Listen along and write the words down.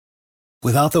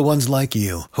Without the ones like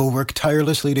you, who work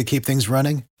tirelessly to keep things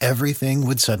running, everything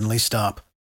would suddenly stop.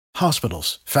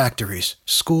 Hospitals, factories,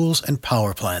 schools, and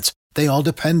power plants, they all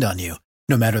depend on you.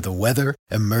 No matter the weather,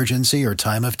 emergency, or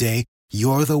time of day,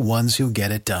 you're the ones who get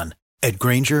it done. At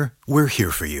Grainger, we're here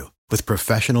for you with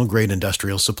professional-grade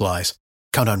industrial supplies.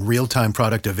 Count on real-time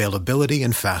product availability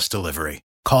and fast delivery.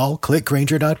 Call, click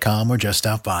Grainger.com, or just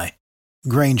stop by.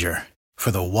 Grainger, for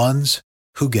the ones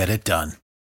who get it done.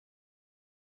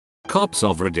 Cops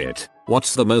of Reddit,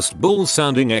 what's the most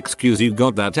bull-sounding excuse you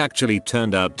got that actually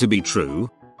turned out to be true?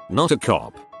 Not a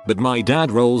cop, but my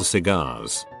dad rolls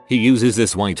cigars. He uses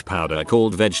this white powder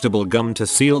called vegetable gum to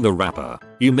seal the wrapper.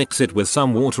 You mix it with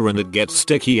some water and it gets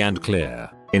sticky and clear.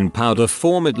 In powder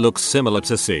form it looks similar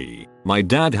to sea. My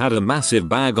dad had a massive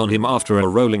bag on him after a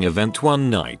rolling event one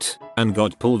night and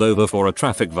got pulled over for a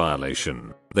traffic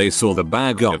violation. They saw the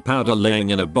bag of powder laying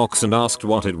in a box and asked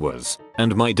what it was,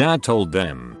 and my dad told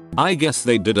them. I guess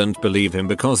they didn't believe him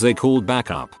because they called back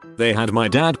up. They had my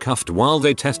dad cuffed while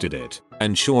they tested it,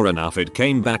 and sure enough it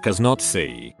came back as not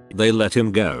sea. They let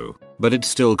him go, but it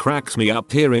still cracks me up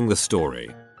hearing the story.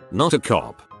 Not a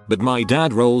cop, but my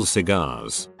dad rolls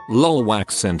cigars. Lol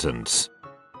wax sentence.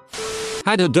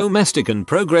 Had a domestic in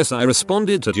progress I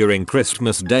responded to during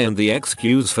Christmas Day, and the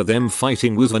excuse for them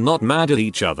fighting was we're not mad at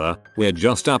each other, we're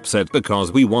just upset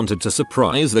because we wanted to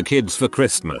surprise the kids for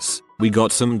Christmas. We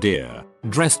got some deer,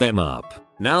 dressed them up.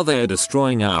 Now they're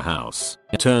destroying our house.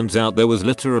 It turns out there was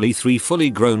literally 3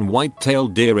 fully grown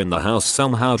white-tailed deer in the house,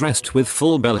 somehow dressed with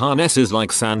full bell harnesses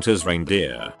like Santa's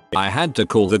reindeer. I had to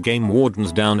call the game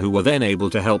wardens down, who were then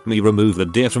able to help me remove the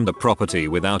deer from the property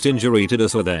without injury to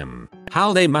us or them.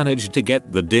 How they managed to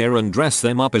get the deer and dress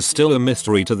them up is still a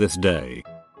mystery to this day.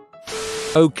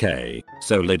 Okay,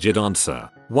 so legit answer.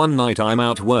 One night I'm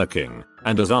out working,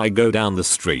 and as I go down the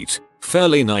street,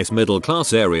 fairly nice middle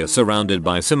class area surrounded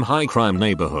by some high crime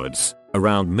neighborhoods,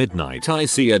 around midnight I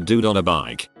see a dude on a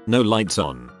bike, no lights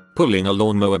on, pulling a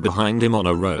lawnmower behind him on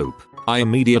a rope. I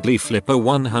immediately flip a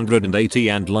 180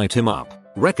 and light him up.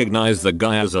 Recognize the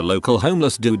guy as a local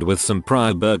homeless dude with some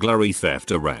prior burglary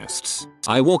theft arrests.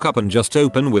 I walk up and just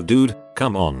open with "Dude,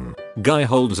 come on." Guy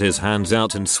holds his hands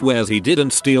out and swears he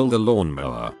didn't steal the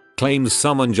lawnmower. Claims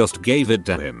someone just gave it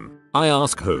to him. I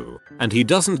ask who, and he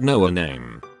doesn't know a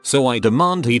name. So I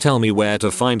demand he tell me where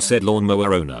to find said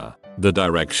lawnmower owner. The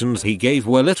directions he gave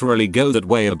were literally go that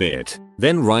way a bit,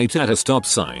 then right at a stop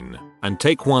sign, and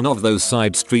take one of those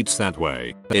side streets that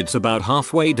way. It's about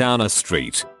halfway down a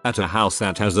street, at a house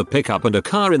that has a pickup and a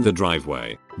car in the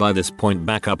driveway. By this point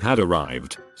backup had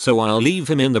arrived, so I'll leave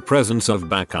him in the presence of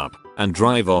backup and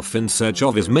drive off in search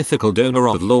of his mythical donor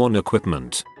of lawn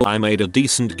equipment. I made a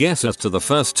decent guess as to the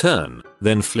first turn,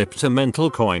 then flipped a mental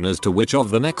coin as to which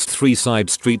of the next 3 side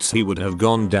streets he would have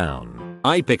gone down.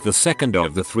 I pick the second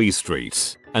of the 3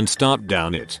 streets and start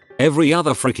down it. Every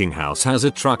other freaking house has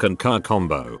a truck and car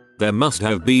combo. There must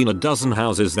have been a dozen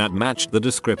houses that matched the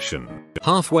description.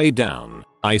 Halfway down,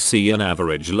 I see an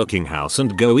average looking house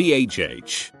and go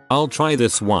EHH. I'll try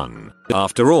this one.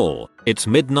 After all, it's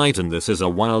midnight and this is a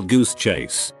wild goose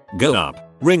chase. Go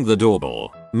up, ring the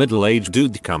doorbell. Middle-aged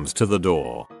dude comes to the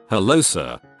door. "Hello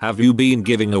sir, have you been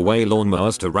giving away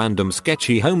lawnmowers to random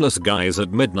sketchy homeless guys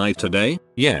at midnight today?"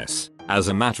 Yes, as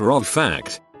a matter of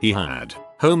fact, he had.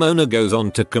 Homeowner goes on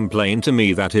to complain to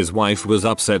me that his wife was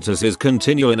upset as his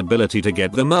continual inability to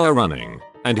get the mower running,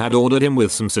 and had ordered him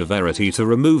with some severity to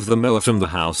remove the mower from the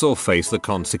house or face the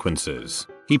consequences.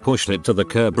 He pushed it to the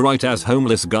curb right as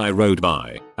homeless guy rode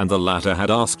by, and the latter had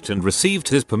asked and received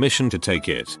his permission to take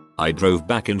it. I drove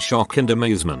back in shock and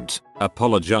amazement,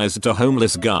 apologized to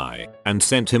homeless guy, and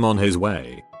sent him on his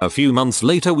way. A few months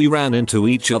later we ran into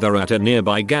each other at a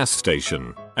nearby gas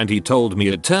station, and he told me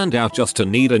it turned out just to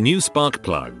need a new spark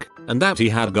plug, and that he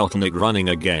had gotten it running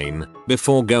again,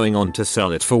 before going on to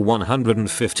sell it for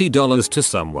 $150 to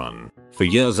someone. For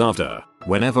years after,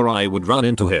 whenever I would run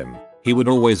into him, he would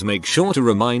always make sure to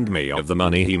remind me of the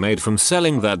money he made from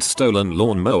selling that stolen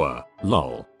lawnmower.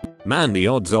 Lol. Man, the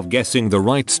odds of guessing the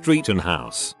right street and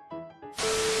house.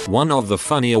 One of the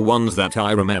funnier ones that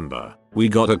I remember, we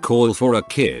got a call for a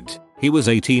kid. He was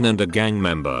 18 and a gang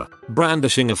member,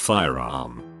 brandishing a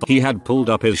firearm. He had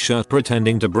pulled up his shirt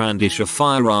pretending to brandish a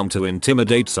firearm to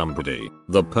intimidate somebody.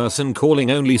 The person calling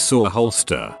only saw a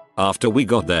holster. After we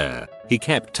got there, he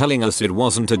kept telling us it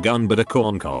wasn't a gun but a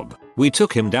corncob. We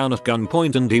took him down at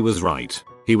gunpoint and he was right.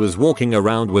 He was walking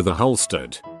around with a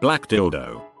holstered, black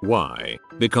dildo. Why?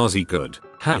 Because he could.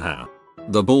 Haha.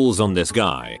 The balls on this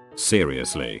guy,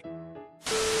 seriously.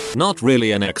 Not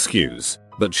really an excuse,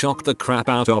 but shocked the crap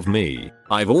out of me.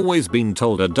 I've always been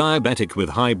told a diabetic with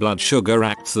high blood sugar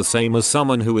acts the same as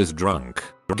someone who is drunk.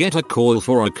 Get a call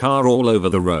for a car all over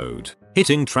the road,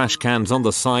 hitting trash cans on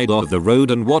the side of the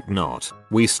road and whatnot.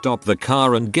 We stop the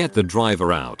car and get the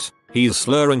driver out. He's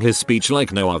slurring his speech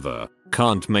like no other.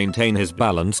 Can't maintain his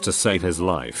balance to save his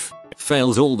life.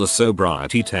 Fails all the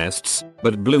sobriety tests,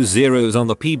 but blew zeros on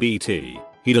the PBT.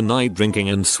 He denied drinking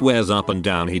and swears up and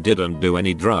down he didn't do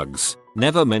any drugs.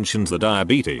 Never mentions the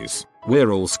diabetes.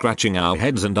 We're all scratching our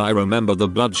heads and I remember the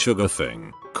blood sugar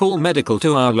thing. Call medical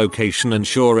to our location and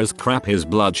sure as crap his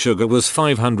blood sugar was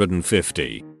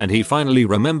 550, and he finally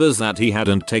remembers that he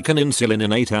hadn't taken insulin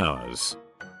in 8 hours.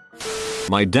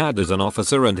 My dad is an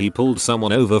officer and he pulled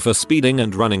someone over for speeding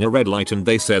and running a red light and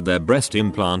they said their breast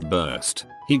implant burst.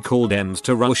 He called EMS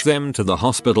to rush them to the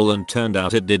hospital and turned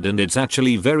out it did, and it's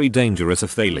actually very dangerous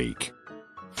if they leak.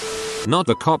 Not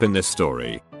the cop in this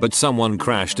story, but someone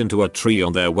crashed into a tree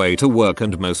on their way to work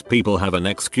and most people have an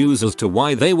excuse as to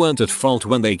why they weren't at fault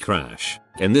when they crash.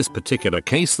 In this particular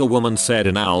case the woman said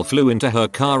an owl flew into her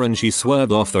car and she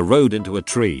swerved off the road into a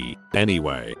tree.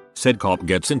 Anyway, said cop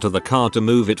gets into the car to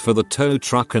move it for the tow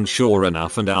truck and sure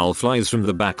enough an owl flies from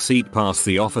the back seat past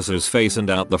the officer's face and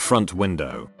out the front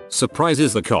window.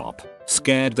 Surprises the cop.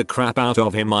 Scared the crap out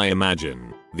of him I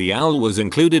imagine. The owl was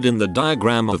included in the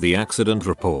diagram of the accident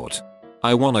report.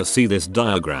 I wanna see this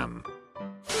diagram.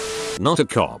 Not a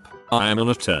cop. I am an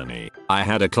attorney. I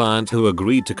had a client who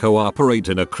agreed to cooperate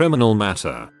in a criminal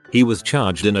matter. He was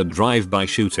charged in a drive-by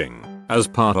shooting. As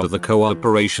part of the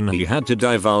cooperation he had to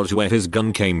divulge where his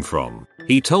gun came from.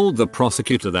 He told the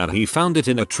prosecutor that he found it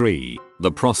in a tree.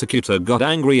 The prosecutor got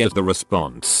angry at the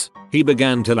response. He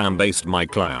began to lambaste my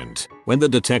client. When the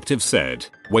detective said,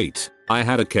 "Wait, I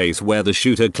had a case where the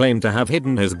shooter claimed to have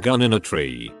hidden his gun in a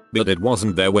tree, but it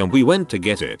wasn't there when we went to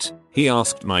get it." He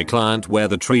asked my client where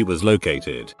the tree was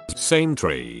located. Same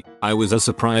tree. I was as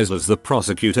surprised as the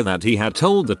prosecutor that he had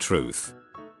told the truth.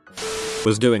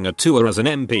 Was doing a tour as an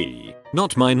MP.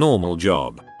 Not my normal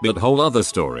job, but whole other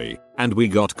story, and we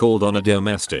got called on a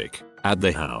domestic. At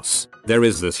the house, there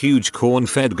is this huge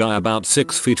corn-fed guy about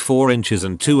 6 feet 4 inches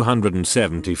and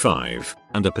 275,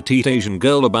 and a petite Asian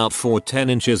girl about 4'10"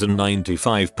 inches and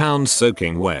 95 pounds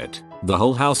soaking wet. The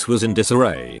whole house was in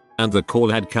disarray, and the call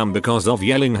had come because of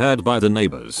yelling heard by the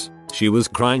neighbors. She was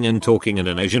crying and talking in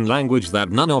an Asian language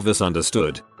that none of us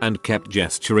understood, and kept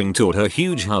gesturing toward her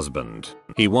huge husband.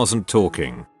 He wasn't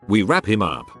talking. We wrap him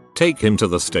up, take him to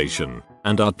the station,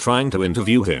 and are trying to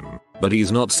interview him, but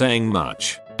he's not saying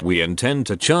much. We intend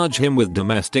to charge him with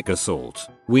domestic assault.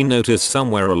 We notice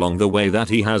somewhere along the way that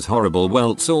he has horrible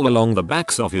welts all along the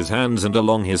backs of his hands and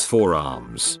along his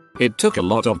forearms. It took a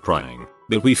lot of prying,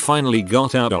 but we finally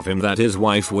got out of him that his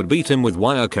wife would beat him with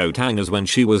wire coat hangers when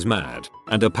she was mad,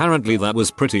 and apparently that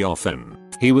was pretty often.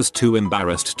 He was too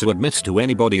embarrassed to admit to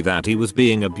anybody that he was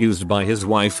being abused by his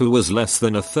wife who was less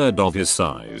than a third of his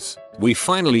size. We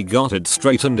finally got it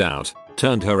straightened out,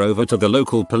 turned her over to the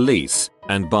local police,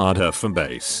 and barred her from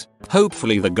base.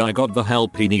 Hopefully the guy got the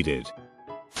help he needed.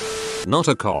 Not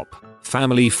a cop.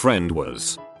 Family friend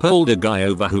was. Pulled a guy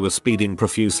over who was speeding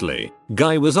profusely.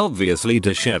 Guy was obviously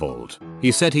disheveled.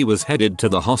 He said he was headed to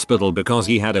the hospital because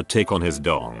he had a tick on his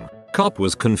dong. Cop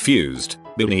was confused,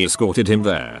 but he escorted him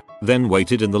there, then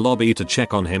waited in the lobby to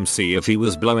check on him, see if he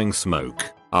was blowing smoke.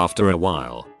 After a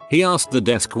while, he asked the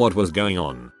desk what was going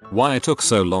on, why it took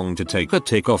so long to take a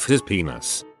tick off his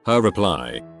penis. Her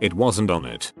reply, it wasn't on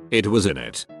it, it was in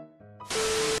it.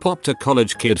 Popped a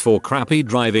college kid for crappy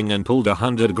driving and pulled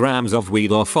 100 grams of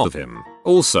weed off of him.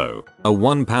 Also, a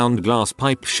 1-pound glass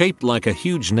pipe shaped like a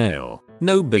huge nail.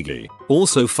 No biggie.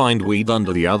 Also find weed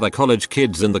under the other college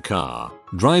kids in the car.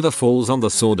 Driver falls on the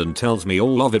sword and tells me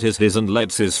all of it is his and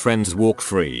lets his friends walk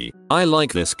free. I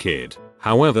like this kid.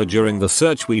 However, during the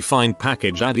search we find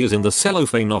package addies in the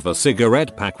cellophane of a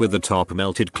cigarette pack with the top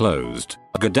melted closed.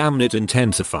 Goddamn, it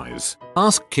intensifies.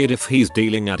 Ask kid if he's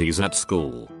dealing addies at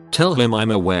school. Tell him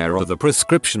I'm aware of the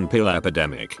prescription pill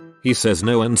epidemic. He says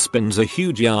no and spins a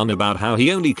huge yarn about how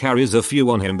he only carries a few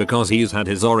on him because he's had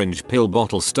his orange pill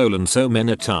bottle stolen so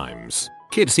many times.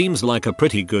 Kid seems like a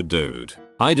pretty good dude.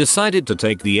 I decided to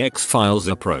take the X-Files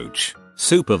approach.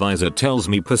 Supervisor tells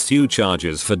me pursue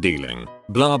charges for dealing.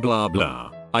 Blah blah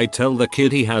blah. I tell the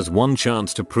kid he has one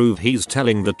chance to prove he's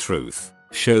telling the truth.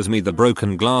 Shows me the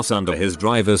broken glass under his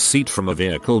driver's seat from a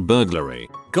vehicle burglary.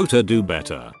 Go to do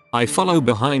better. I follow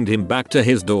behind him back to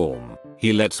his dorm.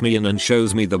 He lets me in and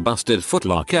shows me the busted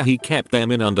footlocker he kept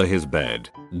them in under his bed.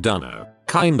 Dunno.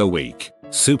 Kinda weak.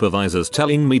 Supervisor's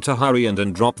telling me to hurry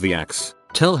and drop the axe.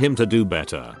 Tell him to do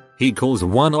better. He calls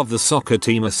one of the soccer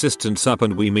team assistants up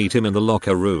and we meet him in the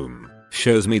locker room.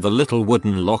 Shows me the little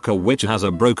wooden locker which has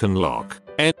a broken lock.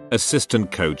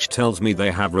 Assistant coach tells me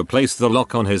they have replaced the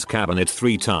lock on his cabinet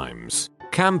 3 times.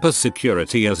 Campus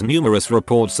security has numerous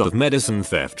reports of medicine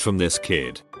theft from this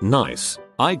kid. Nice.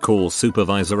 I call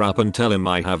supervisor up and tell him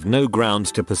I have no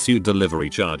grounds to pursue delivery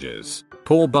charges.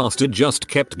 Poor bastard just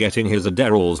kept getting his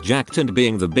Adderalls jacked, and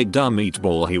being the big dumb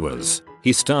meatball he was,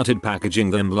 he started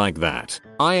packaging them like that.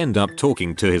 I end up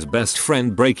talking to his best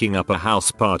friend, breaking up a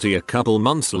house party a couple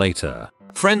months later.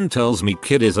 Friend tells me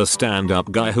kid is a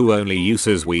stand-up guy who only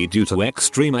uses weed due to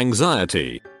extreme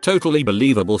anxiety. Totally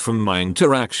believable from my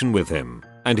interaction with him.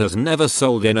 And has never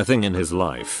sold anything in his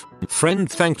life. Friend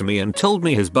thanked me and told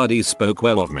me his buddies spoke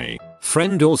well of me.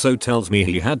 Friend also tells me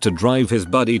he had to drive his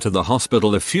buddy to the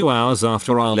hospital a few hours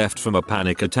after I left from a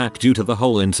panic attack due to the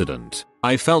whole incident.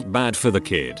 I felt bad for the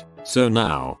kid. So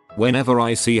now, whenever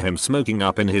I see him smoking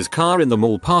up in his car in the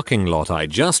mall parking lot, I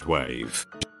just wave.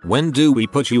 When do we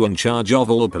put you in charge of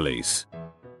all police?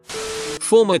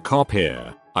 Former cop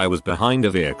here. I was behind a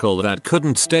vehicle that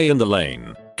couldn't stay in the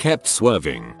lane, kept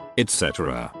swerving,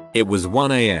 etc. It was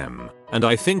 1 AM, and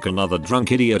I think another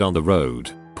drunk idiot on the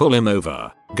road. Pull him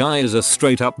over. Guy is a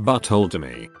straight up butthole to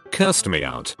me. Cursed me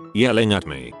out, yelling at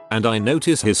me, and I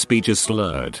notice his speech is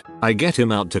slurred. I get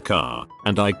him out to car,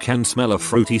 and I can smell a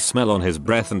fruity smell on his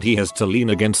breath, and he has to lean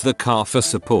against the car for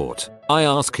support. I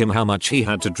ask him how much he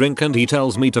had to drink and he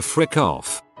tells me to frick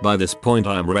off. By this point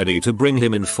I am ready to bring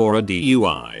him in for a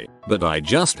DUI, but I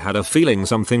just had a feeling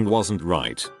something wasn't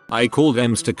right. I called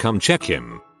EMS to come check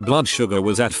him. Blood sugar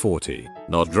was at 40,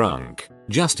 not drunk,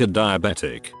 just a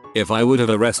diabetic. If I would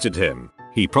have arrested him,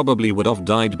 he probably would have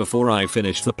died before I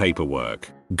finished the paperwork.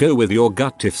 Go with your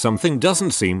gut if something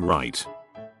doesn't seem right.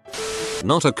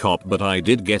 Not a cop, but I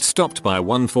did get stopped by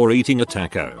one for eating a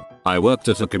taco. I worked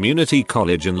at a community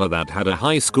college in La that had a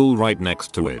high school right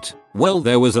next to it. Well,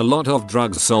 there was a lot of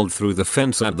drugs sold through the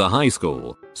fence at the high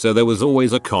school, so there was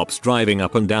always a cops driving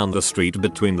up and down the street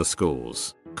between the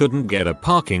schools. Couldn't get a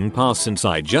parking pass since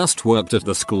I just worked at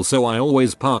the school, so I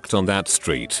always parked on that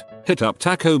street. Hit up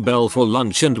Taco Bell for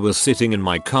lunch and was sitting in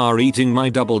my car eating my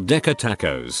double-decker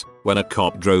tacos when a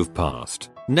cop drove past.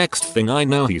 Next thing I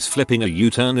know, he's flipping a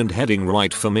U-turn and heading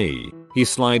right for me. He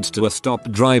slides to a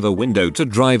stop driver window to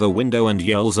driver window and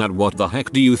yells at, "What the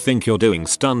heck do you think you're doing?"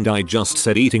 Stunned, I just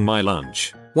said eating my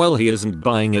lunch. Well, he isn't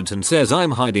buying it and says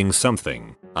I'm hiding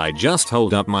something. I just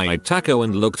hold up my taco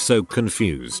and looked so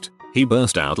confused. He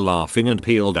burst out laughing and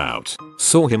peeled out.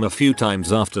 Saw him a few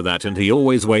times after that and he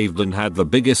always waved and had the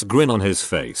biggest grin on his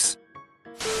face.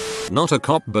 Not a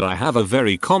cop, but I have a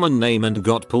very common name and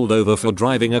got pulled over for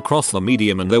driving across the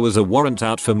median, and there was a warrant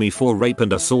out for me for rape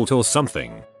and assault or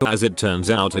something. As it turns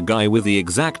out, a guy with the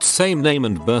exact same name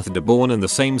and birthday, born in the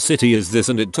same city as this,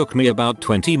 and it took me about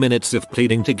 20 minutes of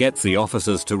pleading to get the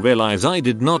officers to realize I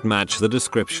did not match the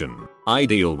description. I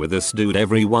deal with this dude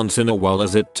every once in a while.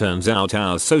 As it turns out,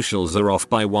 our socials are off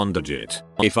by 1 digit.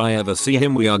 If I ever see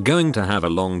him, we are going to have a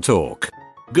long talk.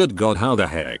 Good God, how the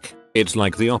heck? It's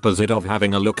like the opposite of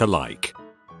having a look-alike.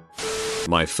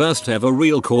 My first ever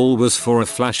real call was for a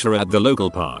flasher at the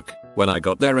local park. When I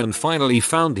got there and finally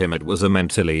found him, it was a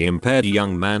mentally impaired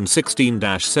young man,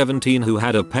 16-17, who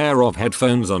had a pair of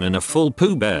headphones on in a full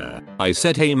Pooh Bear. I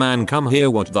said, "Hey man, come here,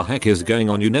 what the heck is going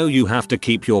on? You know you have to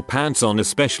keep your pants on,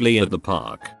 especially at the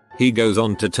park." He goes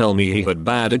on to tell me he had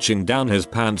bad itching down his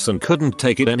pants and couldn't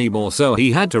take it anymore, so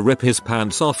he had to rip his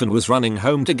pants off and was running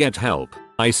home to get help.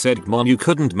 I said, "Come on, you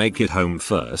couldn't make it home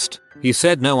first?" He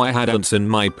said, "No, I had ants in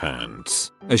my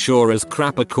pants." Sure as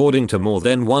crap, according to more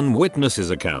than one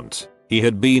witness's account, he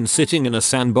had been sitting in a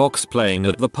sandbox playing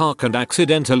at the park and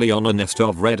accidentally on a nest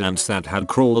of red ants that had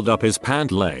crawled up his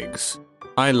pant legs.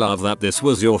 I love that this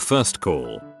was your first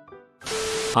call.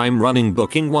 I'm running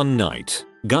booking one night.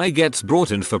 Guy gets brought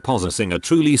in for possessing a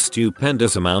truly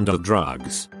stupendous amount of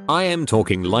drugs. I am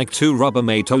talking like 2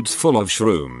 Rubbermaid totes full of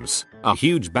shrooms, a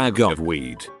huge bag of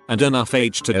weed, and enough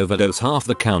H to overdose half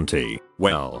the county.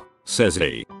 Well, says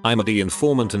he, I'm a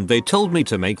informant and they told me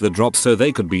to make the drop so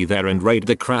they could be there and raid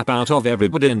the crap out of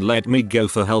everybody and let me go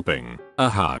for helping.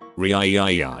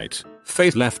 Right.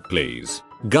 Face left please.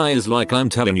 Guy is like, I'm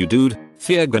telling you dude,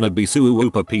 fear gonna be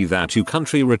super p that you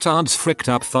country retards fricked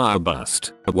up thigh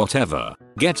bust. Whatever.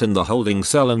 Get in the holding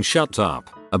cell and shut up.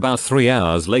 About 3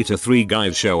 hours later 3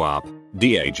 guys show up.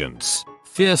 D agents.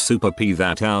 Fear super p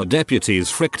that our deputies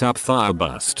fricked up thigh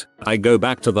bust. I go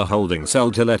back to the holding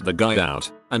cell to let the guy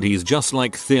out, and he's just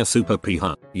like, Fear super p,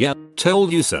 huh? Yep,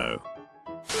 told you so.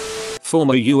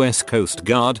 Former US Coast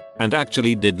Guard, and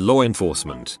actually did law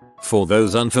enforcement. For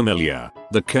those unfamiliar,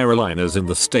 the Carolinas in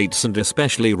the States and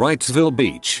especially Wrightsville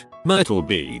Beach Myrtle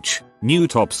Beach, New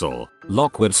Topsail,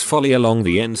 Lockwood's Folly along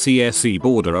the NCSE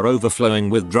border are overflowing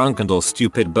with drunken or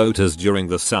stupid boaters during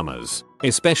the summers,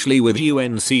 especially with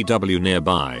UNCW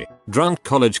nearby. Drunk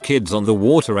college kids on the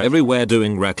water everywhere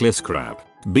doing reckless crap.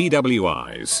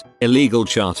 BWIs, illegal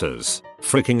charters,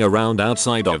 fricking around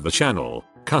outside of the channel,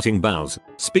 cutting bows,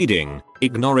 speeding,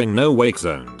 ignoring no wake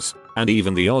zones, and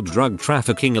even the odd drug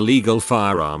trafficking, illegal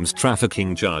firearms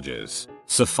trafficking charges.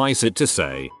 Suffice it to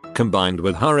say, combined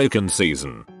with hurricane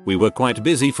season, we were quite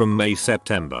busy from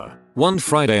May-September. One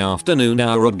Friday afternoon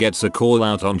our rod gets a call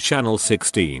out on channel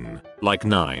 16, like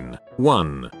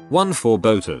 911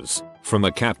 boaters, from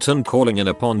a captain calling in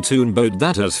a pontoon boat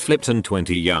that has flipped and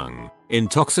 20 young,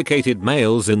 intoxicated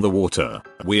males in the water.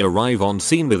 We arrive on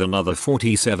scene with another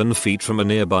 47 feet from a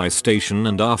nearby station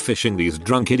and are fishing these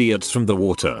drunk idiots from the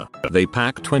water. They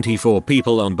pack 24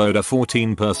 people on board a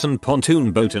 14-person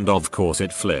pontoon boat and of course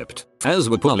it flipped. As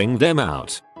we're pulling them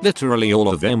out, literally all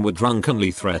of them were drunkenly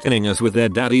threatening us with their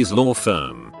daddy's law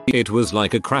firm. It was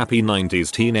like a crappy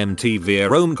 90s teen MTV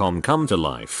rom-com come to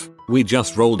life. We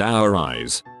just rolled our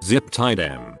eyes, zip-tied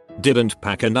them, didn't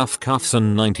pack enough cuffs,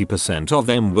 and 90% of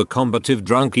them were combative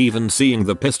drunk, even seeing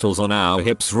the pistols on our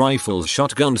hips, rifles,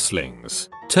 shotgun slings.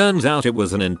 Turns out it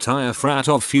was an entire frat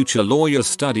of future lawyers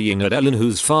studying at Ellen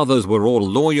whose fathers were all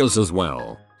lawyers as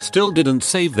well. Still didn't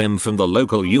save them from the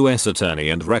local US attorney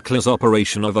and reckless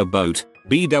operation of a boat,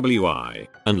 BWI,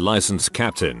 and license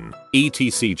captain,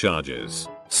 etc charges.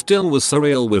 Still was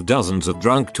surreal with dozens of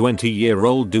drunk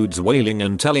 20-year-old dudes wailing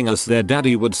and telling us their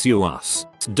daddy would sue us.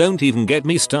 Don't even get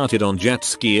me started on jet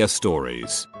skier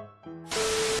stories.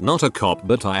 Not a cop,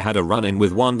 but I had a run-in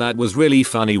with one that was really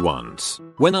funny once.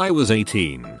 When I was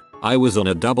 18, I was on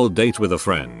a double date with a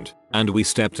friend, and we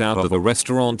stepped out of a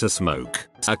restaurant to smoke.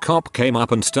 A cop came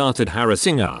up and started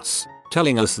harassing us,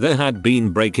 telling us there had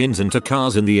been break-ins into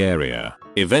cars in the area.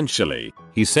 Eventually,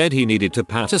 he said he needed to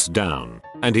pat us down,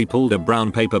 and he pulled a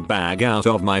brown paper bag out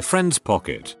of my friend's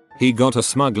pocket. He got a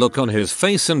smug look on his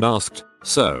face and asked,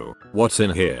 "So, what's in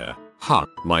here?" "Huh,"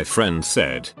 my friend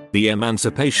said, "the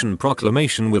Emancipation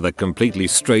Proclamation," with a completely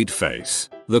straight face.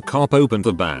 The cop opened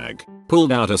the bag,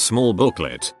 pulled out a small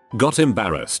booklet, got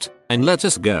embarrassed, and let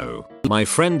us go. My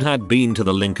friend had been to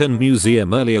the Lincoln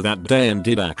Museum earlier that day and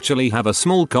did actually have a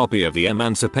small copy of the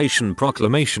Emancipation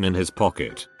Proclamation in his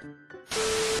pocket.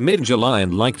 Mid-July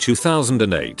in like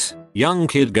 2008, young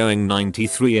kid going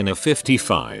 93 in a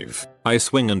 55. I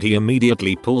swing and he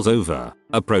immediately pulls over,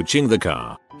 approaching the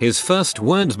car. His first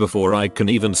words before I can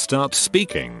even start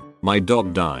speaking: "My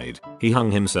dog died. He hung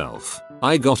himself.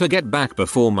 I gotta get back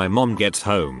before my mom gets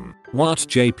home." What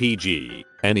JPG?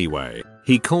 Anyway,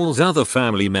 he calls other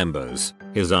family members.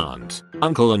 His aunt,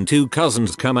 uncle and 2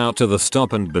 cousins come out to the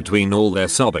stop, and between all their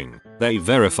sobbing, they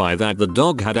verify that the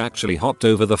dog had actually hopped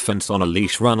over the fence on a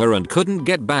leash runner and couldn't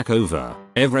get back over.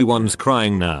 Everyone's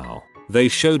crying now. They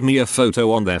showed me a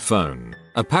photo on their phone.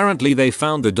 Apparently they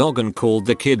found the dog and called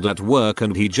the kid at work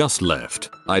and he just left.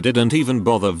 I didn't even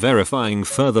bother verifying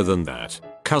further than that.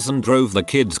 Cousin drove the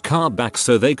kid's car back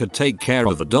so they could take care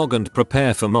of the dog and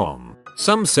prepare for mom.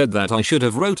 Some said that I should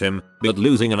have wrote him, but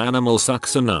losing an animal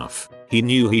sucks enough. He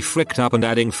knew he fricked up and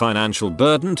adding financial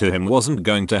burden to him wasn't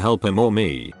going to help him or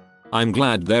me. I'm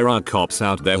glad there are cops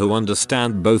out there who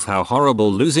understand both how horrible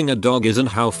losing a dog is and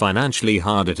how financially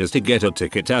hard it is to get a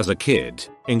ticket as a kid.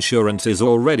 Insurance is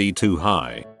already too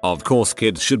high. Of course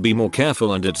kids should be more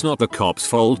careful and it's not the cops'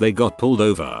 fault they got pulled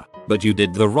over, but you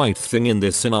did the right thing in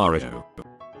this scenario.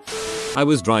 I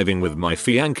was driving with my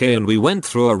fiancé and we went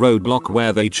through a roadblock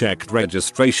where they checked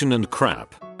registration and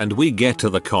crap, and we get to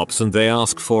the cops and they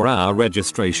ask for our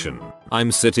registration.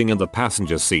 I'm sitting in the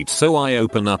passenger seat, so I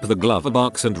open up the glove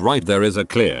box and right there is a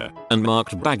clear and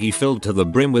marked baggie filled to the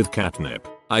brim with catnip.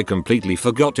 I completely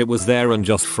forgot it was there and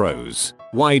just froze,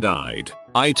 wide-eyed.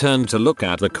 I turned to look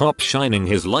at the cop shining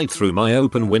his light through my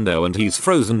open window and he's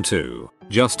frozen too,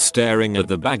 just staring at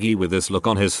the baggie with this look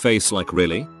on his face like,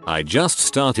 really? I just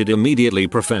started immediately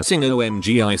professing,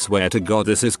 "OMG, I swear to God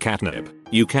this is catnip.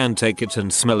 You can take it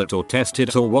and smell it or test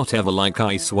it or whatever, like,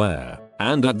 I swear."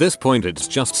 And at this point it's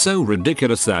just so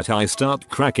ridiculous that I start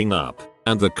cracking up,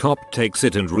 and the cop takes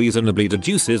it and reasonably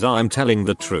deduces I'm telling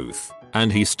the truth.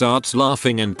 And he starts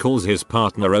laughing and calls his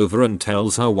partner over and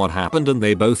tells her what happened, and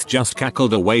they both just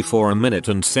cackled away for a minute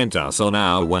and sent us on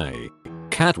our way.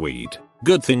 Catweed.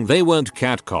 Good thing they weren't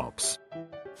cat cops.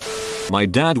 My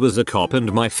dad was a cop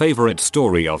and my favorite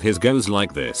story of his goes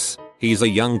like this. He's a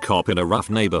young cop in a rough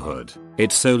neighborhood.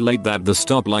 It's so late that the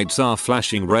stoplights are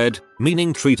flashing red,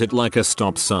 meaning treat it like a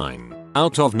stop sign.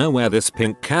 Out of nowhere this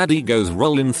pink caddy goes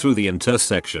rolling through the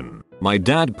intersection. My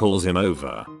dad pulls him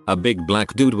over. A big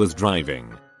black dude was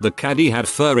driving. The caddy had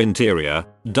fur interior,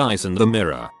 Dyson the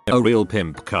mirror, a real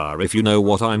pimp car if you know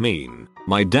what I mean.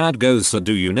 My dad goes, "So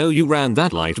do you know you ran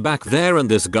that light back there?" And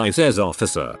this guy says,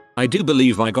 "Officer, I do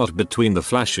believe I got between the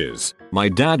flashes." My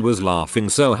dad was laughing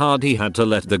so hard he had to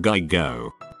let the guy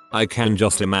go. I can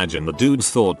just imagine the dude's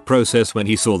thought process when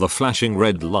he saw the flashing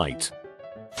red light.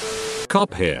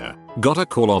 Cop here. Got a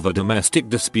call of a domestic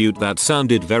dispute that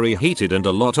sounded very heated and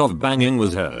a lot of banging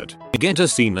was heard. Get a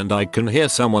scene and I can hear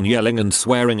someone yelling and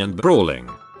swearing and brawling.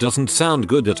 Doesn't sound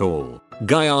good at all.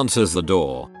 Guy answers the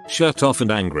door, shirt off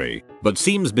and angry, but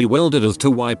seems bewildered as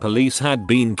to why police had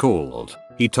been called.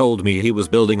 He told me he was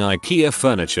building IKEA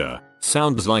furniture.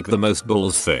 Sounds like the most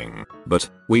balls thing. But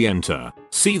we enter,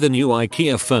 see the new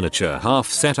IKEA furniture half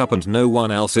set up and no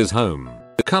one else is home.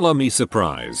 Color me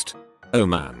surprised. Oh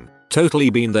man. Totally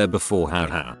been there before,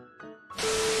 haha.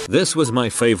 This was my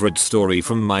favorite story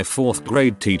from my 4th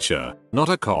grade teacher, not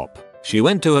a cop. She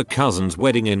went to her cousin's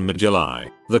wedding in mid-July.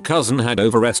 The cousin had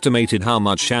overestimated how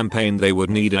much champagne they would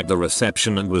need at the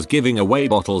reception and was giving away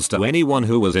bottles to anyone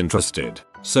who was interested.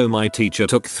 So my teacher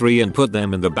took 3 and put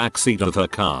them in the backseat of her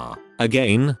car.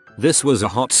 Again, this was a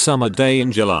hot summer day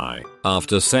in July.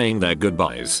 After saying their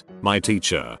goodbyes, my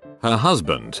teacher, her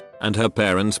husband, and her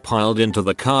parents piled into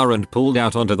the car and pulled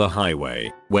out onto the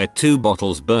highway, where 2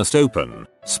 bottles burst open,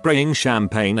 spraying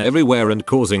champagne everywhere and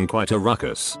causing quite a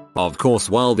ruckus. Of course,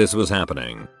 while this was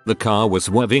happening, the car was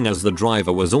swerving as the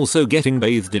driver was also getting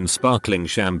bathed in sparkling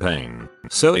champagne.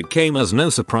 So it came as no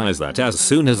surprise that as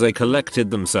soon as they collected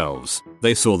themselves,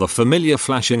 they saw the familiar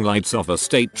flashing lights of a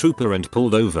state trooper and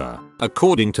pulled over.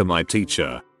 According to my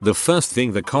teacher, the first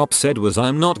thing the cop said was,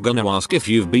 "I'm not gonna ask if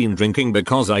you've been drinking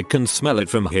because I can smell it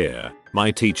from here." My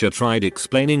teacher tried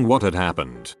explaining what had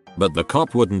happened, but the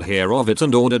cop wouldn't hear of it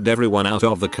and ordered everyone out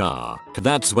of the car.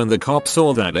 That's when the cop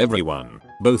saw that everyone,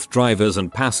 both drivers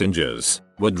and passengers,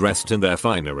 were dressed in their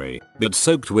finery, but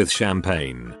soaked with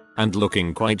champagne, and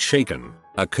looking quite shaken.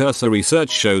 A cursory search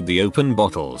showed the open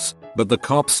bottles, but the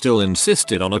cop still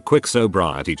insisted on a quick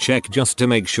sobriety check just to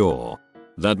make sure.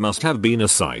 That must have been a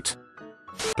sight.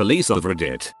 Police over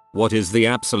it. What is the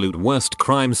absolute worst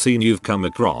crime scene you've come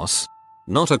across?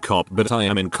 Not a cop, but I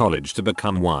am in college to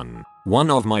become one.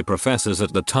 One of my professors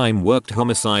at the time worked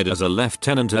homicide as a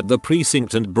lieutenant at the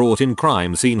precinct and brought in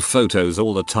crime scene photos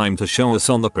all the time to show us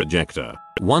on the projector.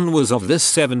 One was of this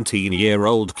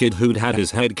 17-year-old kid who'd had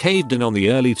his head caved in on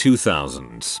the early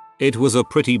 2000s. It was a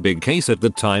pretty big case at the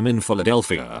time in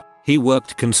Philadelphia. He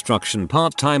worked construction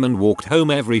part-time and walked home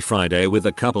every Friday with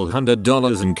a couple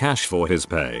 $100 in cash for his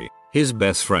pay. His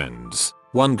best friends,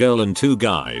 1 girl and 2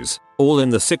 guys, all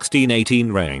in the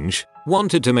 16-18 range,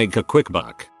 wanted to make a quick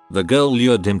buck. The girl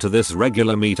lured him to this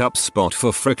regular meet-up spot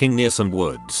for fricking near some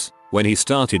woods. When he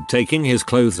started taking his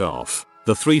clothes off,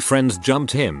 the 3 friends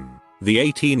jumped him. The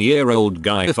 18-year-old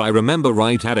guy, if I remember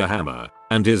right, had a hammer,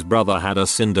 and his brother had a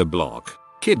cinder block.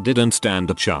 Kid didn't stand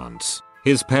a chance.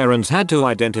 His parents had to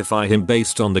identify him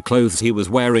based on the clothes he was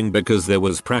wearing because there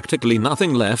was practically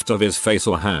nothing left of his face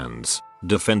or hands.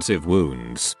 Defensive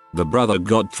wounds. The brother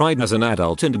got tried as an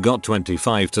adult and got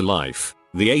 25 to life.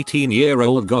 The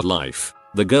 18-year-old got life.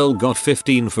 The girl got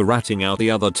 15 for ratting out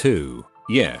the other 2.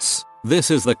 Yes,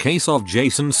 this is the case of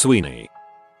Jason Sweeney.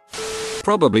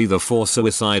 Probably the 4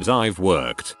 suicides I've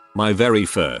worked. My very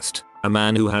first, a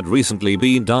man who had recently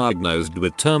been diagnosed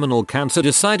with terminal cancer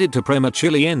decided to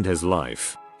prematurely end his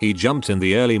life. He jumped in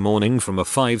the early morning from a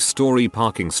 5-story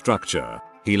parking structure.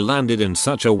 He landed in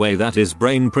such a way that his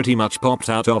brain pretty much popped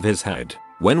out of his head.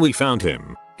 When we found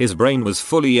him, his brain was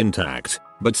fully intact,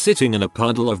 but sitting in a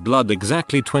puddle of blood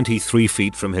exactly 23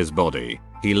 feet from his body.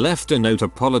 He left a note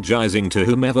apologizing to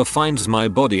whomever finds my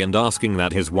body and asking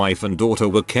that his wife and daughter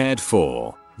were cared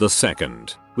for. The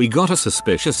second, we got a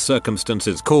suspicious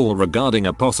circumstances call regarding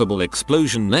a possible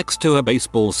explosion next to a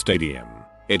baseball stadium.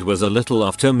 It was a little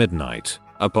after midnight.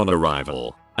 Upon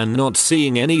arrival, and not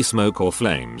seeing any smoke or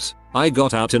flames, I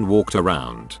got out and walked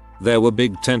around. There were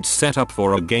big tents set up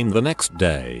for a game the next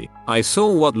day. I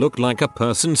saw what looked like a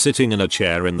person sitting in a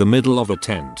chair in the middle of a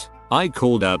tent. I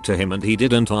called out to him and he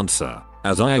didn't answer.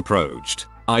 As I approached,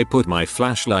 I put my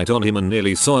flashlight on him and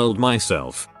nearly soiled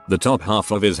myself. The top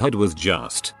half of his head was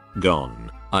just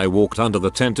gone. I walked under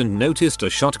the tent and noticed a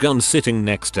shotgun sitting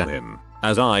next to him.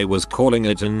 As I was calling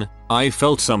it in, I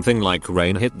felt something like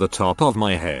rain hit the top of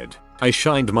my head. I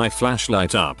shined my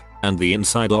flashlight up, and the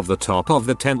inside of the top of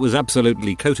the tent was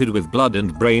absolutely coated with blood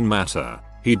and brain matter.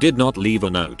 He did not leave a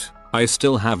note. I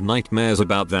still have nightmares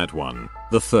about that one.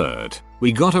 The third,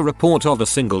 we got a report of a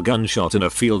single gunshot in a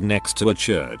field next to a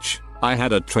church. I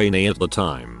had a trainee at the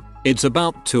time. It's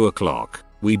about 2 o'clock.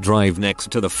 We drive next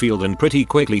to the field and pretty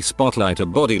quickly spotlight a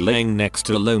body laying next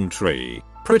to a lone tree.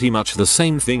 Pretty much the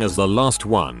same thing as the last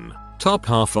one. Top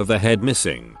half of the head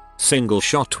missing. Single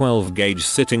shot 12 gauge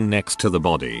sitting next to the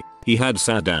body. He had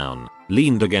sat down,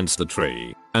 leaned against the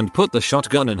tree, and put the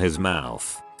shotgun in his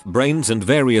mouth. Brains and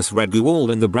various red goo all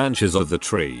in the branches of the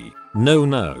tree. No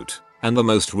note. And the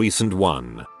most recent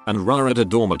one. And Ra at a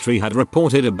dormitory had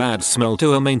reported a bad smell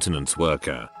to a maintenance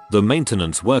worker. The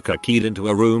maintenance worker keyed into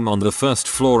a room on the first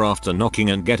floor after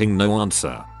knocking and getting no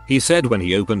answer. He said when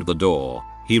he opened the door,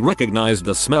 he recognized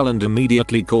the smell and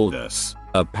immediately called us.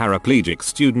 A paraplegic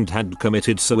student had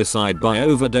committed suicide by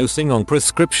overdosing on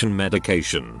prescription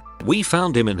medication. We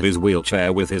found him in his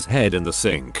wheelchair with his head in the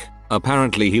sink.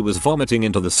 Apparently he was vomiting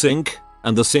into the sink,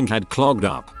 and the sink had clogged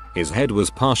up. His head was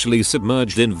partially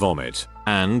submerged in vomit,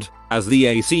 and, as the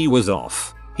AC was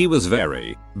off, he was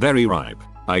very, very ripe.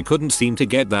 I couldn't seem to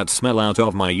get that smell out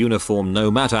of my uniform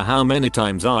no matter how many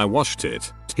times I washed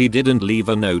it. He didn't leave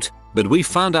a note, but we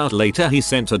found out later he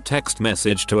sent a text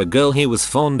message to a girl he was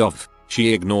fond of.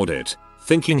 She ignored it,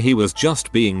 thinking he was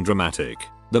just being dramatic.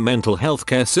 The mental health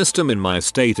care system in my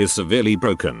state is severely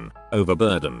broken,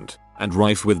 overburdened, and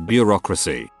rife with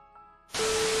bureaucracy.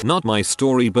 Not my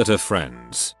story but a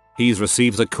friend's. He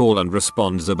receives a call and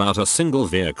responds about a single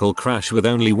vehicle crash with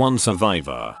only one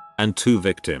survivor and 2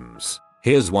 victims.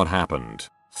 Here's what happened.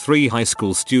 3 high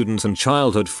school students and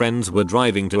childhood friends were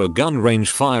driving to a gun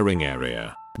range firing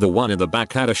area. The one in the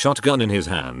back had a shotgun in his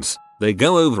hands. They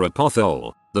go over a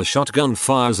pothole. The shotgun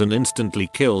fires and instantly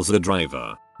kills the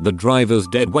driver. The driver's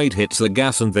dead weight hits the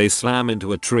gas and they slam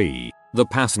into a tree. The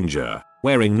passenger,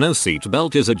 wearing no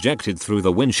seatbelt, is ejected through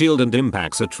the windshield and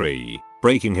impacts a tree,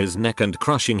 breaking his neck and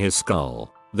crushing his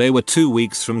skull. They were 2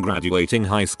 weeks from graduating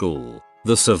high school.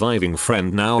 The surviving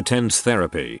friend now attends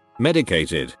therapy,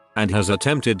 medicated, and has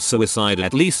attempted suicide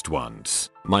at least once.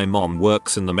 My mom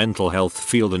works in the mental health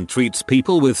field and treats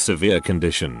people with severe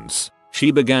conditions.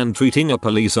 She began treating a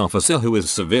police officer who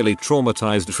is severely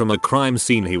traumatized from a crime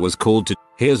scene he was called to.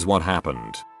 Here's what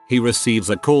happened. He receives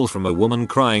a call from a woman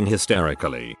crying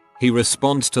hysterically. He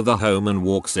responds to the home and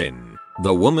walks in.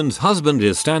 The woman's husband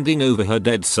is standing over her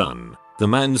dead son, the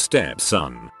man's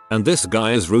stepson, and this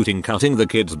guy is cutting the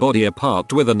kid's body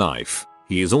apart with a knife.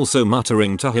 He is also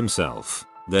muttering to himself.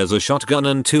 There's a shotgun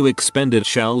and 2 expended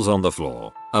shells on the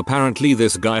floor. Apparently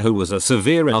this guy, who was a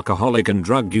severe alcoholic and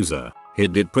drug user, he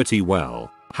did pretty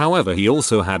well. However, he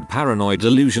also had paranoid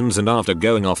delusions and after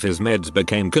going off his meds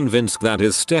became convinced that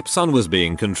his stepson was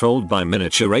being controlled by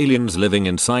miniature aliens living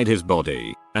inside his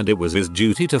body, and it was his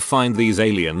duty to find these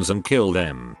aliens and kill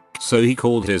them. So he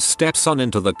called his stepson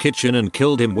into the kitchen and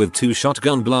killed him with 2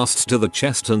 shotgun blasts to the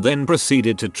chest and then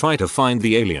proceeded to try to find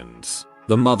the aliens.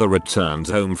 The mother returns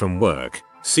home from work,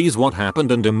 sees what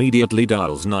happened and immediately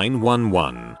dials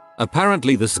 911.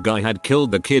 Apparently this guy had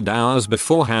killed the kid hours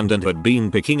beforehand and had been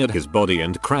picking at his body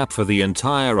and crap for the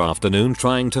entire afternoon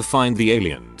trying to find the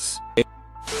aliens.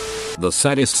 The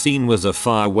saddest scene was a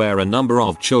fire where a number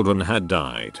of children had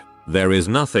died. There is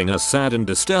nothing as sad and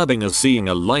disturbing as seeing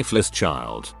a lifeless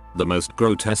child. The most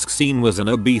grotesque scene was an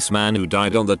obese man who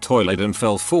died on the toilet and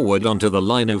fell forward onto the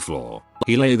lino floor.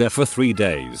 He lay there for 3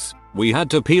 days. We had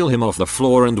to peel him off the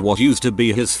floor and what used to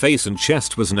be his face and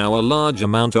chest was now a large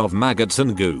amount of maggots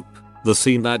and goop. The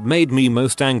scene that made me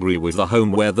most angry was the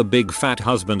home where the big fat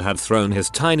husband had thrown his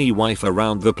tiny wife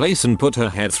around the place and put her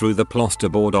head through the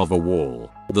plasterboard of a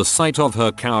wall. The sight of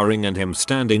her cowering and him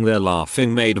standing there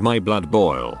laughing made my blood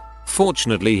boil.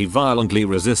 Fortunately, he violently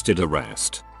resisted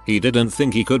arrest. He didn't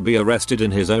think he could be arrested in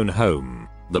his own home.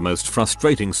 The most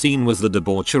frustrating scene was the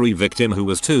debauchery victim who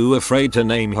was too afraid to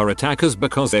name her attackers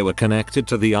because they were connected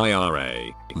to the IRA.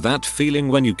 That feeling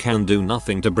when you can do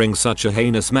nothing to bring such a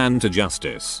heinous man to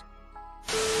justice.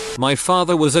 My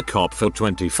father was a cop for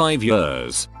 25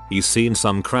 years. He's seen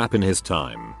some crap in his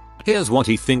time. Here's what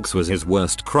he thinks was his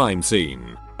worst crime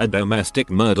scene. A domestic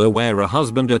murder where a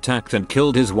husband attacked and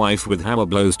killed his wife with hammer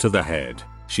blows to the head.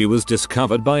 She was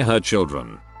discovered by her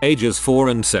children, ages 4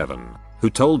 and 7, who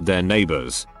told their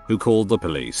neighbors, who called the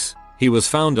police. He was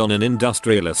found on an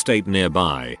industrial estate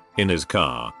nearby, in his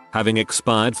car, having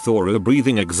expired through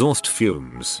breathing exhaust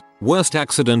fumes. Worst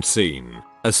accident scene.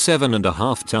 A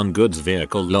 7.5-ton goods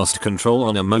vehicle lost control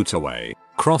on a motorway,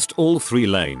 crossed all 3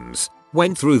 lanes,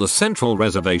 went through the central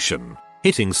reservation,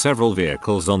 hitting several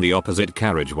vehicles on the opposite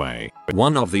carriageway.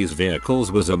 One of these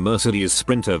vehicles was a Mercedes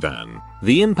Sprinter van.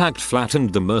 The impact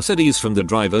flattened the Mercedes from the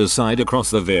driver's side across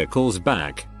the vehicle's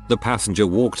back. The passenger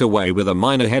walked away with a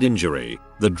minor head injury.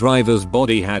 The driver's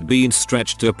body had been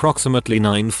stretched to approximately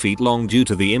 9 feet long due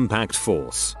to the impact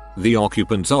force. The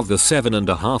occupants of the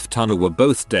 7.5-tonner were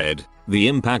both dead, the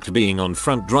impact being on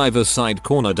front driver's side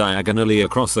corner diagonally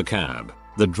across the cab.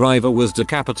 The driver was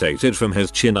decapitated from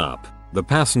his chin up. The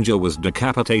passenger was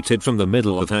decapitated from the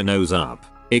middle of her nose up.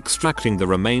 Extracting the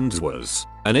remains was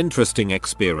an interesting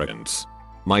experience.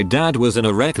 My dad was in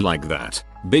a wreck like that.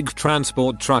 Big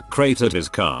transport truck cratered his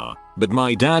car, but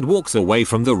my dad walks away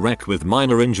from the wreck with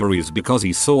minor injuries because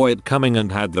he saw it coming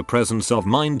and had the presence of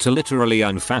mind to literally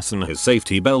unfasten his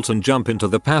safety belt and jump into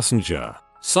the passenger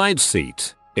side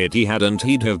seat. If he hadn't,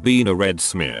 he'd have been a red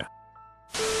smear.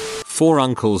 4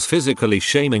 uncles physically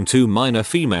shaming 2 minor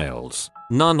females.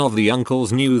 None of the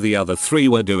uncles knew the other 3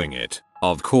 were doing it.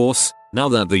 Of course, now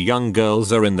that the young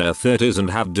girls are in their 30s and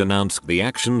have denounced the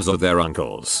actions of their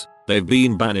uncles, they've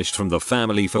been banished from the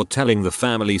family for telling the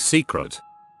family secret.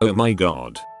 Oh my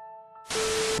god.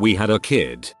 We had a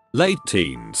kid, late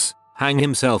teens, hang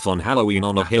himself on Halloween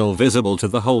on a hill visible to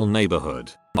the whole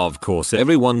neighborhood. Of course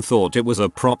everyone thought it was a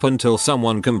prop until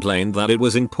someone complained that it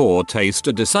was in poor taste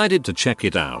and decided to check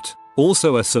it out.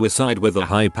 Also a suicide with a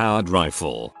high-powered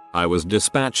rifle. I was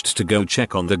dispatched to go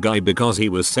check on the guy because he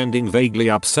was sending vaguely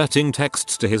upsetting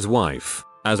texts to his wife.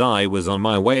 As I was on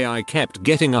my way, I kept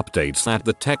getting updates that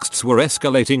the texts were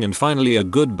escalating and finally a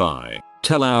goodbye.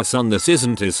 Tell our son this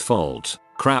isn't his fault.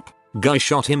 Crap. Guy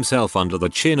shot himself under the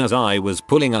chin as I was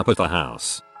pulling up at the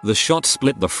house. The shot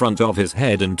split the front of his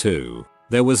head in 2.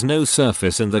 There was no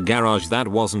surface in the garage that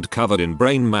wasn't covered in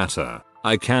brain matter.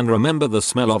 I can remember the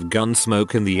smell of gun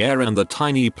smoke in the air and the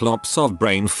tiny plops of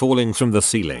brain falling from the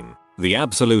ceiling. The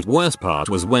absolute worst part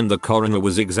was when the coroner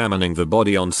was examining the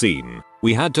body on scene.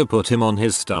 We had to put him on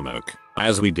his stomach.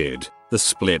 As we did, the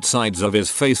split sides of his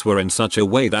face were in such a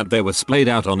way that they were splayed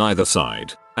out on either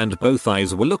side, and both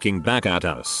eyes were looking back at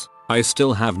us. I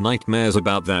still have nightmares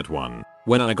about that one.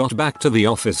 When I got back to the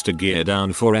office to gear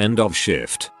down for end of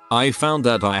shift, I found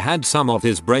that I had some of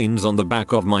his brains on the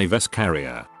back of my vest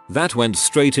carrier. That went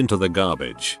straight into the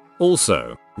garbage.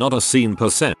 Also, not a scene per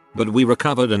se, but we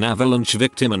recovered an avalanche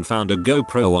victim and found a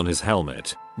GoPro on his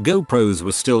helmet. GoPros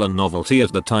were still a novelty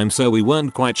at the time, so we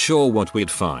weren't quite sure what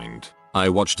we'd find. I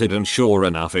watched it and sure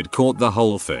enough it caught the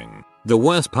whole thing. The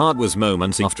worst part was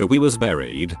moments after we was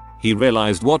buried, he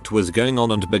realized what was going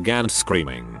on and began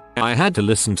screaming. I had to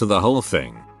listen to the whole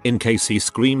thing, in case he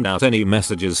screamed out any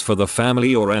messages for the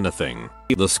family or anything.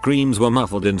 The screams were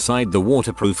muffled inside the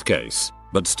waterproof case,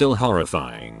 but still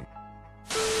horrifying.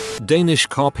 Danish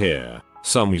cop here.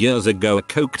 Some years ago a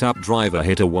coked up driver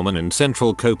hit a woman in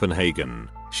central Copenhagen.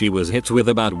 She was hit with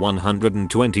about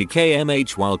 120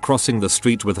 km/h while crossing the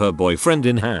street with her boyfriend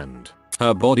in hand.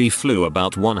 Her body flew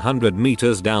about 100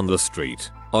 meters down the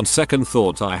street. On second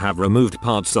thought, I have removed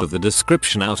parts of the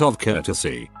description out of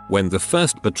courtesy. When the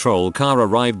first patrol car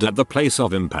arrived at the place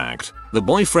of impact, the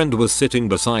boyfriend was sitting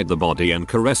beside the body and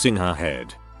caressing her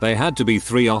head. They had to be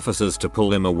 3 officers to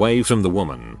pull him away from the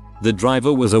woman. The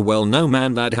driver was a well-known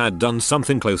man that had done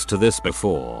something close to this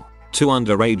before. 2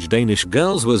 underage Danish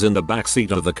girls was in the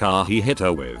backseat of the car he hit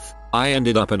her with. I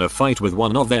ended up in a fight with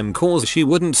one of them cause she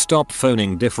wouldn't stop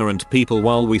phoning different people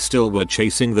while we still were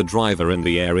chasing the driver in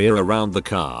the area around the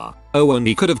car. Oh, and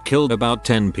he could have killed about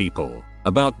 10 people.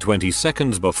 About 20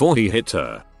 seconds before he hit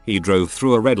her, he drove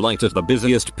through a red light at the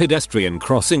busiest pedestrian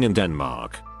crossing in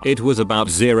Denmark. It was about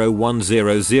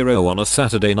 0100 on a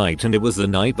Saturday night and it was the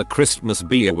night the Christmas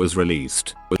beer was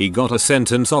released. He got a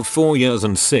sentence of 4 years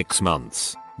and 6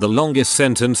 months. The longest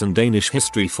sentence in Danish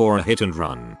history for a hit and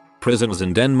run. Prisoners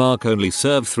in Denmark only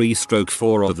serve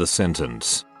 3/4 of the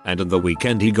sentence, and on the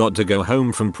weekend he got to go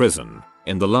home from prison.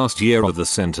 In the last year of the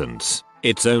sentence,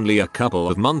 it's only a couple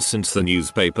of months since the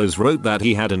newspapers wrote that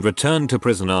he hadn't returned to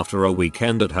prison after a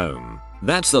weekend at home.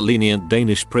 That's the lenient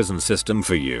Danish prison system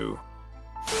for you.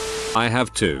 I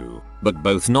have 2, but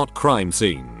both not crime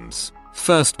scenes.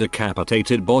 First,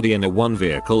 decapitated body in a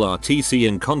one-vehicle RTC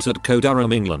in Concert,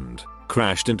 Durham, England.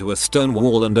 Crashed into a stone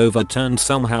wall and overturned,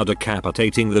 somehow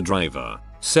decapitating the driver.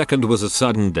 Second was a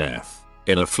sudden death.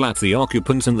 In a flat, the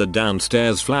occupants in the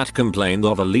downstairs flat complained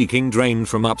of a leaking drain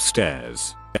from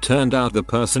upstairs. It turned out the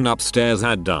person upstairs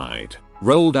had died,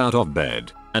 rolled out of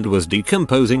bed, and was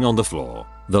decomposing on the floor.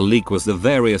 The leak was the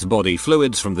various body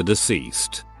fluids from the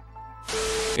deceased.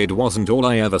 It wasn't all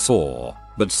I ever saw,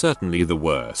 but certainly the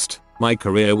worst. My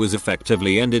career was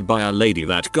effectively ended by a lady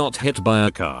that got hit by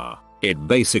a car. It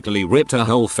basically ripped her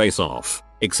whole face off,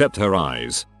 except her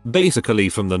eyes, basically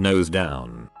from the nose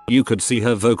down. You could see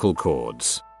her vocal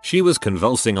cords. She was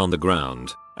convulsing on the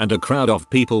ground, and a crowd of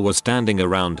people were standing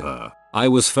around her. I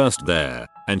was first there,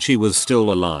 and she was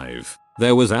still alive.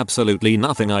 There was absolutely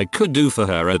nothing I could do for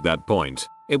her at that point.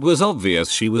 It was obvious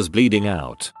she was bleeding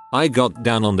out. I got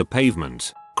down on the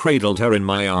pavement, cradled her in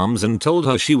my arms and told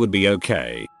her she would be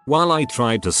okay, while I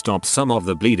tried to stop some of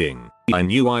the bleeding. I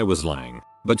knew I was lying,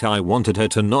 but I wanted her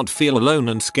to not feel alone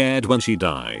and scared when she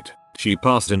died. She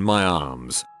passed in my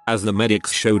arms. As the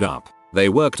medics showed up, they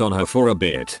worked on her for a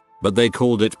bit, but they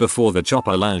called it before the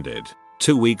chopper landed.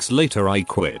 2 weeks later I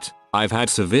quit. I've had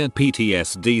severe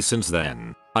PTSD since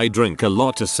then. I drink a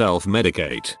lot to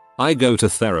self-medicate. I go to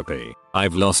therapy.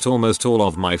 I've lost almost all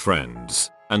of my friends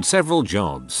and several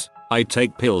jobs. I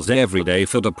take pills every day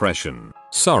for depression.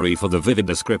 Sorry for the vivid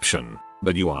description,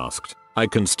 but you asked. I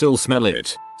can still smell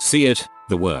it, see it,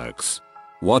 the works.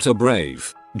 What a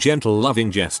brave, gentle,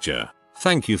 loving gesture.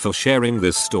 Thank you for sharing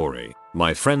this story.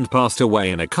 My friend passed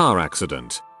away in a car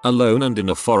accident, alone and in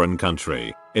a foreign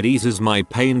country. It eases my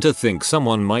pain to think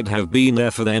someone might have been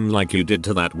there for them like you did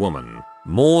to that woman.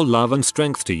 More love and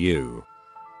strength to you.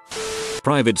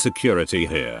 Private security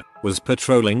here. Was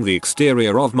patrolling the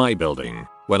exterior of my building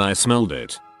when I smelled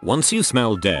it. Once you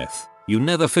smell death, you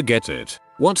never forget it.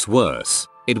 What's worse,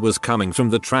 it was coming from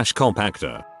the trash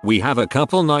compactor. We have a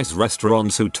couple nice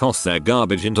restaurants who toss their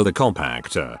garbage into the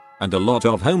compactor, and a lot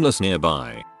of homeless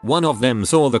nearby. One of them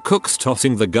saw the cooks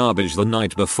tossing the garbage the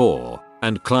night before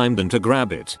and climbed in to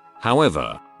grab it.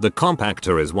 However, the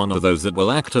compactor is one of those that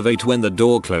will activate when the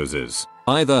door closes.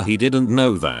 Either he didn't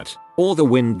know that, or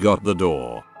the wind got the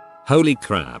door. Holy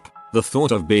crap, the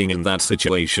thought of being in that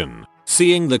situation.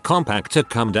 Seeing the compactor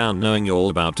come down knowing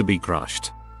you're about to be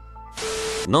crushed.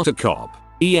 Not a cop.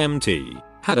 EMT.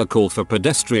 Had a call for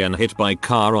pedestrian hit by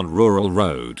car on rural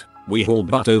road. We haul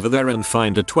butt over there and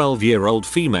find a 12-year-old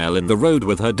female in the road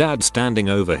with her dad standing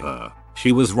over her.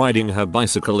 She was riding her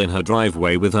bicycle in her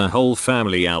driveway with her whole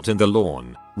family out in the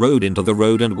lawn, rode into the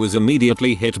road and was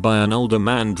immediately hit by an older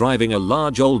man driving a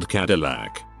large old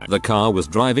Cadillac. The car was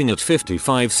driving at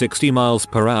 55-60 miles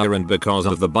per hour and because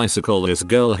of the bicycle this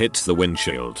girl hits the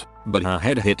windshield, but her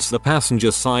head hits the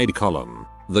passenger side column.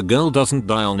 The girl doesn't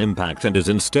die on impact and is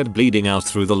instead bleeding out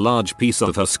through the large piece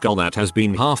of her skull that has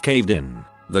been half caved in.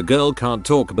 The girl can't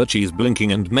talk but she's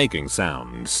blinking and making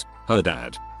sounds. Her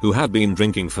dad, who had been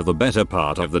drinking for the better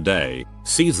part of the day,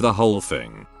 sees the whole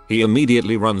thing. He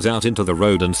immediately runs out into the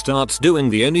road and starts doing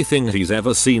the only thing he's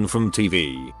ever seen from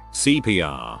TV,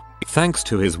 CPR. Thanks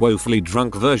to his woefully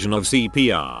drunk version of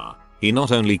CPR, he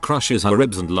not only crushes her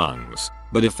ribs and lungs,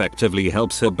 but effectively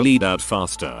helps her bleed out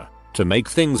faster. To make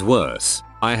things worse,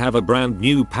 I have a brand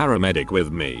new paramedic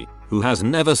with me, who has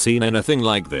never seen anything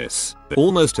like this.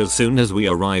 Almost as soon as we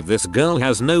arrive this girl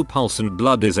has no pulse and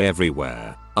blood is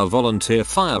everywhere. A volunteer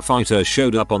firefighter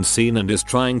showed up on scene and is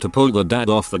trying to pull the dad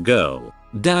off the girl.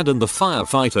 Dad and the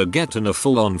firefighter get in a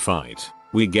full-on fight.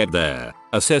 We get there,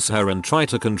 assess her and try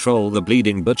to control the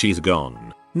bleeding but she's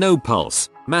gone. No pulse,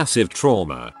 massive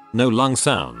trauma, no lung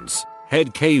sounds,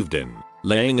 head caved in,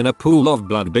 laying in a pool of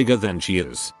blood bigger than she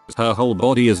is. Her whole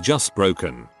body is just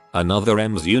broken. Another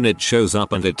EMS unit shows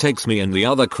up and it takes me and the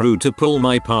other crew to pull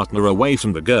my partner away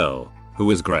from the girl,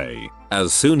 who is grey.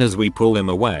 As soon as we pull him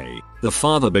away, the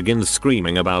father begins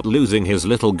screaming about losing his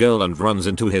little girl and runs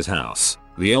into his house.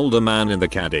 The older man in the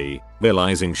caddy,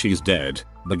 realizing she's dead,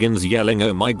 begins yelling,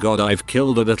 "Oh my god, I've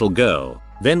killed a little girl."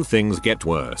 Then things get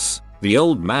worse. The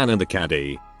old man in the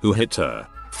caddy, who hit her,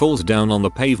 falls down on the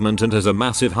pavement and has a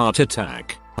massive heart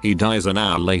attack. He dies an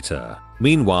hour later.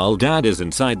 Meanwhile dad is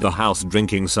inside the house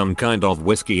drinking some kind of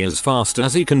whiskey as fast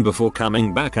as he can before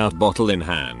coming back out bottle in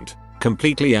hand,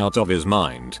 completely out of his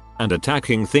mind, and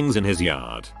attacking things in his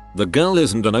yard. The girl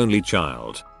isn't an only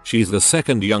child, she's the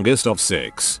second youngest of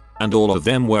 6, and all of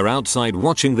them were outside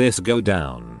watching this go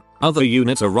down. Other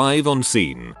units arrive on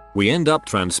scene. We end up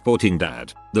transporting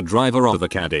dad, the driver of the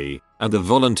caddy, and the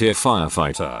volunteer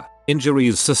firefighter.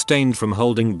 Injuries sustained from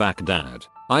holding back dad.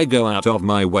 I go out of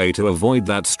my way to avoid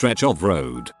that stretch of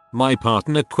road. My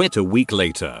partner quit a week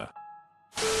later.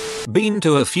 Been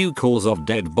to a few calls of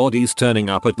dead bodies turning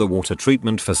up at the water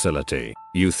treatment facility.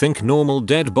 You think normal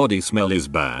dead body smell is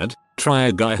bad? Try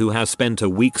a guy who has spent a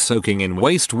week soaking in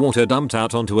wastewater dumped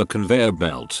out onto a conveyor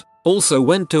belt. Also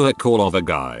went to a call of a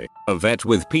guy, a vet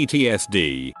with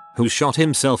PTSD, who shot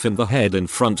himself in the head in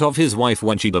front of his wife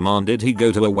when she demanded he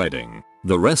go to a wedding.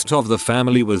 The rest of the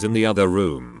family was in the other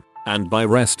room. And by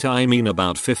rest I mean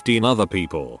about 15 other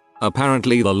people.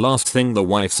 Apparently the last thing the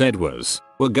wife said was,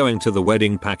 "We're going to the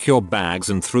wedding, pack your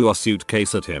bags," and threw a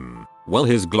suitcase at him. Well,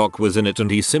 his Glock was in it and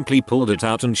he simply pulled it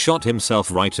out and shot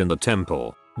himself right in the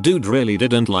temple. Dude really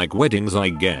didn't like weddings, I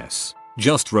guess.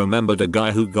 Just remembered a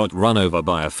guy who got run over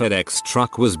by a FedEx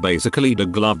truck was basically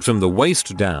degloved from the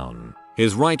waist down.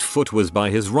 His right foot was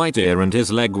by his right ear and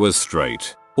his leg was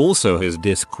straight. Also his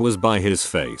disc was by his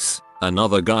face.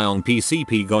 Another guy on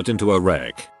PCP got into a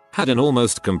wreck. Had an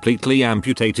almost completely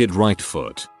amputated right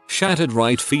foot, shattered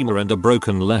right femur and a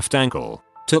broken left ankle.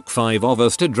 Took 5 of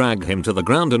us to drag him to the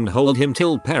ground and hold him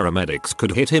till paramedics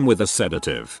could hit him with a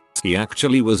sedative. He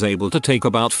actually was able to take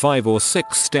about 5 or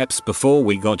 6 steps before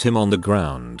we got him on the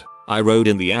ground. I rode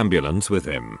in the ambulance with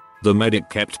him. The medic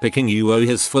kept picking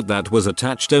his foot that was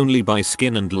attached only by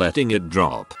skin and letting it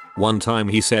drop. One time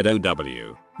he said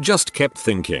OW. Just kept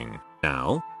thinking,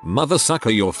 ow, mother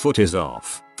sucker, your foot is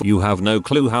off. You have no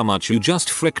clue how much you just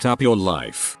fricked up your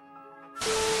life.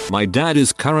 My dad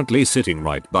is currently sitting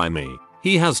right by me.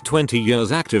 He has 20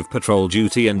 years active patrol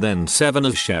duty and then 7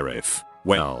 as sheriff.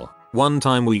 Well, one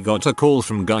time we got a call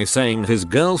from guy saying his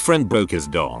girlfriend broke his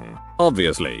dong.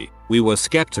 Obviously, we were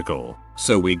skeptical,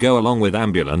 so we go along with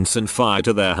ambulance and fire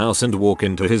to their house and walk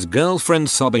into his girlfriend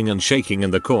sobbing and shaking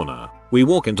in the corner. We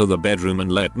walk into the bedroom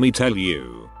and let me tell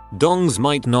you, dongs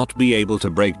might not be able to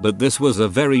break, but this was a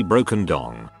very broken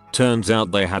dong. Turns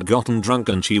out they had gotten drunk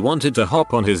and she wanted to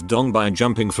hop on his dong by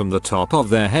jumping from the top of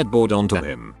their headboard onto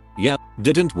him. Yep,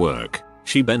 didn't work.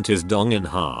 She bent his dong in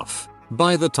half.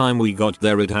 By the time we got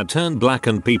there it had turned black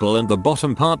and people and the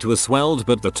bottom part was swelled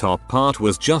but the top part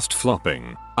was just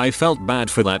flopping. I felt bad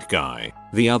for that guy.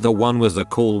 The other one was a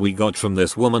call we got from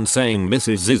this woman saying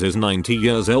Mrs. Ziz is 90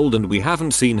 years old and we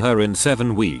haven't seen her in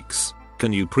 7 weeks.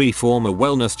 Can you perform a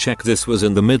wellness check? This was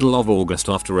in the middle of August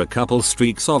after a couple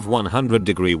streaks of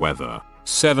 100-degree weather.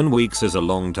 7 weeks is a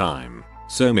long time.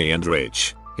 So me and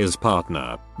Rich, his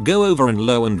partner, go over and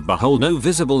lo and behold no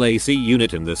visible AC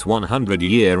unit in this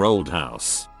 100-year-old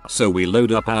house. So we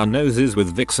load up our noses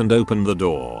with Vicks and open the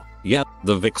door. Yep,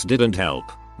 the Vicks didn't help.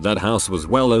 That house was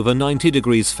well over 90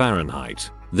 degrees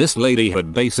Fahrenheit. This lady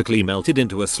had basically melted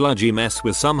into a sludgy mess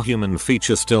with some human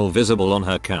feature still visible on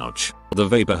her couch. The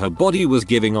vapor her body was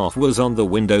giving off was on the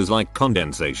windows like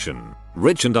condensation.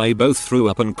 Rich and I both threw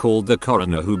up and called the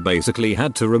coroner, who basically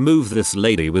had to remove this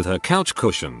lady with her couch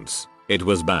cushions. It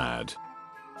was bad.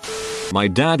 My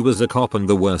dad was a cop and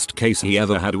the worst case he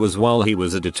ever had was while he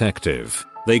was a detective.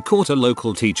 They caught a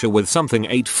local teacher with something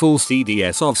 8 full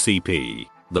CDs of CP.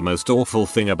 The most awful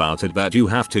thing about it that you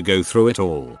have to go through it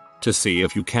all to see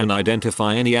if you can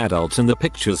identify any adults in the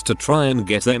pictures to try and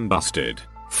get them busted.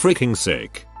 Freaking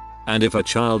sick. And if a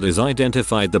child is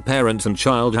identified, the parents and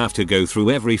child have to go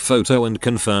through every photo and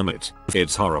confirm it.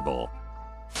 It's horrible.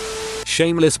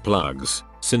 Shameless plugs.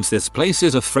 Since this place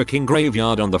is a freaking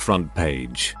graveyard on the front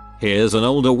page, here's an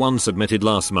older one submitted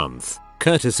last month,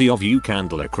 courtesy of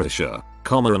Candler Krisha,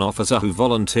 an officer who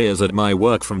volunteers at my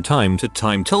work from time to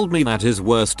time, told me that his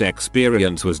worst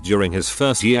experience was during his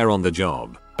first year on the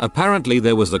job. Apparently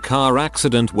there was a car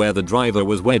accident where the driver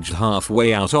was wedged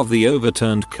halfway out of the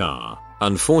overturned car.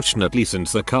 Unfortunately,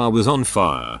 since the car was on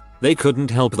fire, they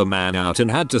couldn't help the man out and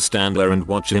had to stand there and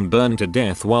watch him burn to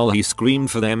death while he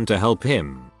screamed for them to help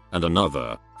him. And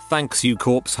another, thanks you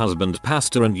corpse husband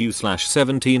pastor and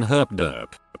you/17 herp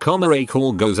derp. A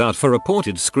call goes out for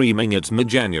reported screaming at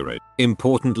mid-January.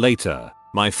 Important later,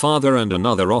 my father and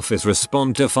another office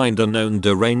respond to find a known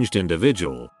deranged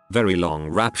individual, very long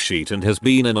rap sheet, and has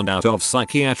been in and out of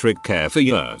psychiatric care for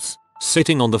years,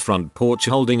 sitting on the front porch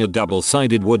holding a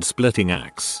double-sided wood-splitting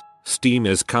axe. Steam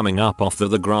is coming up off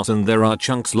the grass and there are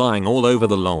chunks lying all over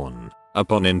the lawn.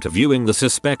 Upon interviewing the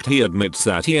suspect, he admits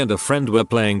that he and a friend were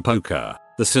playing poker.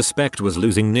 The suspect was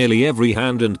losing nearly every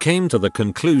hand and came to the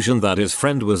conclusion that his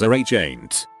friend was a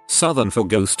H-ain't Southern for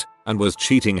ghost and was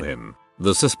cheating him.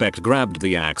 The suspect grabbed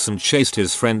the axe and chased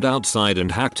his friend outside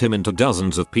and hacked him into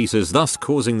dozens of pieces, thus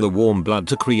causing the warm blood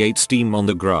to create steam on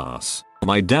the grass.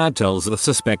 My dad tells the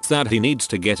suspect that he needs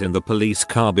to get in the police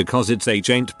car because it's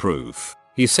H-ain't proof.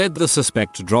 He said the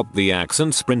suspect dropped the axe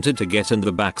and sprinted to get in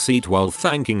the backseat while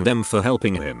thanking them for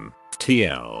helping him.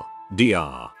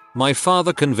 TLDR. My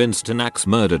father convinced an axe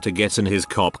murder to get in his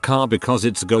cop car because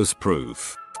it's ghost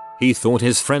proof. He thought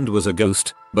his friend was a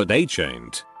ghost, but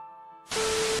H-ain't.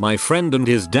 My friend and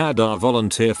his dad are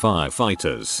volunteer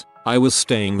firefighters. I was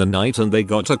staying the night and they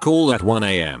got a call at 1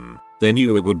 AM. They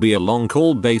knew it would be a long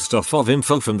call based off of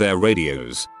info from their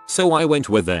radios, so I went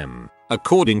with them.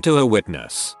 According to a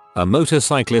witness, a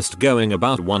motorcyclist going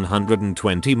about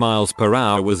 120 miles per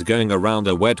hour was going around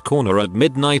a wet corner at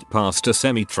midnight past a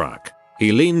semi-truck.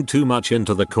 He leaned too much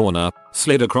into the corner,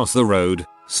 slid across the road,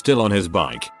 still on his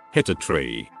bike, hit a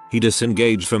tree. He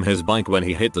disengaged from his bike when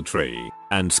he hit the tree,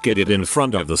 and skidded in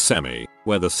front of the semi,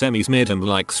 where the semi smeared him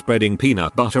like spreading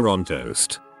peanut butter on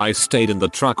toast. I stayed in the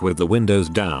truck with the windows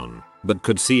down, but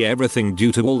could see everything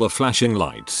due to all the flashing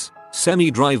lights.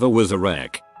 Semi driver was a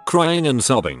wreck, crying and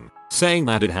sobbing, saying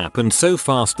that it happened so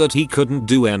fast that he couldn't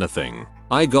do anything.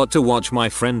 I got to watch my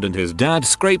friend and his dad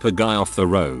scrape a guy off the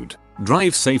road.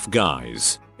 Drive safe,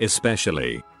 guys,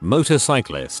 especially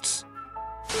motorcyclists.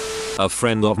 A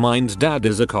friend of mine's dad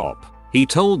is a cop. He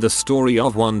told the story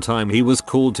of one time he was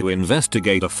called to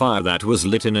investigate a fire that was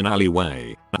lit in an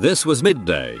alleyway. This was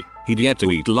midday. He'd yet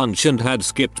to eat lunch and had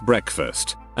skipped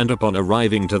breakfast, and upon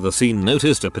arriving to the scene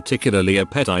noticed a particularly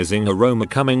appetizing aroma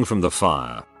coming from the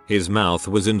fire. His mouth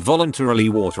was involuntarily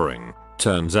watering.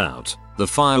 Turns out, the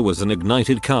fire was an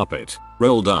ignited carpet,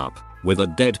 rolled up, with a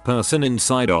dead person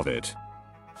inside of it.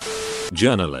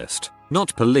 Journalist,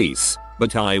 not police,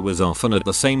 but I was often at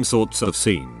the same sorts of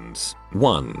scenes.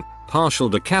 1. Partial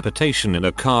decapitation in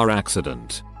a car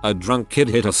accident. A drunk kid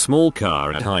hit a small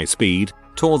car at high speed,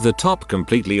 tore the top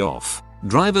completely off.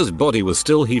 Driver's body was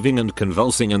still heaving and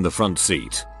convulsing in the front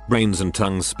seat. Brains and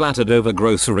tongue splattered over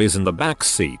groceries in the back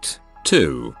seat.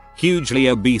 2. Hugely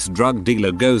obese drug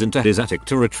dealer goes into his attic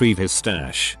to retrieve his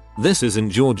stash. This is in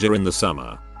Georgia in the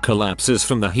summer. Collapses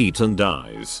from the heat and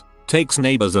dies. Takes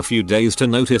neighbors a few days to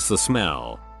notice the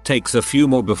smell. Takes a few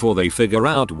more before they figure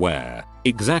out where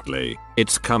exactly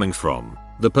it's coming from.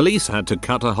 The police had to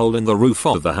cut a hole in the roof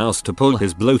of the house to pull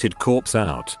his bloated corpse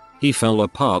out. He fell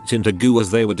apart into goo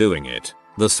as they were doing it.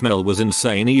 The smell was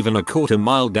insane even a quarter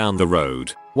mile down the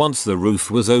road, once the roof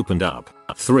was opened up.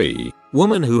 3.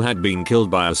 Woman who had been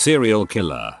killed by a serial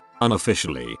killer.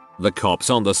 Unofficially, the cops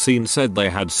on the scene said they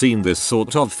had seen this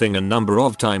sort of thing a number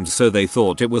of times, so they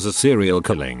thought it was a serial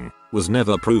killing. Was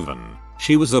never proven.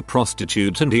 She was a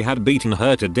prostitute and he had beaten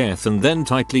her to death and then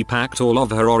tightly packed all of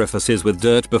her orifices with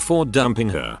dirt before dumping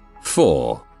her.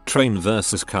 4. Train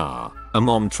versus car. A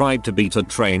mom tried to beat a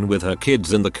train with her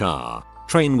kids in the car.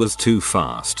 Train was too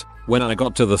fast. When I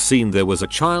got to the scene there was a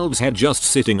child's head just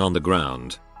sitting on the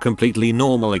ground. Completely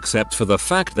normal except for the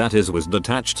fact that his was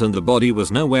detached and the body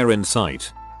was nowhere in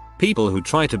sight. People who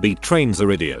try to beat trains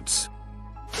are idiots.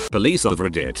 Police of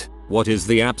Reddit. What is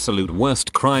the absolute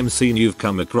worst crime scene you've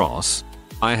come across?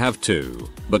 I have two,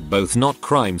 but both not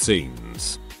crime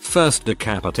scenes. First,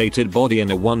 decapitated body in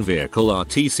a one vehicle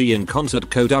RTC in Concert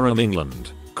Co, Durham,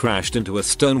 England. Crashed into a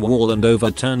stone wall and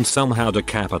overturned, somehow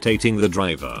decapitating the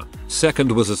driver.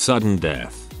 Second was a sudden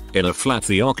death. In a flat,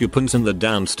 the occupants in the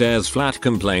downstairs flat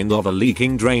complained of a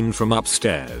leaking drain from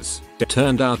upstairs. It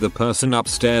turned out the person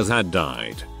upstairs had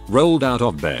died, rolled out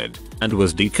of bed, and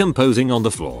was decomposing on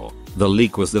the floor. The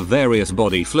leak was the various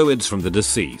body fluids from the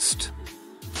deceased.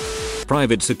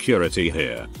 Private security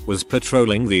here was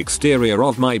patrolling the exterior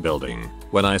of my building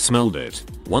when I smelled it.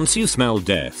 Once you smell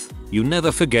death, you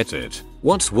never forget it.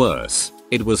 What's worse,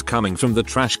 it was coming from the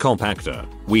trash compactor.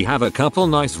 We have a couple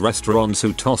nice restaurants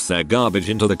who toss their garbage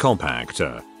into the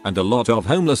compactor, and a lot of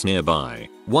homeless nearby.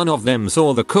 One of them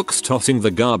saw the cooks tossing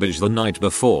the garbage the night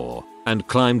before, and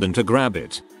climbed in to grab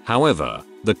it. However,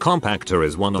 the compactor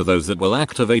is one of those that will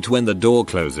activate when the door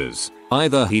closes.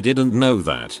 Either he didn't know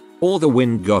that, or the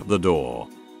wind got the door.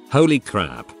 Holy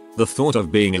crap, the thought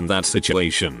of being in that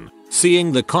situation,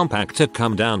 seeing the compactor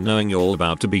come down knowing you're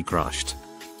about to be crushed.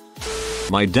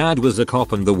 My dad was a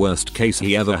cop and the worst case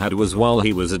he ever had was while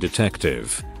he was a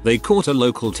detective. They caught a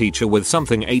local teacher with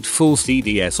something 8 full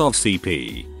CDs of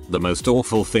CP. The most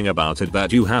awful thing about it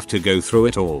that you have to go through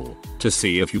it all to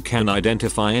see if you can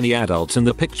identify any adults in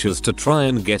the pictures to try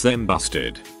and get them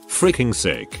busted. Freaking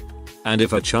sick. And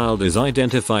if a child is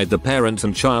identified, the parents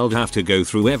and child have to go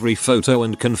through every photo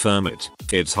and confirm it.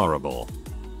 It's horrible.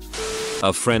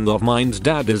 A friend of mine's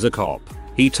dad is a cop.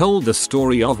 He told the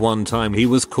story of one time he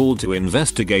was called to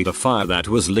investigate a fire that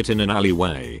was lit in an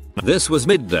alleyway. This was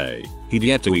midday. He'd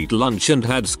yet to eat lunch and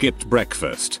had skipped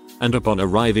breakfast, and upon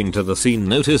arriving to the scene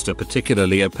noticed a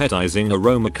particularly appetizing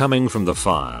aroma coming from the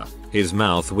fire. His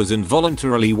mouth was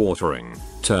involuntarily watering.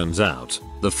 Turns out,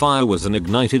 the fire was an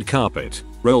ignited carpet,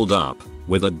 rolled up,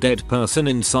 with a dead person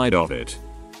inside of it.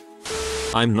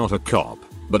 I'm not a cop,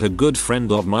 but a good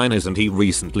friend of mine is, and he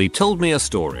recently told me a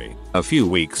story. A few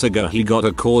weeks ago he got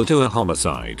a call to a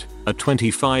homicide. A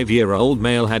 25-year-old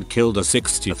male had killed a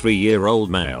 63-year-old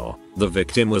male. The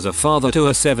victim was a father to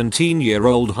a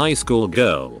 17-year-old high school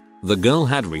girl. The girl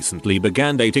had recently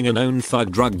began dating a known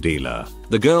thug drug dealer.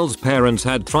 The girl's parents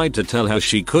had tried to tell her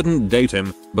she couldn't date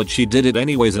him, but she did it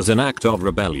anyways as an act of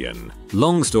rebellion.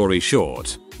 Long story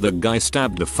short, the guy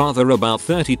stabbed the father about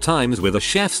 30 times with a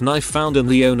chef's knife found in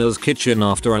the owner's kitchen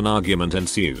after an argument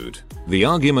ensued. The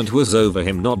argument was over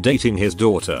him not dating his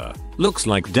daughter. Looks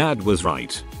like dad was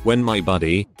right. When my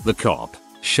buddy, the cop,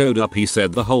 showed up, he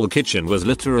said the whole kitchen was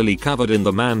literally covered in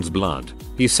the man's blood.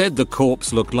 He said the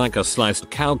corpse looked like a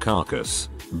sliced cow carcass.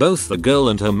 Both the girl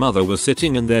and her mother were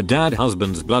sitting in their dead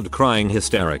husband's blood crying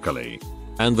hysterically.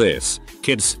 And this,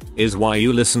 kids, is why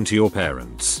you listen to your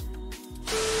parents.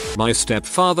 My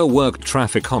stepfather worked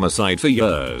traffic homicide for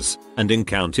years and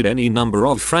encountered any number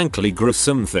of frankly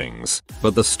gruesome things,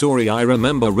 but the story I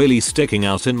remember really sticking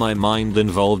out in my mind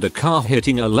involved a car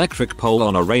hitting an electric pole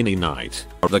on a rainy night.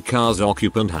 The car's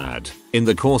occupant had, in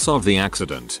the course of the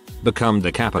accident, become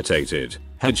decapitated.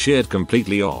 had sheared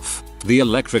completely off. The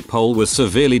electric pole was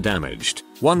severely damaged,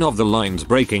 one of the lines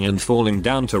breaking and falling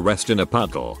down to rest in a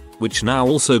puddle, which now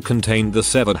also contained the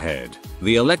severed head.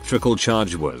 The electrical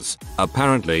charge was,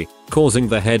 apparently, causing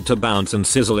the head to bounce and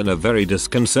sizzle in a very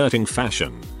disconcerting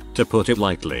fashion, to put it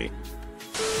lightly.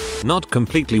 Not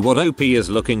completely what OP is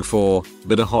looking for,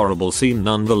 but a horrible scene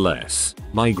nonetheless.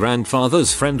 My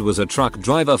grandfather's friend was a truck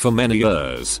driver for many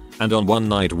years, and on one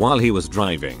night while he was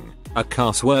driving, a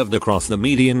car swerved across the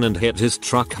median and hit his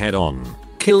truck head on,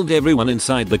 killed everyone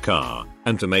inside the car,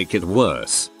 and to make it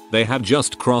worse, they had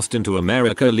just crossed into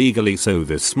America legally, so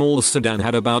this small sedan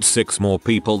had about 6 more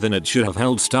people than it should have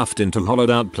held stuffed into hollowed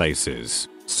out places.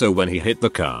 So when he hit the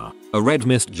car, a red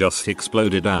mist just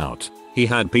exploded out. He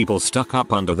had people stuck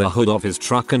up under the hood of his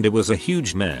truck and it was a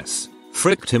huge mess.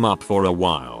 Fricked him up for a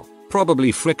while.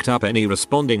 Probably fricked up any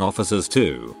responding officers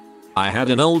too. I had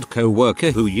an old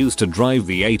co-worker who used to drive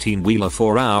the 18-wheeler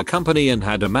for our company and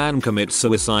had a man commit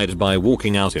suicide by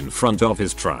walking out in front of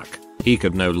his truck. He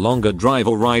could no longer drive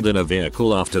or ride in a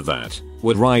vehicle after that.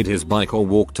 Would ride his bike or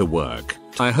walk to work.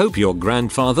 I hope your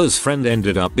grandfather's friend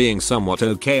ended up being somewhat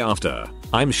okay after.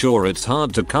 I'm sure it's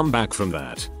hard to come back from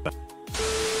that.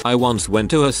 I once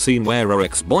went to a scene where her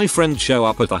ex-boyfriend showed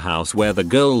up at the house where the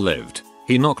girl lived.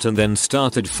 He knocked and then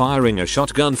started firing a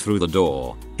shotgun through the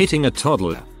door, hitting a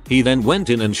toddler. He then went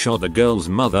in and shot the girl's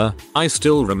mother. I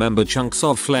still remember chunks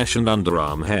of flesh and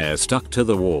underarm hair stuck to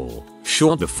the wall.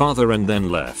 Shot the father and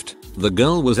then left. The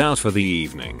girl was out for the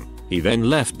evening. He then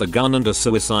left the gun and a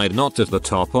suicide knot at the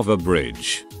top of a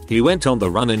bridge. He went on the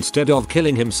run instead of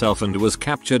killing himself and was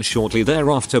captured shortly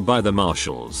thereafter by the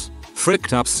marshals.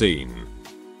 Fricked up scene.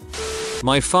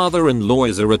 My father-in-law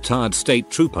is a retired state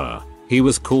trooper. He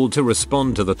was called to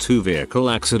respond to the 2-vehicle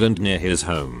accident near his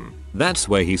home. That's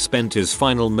where he spent his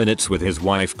final minutes with his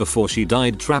wife before she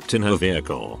died trapped in her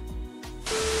vehicle.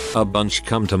 A bunch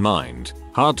come to mind.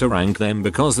 Hard to rank them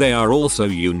because they are all so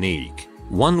unique.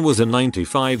 One was a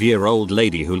 95-year-old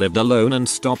lady who lived alone and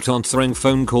stopped answering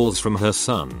phone calls from her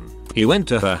son. He went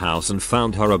to her house and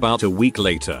found her about a week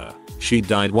later. She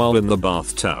died while in the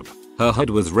bathtub. Her head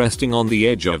was resting on the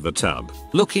edge of the tub,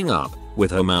 looking up, with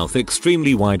her mouth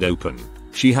extremely wide open.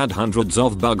 She had hundreds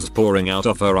of bugs pouring out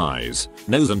of her eyes,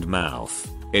 nose and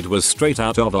mouth. It was straight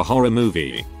out of a horror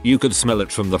movie. You could smell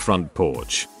it from the front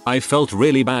porch. I felt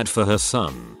really bad for her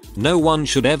son. No one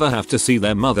should ever have to see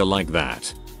their mother like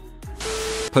that.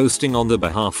 Posting on the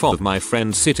behalf of my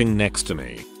friend sitting next to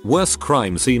me. Worst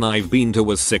crime scene I've been to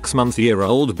was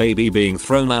 6-month-old baby being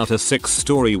thrown out a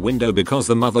 6-story window because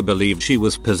the mother believed she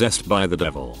was possessed by the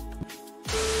devil.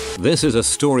 This is a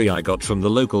story I got from the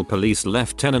local police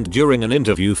lieutenant during an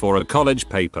interview for a college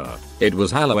paper. It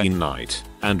was Halloween night,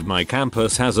 and my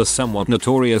campus has a somewhat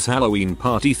notorious Halloween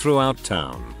party throughout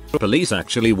town. Police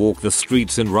actually walk the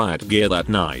streets in riot gear that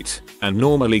night, and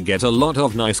normally get a lot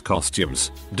of nice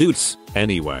costumes. Dudes.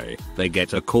 Anyway, they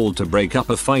get a call to break up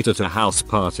a fight at a house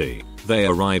party. They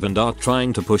arrive and are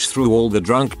trying to push through all the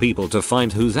drunk people to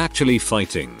find who's actually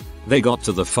fighting. They got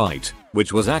to the fight,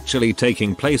 which was actually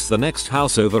taking place the next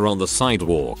house over on the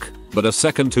sidewalk, but a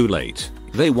second too late.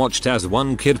 They watched as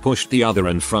one kid pushed the other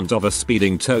in front of a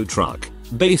speeding tow truck,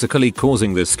 basically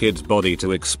causing this kid's body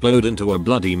to explode into a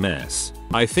bloody mess.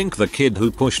 I think the kid who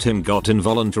pushed him got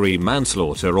involuntary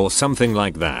manslaughter or something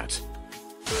like that.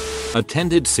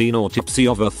 Attended scene autopsy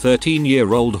of a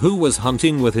 13-year-old who was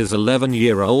hunting with his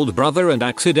 11-year-old brother and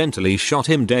accidentally shot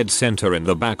him dead center in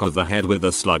the back of the head with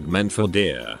a slug meant for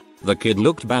deer. The kid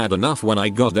looked bad enough when I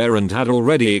got there and had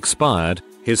already expired.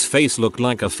 His face looked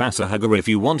like a facehugger if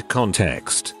you want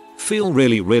context. Feel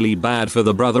really bad for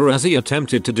the brother as he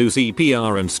attempted to do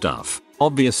CPR and stuff.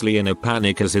 Obviously in a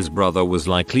panic as his brother was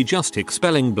likely just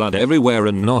expelling blood everywhere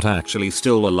and not actually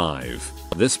still alive.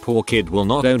 This poor kid will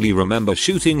not only remember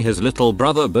shooting his little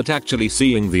brother but actually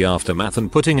seeing the aftermath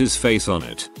and putting his face on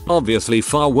it. Obviously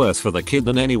far worse for the kid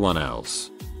than anyone else.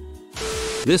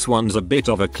 This one's a bit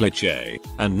of a cliche,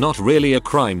 and not really a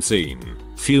crime scene.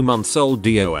 Few months old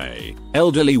DOA.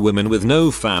 Elderly women with no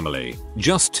family,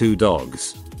 just 2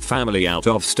 dogs. Family out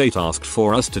of state asked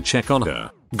for us to check on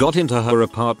her. Got into her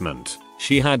apartment.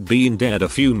 She had been dead a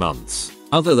few months.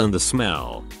 Other than the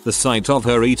smell, the sight of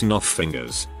her eaten off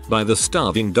fingers by the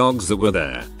starving dogs that were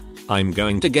there. I'm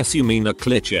going to guess you mean a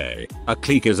cliché. A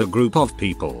clique is a group of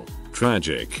people.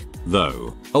 Tragic.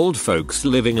 Though, old folks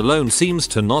living alone seems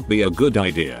to not be a good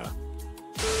idea.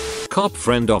 Cop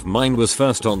friend of mine was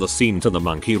first on the scene to the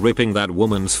monkey ripping that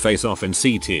woman's face off in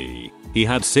CT. He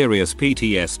had serious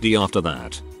PTSD after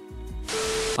that.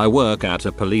 I work at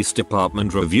a police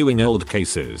department reviewing old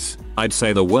cases. I'd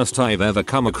say the worst I've ever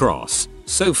come across,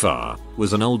 so far,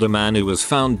 was an older man who was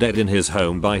found dead in his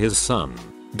home by his son.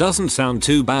 Doesn't sound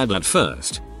too bad at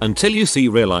first, until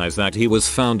you realize that he was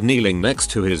found kneeling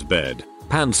next to his bed,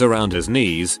 pants around his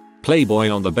knees, Playboy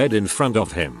on the bed in front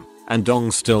of him, and dong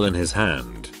still in his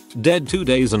hand. Dead 2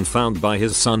 days and found by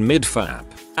his son mid-fap.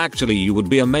 Actually, you would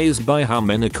be amazed by how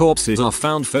many corpses are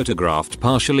found photographed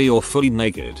partially or fully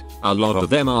naked. A lot of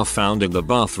them are found in the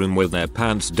bathroom with their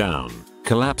pants down,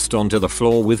 collapsed onto the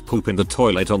floor with poop in the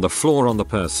toilet on the floor on the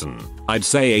person. I'd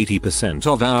say 80%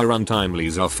 of our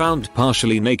untimelies are found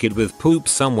partially naked with poop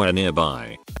somewhere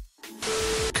nearby.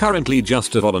 Currently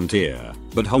just a volunteer,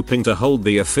 but hoping to hold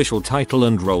the official title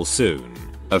and role soon.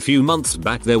 A few months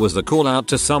back there was a call out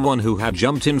to someone who had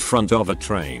jumped in front of a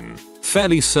train.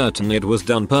 Fairly certain it was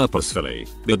done purposefully,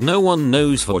 but no one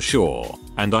knows for sure,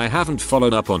 and I haven't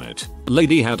followed up on it.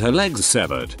 Lady had her legs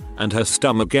severed, and her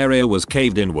stomach area was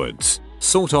caved inwards,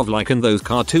 sort of like in those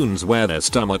cartoons where their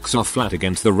stomachs are flat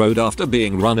against the road after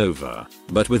being run over,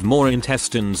 but with more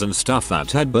intestines and stuff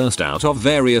that had burst out of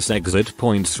various exit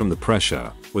points from the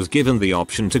pressure. Was given the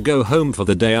option to go home for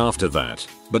the day after that,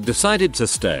 but decided to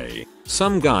stay.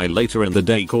 Some guy later in the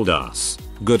day called us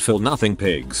good for nothing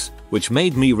pigs, which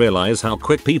made me realize how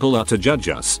quick people are to judge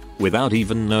us without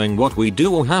even knowing what we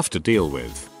do or have to deal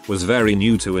with. Was very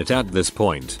new to it at this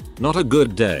point. Not a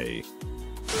good day.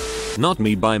 Not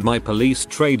Me by my police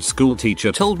trade school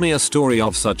teacher told me a story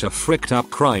of such a fricked up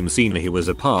crime scene he was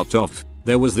a part of.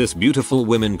 There was this beautiful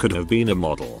woman, could have been a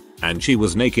model, and she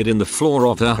was naked in the floor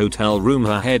of her hotel room,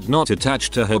 her head not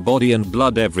attached to her body and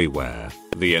blood everywhere.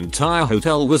 The entire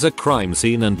hotel was a crime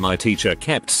scene and my teacher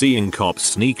kept seeing cops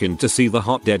sneak in to see the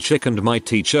hot dead chick, and my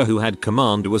teacher, who had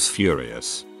command, was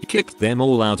furious. He kicked them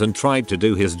all out and tried to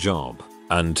do his job.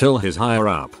 Until his higher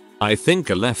up, I think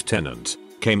a lieutenant,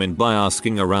 came in by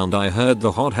asking around. I heard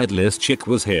the hot headless chick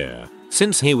was here.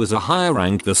 Since he was a higher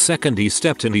rank, the second he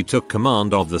stepped in he took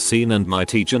command of the scene, and my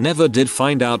teacher never did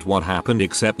find out what happened,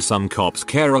 except some cops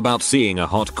care about seeing a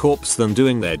hot corpse than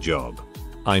doing their job.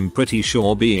 I'm pretty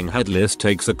sure being headless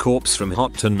takes a corpse from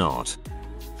hot to not.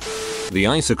 The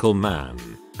Icicle Man,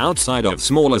 outside of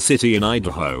smaller city in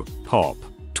Idaho, Pop,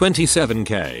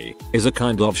 27k, is a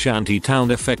kind of shanty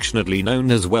town affectionately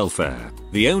known as Welfare.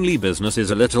 The only business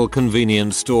is a little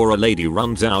convenience store a lady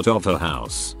runs out of her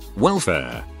house.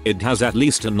 Welfare, it has at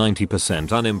least a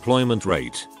 90% unemployment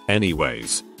rate.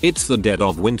 Anyways, it's the dead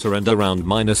of winter and around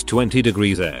 -20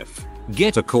 degrees F.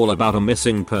 Get a call about a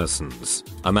missing persons.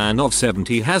 A man of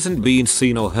 70 hasn't been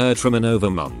seen or heard from in over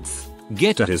a month.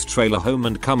 Get to his trailer home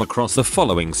and come across the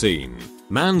following scene.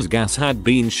 Man's gas had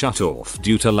been shut off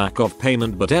due to lack of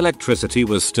payment, but electricity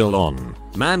was still on.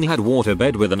 Man had water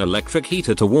bed with an electric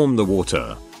heater to warm the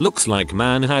water. Looks like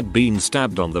man had been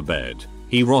stabbed on the bed.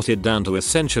 He rotted down to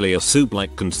essentially a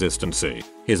soup-like consistency.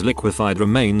 His liquefied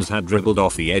remains had dribbled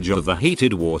off the edge of the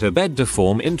heated water bed to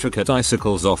form intricate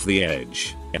icicles off the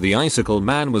edge. The Icicle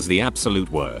Man was the absolute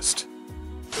worst.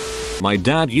 My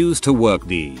dad used to work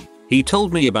He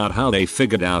told me about how they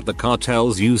figured out the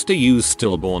cartels used to use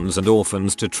stillborns and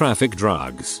orphans to traffic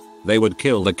drugs. They would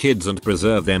kill the kids and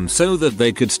preserve them so that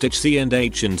they could stitch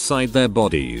C&H inside their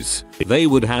bodies. They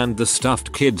would hand the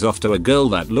stuffed kids off to a girl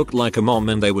that looked like a mom,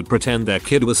 and they would pretend their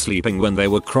kid was sleeping when they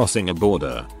were crossing a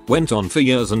border. Went on for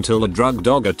years until a drug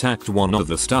dog attacked one of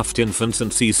the stuffed infants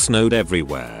and seas snowed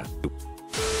everywhere.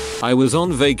 I was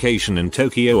on vacation in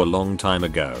Tokyo a long time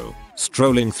ago.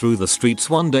 Strolling through the streets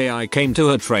one day, I came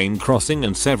to a train crossing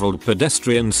and several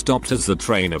pedestrians stopped as the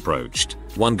train approached.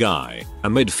 One guy, a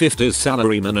mid-50s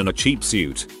salaryman in a cheap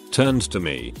suit, turned to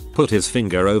me, put his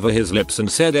finger over his lips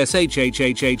and said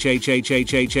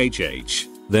SHHHHHHHHHH,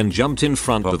 then jumped in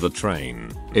front of the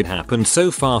train. It happened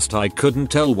so fast I couldn't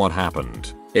tell what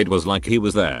happened. It was like he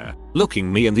was there,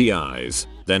 looking me in the eyes.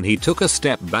 Then he took a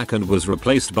step back and was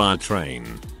replaced by a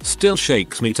train. Still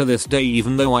shakes me to this day,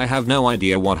 even though I have no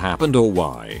idea what happened or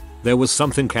why. There was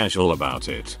something casual about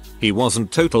it. He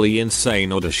wasn't totally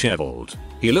insane or disheveled.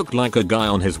 He looked like a guy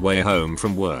on his way home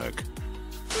from work.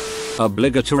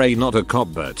 Obligatory, not a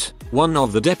cop, but one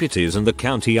of the deputies in the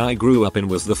county I grew up in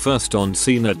was the first on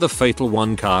scene at the fatal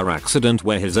one-car accident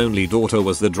where his only daughter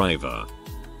was the driver.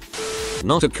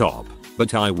 Not a cop,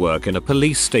 but I work in a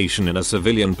police station in a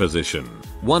civilian position.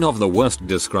 One of the worst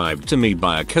described to me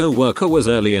by a co-worker was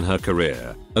early in her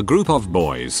career. A group of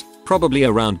boys, probably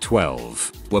around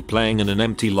 12, were playing in an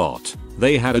empty lot.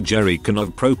 They had a jerry can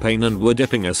of propane and were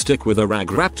dipping a stick with a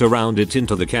rag wrapped around it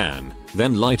into the can,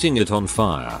 then lighting it on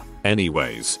fire.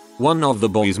 Anyways, one of the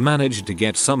boys managed to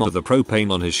get some of the propane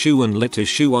on his shoe and lit his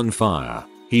shoe on fire.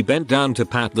 He bent down to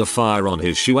pat the fire on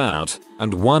his shoe out,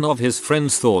 and one of his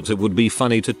friends thought it would be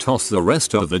funny to toss the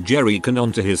rest of the jerry can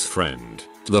onto his friend.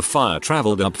 The fire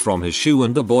traveled up from his shoe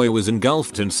and the boy was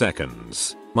engulfed in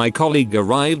seconds. My colleague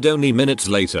arrived only minutes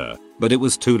later, but it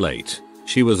was too late.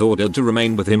 She was ordered to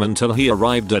remain with him until he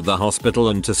arrived at the hospital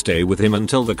and to stay with him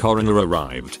until the coroner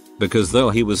arrived, because though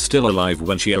he was still alive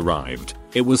when she arrived,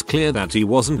 it was clear that he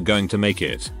wasn't going to make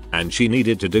it, and she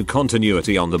needed to do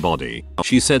continuity on the body.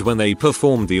 She said when they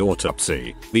performed the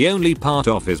autopsy, the only part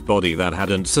of his body that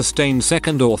hadn't sustained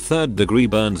second or third degree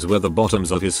burns were the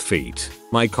bottoms of his feet.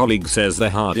 My colleague says the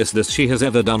hardest this she has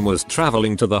ever done was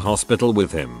traveling to the hospital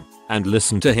with him, and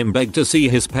listen to him beg to see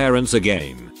his parents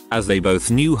again, as they both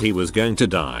knew he was going to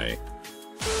die.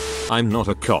 I'm not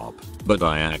a cop, but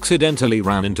I accidentally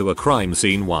ran into a crime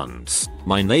scene once.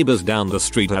 My neighbors down the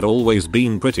street had always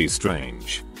been pretty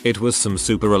strange. It was some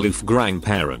super aloof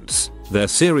grandparents, their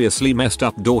seriously messed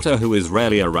up daughter who is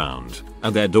rarely around,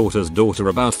 and their daughter's daughter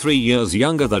about 3 years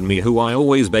younger than me who I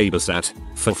always babysat,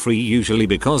 for free usually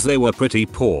because they were pretty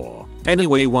poor.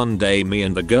 Anyway, one day me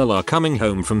and the girl are coming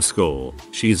home from school.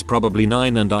 She's probably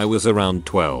 9 and I was around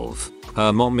 12.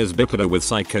 Her mom is bipolar with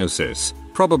psychosis,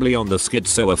 probably on the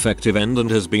schizoaffective end and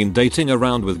has been dating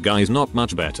around with guys not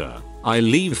much better. I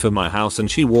leave for my house and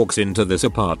she walks into this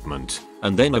apartment,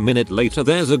 and then a minute later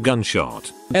there's a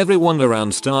gunshot. Everyone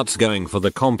around starts going for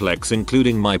the complex,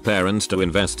 including my parents, to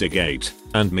investigate,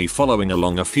 and me following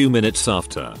along a few minutes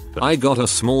after. I got a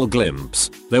small glimpse.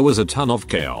 There was a ton of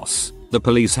chaos. The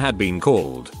police had been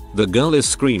called. The girl is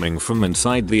screaming from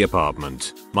inside the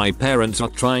apartment. My parents are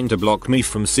trying to block me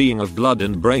from seeing of blood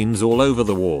and brains all over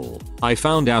the wall. I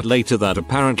found out later that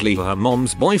apparently her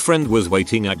mom's boyfriend was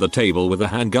waiting at the table with a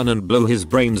handgun and blew his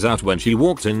brains out when she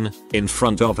walked in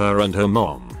front of her and her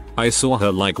mom. I saw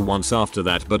her like once after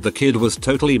that, but the kid was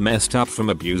totally messed up from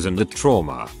abuse and the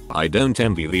trauma. I don't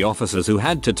envy the officers who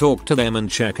had to talk to them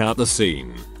and check out the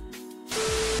scene.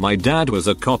 My dad was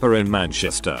a copper in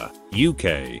Manchester,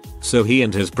 UK, so he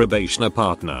and his probationer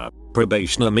partner,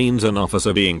 probationer means an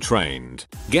officer being trained,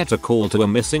 get a call to a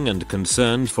missing and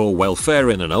concerned for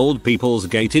welfare in an old people's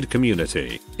gated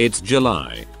community. It's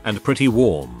July, and pretty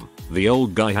warm. The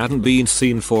old guy hadn't been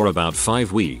seen for about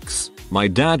 5 weeks. My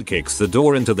dad kicks the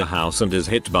door into the house and is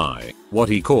hit by what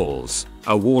he calls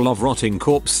a wall of rotting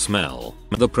corpse smell.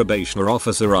 The probationer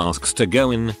officer asks to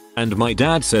go in, and my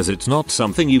dad says it's not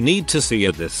something you need to see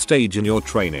at this stage in your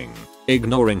training.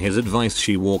 Ignoring his advice,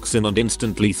 she walks in and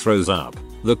instantly throws up.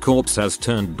 The corpse has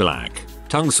turned black,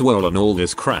 tongue swollen, all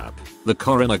this crap. The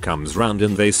coroner comes round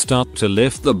and they start to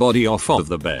lift the body off of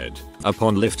the bed.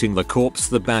 Upon lifting the corpse,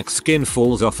 the back skin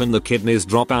falls off and the kidneys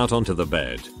drop out onto the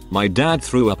bed. My dad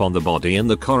threw up on the body and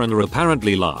the coroner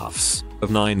apparently laughs. Of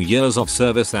 9 years of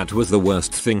service, that was the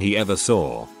worst thing he ever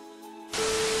saw.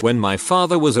 When my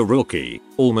father was a rookie,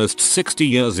 almost 60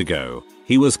 years ago,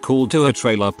 he was called to a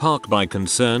trailer park by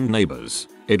concerned neighbors.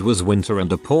 It was winter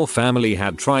and a poor family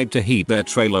had tried to heat their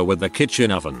trailer with a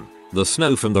kitchen oven. The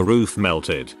snow from the roof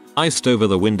melted, iced over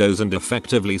the windows and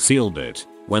effectively sealed it.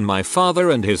 When my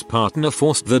father and his partner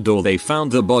forced the door, they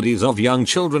found the bodies of young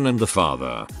children and the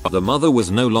father. The mother was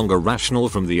no longer rational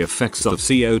from the effects of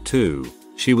CO2.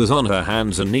 She was on her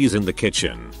hands and knees in the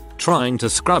kitchen, trying to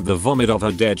scrub the vomit of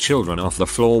her dead children off the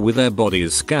floor with their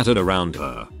bodies scattered around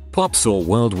her. Pop saw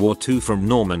World War II from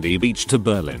Normandy Beach to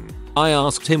Berlin. I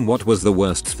asked him what was the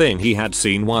worst thing he had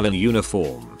seen while in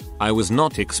uniform. I was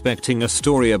not expecting a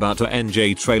story about a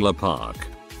NJ trailer park.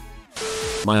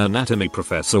 My anatomy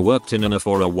professor worked in ANA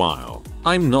for a while.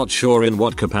 I'm not sure in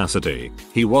what capacity.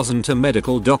 He wasn't a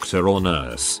medical doctor or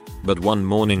nurse, but one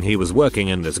morning he was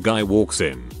working and this guy walks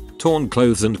in, torn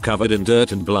clothes and covered in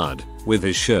dirt and blood, with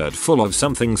his shirt full of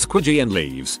something squidgy and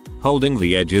leaves, holding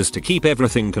the edges to keep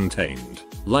everything contained.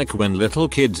 Like when little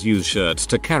kids use shirts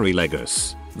to carry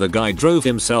Legos. The guy drove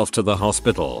himself to the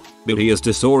hospital, but he is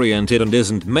disoriented and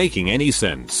isn't making any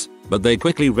sense. But they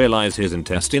quickly realize his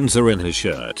intestines are in his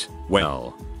shirt.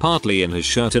 Well, partly in his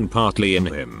shirt and partly in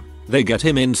him. They get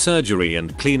him in surgery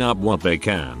and clean up what they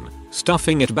can,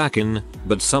 stuffing it back in,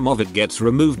 but some of it gets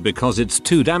removed because it's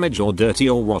too damaged or dirty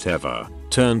or whatever.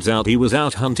 Turns out he was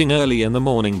out hunting early in the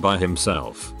morning by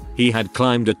himself. He had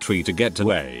climbed a tree to get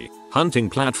to a hunting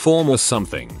platform or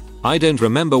something. I don't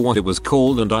remember what it was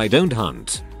called and I don't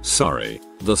hunt. Sorry.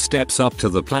 The steps up to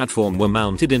the platform were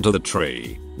mounted into the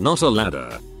tree. Not a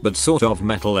ladder, but sort of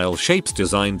metal L shapes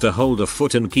designed to hold a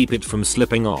foot and keep it from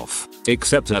slipping off.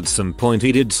 Except at some point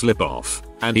he did slip off,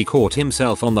 and he caught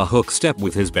himself on the hook step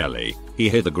with his belly. He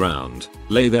hit the ground,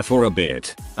 lay there for a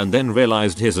bit, and then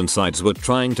realized his insides were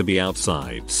trying to be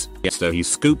outsides. So he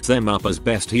scooped them up as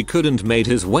best he could and made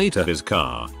his way to his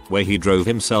car, where he drove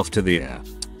himself to the air.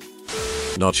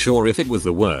 Not sure if it was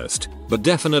the worst, but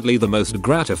definitely the most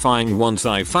gratifying once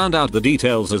I found out the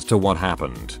details as to what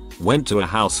happened. Went to a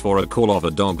house for a call of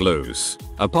a dog loose.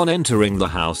 Upon entering the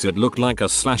house it looked like a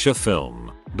slasher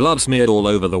film. Blood smeared all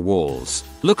over the walls.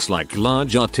 Looks like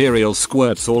large arterial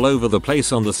squirts all over the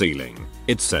place on the ceiling,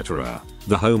 etc.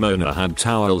 The homeowner had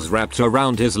towels wrapped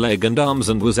around his leg and arms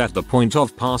and was at the point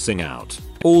of passing out.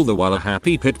 All the while a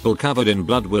happy pit bull covered in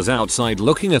blood was outside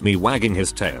looking at me wagging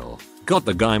his tail. Got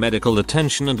the guy medical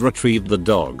attention and retrieved the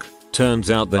dog.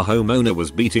 Turns out the homeowner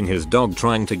was beating his dog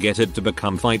trying to get it to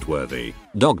become fight worthy.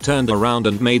 Dog turned around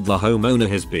and made the homeowner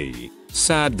his bee.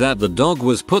 Sad that the dog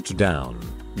was put down.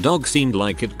 Dog seemed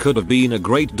like it could have been a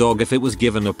great dog if it was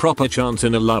given a proper chance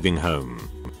in a loving home.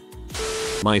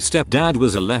 My stepdad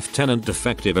was a lieutenant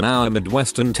detective in our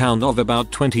midwestern town of about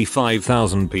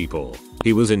 25,000 people.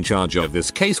 He was in charge of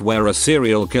this case where a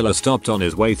serial killer stopped on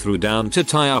his way through down to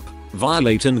tie up,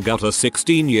 violate and gut a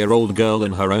 16-year-old girl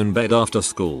in her own bed after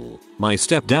school. My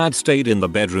stepdad stayed in the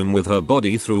bedroom with her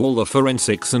body through all the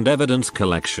forensics and evidence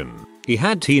collection. He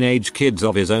had teenage kids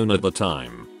of his own at the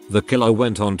time. The killer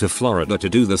went on to Florida to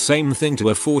do the same thing to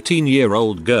a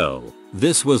 14-year-old girl.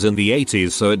 This was in the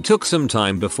 80s, so it took some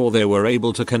time before they were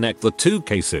able to connect the two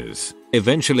cases.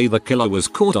 Eventually the killer was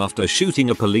caught after shooting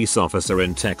a police officer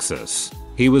in Texas.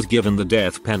 He was given the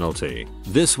death penalty.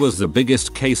 This was the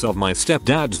biggest case of my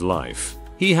stepdad's life.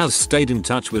 He has stayed in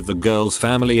touch with the girl's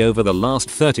family over the last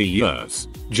 30 years.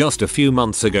 Just a few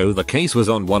months ago the case was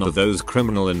on one of those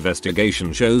criminal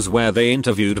investigation shows where they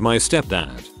interviewed my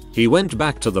stepdad. He went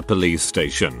back to the police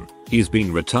station. He's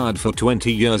been retired for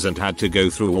 20 years and had to go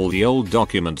through all the old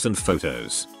documents and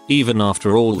photos. Even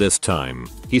after all this time,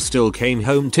 he still came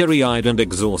home teary-eyed and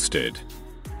exhausted.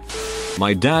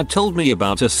 My dad told me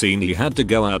about a scene he had to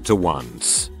go out to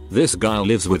once. This guy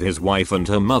lives with his wife and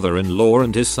her mother-in-law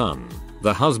and his son.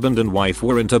 The husband and wife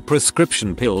were into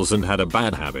prescription pills and had a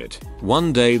bad habit.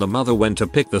 One day the mother went to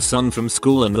pick the son from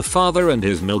school and the father and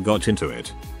his mill got into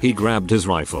it. He grabbed his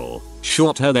rifle,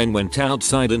 shot her, then went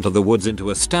outside into the woods into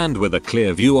a stand with a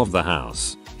clear view of the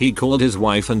house. He called his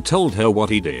wife and told her what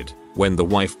he did. When the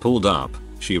wife pulled up,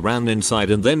 she ran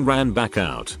inside and then ran back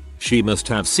out. She must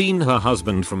have seen her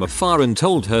husband from afar and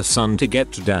told her son to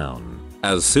get down.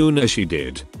 As soon as she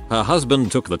did, her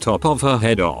husband took the top of her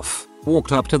head off,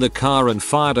 walked up to the car and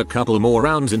fired a couple more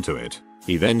rounds into it.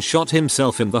 He then shot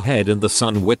himself in the head and the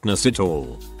son witnessed it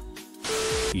all.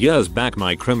 Years back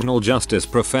my criminal justice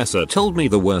professor told me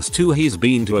the worst two he's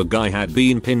been to. A guy had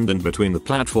been pinned in between the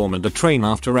platform and a train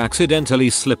after accidentally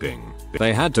slipping.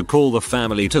 They had to call the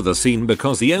family to the scene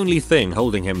because the only thing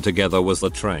holding him together was the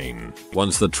train.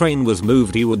 Once the train was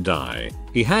moved he would die.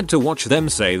 He had to watch them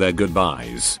say their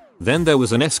goodbyes. Then there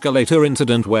was an escalator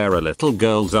incident where a little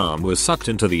girl's arm was sucked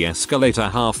into the escalator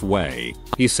halfway.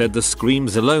 He said the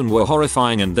screams alone were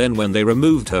horrifying, and then when they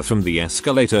removed her from the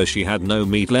escalator she had no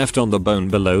meat left on the bone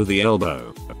below the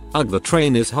elbow. Ugh, the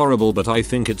train is horrible, but I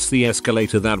think it's the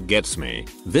escalator that gets me.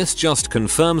 This just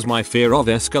confirms my fear of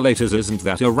escalators isn't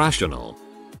that irrational.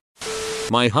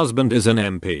 My husband is an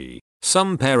MP.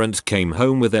 Some parents came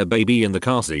home with their baby in the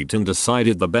car seat and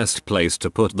decided the best place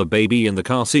to put the baby in the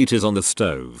car seat is on the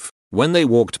stove. When they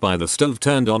walked by, the stove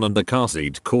turned on and the car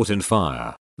seat caught in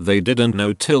fire. They didn't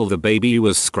know till the baby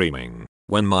was screaming.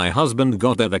 When my husband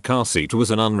got there, the car seat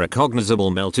was an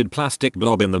unrecognizable melted plastic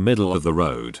blob in the middle of the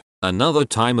road. Another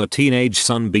time a teenage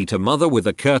son beat a mother with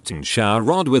a curtain shower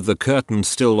rod with the curtain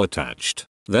still attached.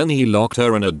 Then he locked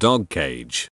her in a dog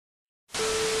cage.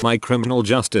 My criminal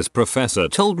justice professor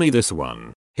told me this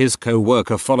one. His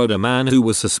co-worker followed a man who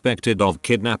was suspected of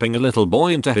kidnapping a little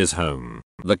boy into his home.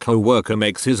 The co-worker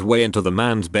makes his way into the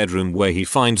man's bedroom where he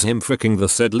finds him fricking the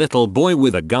said little boy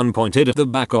with a gun pointed at the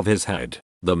back of his head.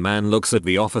 The man looks at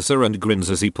the officer and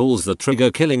grins as he pulls the trigger,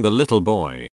 killing the little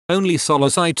boy. Only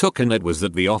solace I took in it was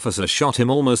that the officer shot him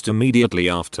almost immediately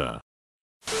after.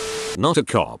 Not a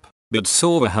cop, but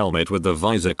saw a helmet with the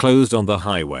visor closed on the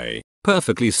highway,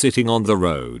 perfectly sitting on the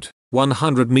road.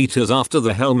 100 meters after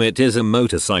the helmet is a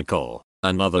motorcycle.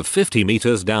 Another 50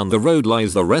 meters down the road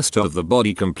lies the rest of the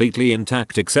body completely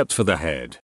intact except for the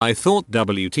head. I thought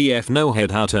WTF no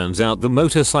head. How turns out the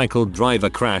motorcycle driver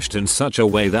crashed in such a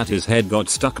way that his head got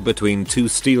stuck between two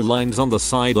steel lines on the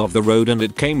side of the road and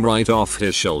it came right off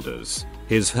his shoulders.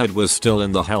 His head was still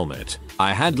in the helmet.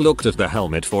 I had looked at the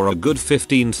helmet for a good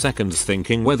 15 seconds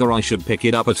thinking whether I should pick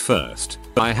it up at first.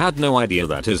 I had no idea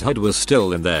that his head was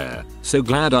still in there, so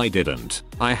glad I didn't.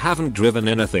 I haven't driven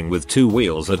anything with two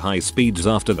wheels at high speeds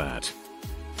after that.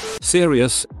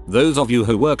 Serious, those of you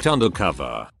who worked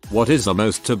undercover, what is the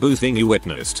most taboo thing you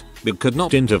witnessed, but could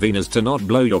not intervene as to not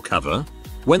blow your cover?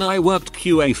 When I worked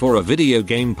QA for a video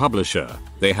game publisher,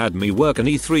 they had me work an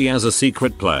E3 as a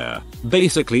secret player.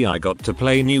 Basically I got to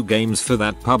play new games for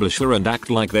that publisher and act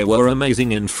like they were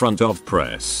amazing in front of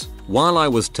press. While I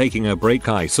was taking a break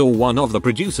I saw one of the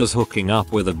producers hooking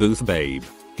up with a booth babe.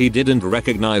 He didn't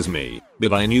recognize me,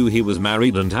 but I knew he was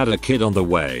married and had a kid on the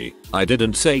way. I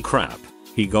didn't say crap.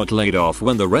 He got laid off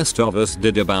when the rest of us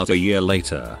did about a year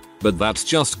later. But that's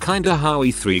just kinda how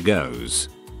E3 goes.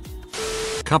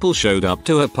 Couple showed up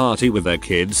to a party with their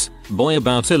kids, boy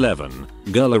about 11,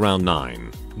 girl around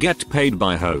 9. Get paid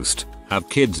by host, have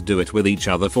kids do it with each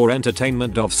other for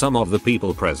entertainment of some of the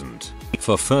people present.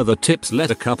 For further tips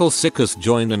let a couple sickers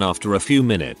join in after a few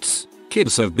minutes.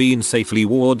 Kids have been safely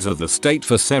wards of the state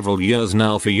for several years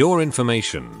now for your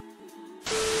information.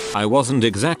 I wasn't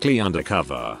exactly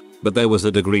undercover, but there was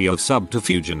a degree of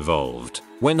subterfuge involved.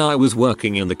 When I was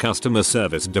working in the customer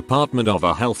service department of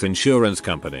a health insurance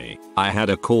company, I had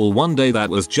a call one day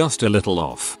that was just a little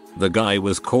off. The guy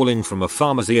was calling from a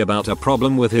pharmacy about a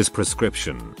problem with his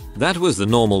prescription. That was the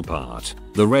normal part.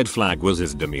 The red flag was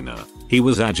his demeanor. He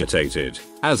was agitated,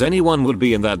 as anyone would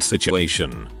be in that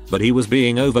situation, but he was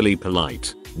being overly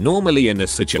polite. Normally in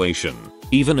this situation,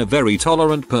 even a very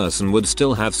tolerant person would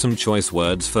still have some choice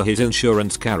words for his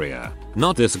insurance carrier.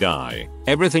 Not this guy.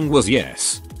 Everything was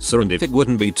yes, sir, and if it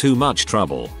wouldn't be too much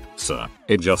trouble, sir.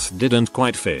 It just didn't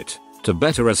quite fit. To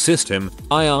better assist him,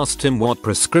 I asked him what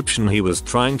prescription he was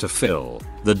trying to fill,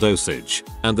 the dosage,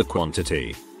 and the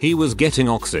quantity. He was getting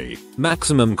oxy,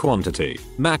 maximum quantity,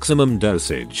 maximum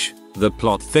dosage. The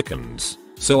plot thickens.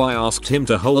 So I asked him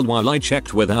to hold while I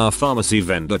checked with our pharmacy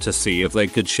vendor to see if they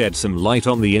could shed some light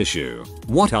on the issue.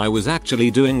 What I was actually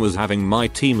doing was having my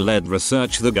team lead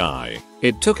research the guy.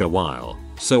 It took a while,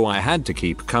 so I had to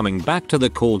keep coming back to the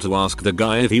call to ask the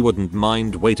guy if he wouldn't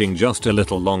mind waiting just a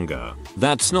little longer.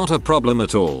 That's not a problem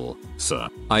at all, sir.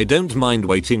 I don't mind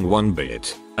waiting one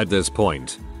bit. At this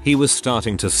point, he was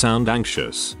starting to sound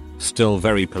anxious, still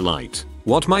very polite.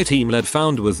 What my team lead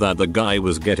found was that the guy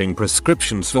was getting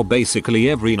prescriptions for basically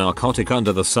every narcotic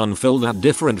under the sun filled at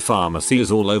different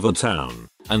pharmacies all over town.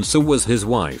 And so was his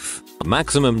wife.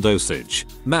 Maximum dosage,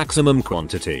 maximum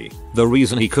quantity. The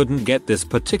reason he couldn't get this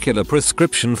particular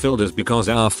prescription filled is because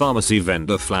our pharmacy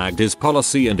vendor flagged his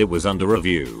policy and it was under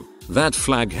review. That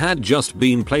flag had just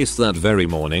been placed that very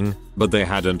morning, but they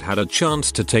hadn't had a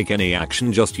chance to take any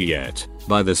action just yet.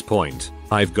 By this point,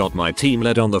 I've got my team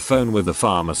lead on the phone with the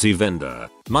pharmacy vendor,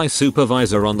 my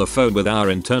supervisor on the phone with our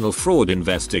internal fraud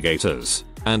investigators,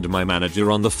 and my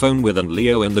manager on the phone with an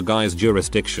Leo in the guy's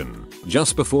jurisdiction.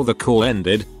 Just before the call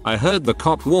ended, I heard the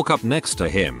cop walk up next to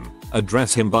him,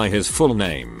 address him by his full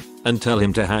name, and tell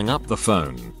him to hang up the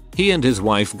phone. He and his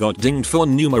wife got dinged for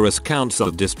numerous counts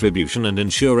of distribution and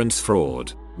insurance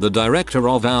fraud. The director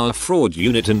of our fraud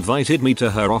unit invited me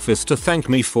to her office to thank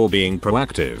me for being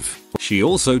proactive. She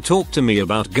also talked to me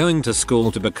about going to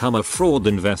school to become a fraud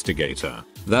investigator.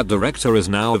 That director is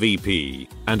now a VP,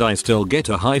 and I still get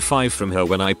a high five from her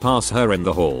when I pass her in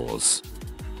the halls.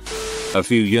 A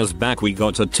few years back we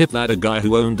got a tip that a guy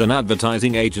who owned an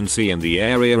advertising agency in the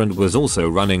area and was also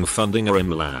running funding a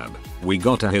IM lab. We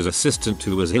got to his assistant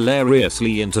who was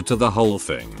hilariously into the whole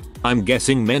thing. I'm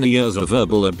guessing many years of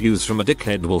verbal abuse from a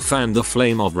dickhead will fan the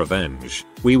flame of revenge.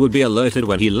 We would be alerted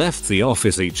when he left the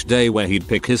office each day where he'd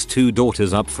pick his 2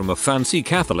 daughters up from a fancy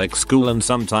Catholic school and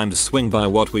sometimes swing by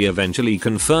what we eventually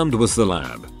confirmed was the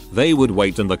lab. They would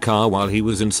wait in the car while he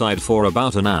was inside for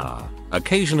about an hour.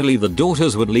 Occasionally the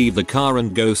daughters would leave the car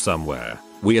and go somewhere.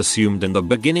 We assumed in the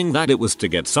beginning that it was to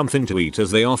get something to eat as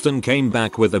they often came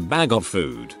back with a bag of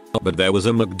food. But there was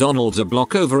a McDonald's a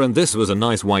block over and this was a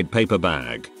nice white paper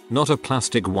bag, not a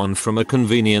plastic one from a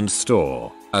convenience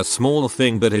store. A small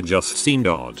thing but it just seemed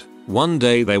odd. One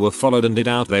day they were followed and it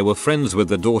out they were friends with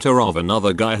the daughter of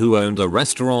another guy who owned a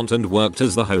restaurant and worked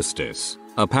as the hostess.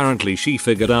 Apparently she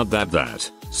figured out that,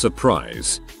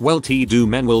 surprise, well-to-do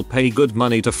men will pay good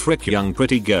money to frick young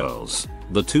pretty girls.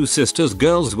 The 2 sisters'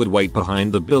 girls would wait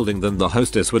behind the building, then the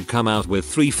hostess would come out with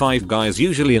 3-5 guys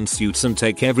usually in suits and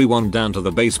take everyone down to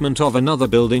the basement of another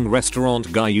building restaurant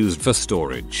guy used for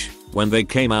storage. When they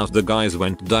came out the guys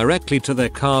went directly to their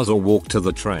cars or walked to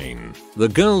the train. The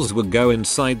girls would go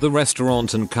inside the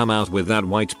restaurant and come out with that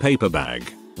white paper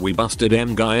bag. We busted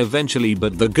M guy eventually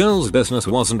but the girl's business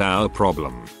wasn't our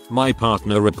problem. My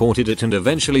partner reported it and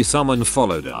eventually someone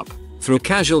followed up. Through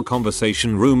casual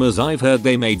conversation rumors I've heard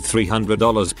they made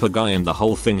 $300 per guy and the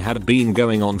whole thing had been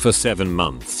going on for 7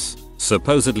 months.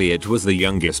 Supposedly it was the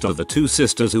youngest of the two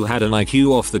sisters who had an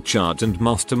IQ off the chart and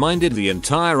masterminded the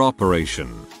entire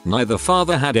operation. Neither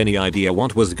father had any idea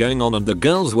what was going on and the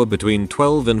girls were between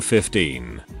 12 and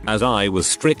 15. As I was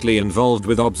strictly involved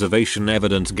with observation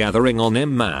evidence gathering on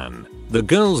M-Man, the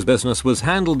girls' business was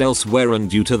handled elsewhere and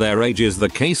due to their ages the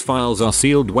case files are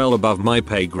sealed well above my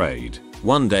pay grade.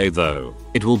 One day though,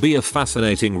 it will be a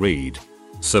fascinating read.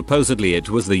 Supposedly it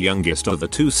was the youngest of the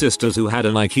two sisters who had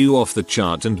an IQ off the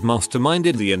chart and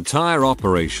masterminded the entire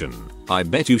operation. I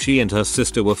bet you she and her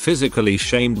sister were physically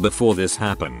shamed before this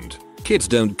happened. Kids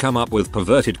don't come up with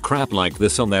perverted crap like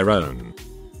this on their own.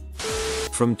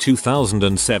 From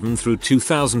 2007 through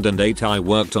 2008 I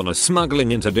worked on a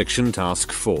smuggling interdiction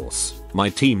task force. My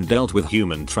team dealt with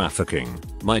human trafficking.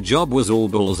 My job was all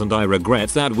balls and I regret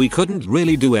that we couldn't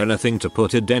really do anything to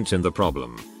put a dent in the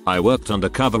problem. I worked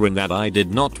undercover in that I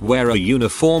did not wear a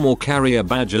uniform or carry a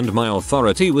badge and my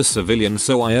authority was civilian,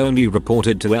 so I only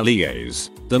reported to LEAs.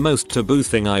 The most taboo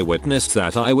thing I witnessed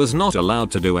that I was not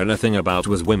allowed to do anything about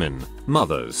was women,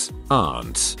 mothers,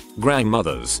 aunts,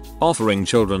 grandmothers, offering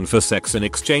children for sex in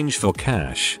exchange for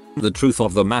cash. The truth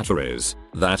of the matter is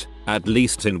that, at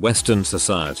least in Western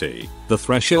society, the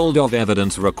threshold of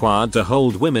evidence required to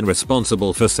hold women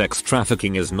responsible for sex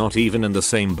trafficking is not even in the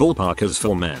same ballpark as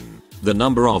for men. The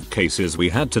number of cases we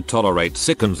had to tolerate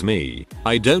sickens me.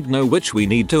 I don't know which we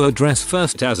need to address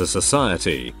first as a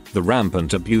society, the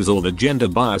rampant abuse or the gender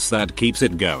bias that keeps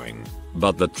it going.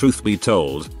 But the truth be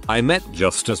told, I met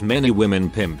just as many women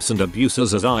pimps and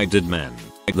abusers as I did men.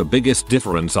 The biggest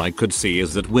difference I could see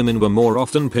is that women were more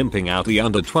often pimping out the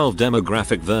under 12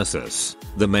 demographic versus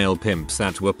the male pimps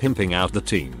that were pimping out the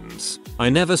teens. I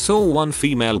never saw one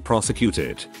female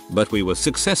prosecuted, but we were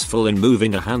successful in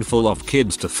moving a handful of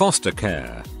kids to foster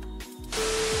care.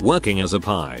 Working as a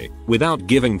PI, without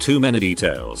giving too many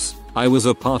details, I was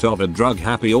a part of a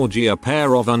drug-happy orgy a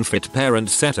pair of unfit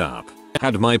parents set up.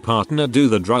 Had my partner do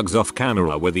the drugs off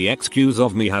camera with the excuse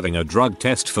of me having a drug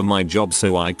test for my job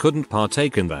so I couldn't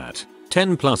partake in that.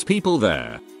 10 plus people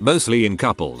there, mostly in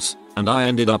couples, and I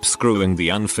ended up screwing the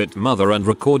unfit mother and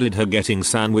recorded her getting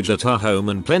sandwiched at her home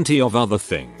and plenty of other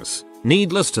things.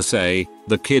 Needless to say,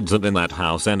 the kids aren't in that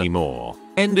house anymore.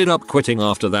 Ended up quitting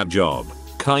after that job.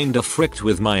 Kinda fricked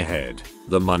with my head.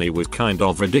 The money was kind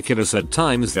of ridiculous at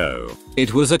times though.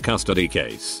 It was a custody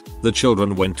case. The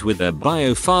children went with their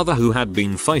bio father who had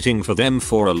been fighting for them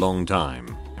for a long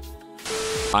time.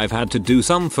 I've had to do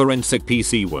some forensic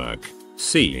PC work.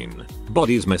 Seen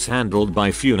bodies mishandled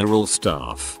by funeral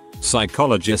staff,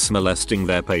 psychologists molesting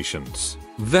their patients,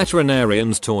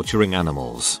 veterinarians torturing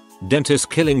animals, dentists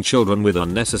killing children with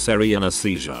unnecessary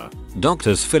anesthesia,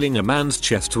 doctors filling a man's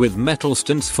chest with metal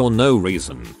stents for no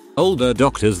reason, older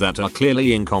doctors that are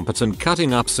clearly incompetent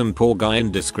cutting up some poor guy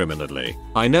indiscriminately.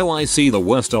 I know I see the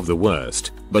worst of the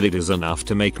worst, but it is enough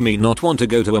to make me not want to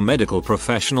go to a medical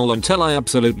professional until I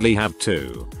absolutely have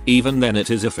to. Even then it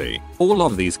is iffy. All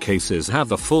of these cases have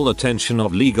the full attention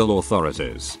of legal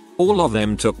authorities. All of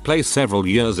them took place several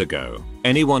years ago.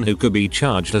 Anyone who could be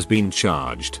charged has been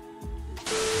charged.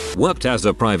 Worked as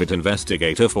a private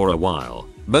investigator for a while.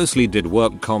 Mostly did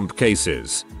work comp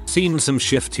cases. Seen some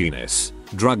shiftiness,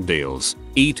 drug deals,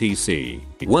 etc.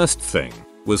 Worst thing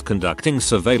was conducting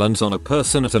surveillance on a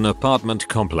person at an apartment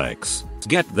complex.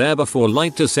 Get there before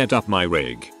light to set up my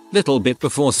rig. Little bit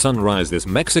before sunrise this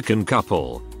Mexican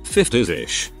couple,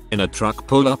 50s-ish, in a truck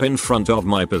pull up in front of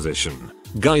my position.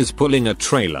 Guy's pulling a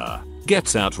trailer.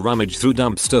 Gets out rummage through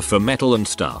dumpster for metal and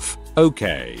stuff.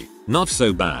 Okay, not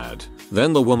so bad.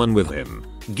 Then the woman with him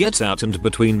gets out and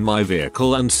between my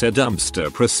vehicle and said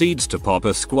dumpster proceeds to pop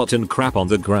a squat and crap on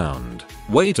the ground.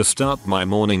 Way to start my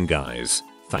morning guys.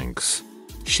 Thanks.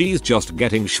 She's just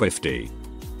getting swifty.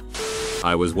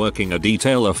 I was working a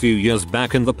detail a few years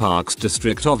back in the Parks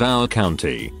district of our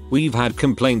county. We've had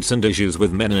complaints and issues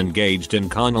with men engaged in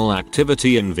carnal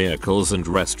activity in vehicles and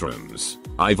restrooms.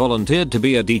 I volunteered to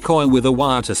be a decoy with a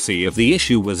wire to see if the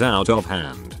issue was out of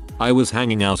hand. I was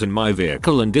hanging out in my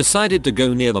vehicle and decided to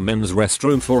go near the men's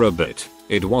restroom for a bit.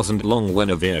 It wasn't long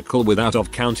when a vehicle with out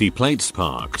of county plates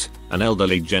parked, an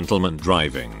elderly gentleman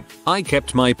driving. I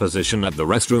kept my position at the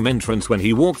restroom entrance when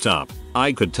he walked up.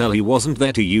 I could tell he wasn't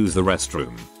there to use the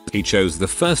restroom. He chose the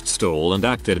first stall and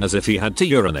acted as if he had to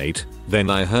urinate.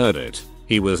 Then I heard it.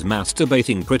 He was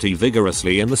masturbating pretty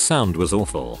vigorously and the sound was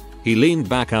awful. He leaned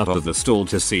back out of the stall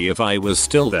to see if I was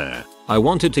still there. I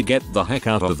wanted to get the heck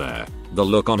out of there. The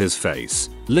look on his face,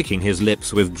 licking his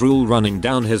lips with drool running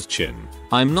down his chin.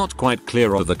 I'm not quite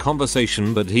clear of the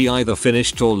conversation, but he either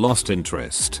finished or lost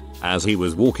interest. As he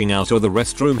was walking out of the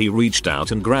restroom he reached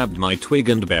out and grabbed my twig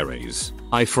and berries.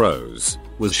 I froze.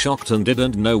 Was shocked and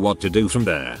didn't know what to do from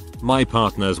there. My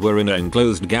partners were in an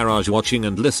enclosed garage watching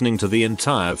and listening to the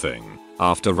entire thing.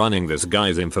 After running this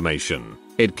guy's information,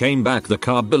 it came back the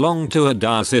car belonged to a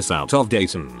diocese out of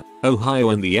Dayton, Ohio,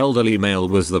 and the elderly male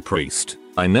was the priest.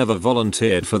 I never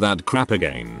volunteered for that crap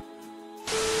again.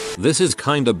 This is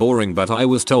kinda boring, but I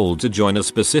was told to join a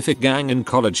specific gang in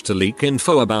college to leak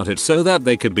info about it so that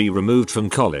they could be removed from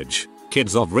college.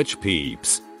 Kids of rich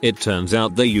peeps. It turns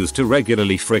out they used to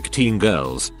regularly frick teen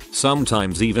girls,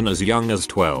 sometimes even as young as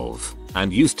 12,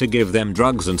 and used to give them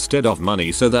drugs instead of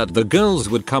money so that the girls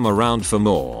would come around for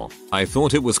more. I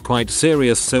thought it was quite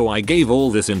serious, so I gave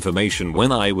all this information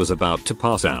when I was about to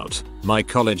pass out. My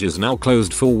college is now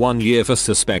closed for 1 year for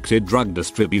suspected drug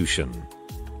distribution.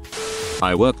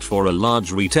 I worked for a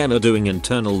large retailer doing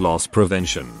internal loss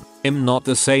prevention. I'm not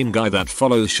the same guy that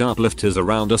follows shoplifters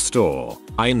around a store.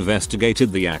 I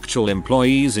investigated the actual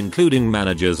employees, including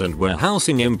managers and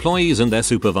warehousing employees and their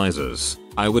supervisors.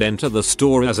 I would enter the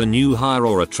store as a new hire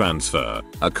or a transfer.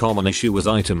 A common issue was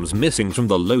items missing from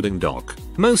the loading dock.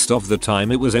 Most of the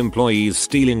time it was employees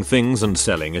stealing things and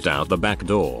selling it out the back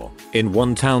door. In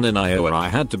one town in Iowa, I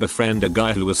had to befriend a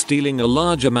guy who was stealing a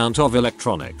large amount of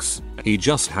electronics. He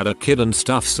just had a kid and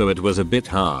stuff, so it was a bit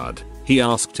hard. He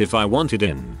asked if I wanted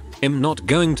in. I'm not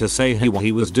going to say how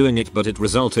he was doing it, but it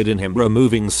resulted in him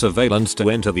removing surveillance to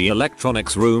enter the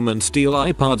electronics room and steal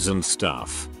iPods and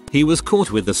stuff. He was caught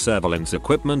with the surveillance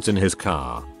equipment in his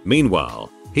car.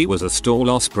 Meanwhile, he was a store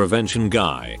loss prevention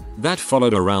guy that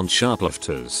followed around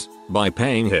shoplifters. By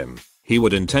paying him, he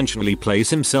would intentionally place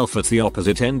himself at the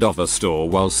opposite end of a store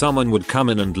while someone would come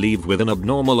in and leave with an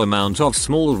abnormal amount of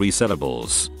small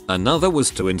resellables. Another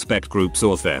was to inspect groups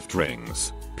or theft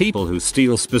rings. People who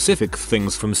steal specific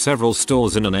things from several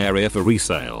stores in an area for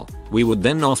resale. We would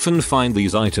then often find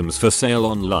these items for sale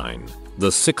online. The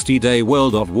 60-day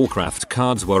World of Warcraft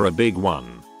cards were a big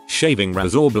one. Shaving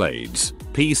razor blades,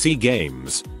 PC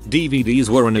games, DVDs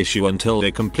were an issue until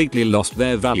they completely lost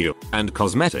their value, and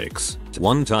cosmetics.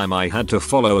 One time I had to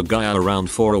follow a guy around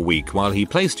for a week while he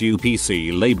placed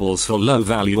UPC labels for low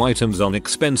value items on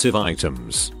expensive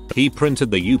items. He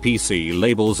printed the UPC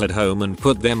labels at home and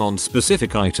put them on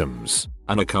specific items.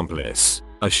 An accomplice,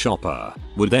 a shopper,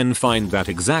 would then find that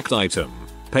exact item,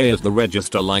 pay at the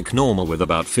register like normal with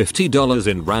about $50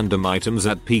 in random items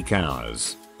at peak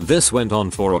hours. This went on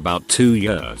for about 2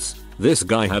 years. This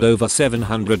guy had over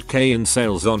 $700k in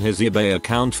sales on his eBay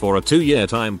account for a 2-year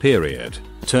time period.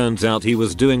 Turns out he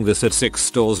was doing this at 6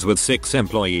 stores with 6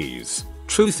 employees.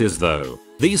 Truth is though,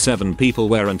 these 7 people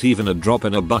weren't even a drop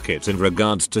in a bucket in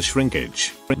regards to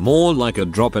shrinkage. More like a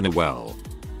drop in a well.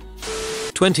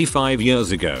 25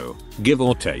 years ago, give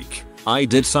or take, I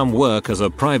did some work as a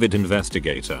private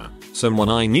investigator. Someone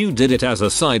I knew did it as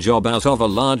a side job out of a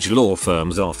large law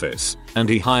firm's office, and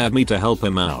he hired me to help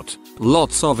him out.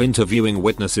 Lots of interviewing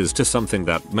witnesses to something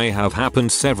that may have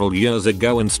happened several years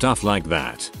ago and stuff like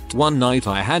that. One night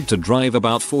I had to drive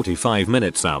about 45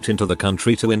 minutes out into the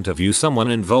country to interview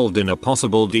someone involved in a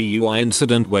possible DUI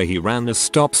incident where he ran a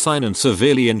stop sign and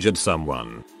severely injured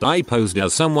someone. I posed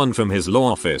as someone from his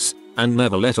law office and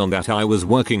never let on that I was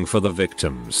working for the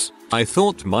victims. I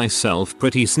thought myself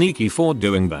pretty sneaky for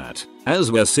doing that.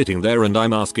 As we're sitting there and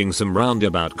I'm asking some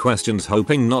roundabout questions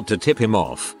hoping not to tip him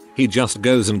off, he just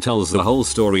goes and tells the whole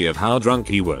story of how drunk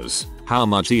he was, how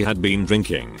much he had been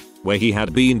drinking, where he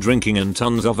had been drinking, and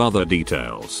tons of other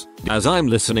details. As I'm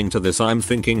listening to this, I'm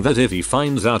thinking that if he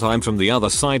finds out I'm from the other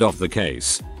side of the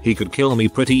case, he could kill me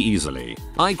pretty easily.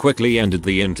 I quickly ended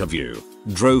the interview,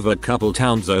 drove a couple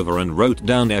towns over and wrote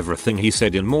down everything he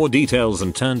said in more details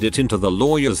and turned it into the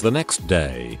lawyers the next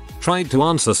day. Tried to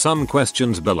answer some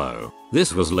questions below.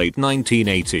 This was late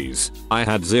 1980s. I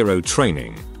had zero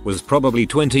training, was probably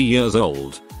 20 years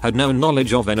old, had no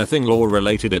knowledge of anything law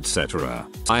related, etc.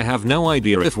 I have no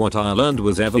idea if what I learned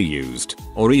was ever used,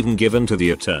 or even given to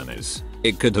the attorneys.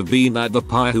 It could have been that the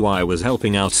pie who I was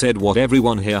helping out said what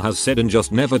everyone here has said and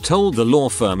just never told the law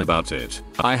firm about it.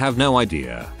 I have no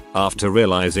idea. After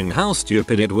realizing how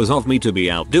stupid it was of me to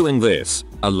be out doing this,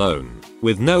 alone,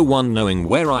 with no one knowing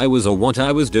where I was or what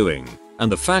I was doing,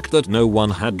 and the fact that no one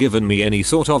had given me any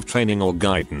sort of training or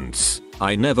guidance,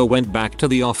 I never went back to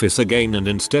the office again and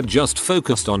instead just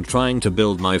focused on trying to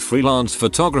build my freelance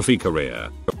photography career.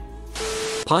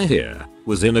 Pi here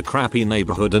was in a crappy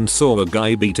neighborhood and saw a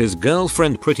guy beat his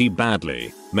girlfriend pretty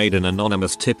badly. Made an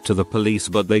anonymous tip to the police,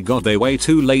 but they got there way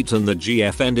too late and the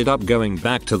GF ended up going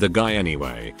back to the guy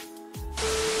anyway.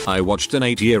 I watched an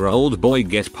 8-year-old boy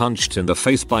get punched in the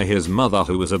face by his mother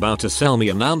who was about to sell me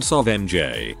an ounce of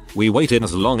MJ. We waited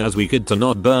as long as we could to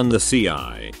not burn the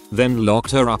CI, then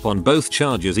locked her up on both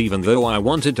charges even though I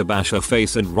wanted to bash her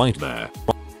face and right there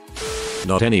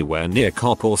Not anywhere near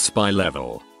cop or spy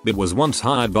level, but was once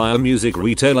hired by a music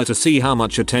retailer to see how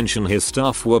much attention his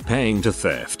staff were paying to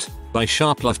theft by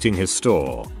shoplifting his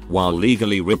store while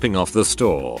legally ripping off the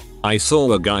store. I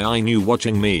saw a guy I knew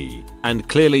watching me, and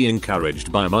clearly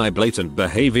encouraged by my blatant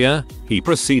behavior, he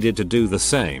proceeded to do the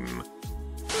same.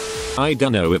 I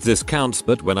don't know if this counts,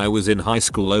 but when I was in high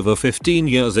school over 15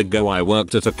 years ago, I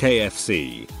worked at a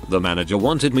KFC. The manager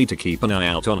wanted me to keep an eye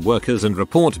out on workers and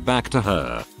report back to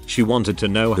her. She wanted to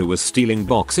know who was stealing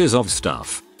boxes of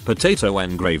stuff, potato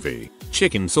and gravy,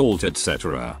 chicken salt,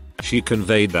 etc. She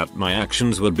conveyed that my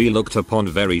actions would be looked upon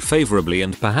very favorably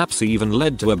and perhaps even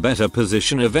led to a better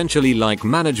position eventually, like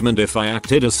management, if I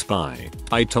acted as spy.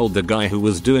 I told the guy who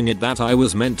was doing it that I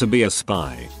was meant to be a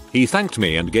spy. He thanked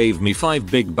me and gave me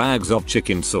 5 big bags of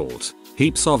chicken salt,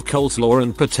 heaps of coleslaw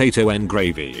and potato and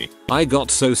gravy. I got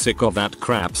so sick of that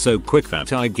crap so quick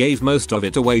that I gave most of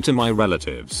it away to my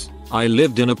relatives. I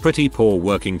lived in a pretty poor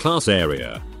working class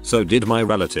area, so did my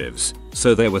relatives,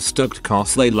 so they were stoked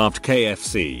cause they loved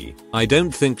KFC. I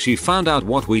don't think she found out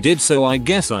what we did, so I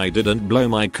guess I didn't blow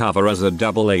my cover as a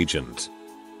double agent.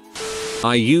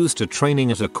 I used to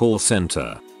training at a call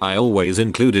center. I always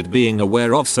included being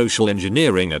aware of social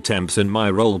engineering attempts in my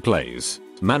role plays.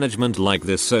 Management liked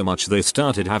this so much they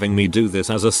started having me do this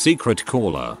as a secret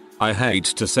caller. I hate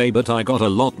to say, but I got a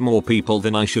lot more people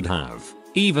than I should have.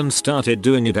 Even started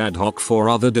doing it ad hoc for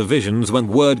other divisions when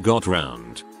word got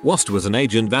round. Worst was an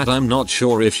agent that I'm not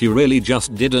sure if she really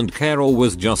just didn't care or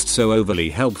was just so overly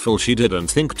helpful she didn't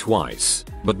think twice.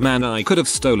 But man, I could have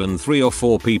stolen 3 or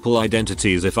 4 people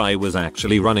identities if I was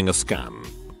actually running a scam.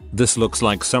 This looks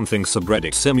like something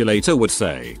Subreddit Simulator would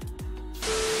say.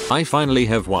 I finally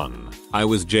have one. I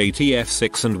was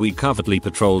JTF6 and we covertly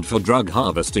patrolled for drug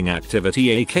harvesting activity,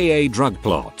 aka drug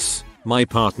plots. My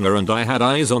partner and I had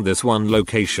eyes on this one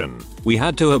location. We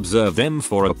had to observe them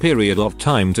for a period of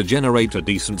time to generate a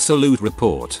decent salute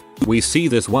report. We see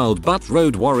this wild butt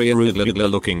road warrior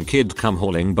looking kid come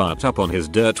hauling butt up on his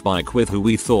dirt bike with who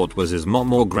we thought was his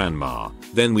mom or grandma.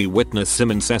 Then we witness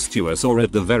some incestuous or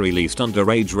at the very least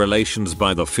underage relations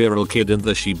by the feral kid and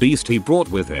the she beast he brought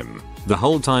with him. The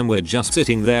whole time we're just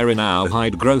sitting there in our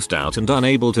hide, grossed out and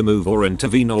unable to move or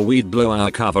intervene, or we'd blow our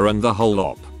cover and the whole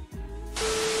op.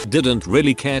 Didn't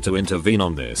really care to intervene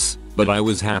on this, but I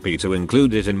was happy to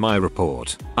include it in my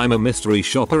report. I'm a mystery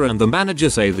shopper and the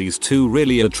manager say these 2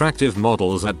 really attractive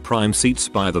models at prime seats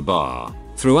by the bar.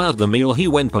 Throughout the meal he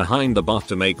went behind the bar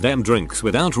to make them drinks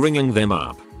without ringing them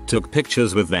up, took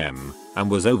pictures with them, and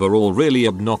was overall really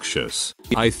obnoxious.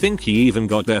 I think he even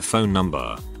got their phone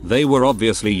number. They were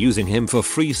obviously using him for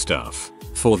free stuff.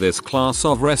 For this class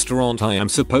of restaurant I am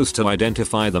supposed to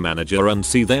identify the manager and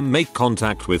see them make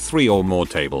contact with 3 or more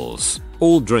tables.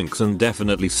 All drinks and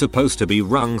definitely supposed to be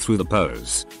rung through the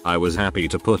pose. I was happy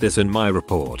to put this in my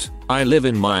report. I live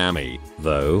in Miami,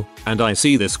 though, and I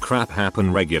see this crap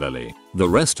happen regularly. The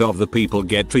rest of the people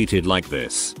get treated like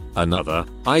this. Another,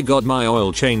 I got my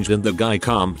oil changed and the guy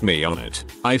camped me on it.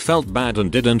 I felt bad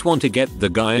and didn't want to get the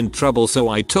guy in trouble, so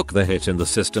I took the hit in the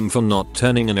system for not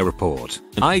turning in a report.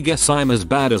 I guess I'm as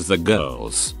bad as the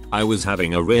girls. I was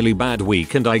having a really bad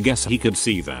week and I guess he could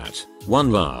see that.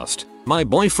 One last. My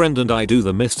boyfriend and I do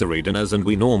the mystery dinners and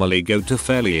we normally go to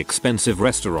fairly expensive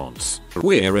restaurants.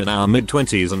 We're in our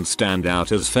mid-20s and stand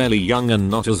out as fairly young and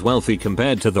not as wealthy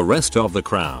compared to the rest of the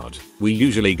crowd. We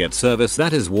usually get service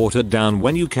that is watered down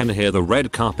when you can hear the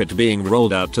red carpet being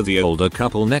rolled out to the older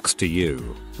couple next to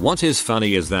you. What is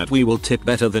funny is that we will tip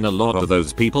better than a lot of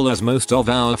those people, as most of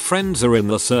our friends are in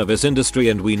the service industry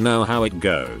and we know how it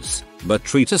goes. But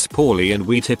treat us poorly and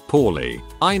we tip poorly.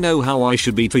 I know how I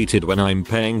should be treated when I'm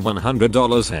paying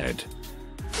 $100 head.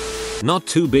 Not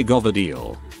too big of a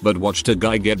deal, but watched a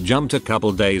guy get jumped a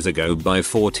couple days ago by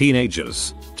 4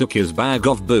 teenagers, took his bag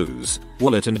of booze,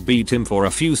 wallet and beat him for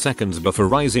a few seconds before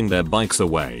riding their bikes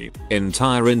away.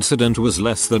 Entire incident was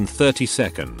less than 30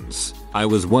 seconds. I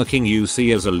was working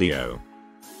UC as a Leo.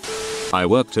 I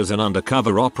worked as an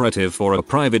undercover operative for a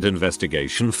private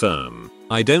investigation firm.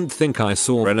 I don't think I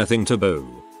saw anything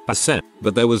taboo,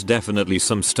 but there was definitely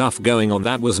some stuff going on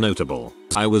that was notable.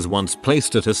 I was once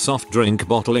placed at a soft drink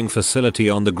bottling facility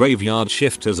on the graveyard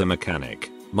shift as a mechanic.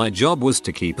 My job was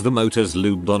to keep the motors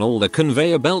lubed on all the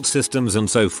conveyor belt systems and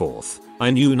so forth.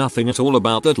 I knew nothing at all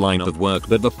about that line of work,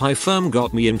 but the PI firm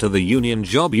got me into the union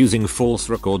job using false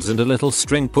records and a little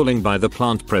string pulling by the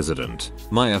plant president.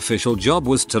 My official job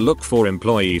was to look for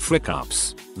employee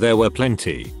frick-ups. There were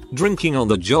plenty. Drinking on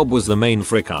the job was the main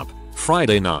frick-up.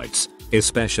 Friday nights,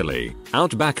 especially,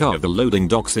 out back of the loading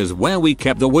docks is where we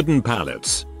kept the wooden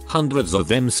pallets. Hundreds of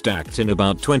them stacked in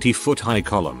about 20-foot high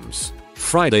columns.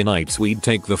 Friday nights we'd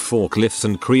take the forklifts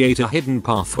and create a hidden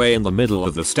pathway in the middle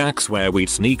of the stacks where we'd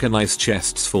sneak in ice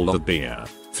chests full of beer.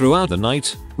 Throughout the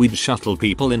night, we'd shuttle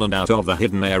people in and out of the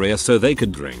hidden area so they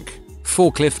could drink,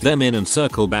 forklift them in and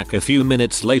circle back a few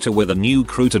minutes later with a new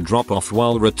crew to drop off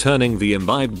while returning the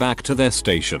imbibe back to their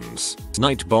stations.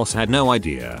 Night boss had no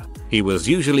idea. He was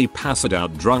usually passed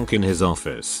out drunk in his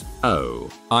office. Oh,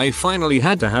 I finally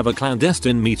had to have a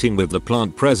clandestine meeting with the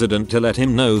plant president to let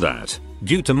him know that,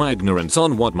 due to my ignorance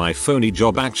on what my phony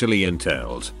job actually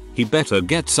entailed, he better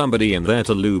get somebody in there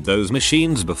to lube those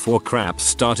machines before crap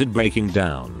started breaking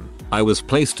down. I was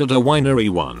placed at a winery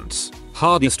once.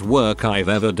 Hardest work I've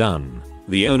ever done.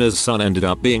 The owner's son ended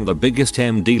up being the biggest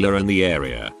hemp dealer in the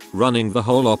area, running the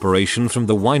whole operation from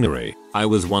the winery. I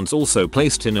was once also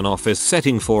placed in an office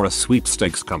setting for a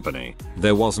sweepstakes company.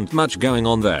 There wasn't much going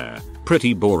on there,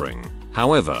 pretty boring.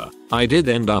 However, I did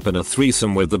end up in a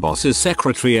threesome with the boss's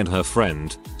secretary and her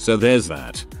friend, so there's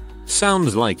that.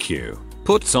 Sounds like you.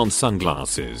 Puts on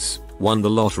sunglasses. Won the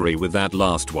lottery with that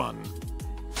last one.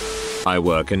 I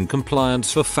work in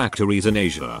compliance for factories in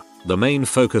Asia. The main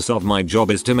focus of my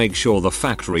job is to make sure the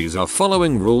factories are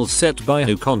following rules set by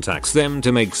who contacts them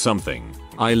to make something.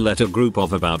 I let a group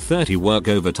of about 30 work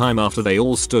overtime after they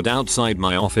all stood outside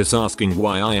my office asking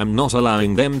why I am not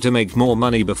allowing them to make more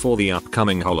money before the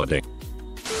upcoming holiday.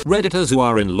 Redditors who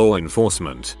are in law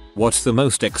enforcement, what's the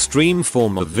most extreme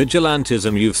form of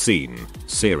vigilantism you've seen?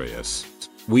 Serious.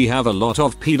 We have a lot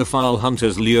of pedophile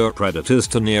hunters lure predators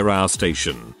to near our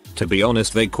station. To be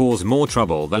honest, they cause more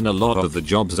trouble than a lot of the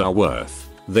jobs are worth.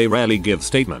 They rarely give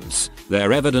statements,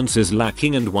 their evidence is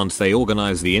lacking, and once they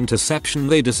organize the interception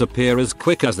they disappear as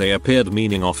quick as they appeared,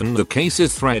 meaning often the case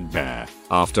is threadbare.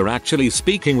 After actually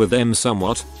speaking with them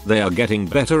somewhat, they are getting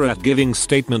better at giving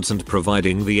statements and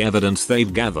providing the evidence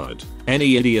they've gathered.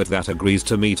 Any idiot that agrees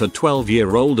to meet a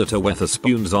 12-year-old at a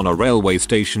Wetherspoons on a railway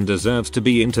station deserves to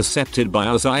be intercepted by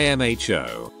us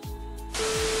IMHO.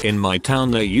 In my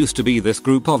town there used to be this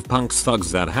group of punks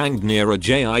thugs that hanged near a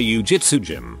jiu-jitsu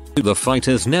gym. The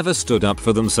fighters never stood up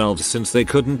for themselves since they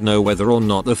couldn't know whether or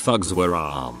not the thugs were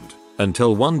armed.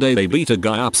 Until one day they beat a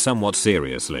guy up somewhat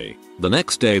seriously. The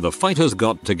next day the fighters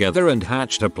got together and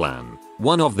hatched a plan.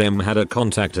 One of them had a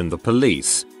contact in the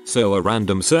police, so a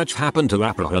random search happened to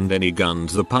apprehend any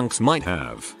guns the punks might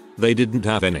have. They didn't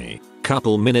have any.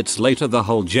 Couple minutes later the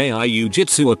whole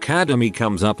jiu-jitsu academy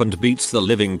comes up and beats the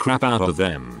living crap out of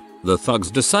them. The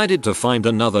thugs decided to find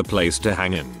another place to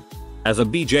hang in. As a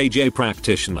BJJ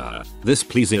practitioner, this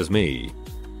pleases me.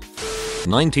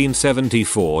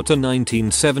 1974 to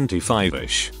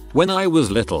 1975ish. When I was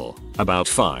little, about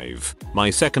 5, my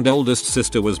second oldest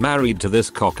sister was married to this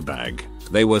cockbag.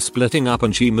 They were splitting up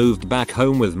and she moved back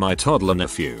home with my toddler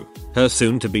nephew. Her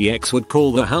soon-to-be ex would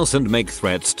call the house and make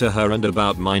threats to her and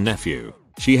about my nephew.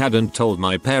 She hadn't told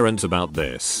my parents about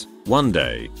this. One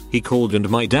day, he called and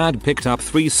my dad picked up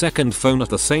 3-second phone at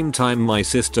the same time my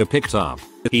sister picked up.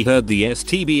 He heard the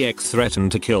STBX threaten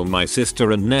to kill my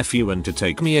sister and nephew and to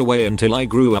take me away until I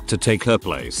grew up to take her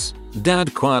place.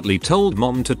 Dad quietly told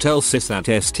mom to tell sis that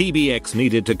STBX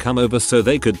needed to come over so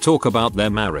they could talk about their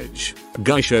marriage.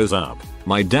 Guy shows up.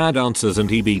 My dad answers and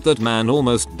he beat that man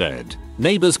almost dead.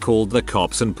 Neighbors called the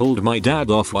cops and pulled my dad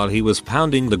off while he was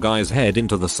pounding the guy's head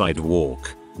into the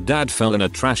sidewalk. Dad fell in a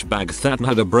trash bag that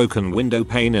had a broken window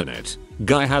pane in it.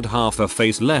 Guy had half a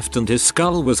face left and his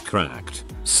skull was cracked.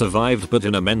 Survived but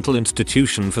in a mental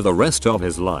institution for the rest of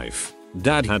his life.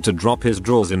 Dad had to drop his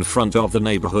drawers in front of the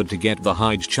neighborhood to get the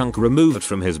hide chunk removed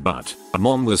from his butt.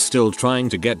 Mom was still trying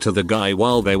to get to the guy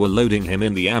while they were loading him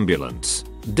in the ambulance.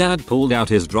 Dad pulled out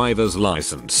his driver's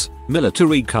license,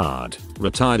 military card,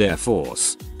 retired Air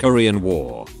Force, Korean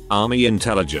War, Army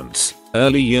intelligence,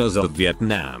 early years of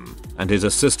Vietnam, and his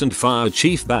assistant fire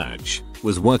chief badge.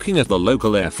 Was working at the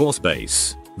local Air Force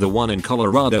base, the one in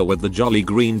Colorado with the Jolly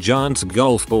Green Giants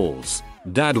golf balls.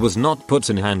 Dad was not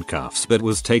put in handcuffs but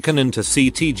was taken into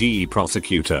CTGE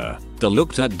prosecutor. They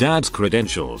looked at Dad's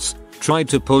credentials, tried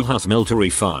to pull his military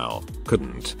file,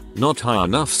 couldn't. Not high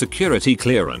enough security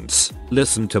clearance.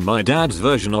 Listened to my dad's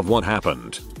version of what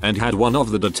happened, and had one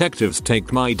of the detectives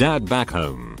take my dad back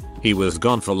home. He was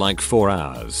gone for like 4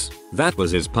 hours. That was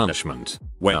his punishment.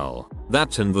 Well,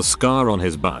 that's in the scar on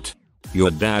his butt. Your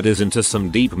dad is into some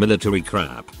deep military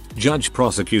crap. Judge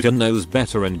prosecutor knows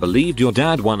better and believed your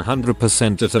dad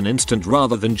 100% at an instant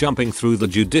rather than jumping through the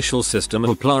judicial system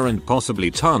hoopla and possibly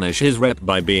tarnish his rep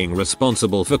by being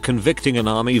responsible for convicting an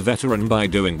army veteran by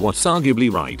doing what's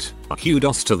arguably right.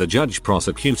 Kudos to the judge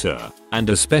prosecutor, and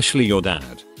especially your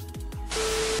dad.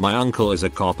 My uncle is a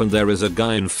cop and there is a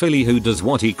guy in Philly who does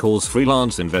what he calls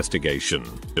freelance investigation.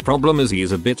 The problem is he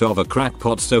is a bit of a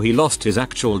crackpot, so he lost his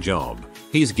actual job.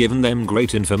 He's given them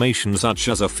great information such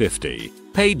as a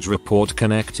 50-page report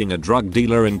connecting a drug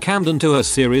dealer in Camden to a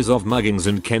series of muggings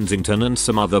in Kensington and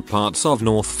some other parts of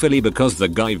North Philly because the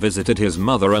guy visited his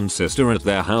mother and sister at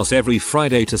their house every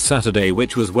Friday to Saturday,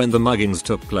 which was when the muggings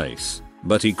took place.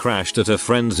 But he crashed at a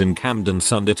friend's in Camden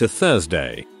Sunday to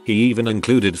Thursday. He even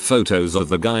included photos of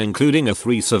the guy, including a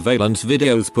 3 surveillance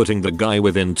videos putting the guy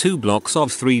within 2 blocks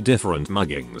of 3 different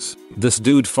muggings. This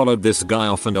dude followed this guy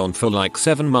off and on for like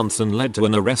 7 months and led to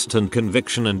an arrest and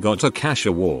conviction and got a cash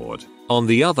award. On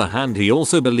the other hand, he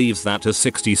also believes that a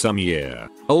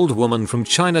 60-some-year-old woman from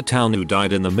Chinatown who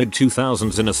died in the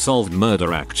mid-2000s in a solved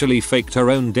murder actually faked her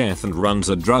own death and runs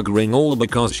a drug ring, all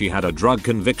because she had a drug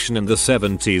conviction in the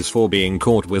 70s for being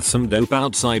caught with some dope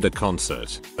outside a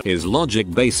concert. His logic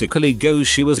basically goes,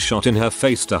 she was shot in her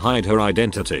face to hide her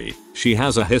identity. She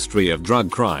has a history of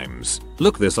drug crimes.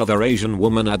 Look, this other Asian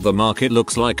woman at the market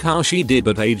looks like how she did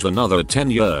but aged another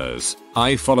 10 years.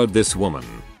 I followed this woman.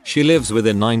 She lives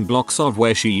within 9 blocks of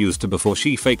where she used to before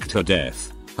she faked her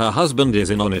death. Her husband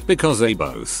is in on it because they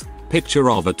both,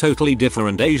 picture of a totally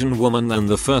different Asian woman than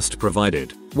the first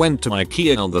provided, went to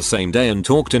IKEA on the same day and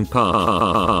talked in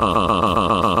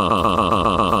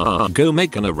Go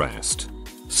make an arrest.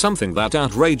 Something that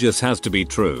outrageous has to be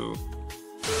true.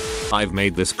 I've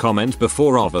made this comment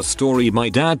before of a story my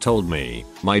dad told me.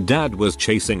 My dad was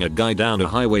chasing a guy down a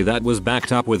highway that was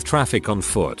backed up with traffic on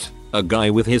foot. A guy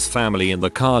with his family in the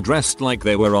car dressed like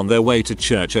they were on their way to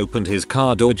church opened his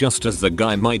car door just as the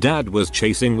guy my dad was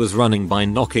chasing was running by,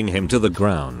 knocking him to the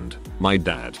ground. My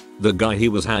dad, the guy he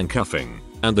was handcuffing,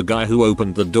 and the guy who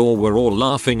opened the door were all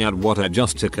laughing at what had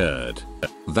just occurred.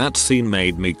 That scene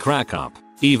made me crack up.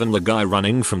 Even the guy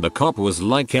running from the cop was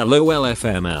like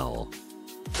LOLFML.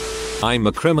 I'm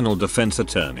a criminal defense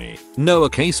attorney. Know a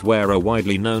case where a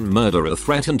widely known murderer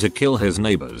threatened to kill his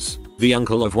neighbors. The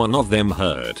uncle of one of them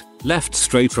heard, left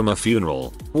straight from a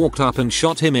funeral, walked up and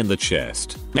shot him in the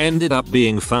chest. Ended up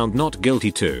being found not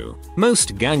guilty too.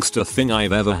 Most gangster thing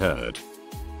I've ever heard.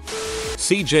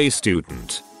 CJ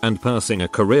student and pursuing a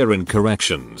career in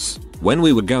corrections. When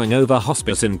we were going over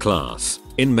hospice in class,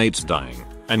 inmates dying,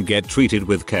 and get treated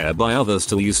with care by others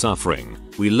till you suffering,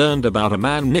 we learned about a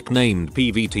man nicknamed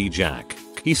PVT Jack.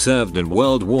 He served in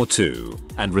World War II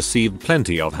and received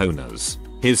plenty of honors.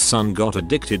 His son got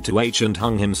addicted to H and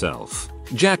hung himself.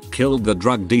 Jack killed the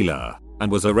drug dealer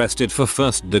and was arrested for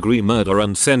first-degree murder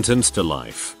and sentenced to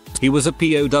life. He was a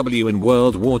POW in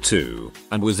World War II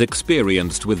and was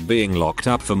experienced with being locked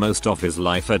up for most of his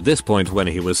life at this point when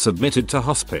he was submitted to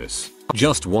hospice.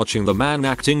 Just watching the man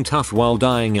acting tough while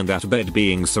dying in that bed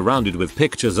being surrounded with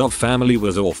pictures of family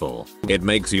was awful. It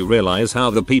makes you realize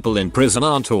how the people in prison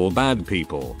aren't all bad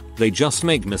people. They just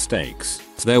make mistakes.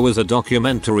 There was a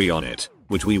documentary on it,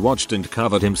 which we watched and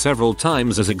covered him several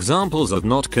times as examples of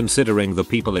not considering the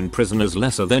people in prison as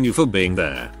lesser than you for being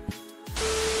there.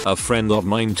 A friend of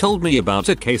mine told me about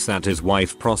a case that his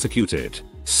wife prosecuted.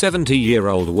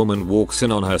 70-year-old woman walks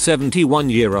in on her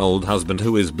 71-year-old husband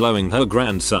who is blowing her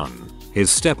grandson. His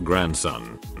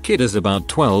step-grandson. Kid is about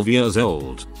 12 years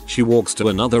old. She walks to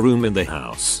another room in the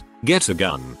house, gets a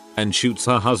gun, and shoots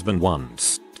her husband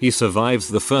once. He survives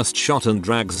the first shot and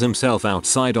drags himself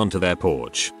outside onto their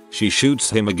porch. She shoots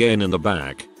him again in the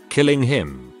back, killing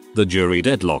him. The jury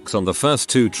deadlocks on the first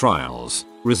 2 trials,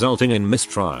 resulting in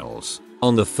mistrials.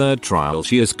 On the 3rd trial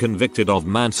she is convicted of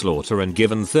manslaughter and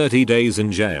given 30 days in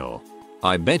jail.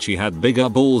 I bet she had bigger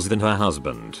balls than her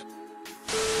husband.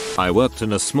 I worked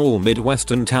in a small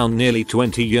Midwestern town nearly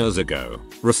 20 years ago.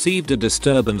 Received a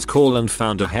disturbance call and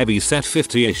found a heavy-set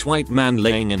 50-ish white man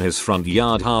laying in his front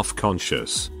yard half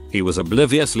conscious. He was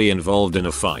obliviously involved in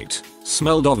a fight,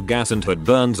 smelled of gas and had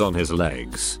burns on his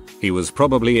legs. He was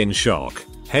probably in shock,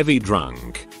 heavy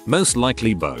drunk, most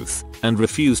likely both, and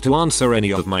refused to answer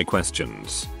any of my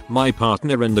questions. My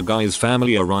partner and the guy's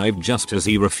family arrived just as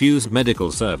he refused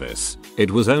medical service. It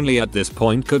was only at this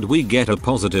point could we get a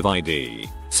positive ID.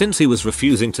 Since he was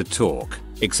refusing to talk,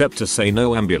 except to say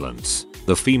no ambulance,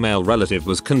 the female relative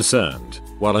was concerned,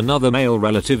 while another male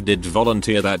relative did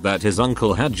volunteer that his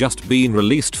uncle had just been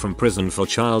released from prison for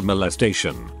child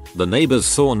molestation. The neighbors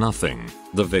saw nothing.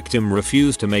 The victim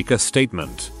refused to make a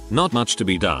statement. Not much to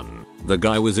be done. The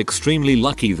guy was extremely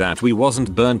lucky that we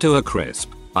wasn't burned to a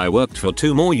crisp. I worked for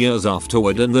 2 more years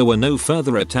afterward and there were no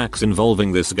further attacks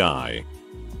involving this guy.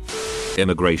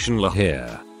 Immigration law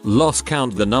here. Lost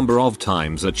count the number of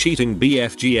times a cheating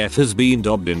BFGF has been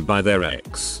dobbed in by their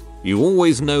ex. You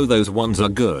always know those ones are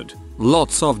good.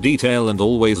 Lots of detail and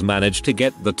always manage to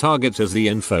get the target as the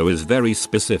info is very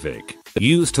specific.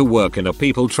 Used to work in a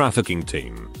people trafficking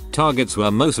team. Targets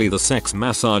were mostly the sex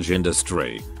massage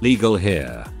industry. Legal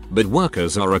here. but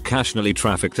workers are occasionally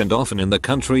trafficked and often in the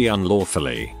country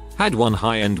unlawfully. Had one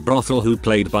high-end brothel who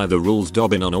played by the rules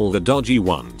dob in on all the dodgy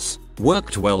ones.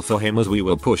 Worked well for him as we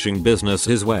were pushing business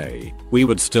his way. We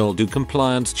would still do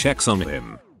compliance checks on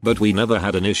him, but we never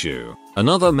had an issue.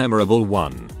 Another memorable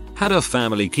one. Had a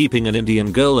family keeping an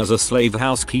Indian girl as a slave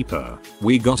housekeeper.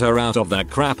 We got her out of that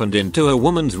crap and into a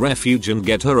woman's refuge and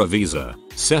get her a visa,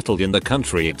 settled in the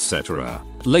country, etc.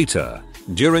 Later,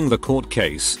 during the court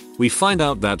case, we find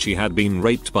out that she had been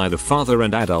raped by the father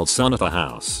and adult son at the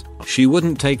house. She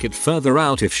wouldn't take it further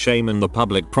out if shame and the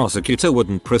public prosecutor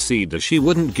wouldn't proceed as she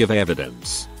wouldn't give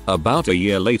evidence. About a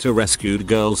year later, rescued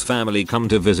girl's family come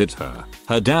to visit her.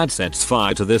 Her dad sets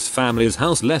fire to this family's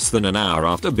house less than an hour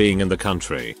after being in the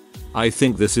country. I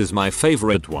think this is my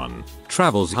favorite one.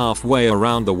 Travels halfway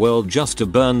around the world just to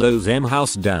burn those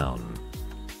house down.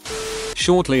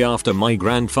 Shortly after my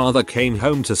grandfather came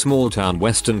home to small town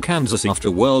western Kansas after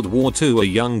World War II, a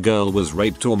young girl was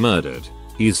raped or murdered.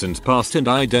 He's since passed and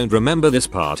I don't remember this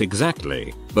part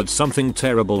exactly, but something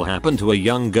terrible happened to a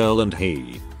young girl and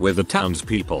he, with the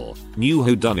townspeople, knew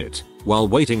who done it, while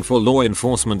waiting for law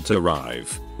enforcement to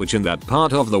arrive, which in that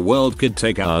part of the world could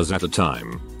take hours at a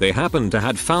time. They happened to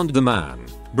had found the man,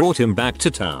 brought him back to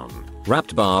town,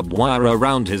 wrapped barbed wire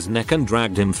around his neck and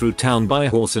dragged him through town by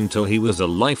horse until he was a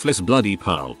lifeless bloody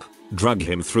pulp. Drug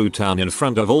him through town in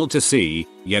front of all to see,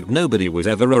 yet nobody was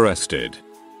ever arrested.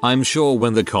 I'm sure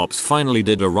when the cops finally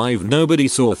did arrive nobody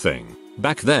saw a thing.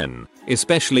 Back then,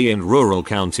 especially in rural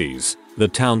counties, the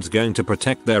town's going to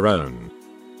protect their own.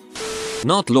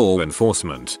 Not law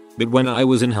enforcement, but when I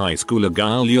was in high school a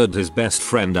guy lured his best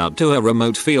friend out to a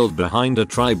remote field behind a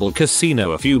tribal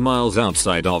casino a few miles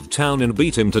outside of town and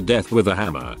beat him to death with a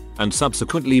hammer, and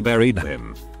subsequently buried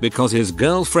him, because his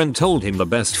girlfriend told him the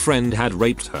best friend had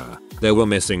raped her. There were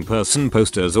missing person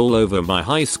posters all over my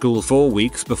high school 4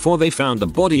 weeks before they found the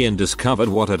body and discovered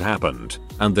what had happened,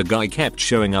 and the guy kept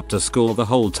showing up to school the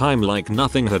whole time like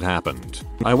nothing had happened.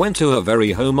 I went to a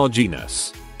very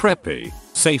homogeneous, preppy,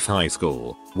 safe high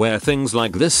school, where things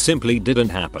like this simply didn't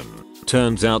happen.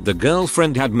 Turns out the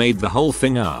girlfriend had made the whole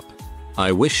thing up.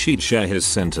 I wish she'd share his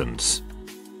sentence.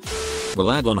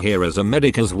 We'll add on here as a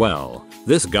medic as well.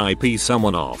 This guy peed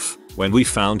someone off. When we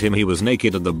found him he was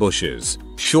naked in the bushes,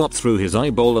 shot through his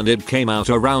eyeball and it came out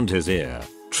around his ear.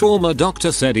 Trauma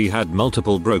doctor said he had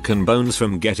multiple broken bones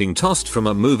from getting tossed from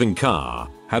a moving car,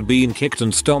 had been kicked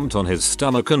and stomped on his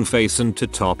stomach and face, and to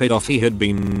top it off he had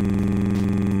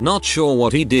been... Not sure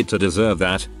what he did to deserve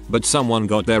that, but someone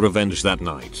got their revenge that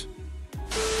night.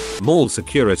 Mall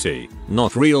security,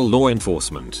 not real law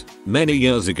enforcement. Many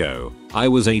years ago, I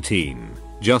was 18,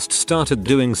 just started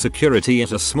doing security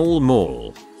at a small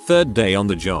mall. Third day on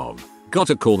the job, got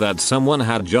a call that someone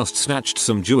had just snatched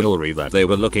some jewelry that they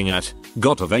were looking at,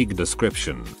 got a vague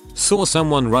description, saw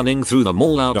someone running through the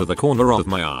mall out of the corner of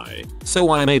my eye,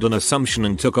 so I made an assumption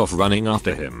and took off running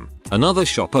after him. Another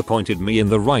shopper pointed me in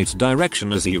the right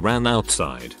direction as he ran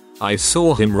outside. I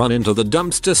saw him run into the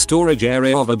dumpster storage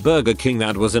area of a Burger King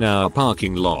that was in our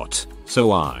parking lot,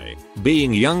 so I,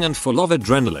 being young and full of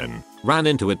adrenaline, ran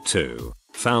into it too.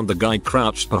 Found the guy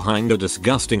crouched behind a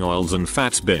disgusting oils and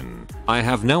fats bin. I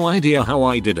have no idea how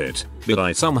I did it, but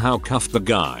I somehow cuffed the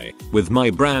guy with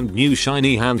my brand new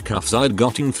shiny handcuffs I'd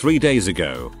gotten 3 days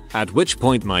ago, at which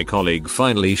point my colleague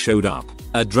finally showed up.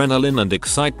 Adrenaline and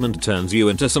excitement turns you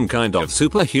into some kind of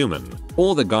superhuman,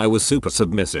 or the guy was super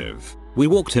submissive. We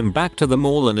walked him back to the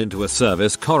mall and into a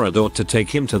service corridor to take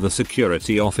him to the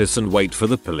security office and wait for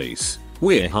the police.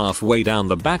 We're halfway down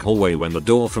the back hallway when the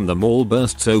door from the mall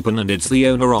bursts open and it's the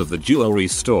owner of the jewelry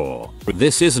store.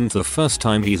 This isn't the first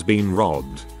time he's been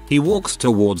robbed. He walks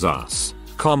towards us,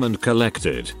 calm and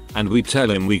collected, and we tell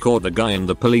him we caught the guy and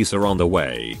the police are on the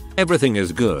way. Everything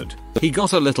is good. He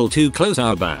got a little too close,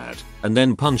 our bad, and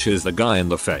then punches the guy in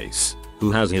the face,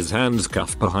 who has his hands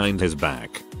cuffed behind his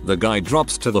back. The guy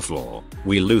drops to the floor.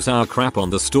 We lose our crap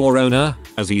on the store owner,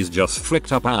 as he's just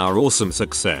fricked up our awesome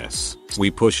success.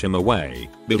 We push him away,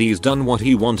 but he's done what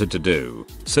he wanted to do,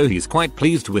 so he's quite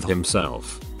pleased with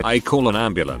himself. I call an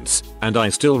ambulance, and I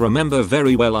still remember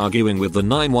very well arguing with the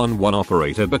 911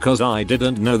 operator because I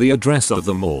didn't know the address of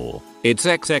the mall. It's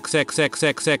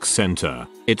XXXXXX Center.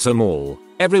 It's a mall.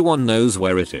 Everyone knows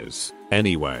where it is.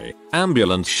 Anyway,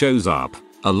 ambulance shows up,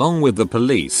 along with the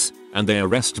police, and they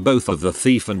arrest both of the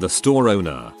thief and the store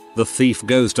owner. The thief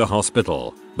goes to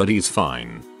hospital, but he's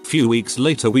fine. Few weeks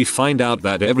later we find out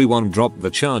that everyone dropped the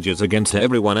charges against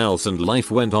everyone else and life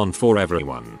went on for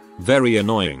everyone. Very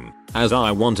annoying, as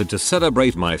I wanted to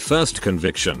celebrate my first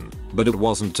conviction, but it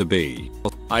wasn't to be.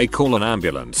 I call an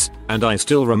ambulance, and I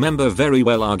still remember very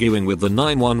well arguing with the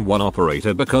 911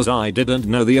 operator because I didn't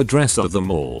know the address of the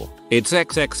mall. It's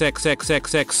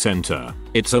XXXXXX Center.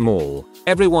 It's a mall.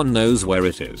 Everyone knows where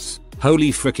it is.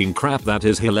 Holy freaking crap, that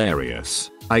is hilarious.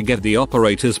 I get the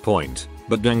operator's point,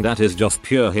 but dang, that is just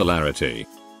pure hilarity.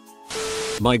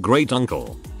 My great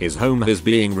uncle, his home is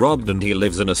being robbed and he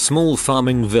lives in a small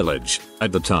farming village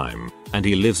at the time, and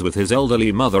he lives with his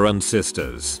elderly mother and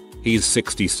sisters. He's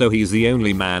 60, so he's the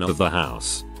only man of the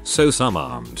house. So some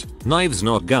armed, knives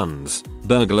not guns,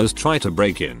 burglars try to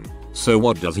break in. So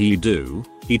what does he do?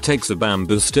 He takes a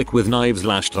bamboo stick with knives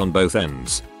lashed on both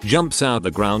ends, jumps out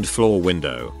the ground floor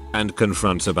window, and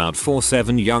confronts about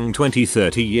 4-7 young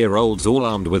 20-30-year-olds all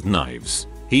armed with knives.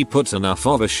 He puts enough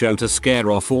of a show to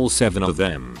scare off all 7 of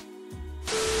them.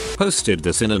 Posted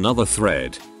this in another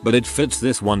thread, but it fits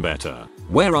this one better.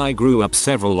 Where I grew up,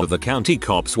 several of the county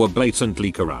cops were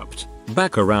blatantly corrupt.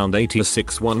 Back around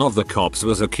 86, one of the cops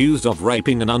was accused of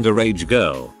raping an underage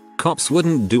girl. Cops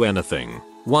wouldn't do anything.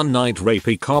 One night,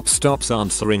 rapey cop stops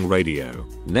answering radio.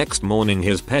 Next morning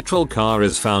his petrol car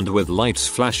is found with lights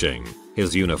flashing.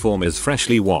 His uniform is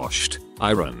freshly washed,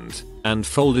 ironed, and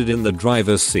folded in the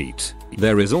driver's seat.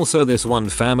 There is also this one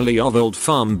family of old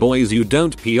farm boys you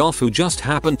don't pee off who just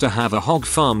happened to have a hog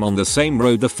farm on the same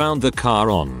road they found the car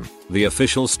on. The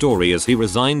official story is he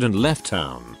resigned and left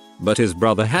town, but his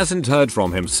brother hasn't heard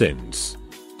from him since.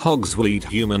 Hogs will eat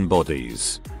human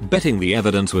bodies. Betting the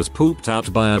evidence was pooped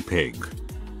out by a pig.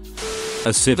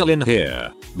 A civilian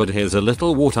here, but here's a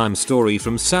little wartime story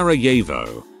from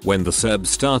Sarajevo. When the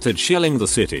Serbs started shelling the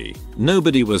city,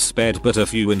 nobody was spared but a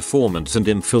few informants and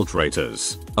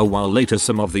infiltrators. A while later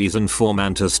some of these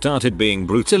informants started being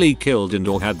brutally killed and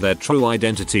or had their true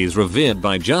identities revealed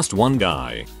by just one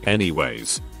guy.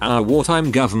 Anyways, our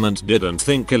wartime government didn't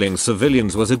think killing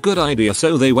civilians was a good idea,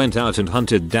 so they went out and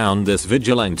hunted down this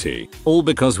vigilante. All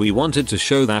because we wanted to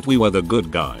show that we were the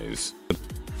good guys.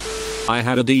 I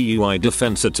had a DUI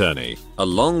defense attorney,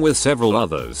 along with several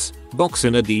others, box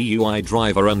in a DUI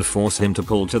driver and force him to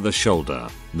pull to the shoulder.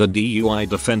 The DUI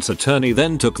defense attorney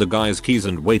then took the guy's keys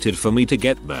and waited for me to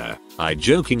get there. I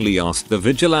jokingly asked the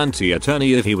vigilante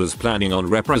attorney if he was planning on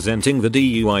representing the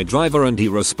DUI driver and he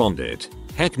responded,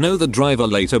 "Heck no." The driver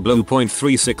later blew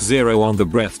 .360 on the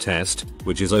breath test,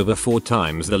 which is over 4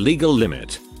 times the legal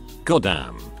limit.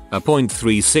 Goddamn. A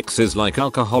 .36 is like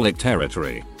alcoholic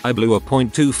territory. I blew a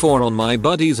 .24 on my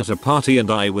buddies at a party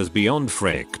and I was beyond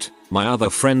fricked. My other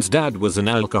friend's dad was an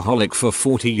alcoholic for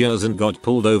 40 years and got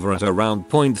pulled over at around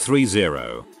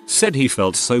 .30. Said he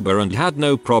felt sober and had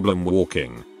no problem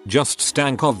walking, just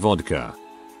stank of vodka.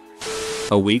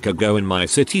 A week ago in my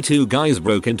city, 2 guys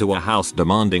broke into a house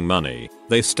demanding money.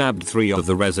 They stabbed 3 of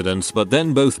the residents, but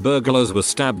then both burglars were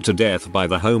stabbed to death by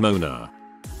the homeowner.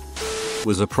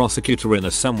 Was a prosecutor in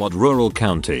a somewhat rural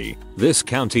county. This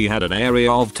county had an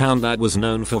area of town that was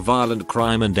known for violent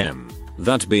crime and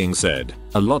that being said,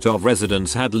 a lot of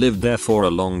residents had lived there for a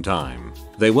long time.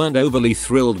 They weren't overly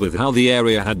thrilled with how the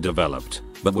area had developed,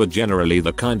 but were generally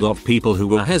the kind of people who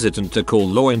were hesitant to call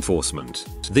law enforcement.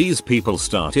 These people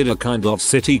started a kind of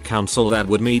city council that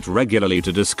would meet regularly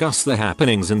to discuss the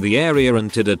happenings in the area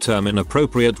and to determine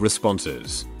appropriate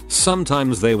responses.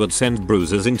 Sometimes they would send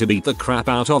bruisers in to beat the crap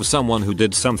out of someone who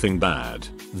did something bad.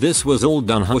 This was all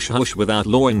done hush hush without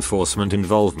law enforcement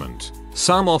involvement.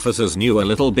 Some officers knew a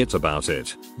little bit about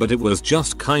it, but it was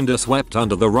just kinda swept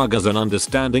under the rug as an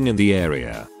understanding in the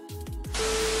area.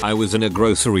 I was in a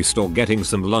grocery store getting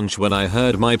some lunch when I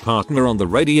heard my partner on the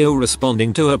radio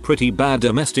responding to a pretty bad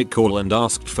domestic call and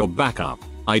asked for backup.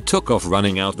 I took off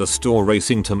running out the store,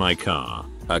 racing to my car.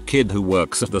 A kid who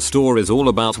works at the store is all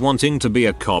about wanting to be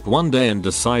a cop one day and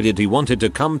decided he wanted to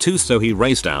come too, so he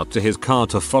raced out to his car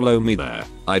to follow me there.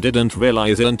 I didn't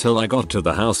realize it until I got to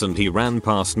the house and he ran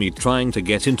past me trying to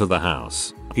get into the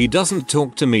house. He doesn't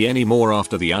talk to me anymore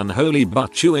after the unholy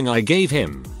butt chewing I gave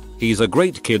him. He's a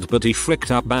great kid, but he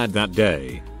fricked up bad that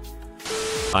day.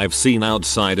 I've seen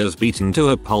outsiders beaten to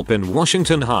a pulp in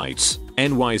Washington Heights,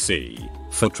 NYC,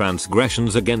 for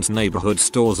transgressions against neighborhood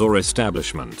stores or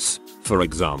establishments. For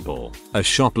example, a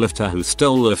shoplifter who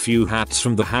stole a few hats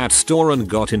from the hat store and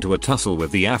got into a tussle with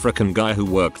the African guy who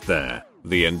worked there.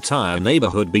 The entire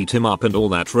neighborhood beat him up and all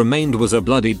that remained was a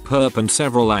bloodied perp and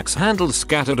several axe handles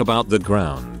scattered about the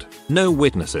ground. No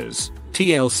witnesses.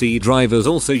 TLC drivers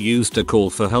also used to call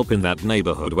for help in that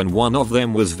neighborhood when one of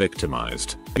them was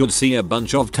victimized. You'd see a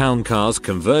bunch of town cars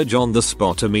converge on the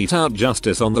spot to mete out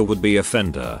justice on the would-be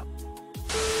offender.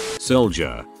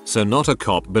 Soldier, so not a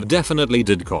cop but definitely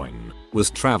did coin,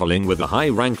 was traveling with a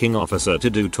high-ranking officer to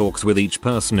do talks with each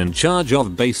person in charge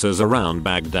of bases around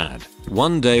Baghdad.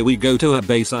 One day we go to a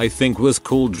base I think was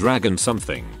called Dragon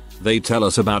something. They tell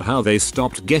us about how they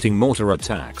stopped getting mortar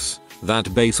attacks.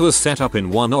 That base was set up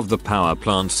in one of the power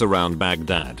plants around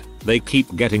Baghdad. They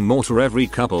keep getting mortar every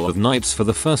couple of nights for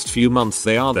the first few months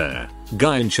they are there.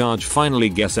 Guy in charge finally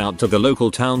gets out to the local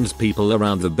townspeople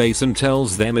around the base and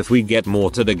tells them if we get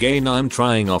mortared again I'm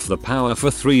trying off the power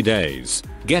for 3 days.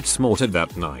 Gets mortared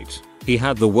that night. He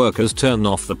had the workers turn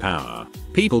off the power.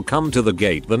 People come to the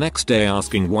gate the next day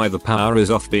asking why the power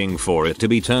is off, being for it to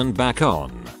be turned back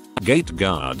on. Gate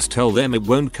guards tell them it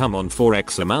won't come on for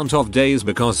X amount of days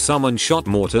because someone shot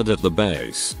mortared at the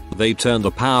base. They turn the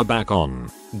power back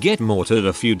on. Get mortared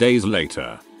a few days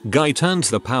later. Guy turns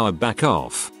the power back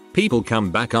off. People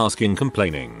come back asking,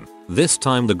 complaining. This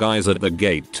time the guys at the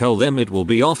gate tell them it will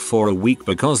be off for a week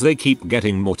because they keep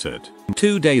getting mortared.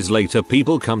 2 days later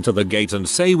people come to the gate and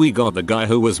say we got the guy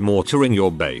who was mortaring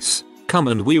your base. Come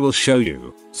and we will show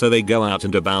you. So they go out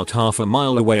and about half a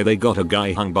mile away they got a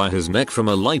guy hung by his neck from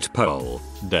a light pole,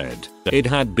 dead. It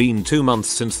had been 2 months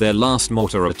since their last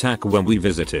mortar attack when we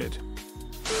visited.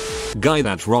 Guy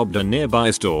that robbed a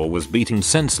nearby store was beaten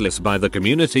senseless by the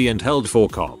community and held for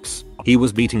cops. He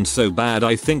was beaten so bad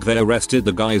I think they arrested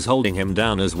the guys holding him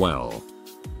down as well.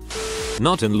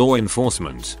 Not in law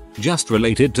enforcement, just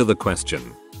related to the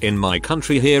question. In my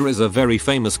country here is a very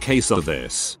famous case of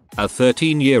this. A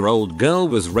 13-year-old girl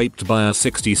was raped by a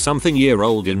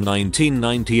 60-something-year-old in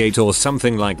 1998 or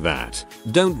something like that.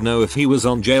 Don't know if he was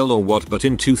on jail or what, but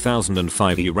in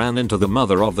 2005 he ran into the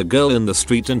mother of the girl in the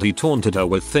street and he taunted her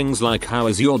with things like, how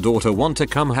is your daughter, want to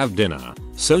come have dinner?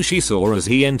 So she saw as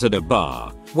he entered a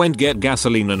bar, went get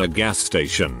gasoline in a gas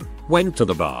station, went to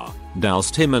the bar,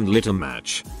 doused him and lit a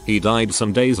match. He died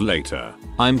some days later.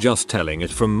 I'm just telling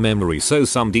it from memory so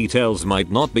some details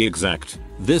might not be exact.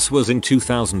 This was in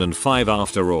 2005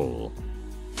 after all.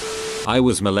 I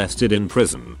was molested in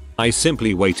prison. I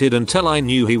simply waited until I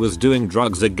knew he was doing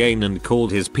drugs again and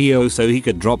called his PO so he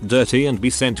could drop dirty and be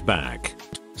sent back.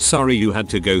 Sorry you had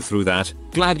to go through that.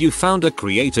 Glad you found a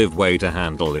creative way to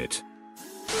handle it.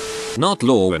 Not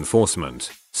law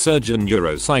enforcement. Surgeon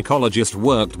neuropsychologist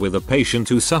worked with a patient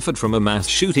who suffered from a mass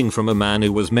shooting from a man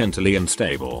who was mentally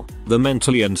unstable. The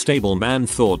mentally unstable man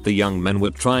thought the young men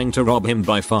were trying to rob him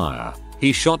by fire.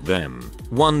 He shot them.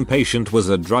 One patient was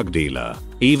a drug dealer.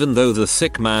 Even though the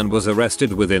sick man was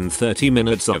arrested within 30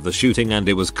 minutes of the shooting and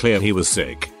it was clear he was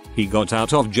sick, he got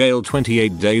out of jail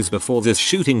 28 days before this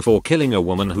shooting for killing a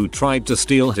woman who tried to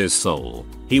steal his soul.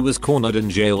 He was cornered in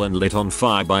jail and lit on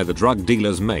fire by the drug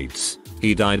dealer's mates.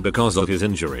 He died because of his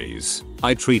injuries.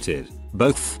 I treated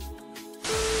both.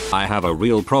 I have a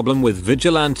real problem with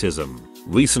vigilantism.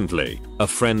 Recently, a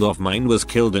friend of mine was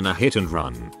killed in a hit and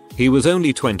run. He was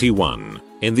only 21.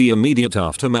 In the immediate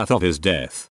aftermath of his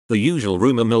death, the usual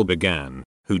rumor mill began.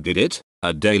 Who did it?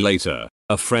 A day later,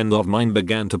 a friend of mine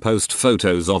began to post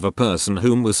photos of a person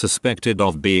whom was suspected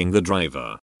of being the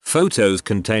driver. Photos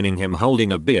containing him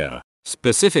holding a beer.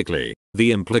 Specifically,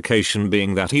 the implication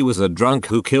being that he was a drunk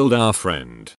who killed our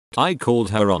friend. I called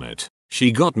her on it.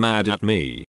 She got mad at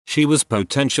me. She was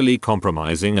potentially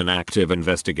compromising an active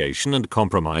investigation and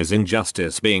compromising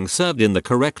justice being served in the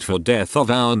correct for death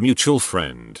of our mutual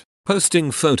friend.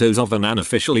 Posting photos of an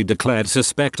unofficially declared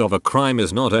suspect of a crime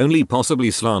is not only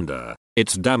possibly slander,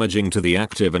 it's damaging to the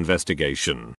active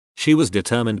investigation. She was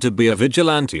determined to be a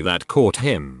vigilante that caught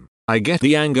him. I get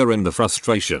the anger and the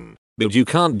frustration. But you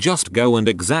can't just go and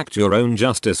exact your own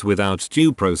justice without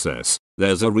due process.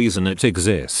 There's a reason it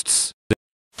exists.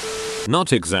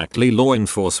 Not exactly law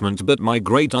enforcement, but my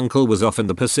great uncle was off in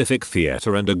the Pacific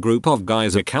Theater and a group of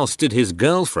guys accosted his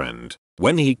girlfriend.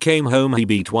 When he came home he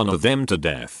beat one of them to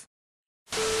death.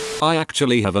 I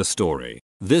actually have a story.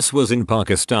 This was in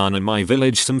Pakistan in my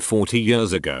village some 40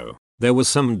 years ago. There was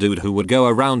some dude who would go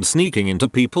around sneaking into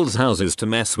people's houses to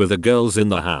mess with the girls in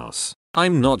the house.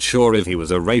 I'm not sure if he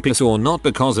was a rapist or not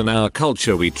because in our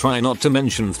culture we try not to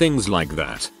mention things like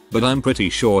that, but I'm pretty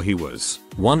sure he was.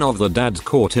 One of the dads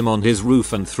caught him on his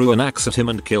roof and threw an axe at him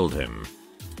and killed him.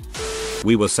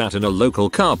 We were sat in a local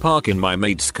car park in my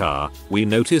mate's car. We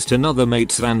noticed another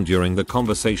mate's van during the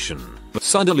conversation. But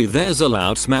suddenly there's a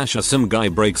loud smash as some guy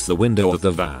breaks the window of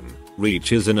the van,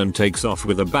 reaches in and takes off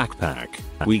with a backpack.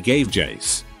 We gave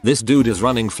chase. This dude is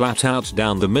running flat out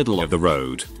down the middle of the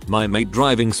road. My mate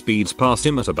driving speeds past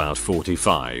him at about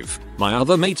 45. My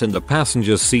other mate in the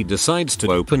passenger seat decides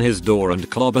to open his door and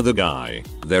clobber the guy.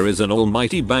 There is an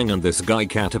almighty bang and this guy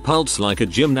catapults like a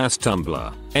gymnast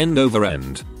tumbler, end over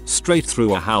end, straight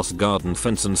through a house garden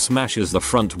fence and smashes the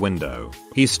front window.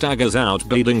 He staggers out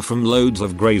bleeding from loads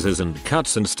of grazes and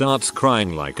cuts and starts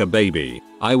crying like a baby.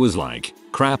 I was like,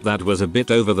 crap, that was a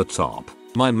bit over the top.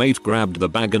 My mate grabbed the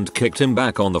bag and kicked him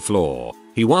back on the floor.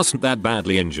 He wasn't that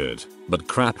badly injured, but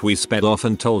crap, we sped off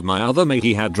and told my other mate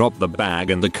he had dropped the bag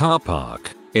in the car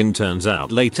park. It turns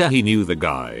out later he knew the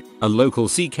guy, a local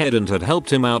Sikh and had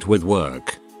helped him out with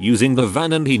work, using the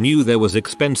van, and he knew there was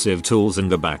expensive tools in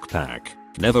the backpack.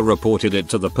 Never reported it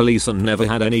to the police and never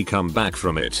had any comeback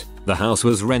from it. The house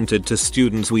was rented to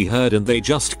students, we heard, and they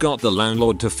just got the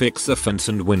landlord to fix the fence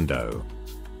and window.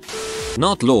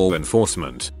 Not law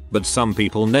enforcement, but some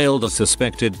people nailed a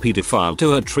suspected pedophile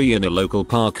to a tree in a local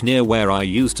park near where I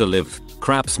used to live.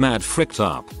 Crap's mad fricked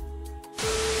up.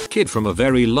 Kid from a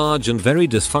very large and very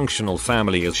dysfunctional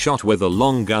family is shot with a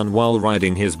long gun while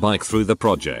riding his bike through the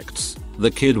projects. The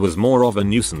kid was more of a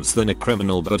nuisance than a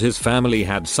criminal, but his family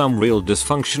had some real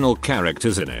dysfunctional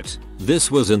characters in it. This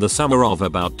was in the summer of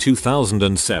about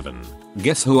 2007.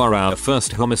 Guess who our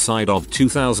first homicide of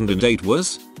 2008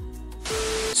 was?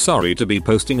 Sorry to be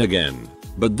posting again,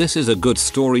 but this is a good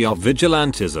story of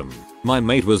vigilantism. My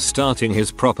mate was starting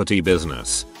his property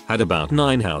business, had about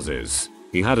 9 houses.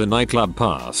 He had a nightclub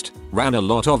past, ran a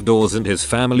lot of doors, and his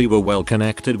family were well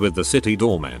connected with the city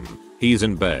doormen. He's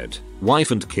in bed,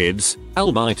 wife and kids.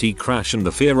 Almighty crash, and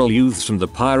the feral youths from the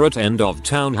pirate end of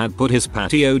town had put his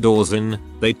patio doors in.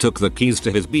 They took the keys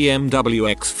to his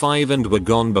BMW X5 and were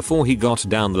gone before he got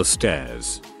down the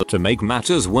stairs. To make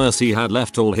matters worse, he had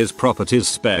left all his property's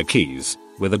spare keys,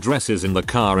 with addresses in the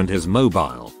car and his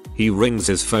mobile. He rings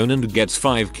his phone and gets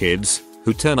 5 kids,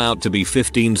 who turn out to be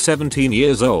 15-17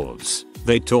 years olds.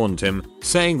 They taunt him,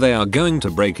 saying they are going to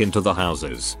break into the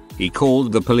houses. He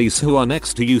called the police, who are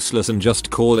next to useless and just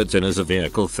call it in as a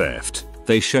vehicle theft.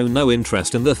 They show no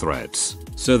interest in the threats,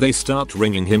 so they start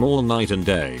ringing him all night and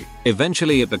day.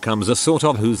 Eventually it becomes a sort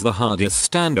of who's the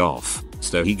hardest standoff,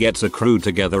 so he gets a crew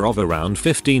together of around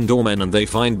 15 doormen and they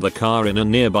find the car in a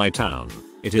nearby town.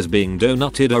 It is being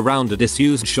donutted around a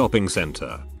disused shopping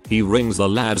center. He rings the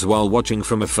lads while watching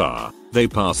from afar. They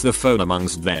pass the phone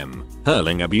amongst them,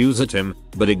 hurling abuse at him,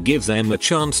 but it gives them a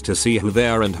chance to see who they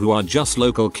are and who are just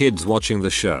local kids watching the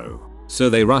show. So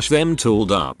they rush them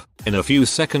tooled up. In a few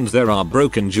seconds there are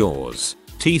broken jaws,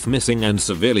 teeth missing, and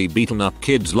severely beaten up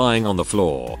kids lying on the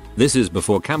floor. This is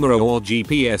before camera or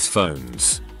GPS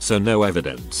phones, so no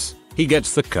evidence. He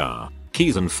gets the car,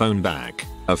 keys and phone back.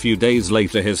 A few days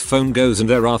later his phone goes and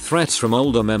there are threats from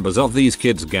older members of these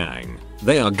kids' gang.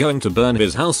 They are going to burn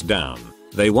his house down.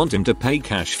 They want him to pay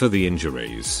cash for the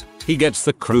injuries. He gets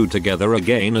the crew together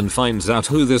again and finds out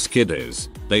who this kid is.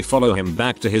 They follow him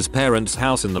back to his parents'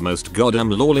 house in the most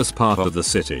goddamn lawless part of the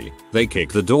city. They kick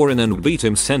the door in and beat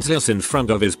him senseless in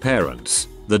front of his parents.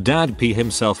 The dad pee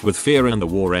himself with fear and the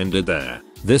war ended there.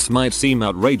 This might seem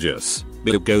outrageous,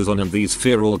 but it goes on, and these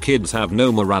feral kids have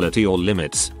no morality or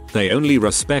limits. They only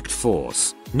respect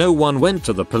force. No one went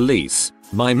to the police.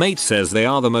 My mate says they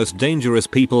are the most dangerous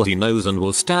people he knows and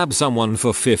will stab someone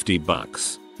for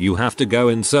 $50. You have to go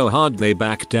in so hard they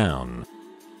back down.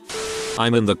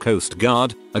 I'm in the Coast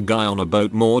Guard. A guy on a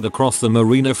boat moored across the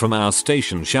marina from our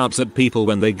station shouts at people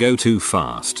when they go too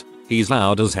fast. He's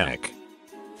loud as heck.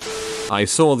 I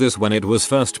saw this when it was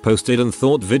first posted and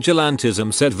thought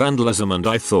vigilantism said vandalism, and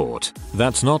I thought,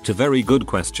 that's not a very good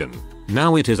question.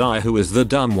 Now it is I who is the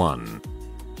dumb one.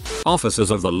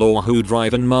 Officers of the law who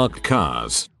drive unmarked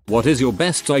cars, what is your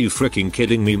best "are you freaking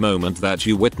kidding me" moment that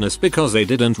you witnessed because they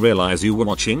didn't realize you were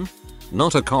watching?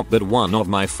 Not a cop, but one of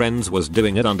my friends was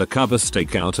doing an undercover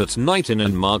stakeout at night in an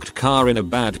unmarked car in a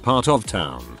bad part of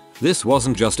town. This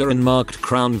wasn't just a unmarked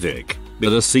Crown Vic,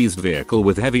 but a seized vehicle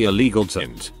with heavy illegal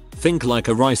tint. Think like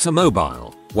a Ricer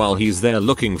Mobile. While he's there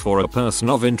looking for a person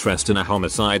of interest in a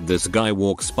homicide, this guy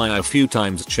walks by a few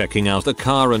times checking out the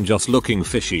car and just looking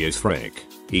fishy as frick.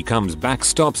 He comes back,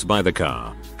 stops by the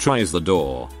car, tries the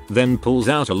door, then pulls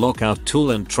out a lockout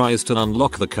tool and tries to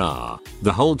unlock the car.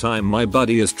 The whole time my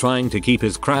buddy is trying to keep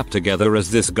his crap together as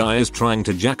this guy is trying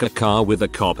to jack a car with a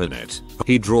cop in it.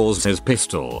 He draws his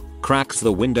pistol, cracks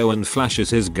the window and flashes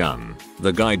his gun.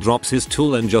 The guy drops his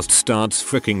tool and just starts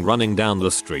freaking running down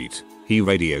the street. He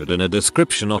radioed in a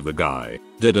description of the guy,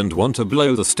 didn't want to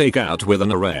blow the stakeout with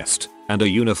an arrest, and a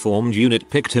uniformed unit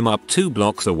picked him up 2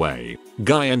 blocks away.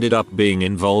 Guy ended up being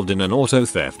involved in an auto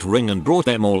theft ring and brought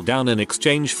them all down in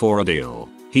exchange for a deal.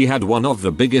 He had one of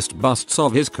the biggest busts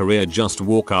of his career just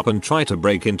walk up and try to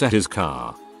break into his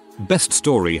car. Best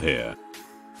story here.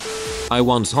 I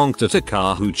once honked at a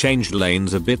car who changed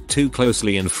lanes a bit too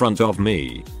closely in front of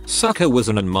me. Sucker was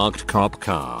an unmarked cop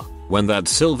car. When that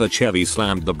silver Chevy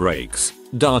slammed the brakes,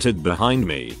 darted behind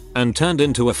me, and turned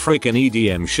into a freaking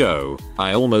EDM show.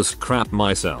 I almost crapped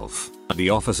myself. The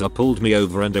officer pulled me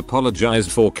over and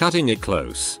apologized for cutting it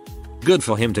close. Good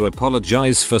for him to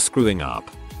apologize for screwing up.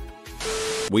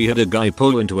 We had a guy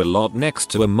pull into a lot next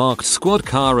to a marked squad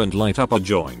car and light up a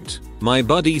joint. My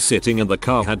buddy sitting in the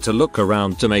car had to look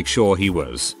around to make sure he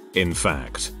was, in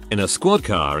fact, in a squad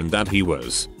car and that he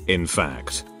was, in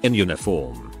fact, in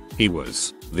uniform. He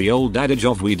was. The old adage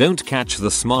of we don't catch the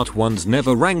smart ones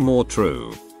never rang more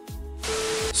true.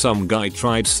 Some guy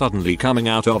tried suddenly coming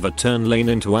out of a turn lane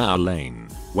into our lane.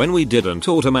 When we didn't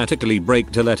automatically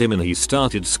brake to let him in, he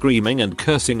started screaming and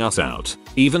cursing us out,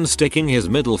 even sticking his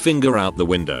middle finger out the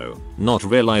window, not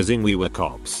realizing we were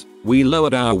cops. We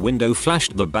lowered our window,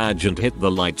 flashed the badge and hit the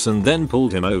lights and then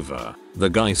pulled him over. The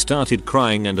guy started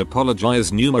crying and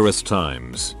apologized numerous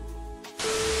times.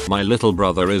 My little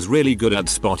brother is really good at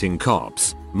spotting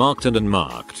cops, marked and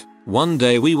unmarked. One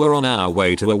day we were on our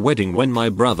way to a wedding when my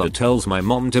brother tells my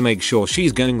mom to make sure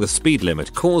she's going the speed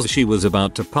limit cause she was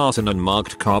about to pass an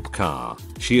unmarked cop car.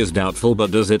 She is doubtful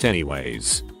but does it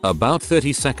anyways. About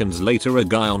 30 seconds later, a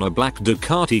guy on a black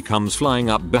Ducati comes flying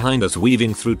up behind us,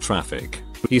 weaving through traffic.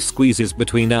 He squeezes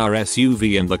between our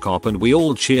SUV and the cop and we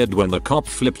all cheered when the cop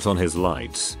flipped on his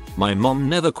lights. My mom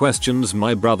never questions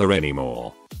my brother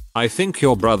anymore. I think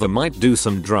your brother might do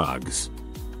some drugs.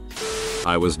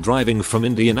 I was driving from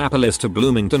Indianapolis to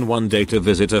Bloomington one day to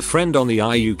visit a friend on the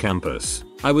IU campus.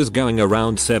 I was going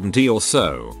around 70 or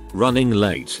so, running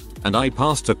late, and I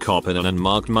passed a cop in an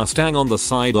unmarked Mustang on the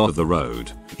side of the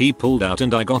road. He pulled out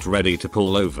and I got ready to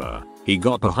pull over. He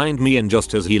got behind me and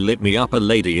just as he lit me up, a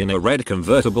lady in a red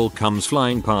convertible comes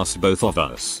flying past both of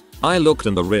us. I looked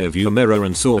in the rearview mirror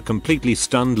and saw a completely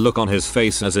stunned look on his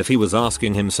face, as if he was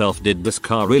asking himself, did this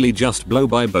car really just blow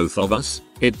by both of us?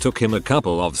 It took him a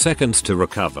couple of seconds to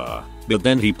recover, but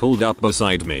then he pulled up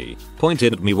beside me,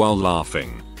 pointed at me while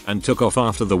laughing, and took off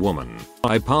after the woman.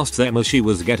 I passed them as she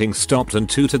was getting stopped and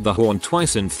tooted the horn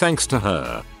twice in thanks to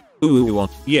her. Ooh,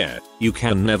 yeah, you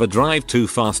can never drive too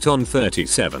fast on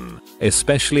 37,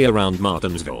 especially around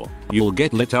Martinsville. You'll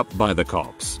get lit up by the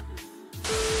cops.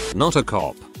 Not a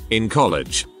cop. In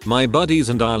college, my buddies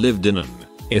and I lived in an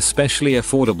especially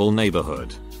affordable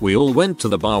neighborhood. We all went to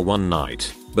the bar one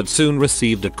night, but soon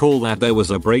received a call that there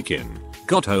was a break-in.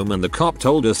 Got home and the cop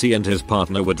told us he and his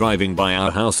partner were driving by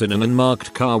our house in an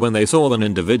unmarked car when they saw an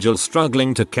individual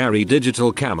struggling to carry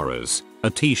digital cameras, a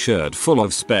t-shirt full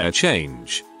of spare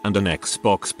change, and an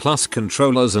Xbox Plus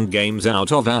controllers and games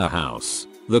out of our house.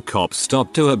 The cops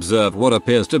stopped to observe what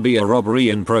appears to be a robbery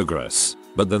in progress.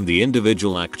 But then the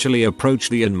individual actually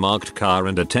approached the unmarked car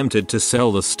and attempted to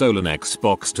sell the stolen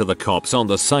Xbox to the cops on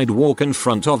the sidewalk in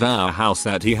front of our house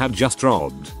that he had just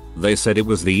robbed. They said it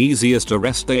was the easiest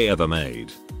arrest they ever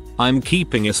made. I'm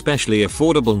keeping especially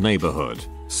affordable neighborhood,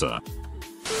 sir.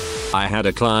 I had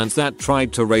a client that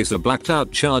tried to race a blacked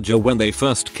out Charger when they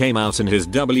first came out in his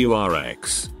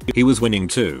WRX. He was winning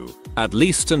too, at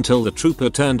least until the trooper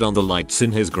turned on the lights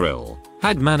in his grill.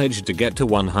 Had managed to get to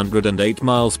 108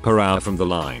 miles per hour from the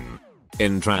line.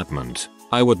 Entrapment.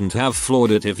 I wouldn't have floored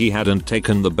it if he hadn't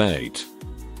taken the bait.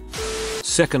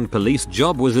 Second police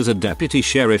job was as a deputy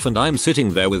sheriff, and I'm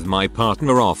sitting there with my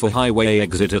partner off a highway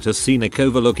exit at a scenic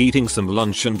overlook eating some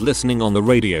lunch and listening on the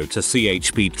radio to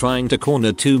CHP trying to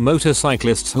corner two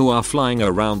motorcyclists who are flying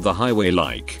around the highway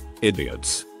like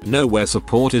idiots. Nowhere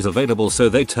support is available, so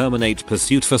they terminate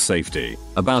pursuit for safety.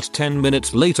 About 10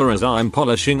 minutes later, as I'm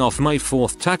polishing off my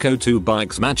fourth taco, two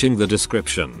bikes matching the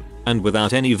description, and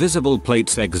without any visible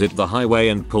plates, exit the highway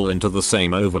and pull into the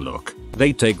same overlook.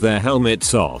 They take their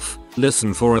helmets off,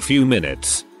 listen for a few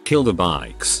minutes, kill the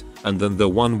bikes, and then the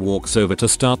one walks over to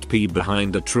start pee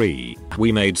behind a tree.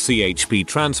 We made CHP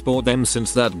transport them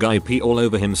since that guy pee all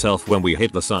over himself when we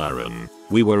hit the siren.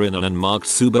 We were in an unmarked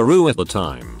Subaru at the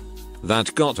time.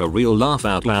 That got a real laugh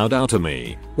out loud out of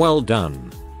me. Well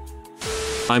done.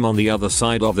 I'm on the other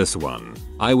side of this one.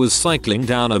 I was cycling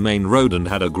down a main road and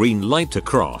had a green light to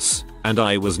cross, and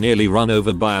I was nearly run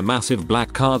over by a massive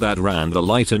black car that ran the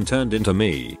light and turned into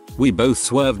me. We both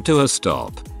swerved to a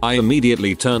stop. I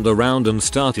immediately turned around and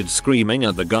started screaming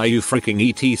at the guy, "You freaking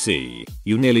ETC.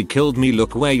 You nearly killed me,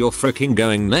 look where you're freaking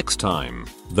going next time."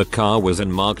 The car was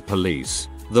in marked police.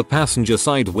 The passenger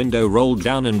side window rolled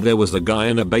down and there was a guy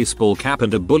in a baseball cap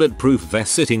and a bulletproof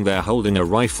vest sitting there holding a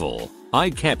rifle. I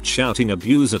kept shouting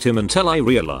abuse at him until I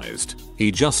realized he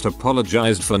just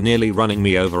apologized for nearly running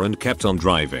me over and kept on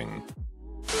driving.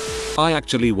 I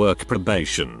actually work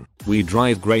probation. We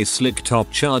drive grey slick top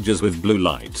Chargers with blue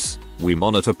lights. We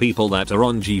monitor people that are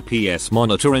on GPS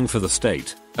monitoring for the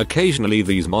state. Occasionally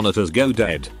these monitors go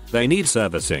dead. They need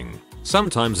servicing.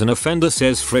 Sometimes an offender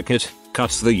says frick it,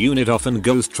 cuts the unit off and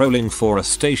goes trolling for a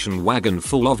station wagon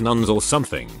full of nuns or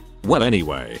something. Well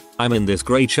anyway, I'm in this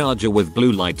grey Charger with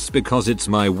blue lights because it's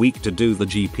my week to do the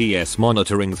GPS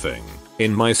monitoring thing.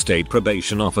 In my state,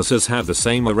 probation officers have the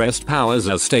same arrest powers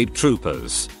as state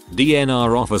troopers,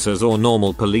 DNR officers or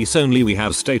normal police, only we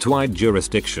have statewide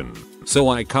jurisdiction. So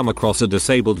I come across a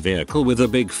disabled vehicle with a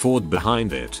big Ford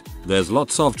behind it. There's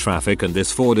lots of traffic and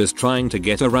this Ford is trying to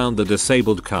get around the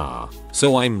disabled car.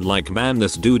 So I'm like, man,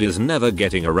 this dude is never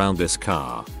getting around this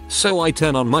car. So I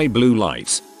turn on my blue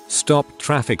lights, stop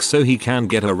traffic so he can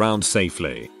get around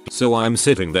safely. So I'm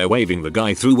sitting there waving the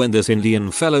guy through when this Indian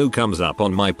fellow comes up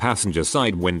on my passenger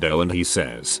side window and he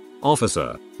says,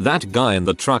 "Officer, that guy in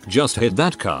the truck just hit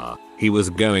that car. He was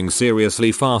going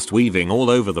seriously fast, weaving all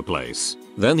over the place.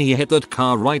 Then he hit that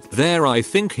car right there. I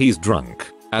think he's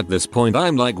drunk." At this point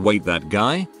I'm like, wait, that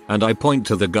guy? And I point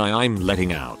to the guy I'm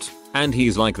letting out. And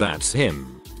he's like, that's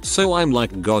him. So I'm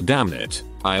like, god damn it.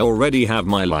 I already have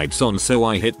my lights on, so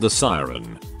I hit the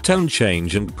siren, tone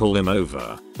change and pull him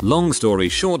over. Long story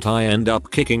short, I end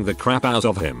up kicking the crap out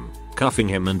of him, cuffing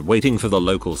him and waiting for the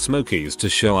local smokies to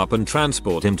show up and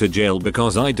transport him to jail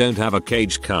because I don't have a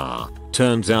cage car.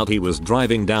 Turns out he was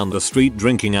driving down the street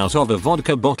drinking out of a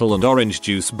vodka bottle and orange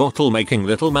juice bottle, making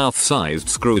little mouth-sized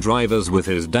screwdrivers with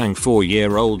his dang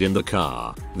 4-year-old in the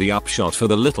car. The upshot for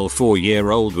the little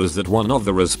 4-year-old was that one of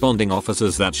the responding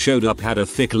officers that showed up had a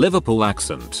thick Liverpool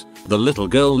accent. The little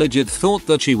girl legit thought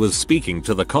that she was speaking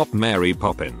to the cop Mary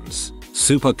Poppins.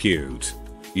 Super cute.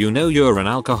 You know you're an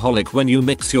alcoholic when you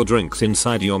mix your drinks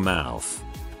inside your mouth.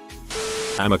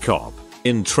 I'm a cop,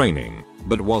 in training,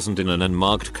 but wasn't in an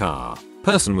unmarked car.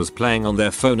 Person was playing on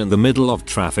their phone in the middle of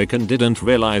traffic and didn't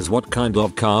realize what kind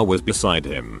of car was beside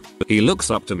him. He looks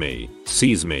up to me,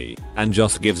 sees me, and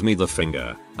just gives me the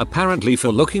finger, apparently for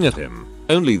looking at him.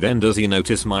 Only then does he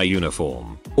notice my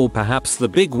uniform, or perhaps the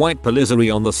big white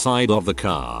policery on the side of the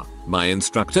car. My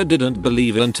instructor didn't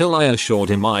believe it until I assured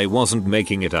him I wasn't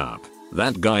making it up.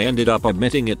 That guy ended up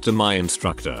admitting it to my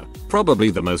instructor. Probably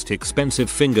the most expensive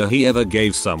finger he ever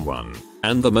gave someone,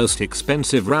 and the most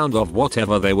expensive round of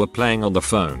whatever they were playing on the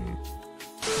phone.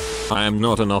 I am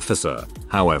not an officer,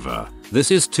 however.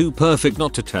 This is too perfect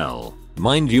not to tell.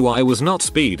 Mind you, I was not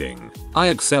speeding. I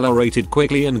accelerated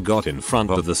quickly and got in front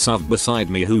of the SUV beside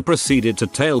me, who proceeded to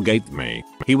tailgate me.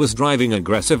 He was driving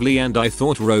aggressively and I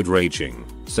thought road raging.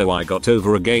 So I got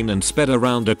over again and sped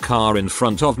around a car in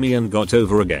front of me and got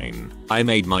over again. I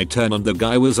made my turn and the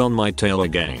guy was on my tail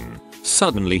again.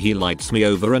 Suddenly he lights me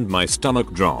over and my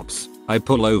stomach drops. I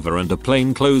pull over and a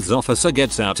plainclothes officer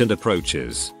gets out and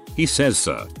approaches. He says,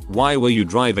 "Sir, why were you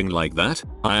driving like that?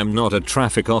 I am not a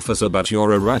traffic officer, but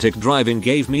your erratic driving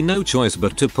gave me no choice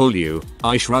but to pull you."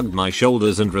 I shrugged my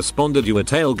shoulders and responded, "You were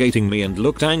tailgating me and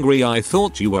looked angry. I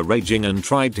thought you were raging and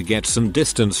tried to get some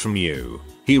distance from you."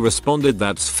 He responded,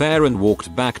 "That's fair," and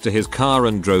walked back to his car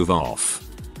and drove off.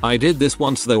 I did this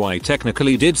once, though I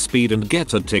technically did speed and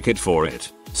get a ticket for it.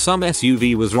 Some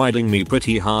SUV was riding me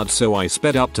pretty hard, so I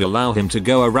sped up to allow him to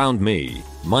go around me.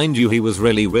 Mind you, he was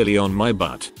really on my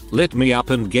butt, lit me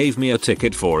up and gave me a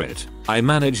ticket for it. I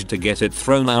managed to get it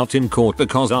thrown out in court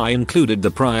because I included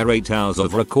the prior 8 hours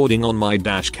of recording on my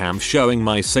dash cam showing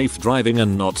my safe driving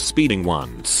and not speeding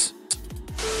once.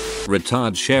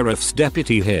 Retired sheriff's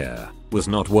deputy here. Was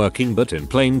not working but in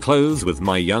plain clothes with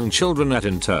my young children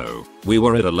in tow. We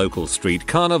were at a local street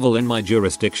carnival in my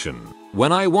jurisdiction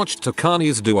when I watched two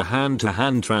carnies do a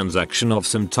hand-to-hand transaction of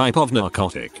some type of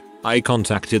narcotic. I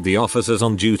contacted the officers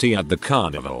on duty at the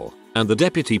carnival, and the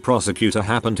deputy prosecutor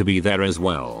happened to be there as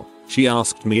well. She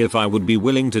asked me if I would be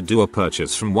willing to do a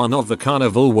purchase from one of the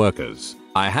carnival workers.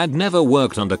 I had never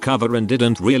worked undercover and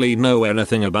didn't really know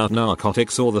anything about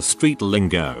narcotics or the street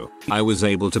lingo. I was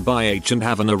able to buy H and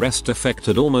have an arrest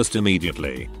effected almost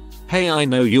immediately. "Hey, I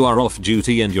know you are off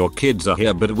duty and your kids are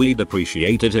here, but we'd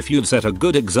appreciate it if you'd set a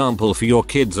good example for your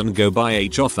kids and go buy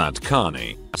H off that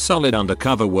carny." Solid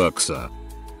undercover work, sir.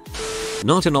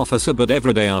 Not an officer, but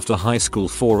every day after high school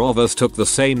 4 of us took the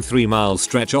same 3-mile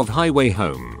stretch of highway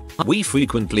home. We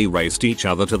frequently raced each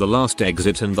other to the last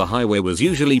exit and the highway was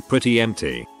usually pretty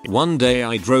empty. One day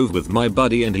I drove with my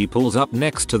buddy and he pulls up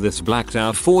next to this blacked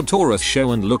out Ford Taurus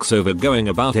show and looks over going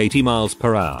about 80 miles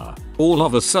per hour. All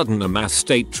of a sudden a mass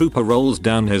state trooper rolls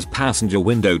down his passenger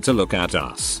window to look at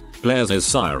us, blares his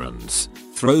sirens,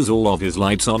 throws all of his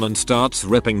lights on and starts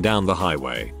ripping down the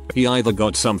highway. He either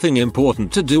got something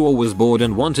important to do or was bored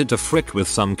and wanted to frick with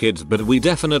some kids, but we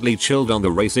definitely chilled on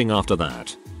the racing after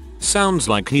that. Sounds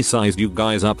like he sized you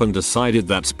guys up and decided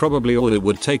that's probably all it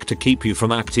would take to keep you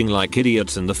from acting like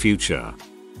idiots in the future.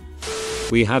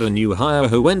 We had a new hire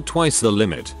who went twice the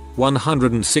limit.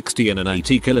 160 in an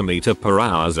 80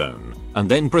 km/h zone, and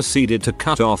then proceeded to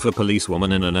cut off a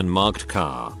policewoman in an unmarked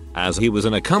car, as he was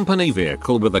in a company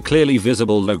vehicle with a clearly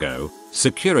visible logo,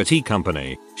 security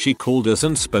company. She called us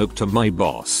and spoke to my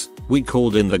boss. We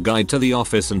called in the guy to the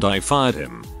office and I fired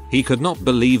him. He could not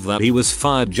believe that he was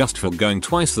fired just for going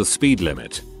twice the speed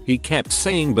limit. He kept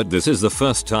saying, but this is the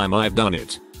first time I've done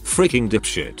it. Freaking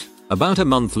dipshit. About a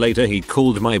month later he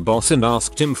called my boss and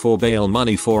asked him for bail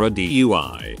money for a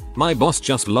DUI. My boss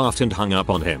just laughed and hung up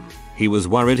on him. He was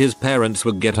worried his parents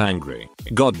would get angry.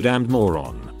 Goddamned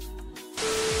moron.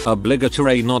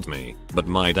 Obligatory, not me, but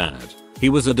my dad. He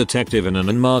was a detective in an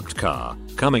unmarked car,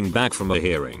 coming back from a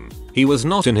hearing. He was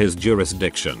not in his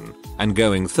jurisdiction, and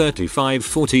going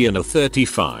 35-40 in a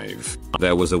 35.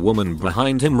 There was a woman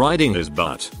behind him riding his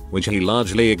butt, which he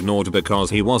largely ignored because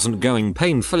he wasn't going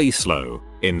painfully slow,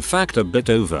 in fact a bit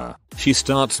over. She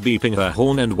starts beeping her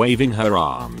horn and waving her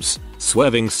arms,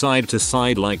 swerving side to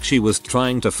side like she was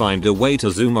trying to find a way to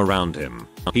zoom around him.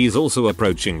 He's also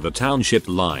approaching the township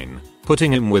line,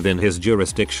 putting him within his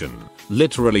jurisdiction.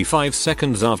 Literally 5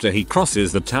 seconds after he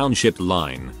crosses the township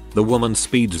line, the woman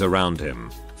speeds around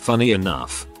him. Funny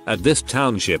enough, at this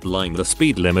township line the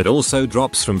speed limit also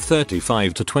drops from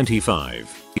 35 to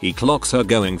 25. He clocks her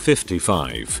going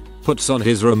 55, puts on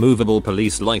his removable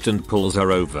police light and pulls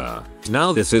her over.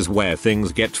 Now this is where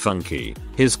things get funky.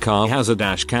 His car has a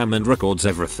dash cam and records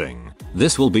everything.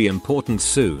 This will be important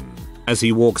soon. As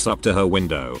he walks up to her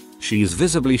window, she's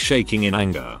visibly shaking in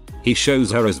anger. He shows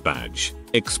her his badge,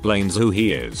 explains who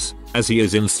he is, as he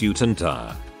is in suit and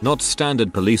tie, not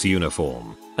standard police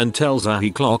uniform, and tells her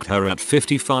he clocked her at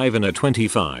 55 in a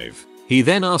 25. He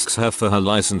then asks her for her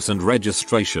license and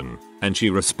registration, and she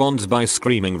responds by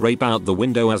screaming rape out the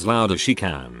window as loud as she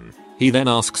can. He then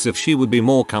asks if she would be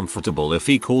more comfortable if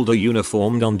he called a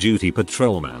uniformed on-duty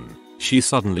patrolman. She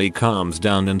suddenly calms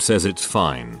down and says it's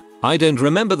fine. I don't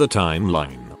remember the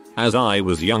timeline, as I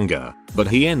was younger, but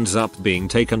he ends up being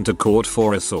taken to court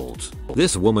for assault.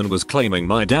 This woman was claiming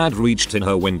my dad reached in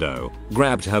her window,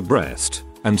 grabbed her breast,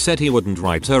 and said he wouldn't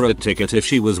write her a ticket if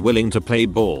she was willing to play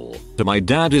ball. My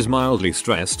dad is mildly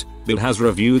stressed, but has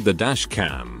reviewed the dash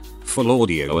cam, full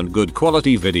audio and good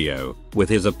quality video, with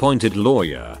his appointed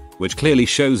lawyer, which clearly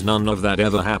shows none of that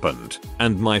ever happened,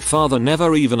 and my father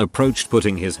never even approached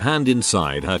putting his hand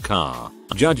inside her car.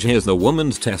 Judge hears the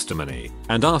woman's testimony,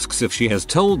 and asks if she has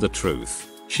told the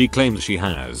truth. She claims she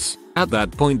has. At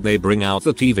that point they bring out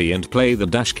the TV and play the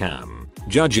dash cam.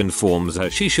 Judge informs her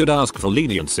she should ask for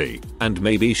leniency, and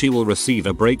maybe she will receive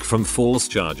a break from false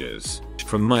charges.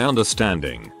 From my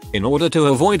understanding, in order to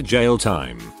avoid jail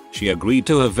time, she agreed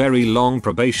to a very long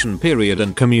probation period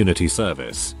and community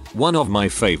service. One of my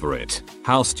favorite,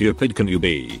 how stupid can you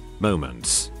be,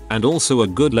 moments, and also a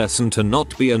good lesson to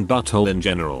not be an butthole in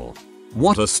general.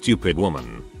 What a stupid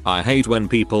woman. I hate when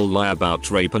people lie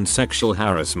about rape and sexual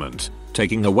harassment,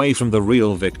 taking away from the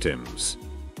real victims.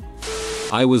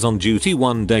 I was on duty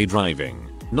one day driving,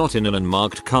 not in an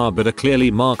unmarked car but a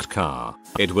clearly marked car.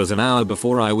 It was an hour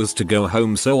before I was to go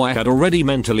home, so I had already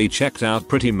mentally checked out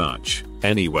pretty much.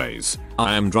 Anyways,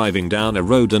 I am driving down a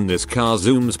road and this car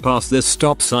zooms past this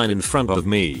stop sign in front of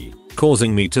me,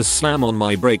 causing me to slam on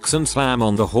my brakes and slam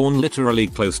on the horn, literally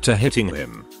close to hitting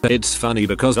him. It's funny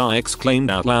because I exclaimed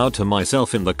out loud to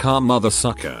myself in the car, "Mother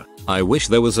sucker, I wish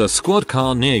there was a squad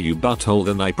car near you, butthole."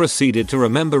 Then I proceeded to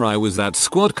remember I was that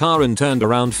squad car and turned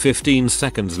around 15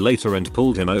 seconds later and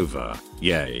pulled him over.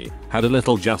 Yay, had a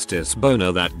little justice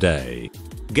boner that day.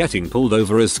 Getting pulled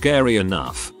over is scary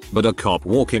enough, but a cop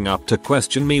walking up to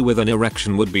question me with an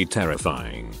erection would be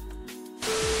terrifying.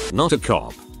 Not a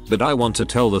cop, but I want to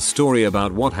tell the story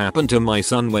about what happened to my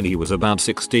son when he was about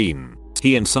 16.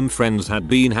 He and some friends had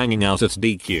been hanging out at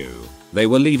DQ. They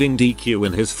were leaving DQ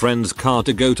in his friend's car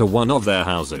to go to one of their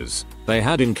houses. They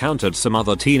had encountered some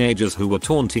other teenagers who were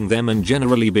taunting them and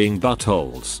generally being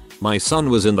buttholes. My son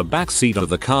was in the back seat of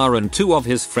the car and two of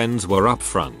his friends were up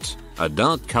front. A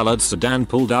dark colored sedan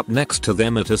pulled up next to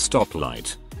them at a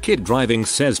stoplight. Kid driving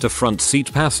says to front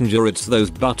seat passenger, "It's those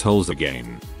buttholes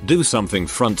again. Do something."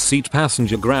 Front seat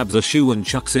passenger grabs a shoe and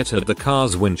chucks it at the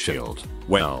car's windshield.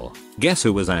 Well, guess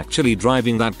who was actually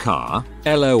driving that car?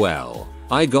 LOL.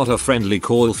 I got a friendly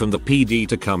call from the PD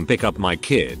to come pick up my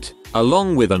kid,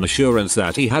 along with an assurance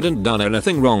that he hadn't done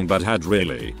anything wrong but had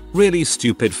really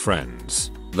stupid friends.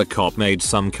 The cop made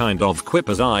some kind of quip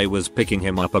as I was picking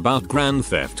him up about Grand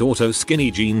Theft Auto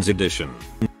Skinny Jeans Edition.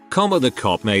 The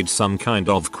cop made some kind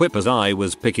of quip as I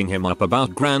was picking him up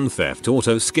about Grand Theft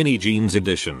Auto Skinny Jeans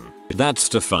Edition. That's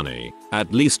too funny.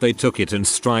 At least they took it in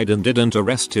stride and didn't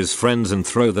arrest his friends and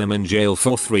throw them in jail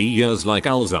for 3 years like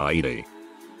Al-Zaidi.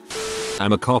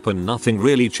 I'm a cop and nothing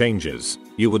really changes.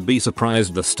 You would be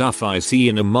surprised the stuff I see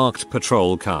in a marked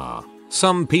patrol car.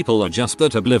 Some people are just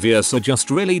that oblivious or just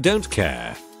really don't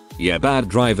care. Yeah, bad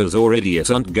drivers or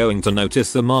idiots aren't going to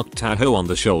notice the marked Tahoe on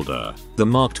the shoulder, the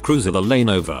marked cruiser the lane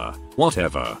over,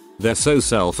 whatever. They're so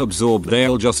self-absorbed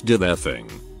they'll just do their thing.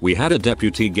 We had a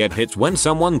deputy get hit when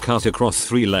someone cut across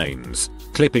 3 lanes,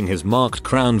 clipping his marked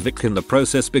Crown Vic in the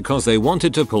process because they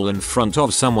wanted to pull in front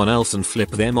of someone else and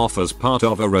flip them off as part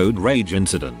of a road rage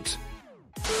incident.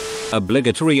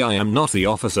 Obligatory. I am not the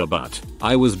officer, but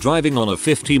I was driving on a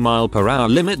 50-mile-per-hour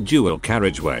limit dual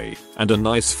carriageway, and a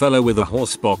nice fellow with a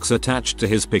horse box attached to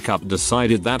his pickup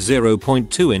decided that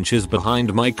 0.2 inches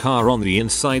behind my car on the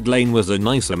inside lane was a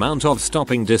nice amount of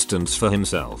stopping distance for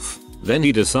himself. Then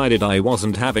he decided I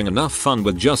wasn't having enough fun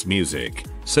with just music,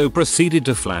 so proceeded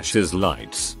to flash his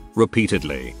lights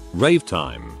repeatedly. Rave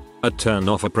time. A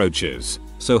turn-off approaches,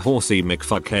 so horsey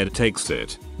McFuckhead takes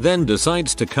it, then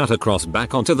decides to cut across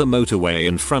back onto the motorway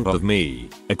in front of me,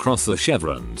 across the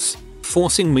chevrons,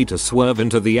 forcing me to swerve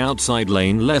into the outside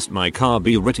lane lest my car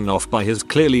be written off by his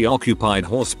clearly occupied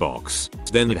horsebox.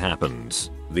 Then it happens.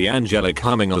 The angelic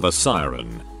humming of a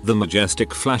siren, the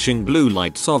majestic flashing blue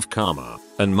lights of karma,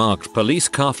 and marked police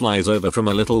car flies over from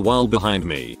a little while behind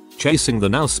me, chasing the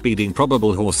now speeding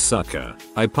probable horse sucker.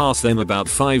 I passed them about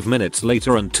 5 minutes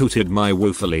later and tooted my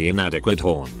woefully inadequate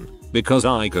horn, because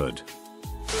I could.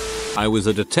 I was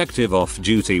a detective off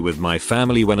duty with my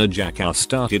family when a jackass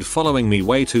started following me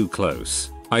way too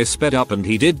close. I sped up and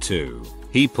he did too.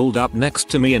 He pulled up next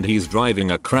to me and he's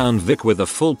driving a Crown Vic with a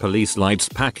full police lights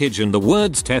package and the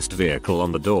words test vehicle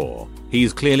on the door.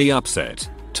 He's clearly upset,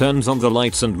 turns on the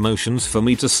lights and motions for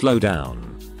me to slow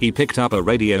down. He picked up a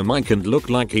radio mic and looked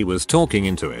like he was talking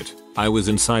into it. I was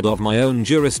inside of my own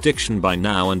jurisdiction by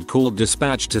now and called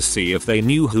dispatch to see if they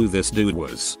knew who this dude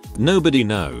was. Nobody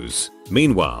knows.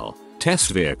 Meanwhile,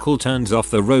 test vehicle turns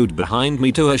off the road behind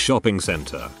me to a shopping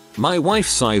center. My wife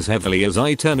sighs heavily as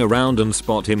I turn around and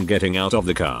spot him getting out of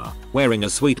the car, wearing a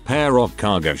sweet pair of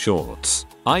cargo shorts.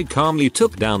 I calmly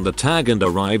took down the tag and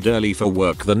arrived early for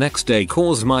work the next day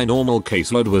cause my normal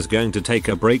caseload was going to take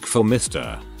a break for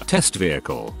Mr. Test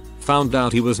Vehicle. Found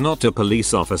out he was not a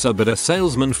police officer but a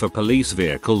salesman for police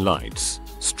vehicle lights.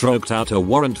 Stroked out a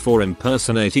warrant for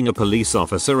impersonating a police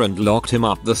officer and locked him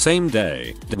up the same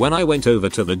day. When I went over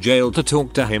to the jail to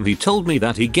talk to him, he told me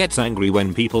that he gets angry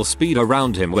when people speed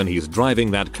around him when he's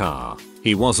driving that car.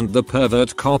 He wasn't the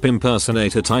pervert cop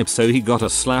impersonator type, so he got a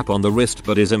slap on the wrist,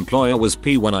 but his employer was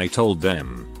P when I told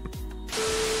them.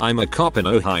 I'm a cop in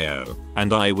Ohio,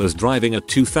 and I was driving a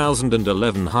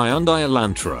 2011 Hyundai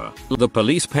Elantra. The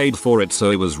police paid for it, so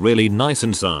it was really nice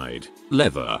inside.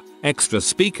 Leather, extra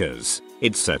speakers,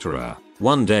 etc.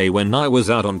 One day when I was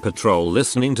out on patrol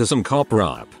listening to some cop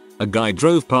rap, a guy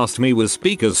drove past me with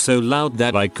speakers so loud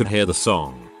that I could hear the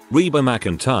song Reba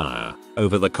McEntire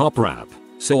over the cop rap.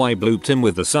 So I blooped him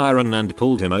with the siren and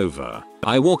pulled him over.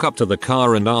 I walk up to the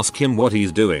car and ask him what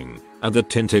he's doing, and the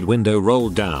tinted window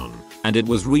rolled down, and it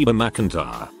was Reba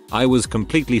McEntire. I was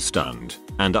completely stunned,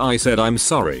 and I said I'm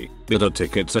sorry, but a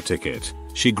ticket's a ticket.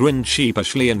 She grinned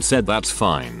sheepishly and said that's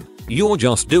fine. You're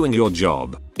just doing your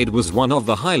job. It was one of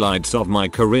the highlights of my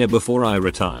career before I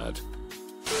retired.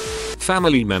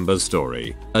 Family member's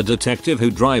story. A detective who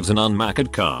drives an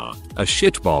unmarked car, a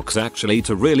shitbox actually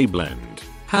to really blend.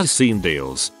 Has seen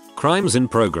deals, crimes in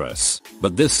progress,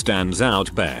 but this stands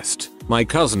out best. My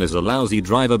cousin is a lousy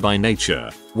driver by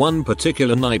nature. One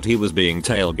particular night he was being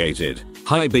tailgated,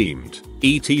 high-beamed,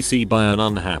 etc. by an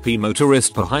unhappy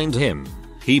motorist behind him.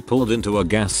 He pulled into a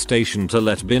gas station to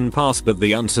let bin pass, but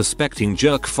the unsuspecting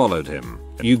jerk followed him.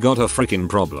 You got a freaking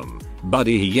problem,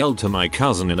 buddy, he yelled to my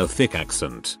cousin in a thick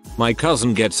accent. My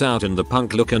cousin gets out in the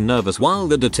punk look and nervous while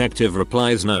the detective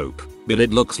replies nope, but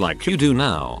it looks like you do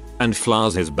now, and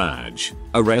flars his badge.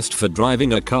 Arrest for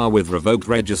driving a car with revoked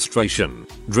registration,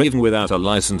 driven without a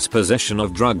license, possession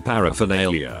of drug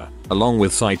paraphernalia, along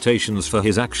with citations for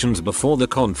his actions before the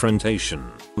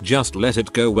confrontation. Just let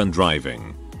it go when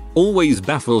driving. Always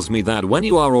baffles me that when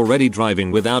you are already driving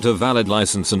without a valid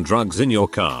license and drugs in your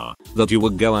car, that you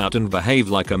would go out and behave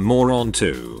like a moron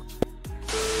too.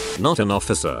 Not an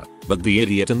officer, but the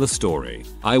idiot in the story.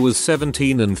 I was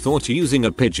 17 and thought using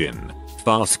a pigeon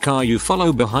fast car you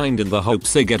follow behind in the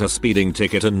hopes they get a speeding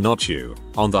ticket and not you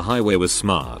on the highway was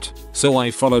smart. So I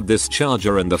followed this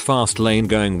charger in the fast lane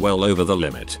going well over the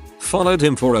limit. Followed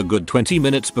him for a good 20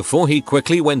 minutes before he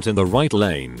quickly went in the right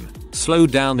lane,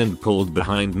 slowed down and pulled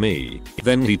behind me.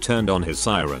 Then he turned on his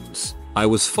sirens. I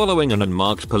was following an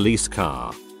unmarked police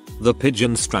car. The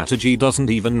pigeon strategy doesn't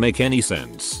even make any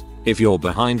sense. If you're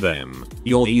behind them,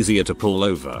 you're easier to pull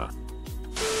over.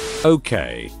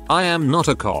 Okay, I am not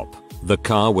a cop. The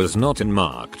car was not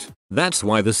marked. That's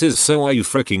why this is so. Are you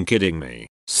freaking kidding me?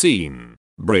 Scene.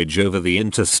 Bridge over the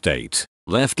interstate.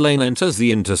 Left lane enters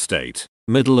the interstate.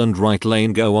 Middle and right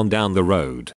lane go on down the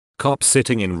road. Cop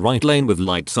sitting in right lane with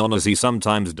lights on as he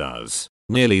sometimes does.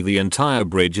 Nearly the entire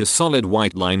bridge is solid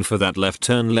white line for that left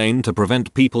turn lane to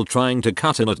prevent people trying to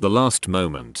cut in at the last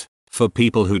moment. For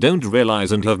people who don't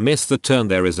realize and have missed the turn,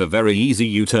 there is a very easy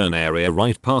U-turn area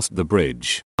right past the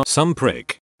bridge. Some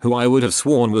prick, who I would have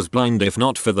sworn was blind if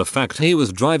not for the fact he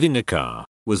was driving a car,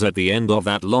 was at the end of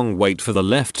that long wait for the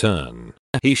left turn.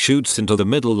 He shoots into the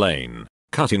middle lane,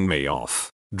 cutting me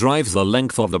off, drives the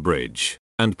length of the bridge,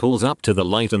 and pulls up to the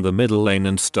light in the middle lane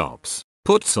and stops,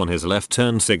 puts on his left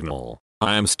turn signal.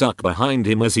 I am stuck behind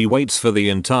him as he waits for the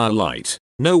entire light.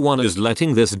 No one is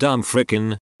letting this dumb frick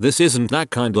in. This isn't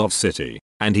that kind of city,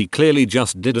 and he clearly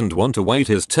just didn't want to wait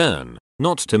his turn,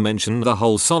 not to mention the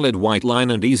whole solid white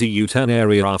line and easy U-turn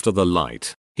area after the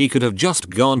light. He could have just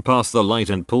gone past the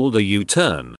light and pulled a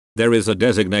U-turn. There is a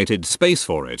designated space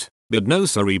for it, but no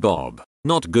sorry Bob,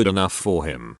 not good enough for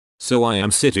him. So I am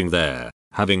sitting there,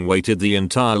 having waited the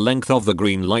entire length of the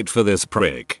green light for this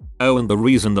prick. Oh, and the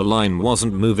reason the line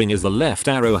wasn't moving is the left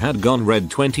arrow had gone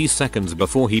red 20 seconds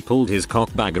before he pulled his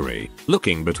cockbaggery,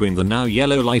 looking between the now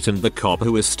yellow light and the cop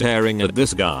who is staring at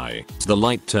this guy. The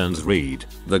light turns red.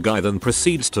 The guy then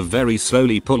proceeds to very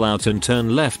slowly pull out and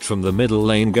turn left from the middle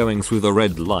lane going through the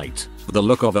red light. The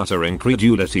look of utter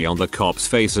incredulity on the cop's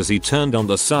face as he turned on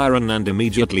the siren and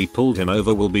immediately pulled him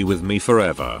over will be with me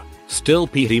forever. Still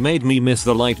PT made me miss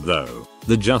the light though.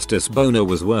 The justice boner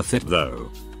was worth it though.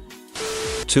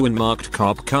 2 unmarked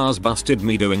cop cars busted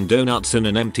me doing donuts in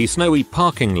an empty snowy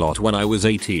parking lot when I was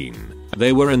 18.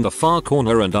 They were in the far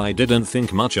corner and I didn't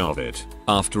think much of it.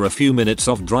 After a few minutes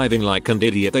of driving like an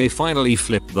idiot, they finally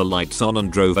flipped the lights on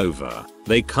and drove over.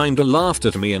 They kinda laughed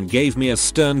at me and gave me a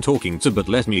stern talking to but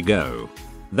let me go.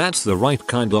 That's the right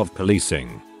kind of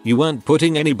policing. You weren't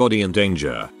putting anybody in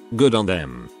danger. Good on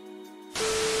them.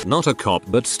 Not a cop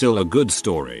but still a good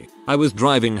story. I was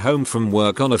driving home from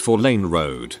work on a 4-lane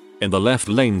road. In the left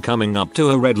lane coming up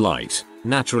to a red light.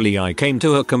 Naturally I came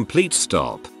to a complete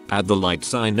stop. At the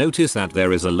lights I notice that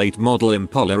there is a late model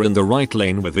Impala in the right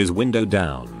lane with his window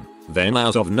down. Then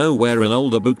out of nowhere an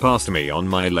older boot passed me on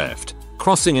my left,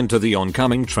 crossing into the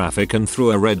oncoming traffic and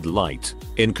through a red light.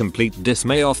 In complete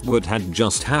dismay of what had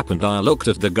just happened, I looked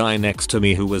at the guy next to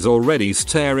me who was already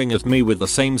staring at me with the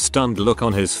same stunned look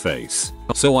on his face.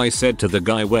 So I said to the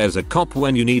guy, "Where's a cop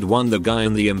when you need one?" The guy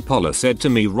in the Impala said to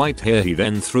me, "Right here." He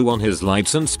then threw on his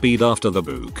lights and speed after the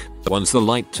book. Once the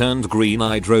light turned green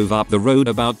I drove up the road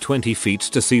about 20 feet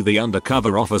to see the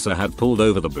undercover officer had pulled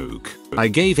over the book. I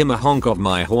gave him a honk of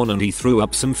my horn and he threw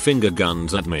up some finger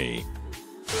guns at me.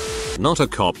 Not a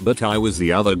cop but I was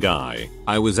the other guy.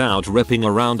 I was out ripping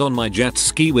around on my jet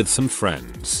ski with some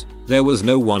friends. There was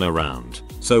no one around,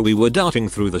 so we were darting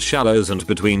through the shallows and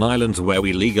between islands where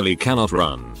we legally cannot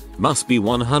run. Must be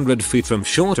 100 feet from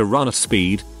shore to run at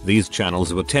speed. These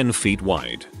channels were 10 feet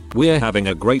wide. We're having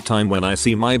a great time when I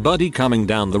see my buddy coming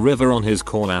down the river on his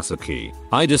Kawasaki.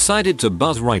 I decided to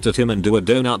buzz right at him and do a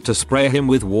donut to spray him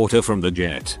with water from the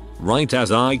jet. Right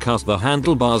as I cut the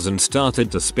handlebars and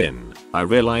started to spin, I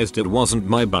realized it wasn't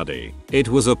my buddy. It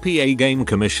was a PA game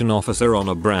commission officer on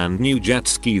a brand new jet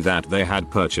ski that they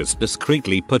had purchased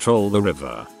discreetly patrol the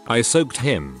river. I soaked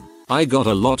him. I got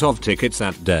a lot of tickets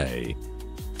that day.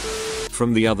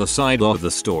 From the other side of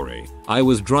the story, I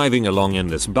was driving along and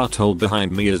this butthole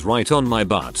behind me is right on my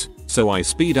butt, so I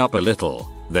speed up a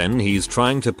little. Then he's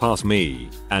trying to pass me,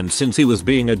 and since he was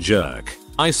being a jerk,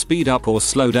 I speed up or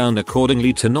slow down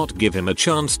accordingly to not give him a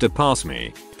chance to pass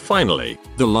me. Finally,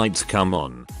 the lights come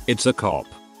on. It's a cop.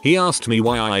 He asked me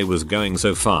why I was going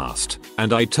so fast,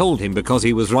 and I told him because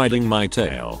he was riding my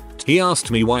tail. He asked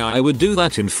me why I would do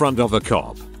that in front of a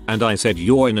cop, and I said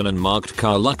you're in an unmarked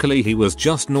car. Luckily he was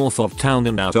just north of town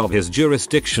and out of his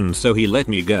jurisdiction, so he let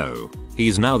me go.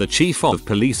 He's now the chief of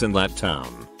police in that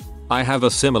town. I have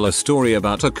a similar story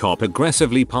about a cop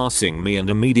aggressively passing me and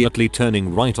immediately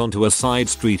turning right onto a side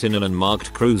street in an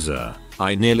unmarked cruiser.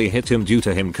 I nearly hit him due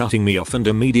to him cutting me off and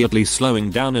immediately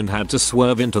slowing down and had to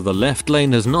swerve into the left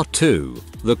lane as not to.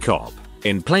 The cop,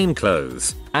 in plain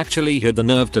clothes, actually had the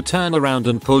nerve to turn around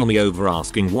and pull me over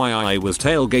asking why I was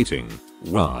tailgating.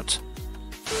 What?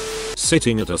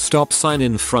 Sitting at a stop sign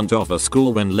in front of a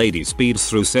school when lady speeds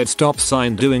through said stop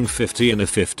sign doing 50 in a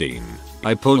 15.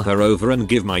 I pull her over and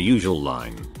give my usual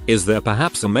line. Is there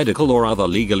perhaps a medical or other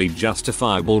legally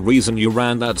justifiable reason you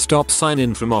ran that stop sign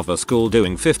in front of a school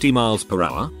doing 50 miles per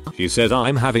hour? She said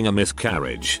I'm having a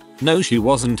miscarriage. No she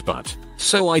wasn't, but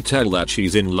so I tell that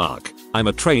she's in luck. I'm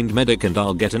a trained medic and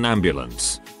I'll get an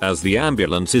ambulance. As the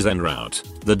ambulance is en route,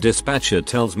 the dispatcher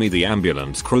tells me the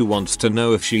ambulance crew wants to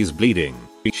know if she's bleeding.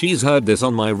 She's heard this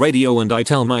on my radio and I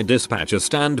tell my dispatcher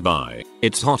stand by.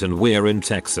 It's hot and we're in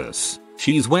Texas.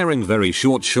 She's wearing very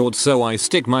short shorts, so I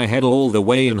stick my head all the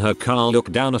way in her car,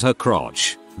 look down at her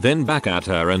crotch, then back at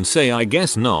her and say I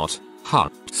guess not.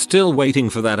 Still waiting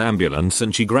for that ambulance,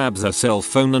 and she grabs her cell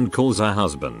phone and calls her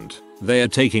husband. They are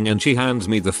taking and she hands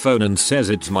me the phone and says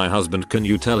it's my husband, can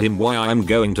you tell him why I'm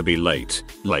going to be late?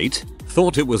 Late?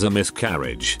 Thought it was a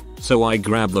miscarriage. So I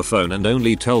grab the phone and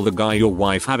only tell the guy your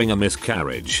wife having a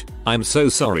miscarriage. I'm so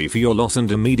sorry for your loss,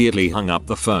 and immediately hung up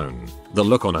the phone. The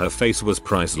look on her face was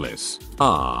priceless.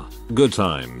 Good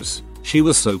times. She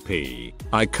was so pee.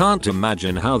 I can't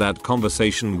imagine how that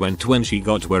conversation went when she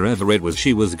got wherever it was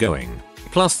she was going.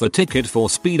 Plus the ticket for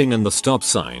speeding and the stop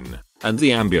sign. And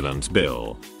the ambulance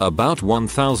bill. About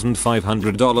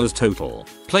 $1,500 total.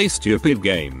 Play stupid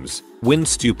games. Win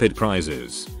stupid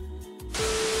prizes.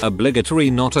 Obligatory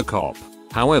not a cop.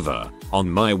 However, on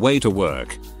my way to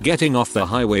work, getting off the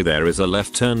highway there is a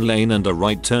left turn lane and a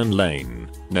right turn lane.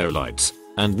 No lights.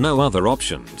 And no other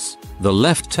options. The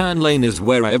left turn lane is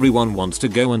where everyone wants to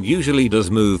go and usually does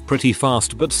move pretty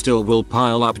fast but still will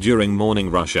pile up during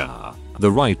morning rush hour. The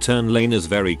right turn lane is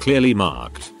very clearly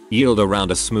marked. Yield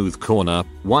around a smooth corner,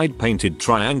 wide painted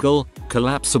triangle,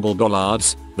 collapsible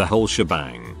bollards, the whole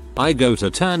shebang. I go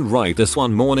to turn right this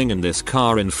one morning and this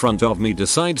car in front of me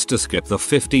decides to skip the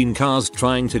 15 cars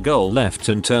trying to go left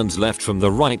and turns left from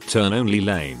the right turn only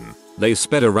lane. They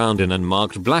sped around in an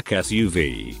unmarked black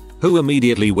SUV, who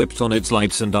immediately whipped on its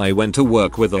lights, and I went to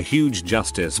work with a huge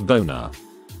justice boner.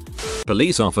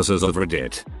 Police officers of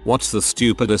Reddit, what's the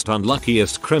stupidest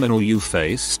unluckiest criminal you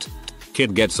faced?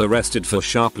 Kid gets arrested for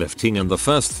shoplifting and the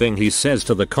first thing he says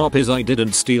to the cop is I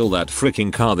didn't steal that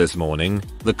freaking car this morning.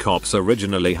 The cops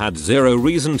originally had zero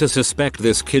reason to suspect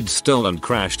this kid stole and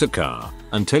crashed a car,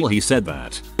 until he said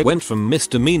that. It went from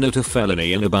misdemeanor to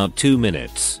felony in about 2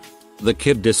 minutes. The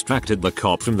kid distracted the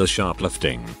cop from the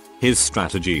shoplifting. His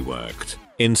strategy worked.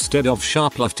 Instead of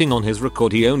shoplifting on his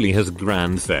record, he only has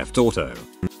grand theft auto.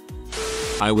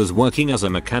 I was working as a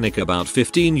mechanic about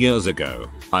 15 years ago.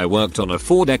 I worked on a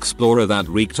Ford Explorer that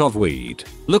reeked of weed.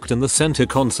 Looked in the center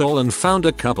console and found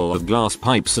a couple of glass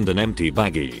pipes and an empty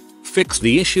baggie. Fixed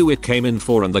the issue it came in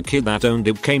for and the kid that owned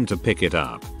it came to pick it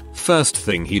up. First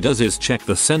thing he does is check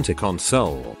the center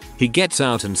console. He gets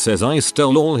out and says I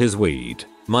stole all his weed.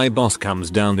 My boss comes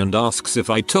down and asks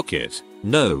if I took it.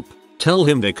 Nope. Tell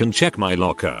him they can check my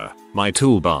locker, my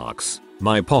toolbox,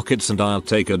 my pockets, and I'll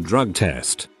take a drug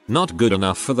test. Not good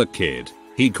enough for the kid.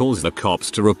 He calls the cops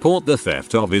to report the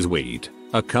theft of his weed.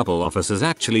 A couple officers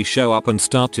actually show up and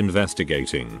start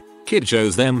investigating. Kid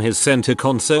shows them his center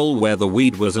console where the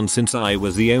weed was, and since I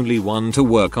was the only one to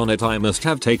work on it I must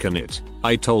have taken it.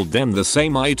 I told them the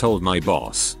same I told my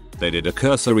boss. They did a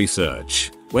cursory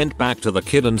search. Went back to the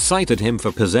kid and cited him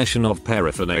for possession of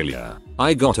paraphernalia.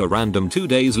 I got a random 2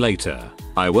 days later.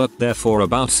 I worked there for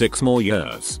about 6 more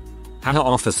years. Haha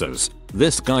officers,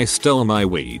 this guy stole my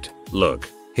weed. Look,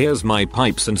 here's my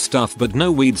pipes and stuff but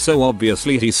no weed, so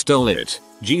obviously he stole it.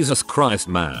 Jesus Christ,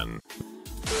 man.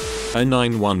 A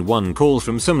 911 call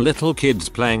from some little kids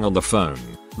playing on the phone.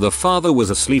 The father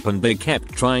was asleep and they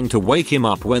kept trying to wake him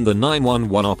up when the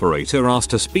 911 operator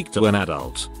asked to speak to an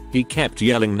adult. He kept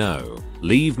yelling, no,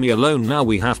 leave me alone now,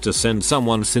 we have to send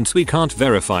someone since we can't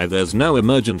verify there's no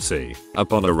emergency.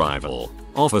 Upon arrival,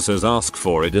 officers ask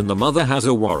for it and the mother has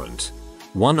a warrant.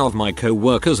 One of my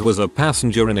co-workers was a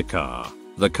passenger in a car.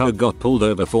 The car got pulled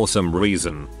over for some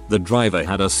reason. The driver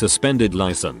had a suspended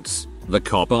license. The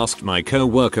cop asked my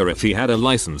co-worker if he had a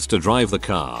license to drive the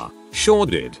car. Sure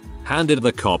did. Handed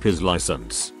the cop his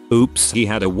license. Oops, he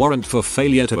had a warrant for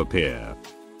failure to appear.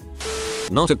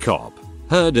 Not a cop.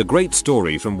 Heard a great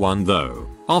story from one though.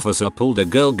 Officer pulled a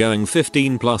girl going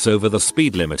 15 plus over the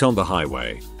speed limit on the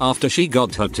highway. After she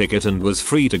got her ticket and was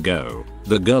free to go,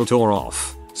 the girl tore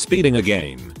off, speeding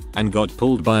again, and got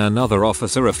pulled by another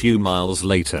officer a few miles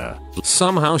later.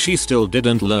 Somehow she still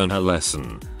didn't learn her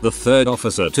lesson. The third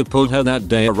officer to pull her that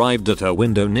day arrived at her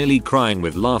window nearly crying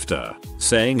with laughter,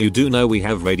 saying, "You do know we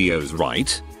have radios,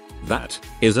 right?" That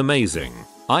is amazing.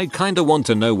 I kinda want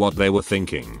to know what they were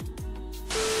thinking.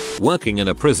 Working in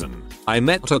a prison, I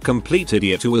met a complete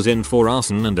idiot who was in for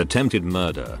arson and attempted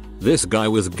murder. This guy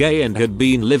was gay and had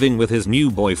been living with his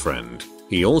new boyfriend.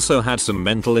 He also had some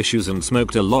mental issues and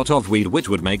smoked a lot of weed, which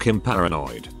would make him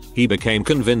paranoid. He became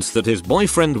convinced that his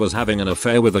boyfriend was having an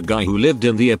affair with a guy who lived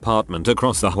in the apartment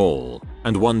across the hall.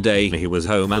 And one day he was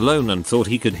home alone and thought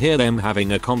he could hear them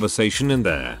having a conversation in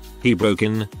there. He broke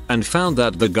in and found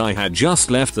that the guy had just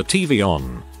left the TV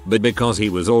on. but because he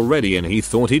was already in, he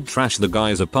thought he'd trash the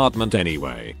guy's apartment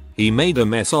anyway. He made a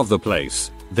mess of the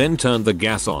place, then turned the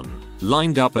gas on,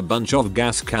 lined up a bunch of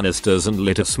gas canisters and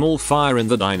lit a small fire in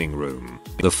the dining room.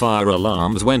 The fire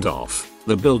alarms went off.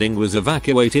 The building was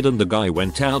evacuated and the guy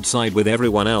went outside with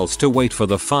everyone else to wait for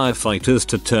the firefighters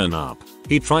to turn up.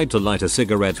 He tried to light a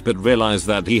cigarette but realized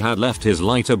that he had left his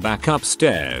lighter back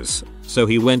upstairs, so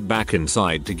he went back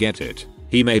inside to get it.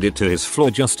 He made it to his floor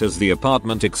just as the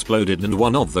apartment exploded and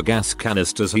one of the gas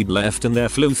canisters he'd left in there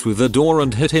flew through the door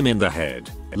and hit him in the head.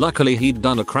 Luckily he'd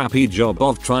done a crappy job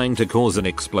of trying to cause an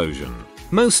explosion.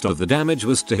 Most of the damage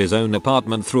was to his own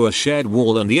apartment through a shared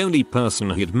wall and the only person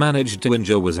he'd managed to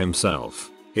injure was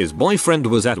himself. His boyfriend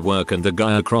was at work and the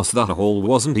guy across the hall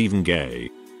wasn't even gay.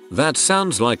 That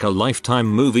sounds like a Lifetime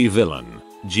movie villain.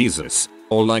 Jesus.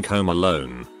 Or like Home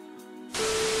Alone.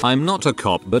 I'm not a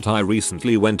cop, but I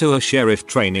recently went to a sheriff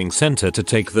training center to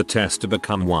take the test to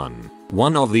become one.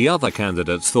 One of the other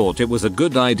candidates thought it was a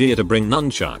good idea to bring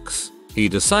nunchucks. He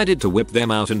decided to whip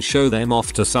them out and show them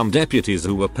off to some deputies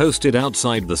who were posted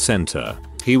outside the center.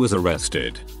 He was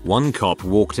arrested. One cop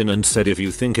walked in and said, "If you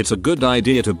think it's a good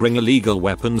idea to bring illegal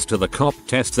weapons to the cop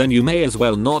test, then you may as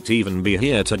well not even be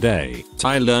here today."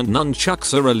 I learned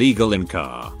nunchucks are illegal in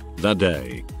car. That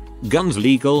day. Guns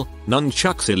legal,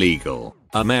 nunchucks illegal.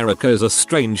 America's a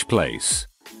strange place.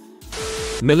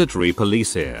 Military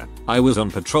police here. I was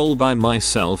on patrol by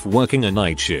myself working a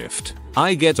night shift.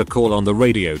 I get a call on the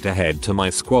radio to head to my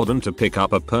squadron to pick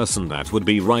up a person that would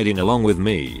be riding along with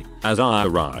me. As I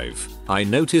arrive, I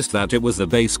noticed that it was the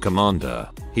base commander.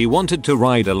 He wanted to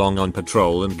ride along on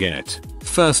patrol and get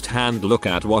first-hand look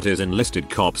at what his enlisted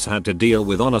cops had to deal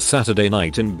with on a Saturday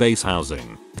night in base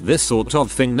housing. This sort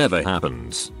of thing never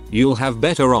happens. You'll have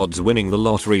better odds winning the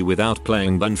lottery without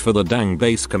playing than for the dang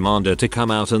base commander to come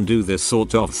out and do this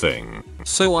sort of thing.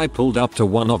 So I pulled up to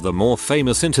one of the more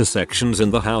famous intersections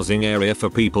in the housing area for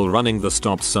people running the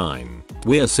stop sign.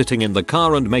 We're sitting in the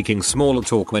car and making small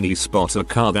talk when he spots a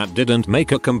car that didn't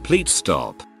make a complete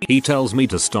stop. He tells me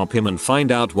to stop him and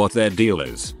find out what their deal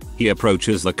is. He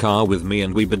approaches the car with me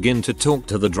and we begin to talk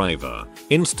to the driver.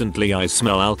 Instantly I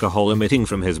smell alcohol emitting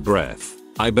from his breath.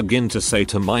 I begin to say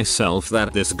to myself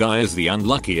that this guy is the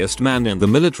unluckiest man in the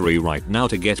military right now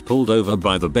to get pulled over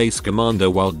by the base commander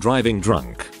while driving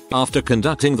drunk. After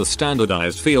conducting the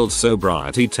standardized field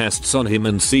sobriety tests on him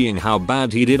and seeing how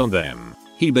bad he did on them,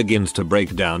 he begins to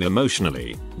break down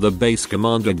emotionally. The base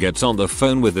commander gets on the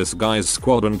phone with this guy's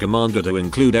squadron commander to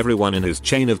include everyone in his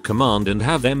chain of command and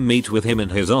have them meet with him in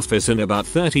his office in about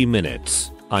 30 minutes.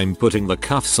 I'm putting the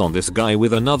cuffs on this guy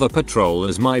with another patrol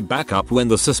as my backup when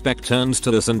the suspect turns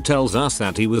to us and tells us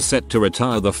that he was set to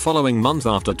retire the following month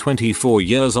after 24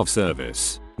 years of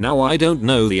service. Now I don't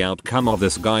know the outcome of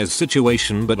this guy's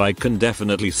situation, but I can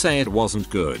definitely say it wasn't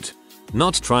good.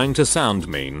 Not trying to sound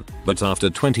mean, but after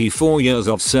 24 years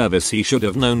of service he should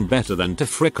have known better than to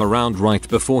frick around right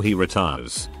before he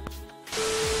retires.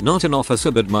 Not an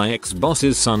officer, but my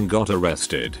ex-boss's son got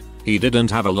arrested. He didn't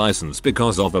have a license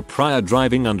because of a prior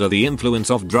driving under the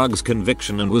influence of drugs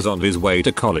conviction and was on his way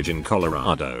to college in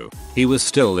Colorado. He was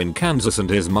still in Kansas and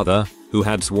his mother, who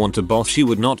had sworn to boss she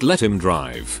would not let him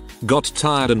drive, got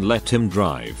tired and let him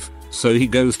drive. So he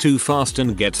goes too fast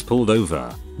and gets pulled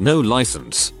over. No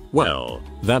license. Well,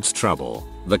 that's trouble.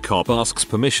 The cop asks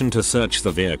permission to search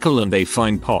the vehicle and they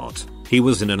find pot. He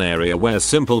was in an area where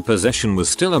simple possession was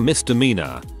still a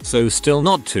misdemeanor, so still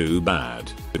not too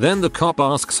bad. Then the cop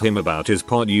asks him about his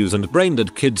pot use and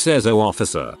braindead kid says, "Oh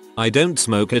officer, I don't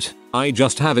smoke it, I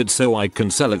just have it so I can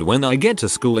sell it when I get to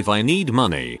school if I need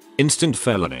money." Instant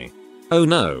felony. Oh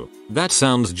no, that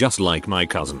sounds just like my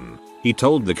cousin. He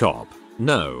told the cop,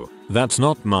 "No, that's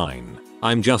not mine.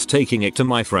 I'm just taking it to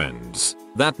my friends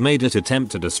that made it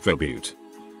attempt to distribute."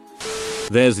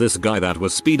 There's this guy that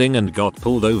was speeding and got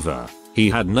pulled over. He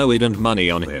had no ID and money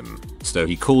on him, so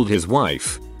he called his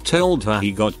wife, told her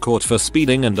he got caught for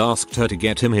speeding and asked her to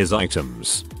get him his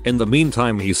items. In the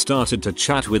meantime he started to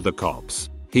chat with the cops.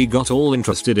 He got all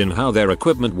interested in how their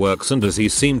equipment works and as he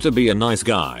seemed to be a nice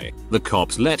guy, the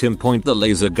cops let him point the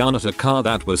laser gun at a car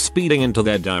that was speeding into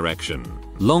their direction.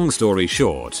 Long story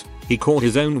short, he caught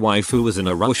his own wife who was in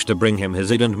a rush to bring him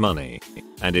his ID and money.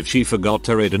 And if she forgot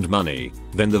her ID and money,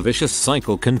 then the vicious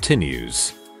cycle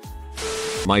continues.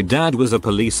 My dad was a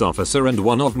police officer and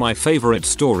one of my favorite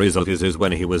stories of his is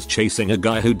when he was chasing a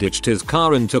guy who ditched his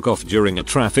car and took off during a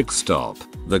traffic stop.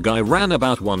 The guy ran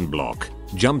about 1 block,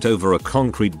 jumped over a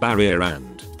concrete barrier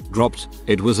and dropped.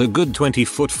 It was a good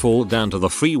 20-foot fall down to the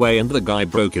freeway and the guy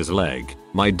broke his leg.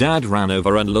 My dad ran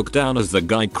over and looked down as the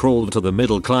guy crawled to the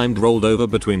middle, rolled over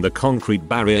between the concrete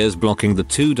barriers blocking the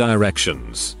two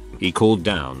directions. He called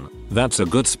down, That's a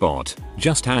good spot.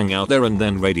 Just hang out there, and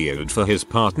then radioed for his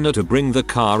partner to bring the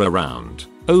car around.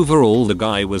 Overall the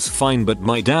guy was fine, but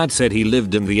my dad said he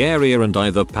lived in the area and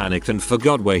either panicked and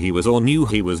forgot where he was or knew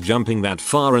he was jumping that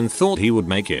far and thought he would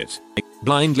make it.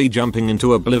 Blindly jumping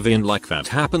into oblivion like that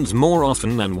happens more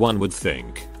often than one would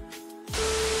think.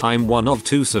 I'm one of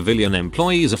 2 civilian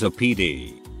employees at a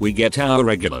PD. We get our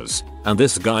regulars, and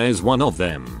this guy is one of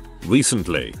them.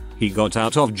 Recently, he got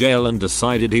out of jail and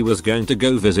decided he was going to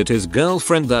go visit his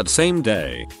girlfriend that same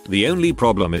day. The only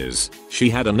problem is, she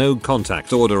had a no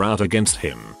contact order out against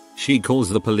him. She calls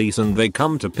the police and they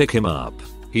come to pick him up.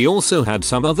 He also had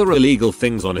some other illegal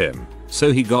things on him,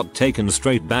 so he got taken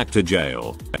straight back to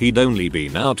jail. He'd only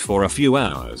been out for a few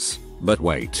hours. But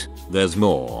wait, there's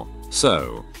more.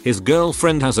 So, his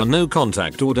girlfriend has a no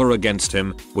contact order against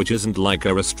him, which isn't like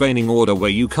a restraining order where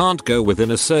you can't go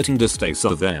within a certain distance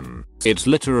of them. It's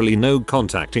literally no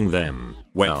contacting them.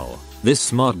 Well, this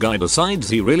smart guy decides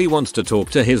he really wants to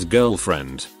talk to his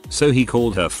girlfriend, so he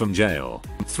called her from jail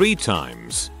 3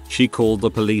 times. She called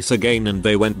the police again and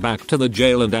they went back to the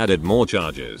jail and added more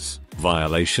charges.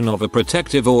 Violation of a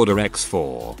protective order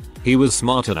X4. He was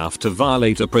smart enough to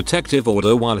violate a protective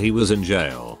order while he was in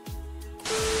jail.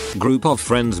 Group of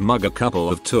friends mug a couple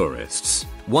of tourists.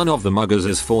 One of the muggers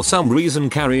is for some reason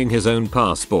carrying his own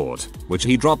passport, which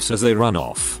he drops as they run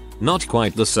off. Not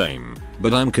quite the same,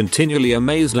 but I'm continually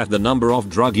amazed at the number of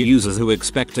drug users who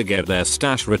expect to get their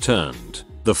stash returned.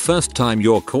 The first time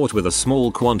you're caught with a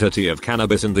small quantity of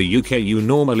cannabis in the UK, you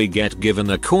normally get given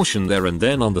a caution there and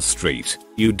then on the street.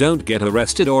 You don't get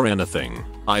arrested or anything.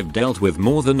 I've dealt with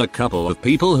more than a couple of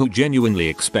people who genuinely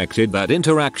expected that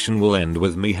interaction will end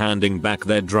with me handing back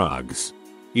their drugs.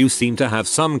 You seem to have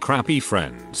some crappy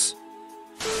friends.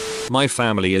 My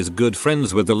family is good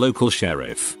friends with the local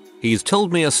sheriff. He's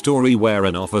told me a story where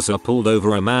an officer pulled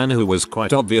over a man who was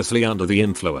quite obviously under the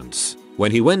influence.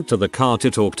 When he went to the car to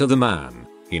talk to the man,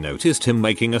 he noticed him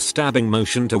making a stabbing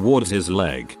motion towards his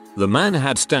leg. The man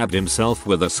had stabbed himself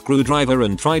with a screwdriver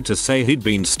and tried to say he'd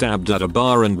been stabbed at a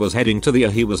bar and was heading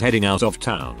out of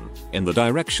town, in the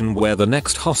direction where the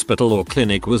next hospital or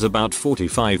clinic was about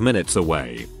 45 minutes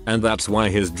away, and that's why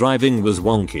his driving was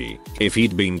wonky. If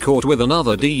he'd been caught with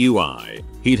another DUI,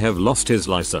 he'd have lost his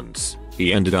license.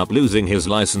 He ended up losing his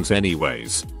license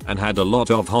anyways, and had a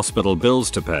lot of hospital bills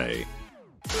to pay.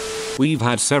 We've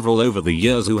had several over the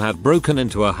years who have broken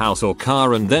into a house or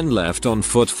car and then left on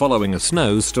foot following a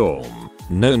snowstorm.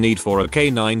 No need for a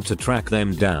canine to track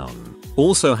them down.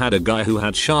 Also had a guy who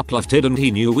had shoplifted and he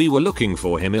knew we were looking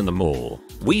for him in the mall.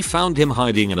 We found him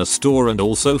hiding in a store and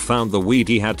also found the weed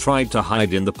he had tried to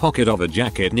hide in the pocket of a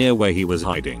jacket near where he was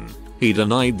hiding. He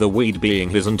denied the weed being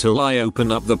his until I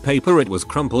opened up the paper it was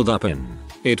crumpled up in.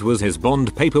 It was his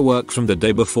bond paperwork from the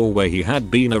day before where he had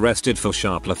been arrested for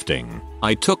shoplifting.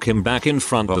 I took him back in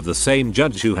front of the same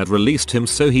judge who had released him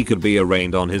so he could be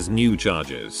arraigned on his new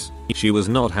charges. She was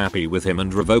not happy with him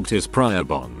and revoked his prior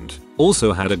bond.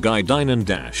 Also had a guy dine and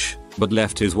dash, but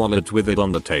left his wallet with it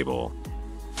on the table.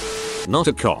 Not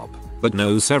a cop, but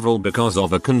know several because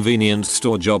of a convenience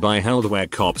store job I held where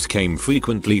cops came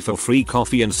frequently for free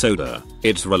coffee and soda.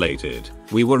 It's related.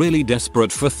 We were really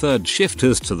desperate for third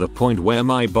shifters to the point where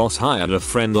my boss hired a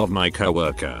friend of my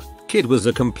coworker. Kid was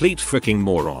a complete freaking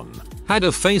moron. Had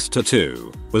a face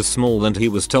tattoo, was small and he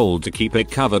was told to keep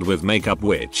it covered with makeup,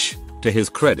 which, to his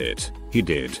credit, he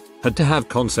did. Had to have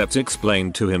concepts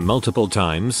explained to him multiple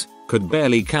times, could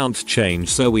barely count change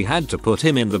so we had to put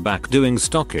him in the back doing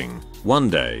stocking. One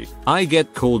day, I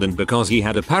get called in because he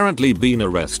had apparently been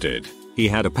arrested. He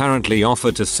had apparently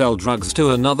offered to sell drugs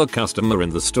to another customer in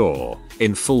the store,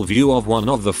 in full view of one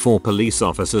of the 4 police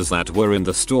officers that were in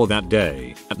the store that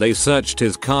day. They searched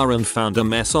his car and found a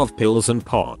mess of pills and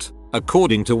pot.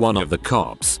 According to one of the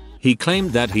cops, he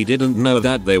claimed that he didn't know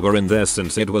that they were in there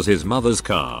since it was his mother's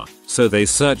car, so they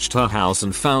searched her house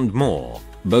and found more.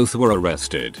 Both were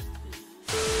arrested.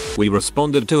 We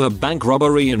responded to a bank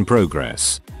robbery in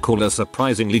progress. Caller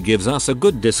surprisingly gives us a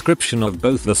good description of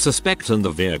both the suspect and the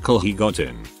vehicle he got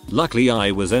in. Luckily I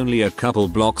was only a couple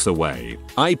blocks away.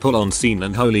 I pull on scene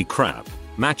and holy crap,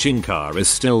 matching car is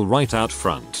still right out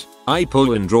front. I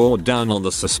pull and draw down on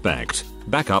the suspect.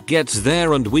 Backup gets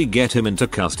there and we get him into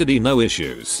custody, no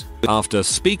issues. After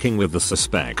speaking with the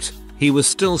suspect, he was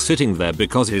still sitting there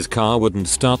because his car wouldn't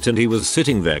start and he was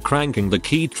sitting there cranking the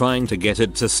key trying to get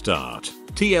it to start.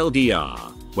 TLDR,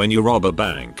 when you rob a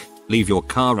bank, leave your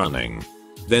car running.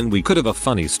 Then we could have a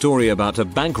funny story about a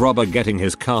bank robber getting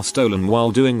his car stolen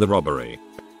while doing the robbery.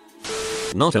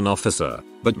 Not an officer,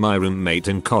 but my roommate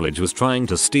in college was trying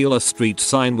to steal a street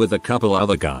sign with a couple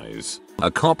other guys.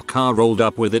 A cop car rolled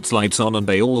up with its lights on and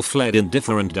they all fled in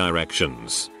different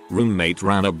directions. Roommate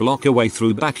ran a block away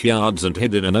through backyards and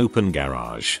hid in an open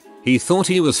garage. He thought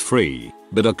he was free,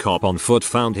 but a cop on foot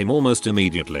found him almost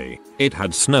immediately. It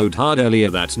had snowed hard earlier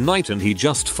that night and he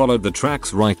just followed the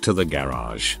tracks right to the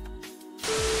garage.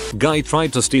 Guy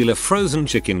tried to steal a frozen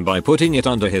chicken by putting it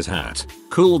under his hat.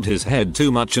 Cooled his head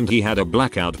too much and he had a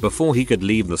blackout before he could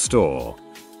leave the store.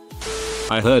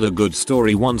 I heard a good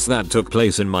story once that took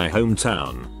place in my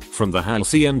hometown. From the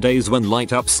halcyon days when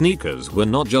light up sneakers were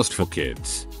not just for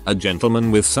kids. A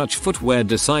gentleman with such footwear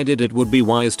decided it would be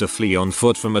wise to flee on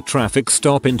foot from a traffic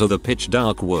stop into the pitch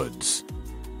dark woods.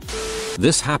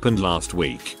 This happened last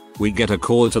week. We get a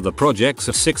call to the projects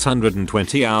of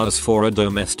 620 hours for a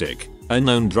domestic,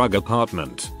 unknown drug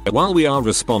apartment. While we are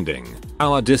responding,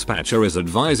 our dispatcher is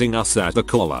advising us that the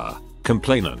caller,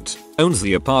 complainant, owns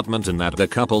the apartment and that the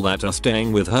couple that are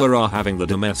staying with her are having the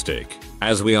domestic.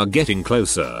 As we are getting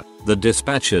closer, the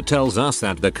dispatcher tells us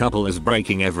that the couple is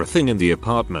breaking everything in the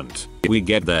apartment. We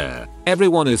get there,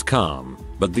 everyone is calm,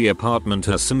 but the apartment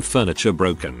has some furniture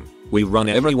broken. We run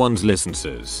everyone's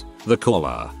licenses. The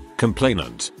caller,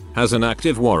 complainant, has an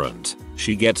active warrant.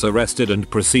 She gets arrested and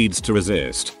proceeds to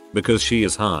resist. Because she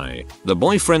is high, the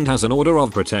boyfriend has an order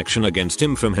of protection against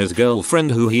him from his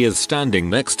girlfriend who he is standing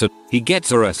next to. He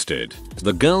gets arrested.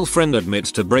 The girlfriend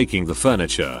admits to breaking the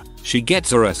furniture. She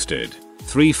gets arrested.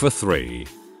 3 for 3.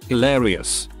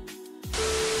 Hilarious.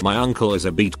 My uncle is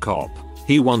a beat cop.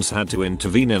 He once had to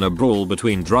intervene in a brawl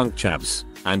between drunk chaps.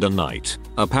 And a night,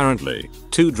 apparently,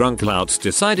 two drunk louts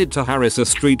decided to harass a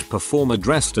street performer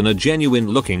dressed in a genuine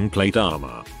looking plate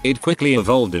armor. It quickly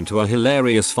evolved into a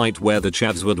hilarious fight where the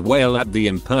chaps would wail at the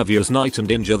impervious knight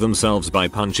and injure themselves by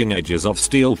punching edges of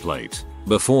steel plate.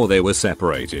 Before they were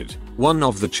separated, one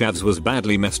of the chaps was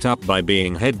badly messed up by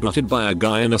being headbutted by a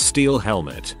guy in a steel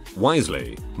helmet.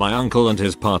 Wisely, my uncle and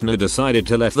his partner decided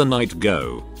to let the knight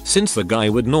go, since the guy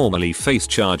would normally face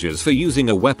charges for using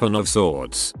a weapon of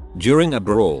sorts during a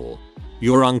brawl.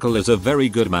 Your uncle is a very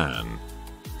good man.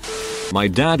 My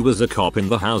dad was a cop in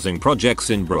the housing projects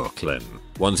in Brooklyn.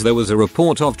 Once there was a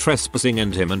report of trespassing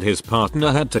and him and his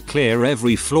partner had to clear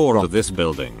every floor of this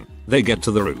building. They get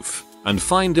to the roof and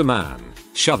find a man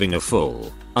shoving a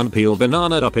full, unpeeled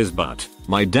banana up his butt.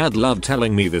 My dad loved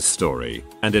telling me this story,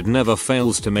 and it never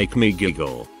fails to make me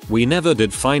giggle. We never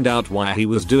did find out why he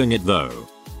was doing it though.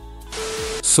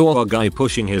 Saw a guy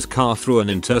pushing his car through an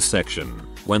intersection.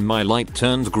 When my light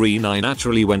turned green I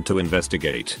naturally went to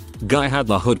investigate. Guy had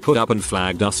the hood put up and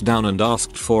flagged us down and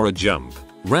asked for a jump.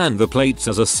 Ran the plates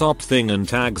as a SOP thing and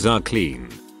tags are clean.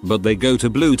 But they go to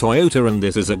blue Toyota and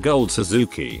this is a gold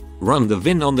Suzuki. Run the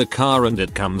VIN on the car and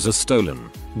it comes as stolen.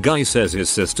 Guy says his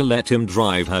sister let him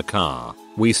drive her car.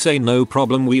 We say no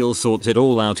problem, we'll sort it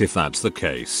all out if that's the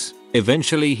case.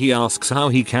 Eventually he asks how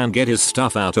he can get his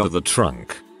stuff out of the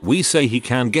trunk. We say he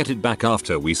can get it back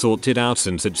after we sort it out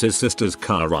since it's his sister's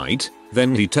car, right?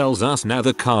 Then he tells us now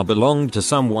the car belonged to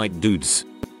some white dudes.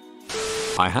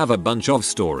 I have a bunch of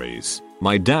stories.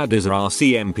 My dad is a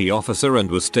RCMP officer and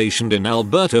was stationed in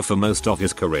Alberta for most of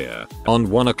his career. On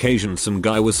one occasion some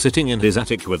guy was sitting in his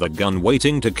attic with a gun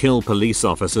waiting to kill police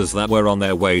officers that were on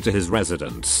their way to his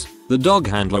residence. The dog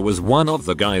handler was one of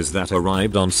the guys that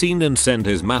arrived on scene and sent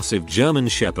his massive German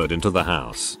Shepherd into the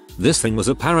house. This thing was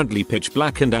apparently pitch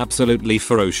black and absolutely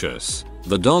ferocious.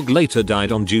 The dog later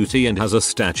died on duty and has a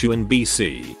statue in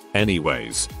BC.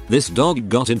 Anyways, this dog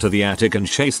got into the attic and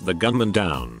chased the gunman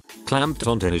down, clamped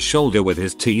onto his shoulder with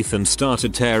his teeth and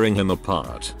started tearing him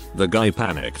apart. The guy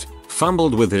panicked,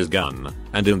 fumbled with his gun,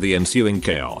 and in the ensuing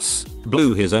chaos,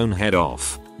 blew his own head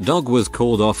off. Dog was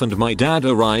called off and my dad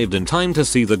arrived in time to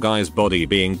see the guy's body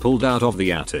being pulled out of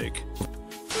the attic.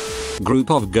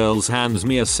 Group of girls hands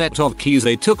me a set of keys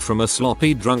they took from a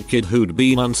sloppy drunk kid who'd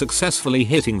been unsuccessfully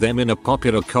hitting them in a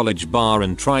popular college bar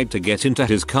and tried to get into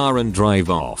his car and drive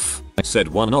off. Said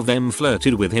one of them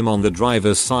flirted with him on the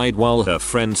driver's side while her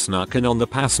friend snuck in on the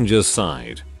passenger's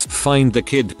side. Find the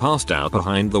kid passed out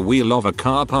behind the wheel of a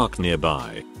car parked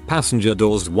nearby. Passenger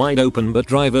doors wide open but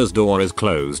driver's door is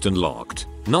closed and locked.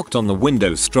 Knocked on the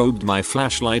window, strobed my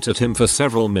flashlight at him for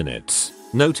several minutes.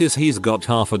 Notice he's got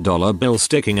 $50 bill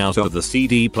sticking out of the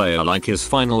CD player like his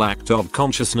final act of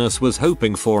consciousness was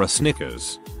hoping for a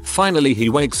Snickers. Finally he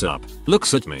wakes up,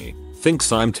 looks at me,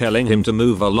 thinks I'm telling him to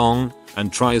move along,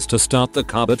 and tries to start the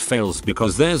car but fails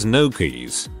because there's no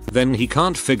keys. Then he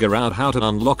can't figure out how to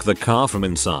unlock the car from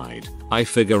inside. I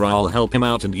figure I'll help him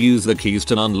out and use the keys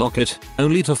to unlock it,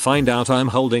 only to find out I'm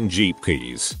holding Jeep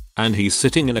keys, and he's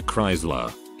sitting in a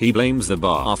Chrysler. He blames the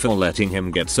bar for letting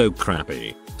him get so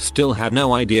crappy. Still had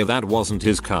no idea that wasn't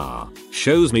his car.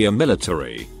 Shows me a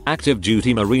military, active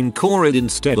duty Marine Corps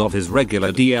instead of his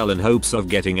regular DL in hopes of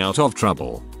getting out of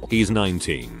trouble. He's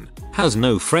 19, has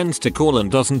no friends to call and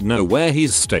doesn't know where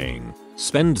he's staying.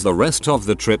 Spends the rest of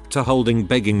the trip to holding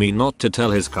begging me not to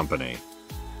tell his company.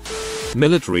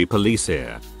 Military police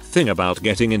here. Thing about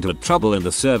getting into trouble in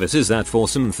the service is that for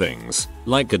some things,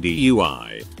 like a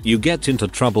DUI, you get into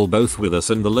trouble both with us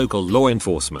and the local law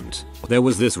enforcement. There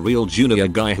was this real junior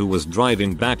guy who was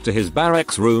driving back to his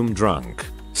barracks room drunk.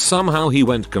 Somehow he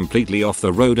went completely off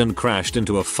the road and crashed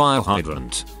into a fire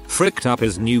hydrant, fricked up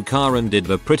his new car and did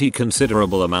a pretty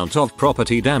considerable amount of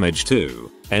property damage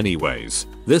too. Anyways,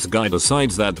 this guy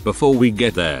decides that before we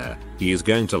get there, he is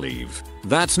going to leave.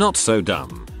 That's not so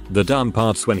dumb. The dumb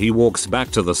part's when he walks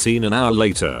back to the scene an hour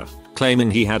later,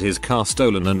 claiming he had his car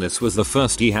stolen and this was the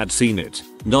first he had seen it.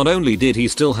 Not only did he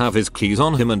still have his keys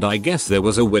on him and I guess there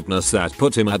was a witness that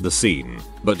put him at the scene,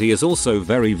 but he is also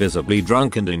very visibly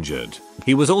drunk and injured.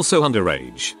 He was also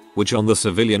underage, which on the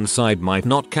civilian side might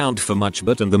not count for much,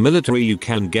 but in the military you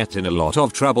can get in a lot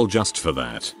of trouble just for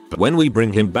that. But when we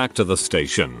bring him back to the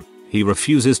station, he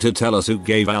refuses to tell us who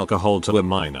gave alcohol to a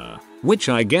minor, which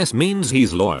I guess means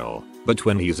he's loyal. But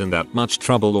when he's in that much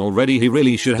trouble already, he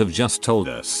really should have just told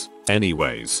us.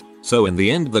 Anyways, so in the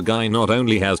end the guy not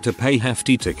only has to pay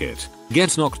hefty ticket,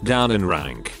 gets knocked down in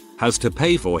rank, has to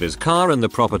pay for his car and the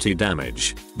property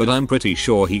damage, but I'm pretty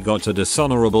sure he got a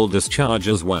dishonorable discharge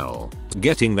as well.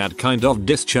 Getting that kind of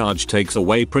discharge takes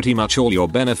away pretty much all your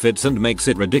benefits and makes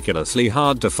it ridiculously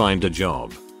hard to find a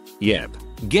job. Yep,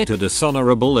 get a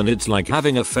dishonorable and it's like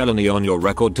having a felony on your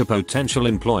record to potential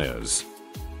employers.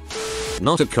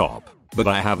 Not a cop, but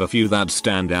I have a few that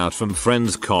stand out from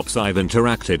friends cops I've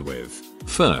interacted with.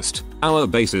 First, our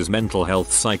base's mental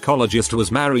health psychologist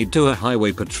was married to a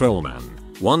highway patrolman.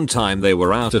 One time they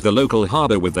were out at the local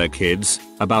harbor with their kids,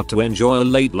 about to enjoy a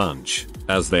late lunch.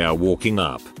 As they are walking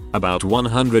up, about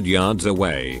 100 yards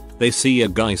away, they see a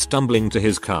guy stumbling to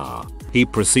his car. He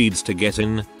proceeds to get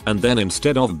in, and then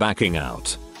instead of backing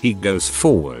out, he goes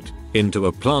forward, into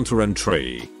a planter and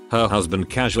tree. Her husband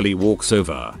casually walks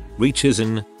over, reaches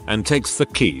in, and takes the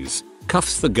keys,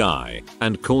 cuffs the guy,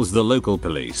 and calls the local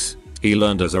police. He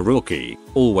learned as a rookie,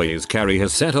 always carry a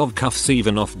set of cuffs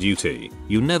even off duty.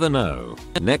 You never know.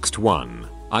 Next one.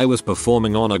 I was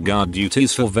performing honor guard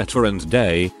duties for Veterans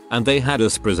Day, and they had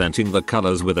us presenting the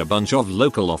colors with a bunch of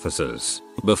local officers.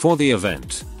 Before the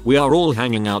event, we are all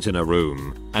hanging out in a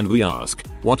room, and we ask,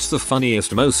 what's the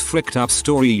funniest, most fricked up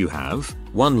story you have?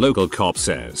 One local cop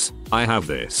says, I have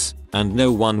this, and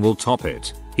no one will top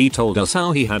it. He told us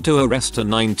how he had to arrest a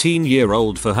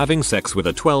 19-year-old for having sex with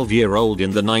a 12-year-old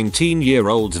in the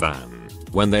 19-year-old's van.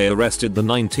 When they arrested the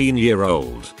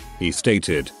 19-year-old, he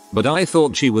stated, but I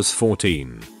thought she was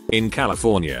 14. In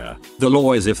California, the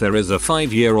law is if there is a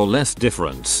 5-year or less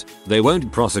difference, they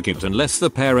won't prosecute unless the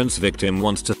parent's victim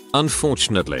wants to.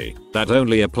 Unfortunately, that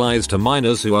only applies to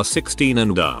minors who are 16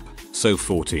 and up, so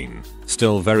 14.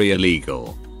 Still very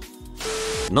illegal.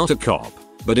 Not a cop,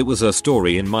 but it was a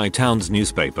story in my town's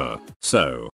newspaper.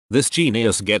 So, this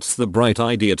genius gets the bright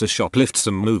idea to shoplift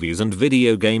some movies and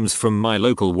video games from my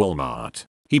local Walmart.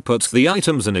 He puts the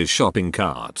items in his shopping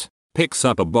cart, picks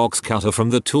up a box cutter from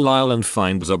the tool aisle and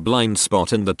finds a blind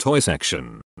spot in the toy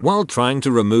section. While trying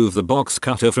to remove the box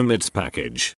cutter from its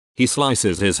package, he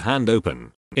slices his hand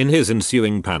open. In his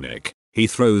ensuing panic, he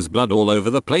throws blood all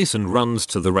over the place and runs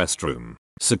to the restroom.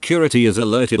 Security is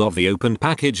alerted of the opened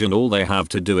package and all they have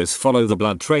to do is follow the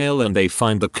blood trail and they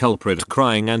find the culprit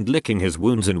crying and licking his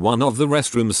wounds in one of the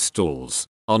restroom's stalls.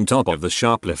 On top of the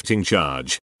shoplifting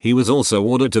charge, he was also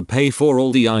ordered to pay for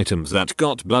all the items that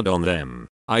got blood on them.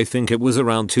 I think it was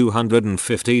around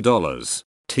 $250.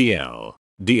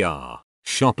 TLDR.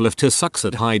 Shoplifter sucks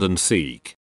at hide and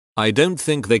seek. I don't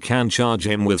think they can charge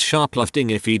him with shoplifting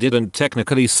if he didn't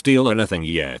technically steal anything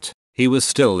yet. He was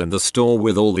still in the store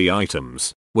with all the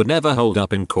items. Would never hold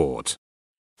up in court.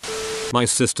 My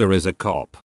sister is a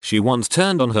cop. She once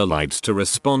turned on her lights to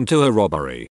respond to a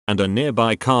robbery, and a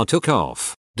nearby car took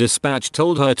off. Dispatch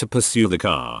told her to pursue the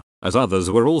car, as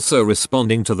others were also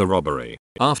responding to the robbery.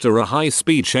 After a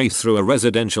high-speed chase through a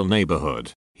residential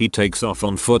neighborhood, he takes off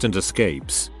on foot and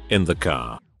escapes. In the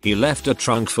car, he left a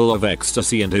trunk full of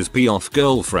ecstasy and his pee-off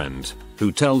girlfriend,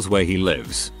 who tells where he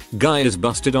lives. Guy is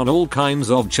busted on all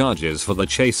kinds of charges for the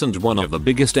chase and one of the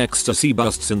biggest ecstasy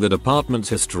busts in the department's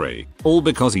history, all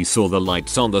because he saw the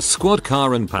lights on the squad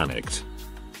car and panicked.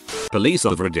 Police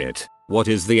of Reddit. What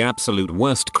is the absolute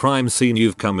worst crime scene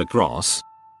you've come across?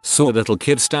 Saw a little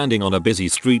kid standing on a busy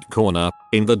street corner,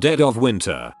 in the dead of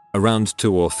winter, around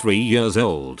 2 or 3 years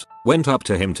old. Went up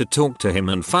to him to talk to him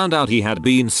and found out he had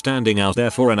been standing out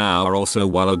there for an hour or so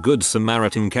while a good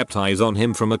Samaritan kept eyes on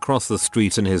him from across the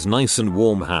street in his nice and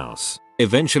warm house.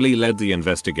 eventually led the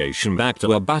investigation back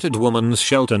to a battered woman's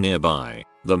shelter nearby.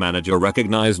 The manager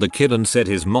recognized the kid and said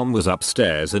his mom was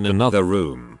upstairs in another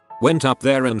room. Went up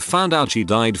there and found out she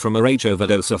died from a H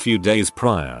overdose a few days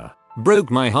prior. Broke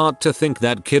my heart to think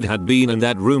that kid had been in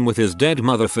that room with his dead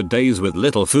mother for days with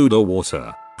little food or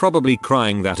water, probably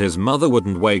crying that his mother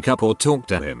wouldn't wake up or talk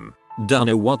to him.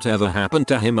 Dunno whatever happened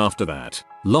to him after that.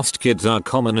 Lost kids are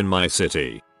common in my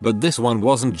city, but this one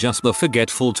wasn't just the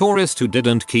forgetful tourist who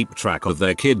didn't keep track of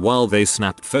their kid while they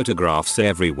snapped photographs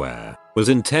everywhere. Was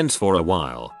intense for a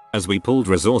while, as we pulled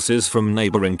resources from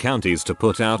neighboring counties to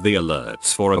put out the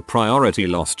alerts for a priority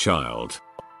lost child.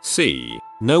 See,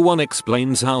 no one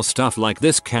explains how stuff like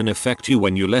this can affect you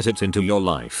when you let it into your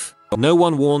life. No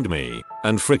one warned me,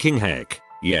 and freaking heck,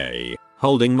 yay,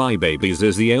 holding my babies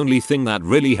is the only thing that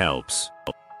really helps.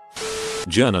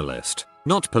 Journalist,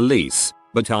 not police,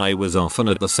 but I was often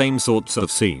at the same sorts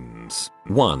of scenes.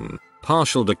 1.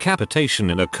 Partial decapitation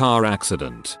in a car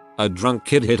accident. A drunk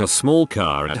kid hit a small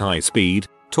car at high speed,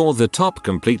 tore the top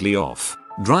completely off.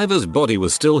 Driver's body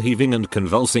was still heaving and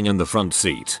convulsing in the front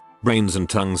seat. Brains and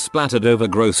tongue splattered over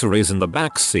groceries in the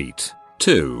back seat.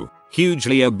 2.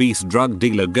 Hugely obese drug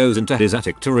dealer goes into his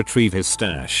attic to retrieve his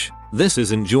stash. This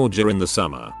is in Georgia in the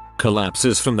summer.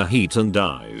 Collapses from the heat and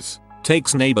dies.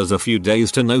 Takes neighbors a few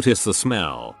days to notice the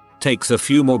smell. Takes a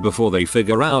few more before they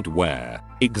figure out where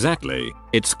exactly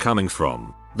it's coming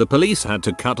from. The police had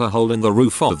to cut a hole in the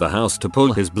roof of the house to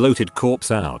pull his bloated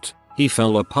corpse out. He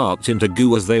fell apart into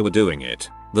goo as they were doing it.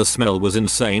 The smell was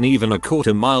insane even a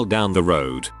quarter mile down the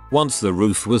road, once the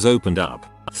roof was opened up.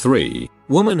 3.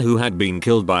 Woman who had been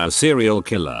killed by a serial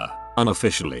killer.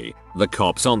 Unofficially, the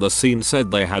cops on the scene said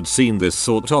they had seen this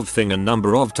sort of thing a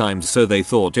number of times, so they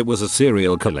thought it was a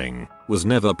serial killing. Was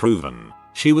never proven.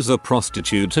 She was a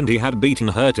prostitute and he had beaten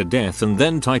her to death and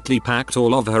then tightly packed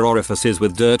all of her orifices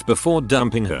with dirt before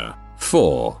dumping her.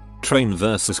 4. Train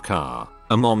versus car.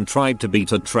 A mom tried to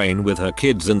beat a train with her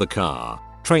kids in the car.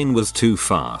 Train was too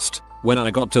fast. When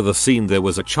I got to the scene there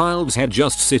was a child's head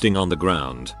just sitting on the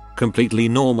ground. Completely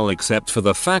normal except for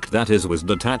the fact that his was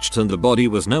detached and the body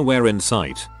was nowhere in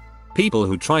sight. People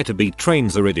who try to beat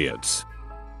trains are idiots.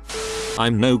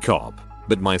 I'm no cop,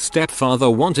 but my stepfather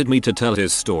wanted me to tell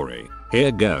his story.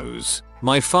 Here goes.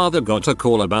 My father got a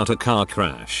call about a car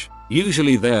crash.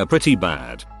 Usually they're pretty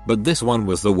bad, but this one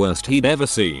was the worst he'd ever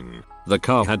seen. The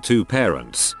car had 2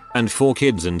 parents and 4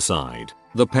 kids inside.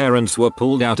 The parents were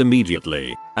pulled out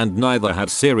immediately, and neither had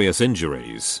serious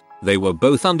injuries. They were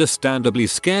both understandably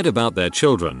scared about their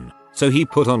children, so he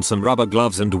put on some rubber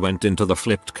gloves and went into the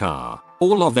flipped car.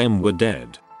 All of them were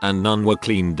dead, and none were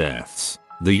clean deaths.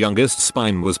 The youngest's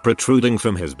spine was protruding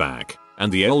from his back,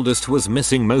 and the oldest was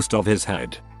missing most of his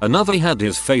head. Another had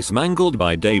his face mangled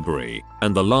by debris,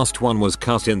 and the last one was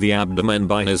cut in the abdomen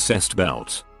by his chest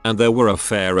belt, and there were a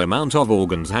fair amount of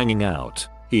organs hanging out.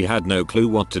 He had no clue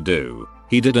what to do.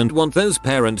 He didn't want those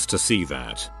parents to see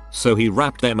that, so he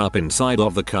wrapped them up inside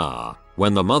of the car.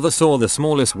 When the mother saw the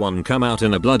smallest one come out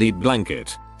in a bloodied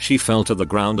blanket, she fell to the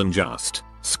ground and just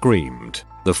screamed.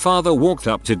 The father walked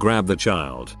up to grab the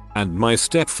child, and my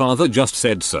stepfather just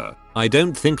said, "Sir, I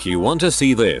don't think you want to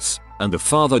see this," and the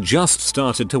father just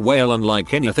started to wail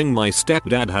unlike anything my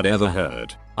stepdad had ever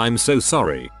heard. "I'm so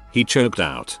sorry," he choked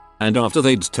out, and after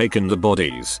they'd taken the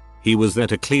bodies, he was there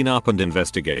to clean up and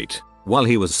investigate. While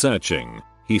he was searching,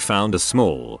 he found a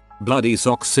small, bloody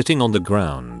sock sitting on the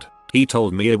ground. He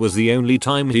told me it was the only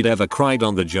time he'd ever cried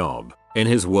on the job. In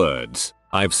his words,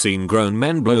 "I've seen grown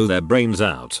men blow their brains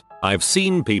out. I've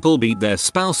seen people beat their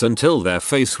spouse until their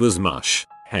face was mush.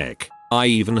 Heck, I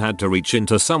even had to reach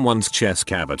into someone's chest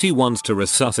cavity once to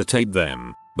resuscitate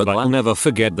them. But I'll never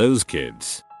forget those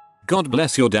kids. God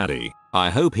bless your daddy.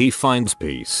 I hope he finds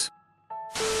peace."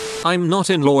 I'm not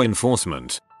in law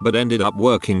enforcement, but ended up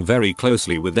working very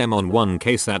closely with them on one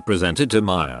case that presented to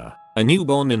Maya. A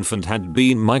newborn infant had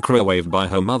been microwaved by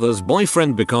her mother's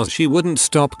boyfriend because she wouldn't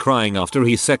stop crying after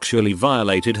he sexually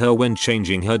violated her when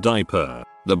changing her diaper.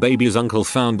 The baby's uncle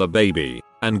found the baby,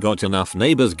 and got enough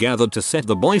neighbors gathered to set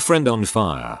the boyfriend on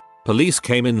fire. Police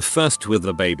came in first with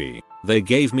the baby. They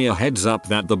gave me a heads up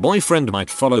that the boyfriend might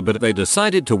follow, but they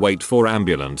decided to wait for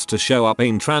ambulance to show up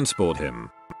and transport him.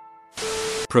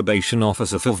 Probation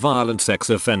officer for violent sex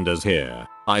offenders here.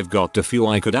 I've got a few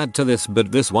I could add to this,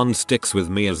 but this one sticks with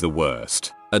me as the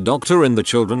worst. A doctor in the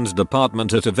children's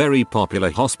department at a very popular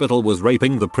hospital was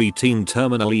raping the preteen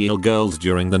terminally ill girls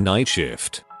during the night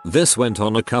shift. This went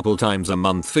on a couple times a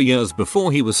month for years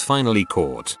before he was finally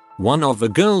caught. One of the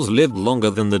girls lived longer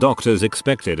than the doctors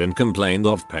expected and complained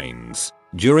of pains.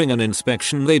 During an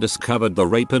inspection they discovered the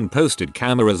rape and posted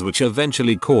cameras which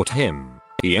eventually caught him.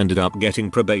 He ended up getting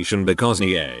probation because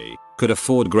he A. could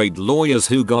afford great lawyers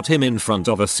who got him in front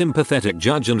of a sympathetic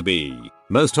judge, and B.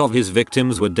 most of his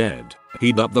victims were dead.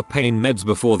 He'd up the pain meds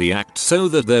before the act so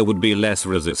that there would be less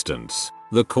resistance.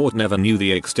 The court never knew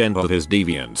the extent of his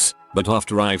deviance, but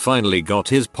after I finally got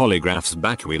his polygraphs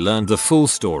back we learned the full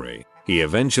story. He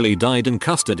eventually died in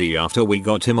custody after we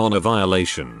got him on a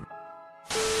violation.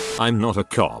 I'm not a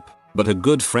cop, but a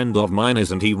good friend of mine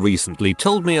is, and he recently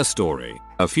told me a story.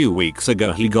 A few weeks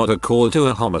ago he got a call to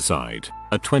a homicide.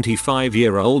 A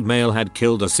 25-year-old male had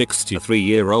killed a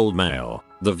 63-year-old male.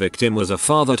 The victim was a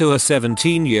father to a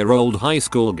 17-year-old high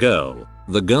school girl.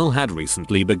 The girl had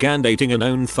recently began dating a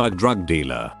known thug drug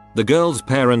dealer. The girl's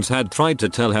parents had tried to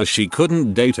tell her she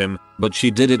couldn't date him, but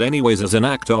she did it anyways as an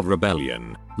act of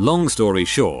rebellion. Long story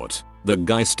short, the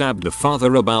guy stabbed the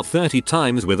father about 30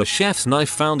 times with a chef's knife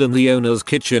found in the owner's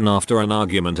kitchen after an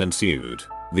argument ensued.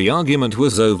 The argument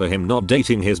was over him not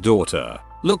dating his daughter.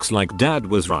 Looks like dad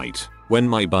was right. When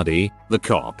my buddy, the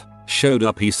cop, showed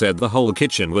up he said the whole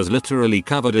kitchen was literally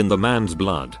covered in the man's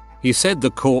blood. He said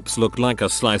the corpse looked like a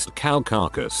sliced cow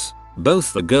carcass.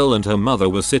 Both the girl and her mother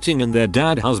were sitting in their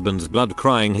husband's blood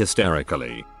crying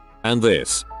hysterically. And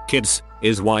this, kids,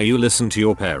 is why you listen to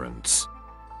your parents.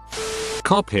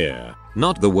 Cop here.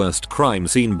 Not the worst crime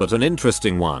scene but an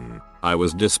interesting one. I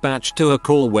was dispatched to a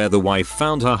call where the wife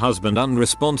found her husband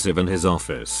unresponsive in his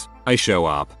office. I show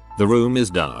up, the room is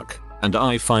dark, and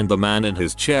I find the man in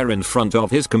his chair in front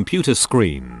of his computer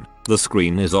screen. The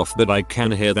screen is off but I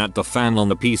can hear that the fan on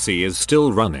the PC is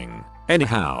still running.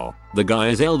 Anyhow, the guy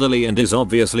is elderly and is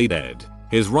obviously dead.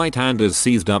 His right hand is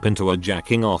seized up into a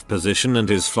jacking off position and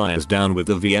his fly is down with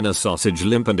the Vienna sausage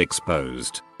limp and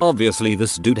exposed. Obviously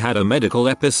this dude had a medical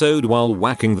episode while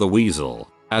whacking the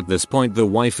weasel. At this point the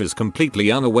wife is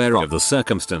completely unaware of the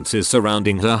circumstances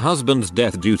surrounding her husband's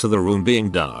death due to the room being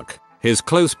dark, his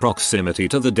close proximity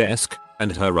to the desk,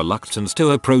 and her reluctance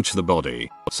to approach the body.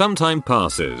 Some time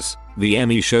passes, the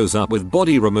ME shows up with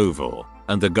body removal,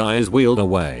 and the guy is wheeled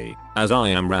away. As I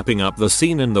am wrapping up the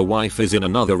scene and the wife is in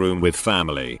another room with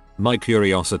family, my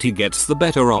curiosity gets the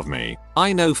better of me.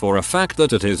 I know for a fact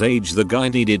that at his age the guy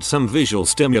needed some visual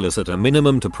stimulus at a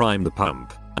minimum to prime the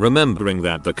pump. Remembering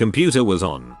that the computer was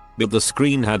on, but the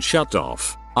screen had shut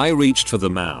off, I reached for the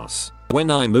mouse. When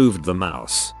I moved the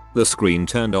mouse, the screen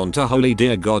turned on to holy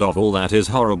dear god of all that is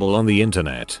horrible on the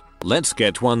internet. Let's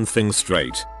get one thing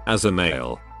straight. As a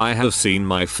male, I have seen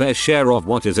my fair share of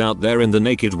what is out there in the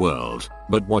naked world,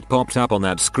 but what popped up on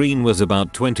that screen was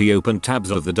about 20 open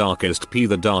tabs of the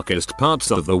darkest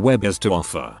parts of the web has to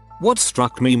offer. What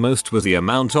struck me most was the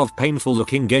amount of painful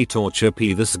looking gay torture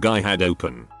this guy had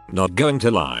open. Not going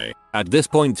to lie, at this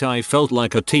point I felt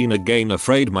like a teen again,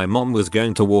 afraid my mom was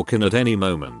going to walk in at any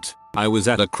moment. I was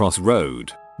at a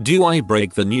crossroad. Do I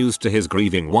break the news to his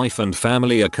grieving wife and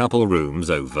family a couple rooms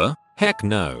over? Heck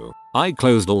no. I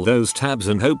closed all those tabs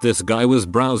and hoped this guy was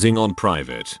browsing on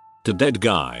private. To dead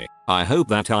guy, I hope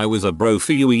that I was a bro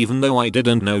for you even though I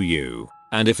didn't know you.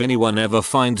 And if anyone ever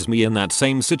finds me in that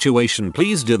same situation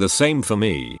please do the same for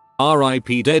me.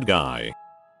 RIP dead guy.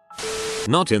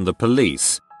 Not in the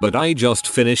police, but I just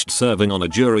finished serving on a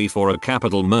jury for a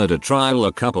capital murder trial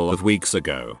a couple of weeks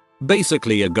ago.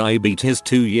 Basically a guy beat his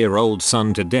 2-year-old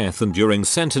son to death and during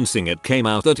sentencing it came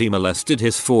out that he molested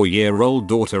his 4-year-old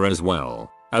daughter as well.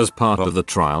 As part of the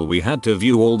trial we had to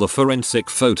view all the forensic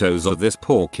photos of this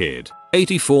poor kid.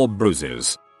 84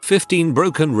 bruises, 15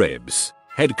 broken ribs,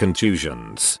 head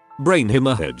contusions, brain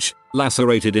hemorrhage,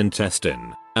 lacerated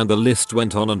intestine, and the list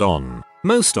went on and on.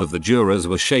 Most of the jurors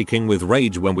were shaking with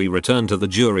rage when we returned to the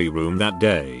jury room that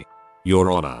day.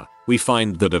 Your Honor, we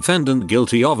find the defendant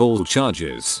guilty of all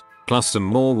charges, plus some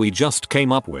more we just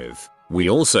came up with. We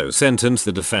also sentence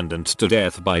the defendant to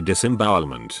death by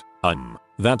disembowelment.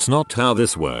 That's not how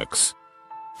this works.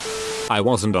 I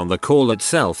wasn't on the call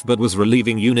itself but was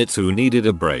relieving units who needed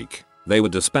a break. They were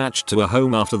dispatched to a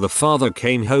home after the father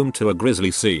came home to a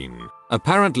grisly scene.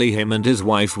 Apparently him and his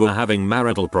wife were having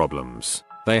marital problems.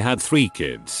 They had 3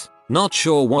 kids. Not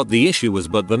sure what the issue was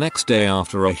but the next day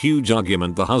after a huge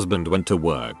argument the husband went to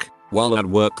work. While at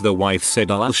work the wife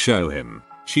said I'll show him.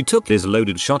 She took his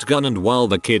loaded shotgun and while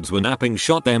the kids were napping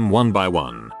shot them one by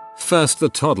one. First the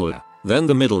toddler, then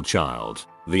the middle child.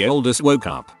 The oldest woke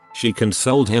up. She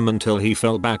consoled him until he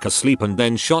fell back asleep and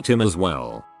then shot him as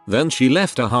well. Then she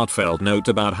left a heartfelt note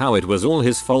about how it was all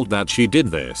his fault that she did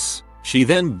this. She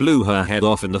then blew her head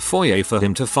off in the foyer for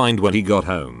him to find when he got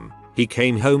home. He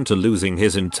came home to losing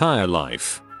his entire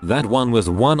life. That one was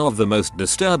one of the most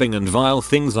disturbing and vile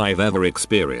things I've ever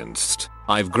experienced.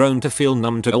 I've grown to feel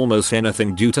numb to almost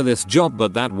anything due to this job,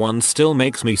 but that one still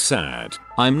makes me sad.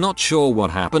 I'm not sure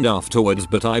what happened afterwards,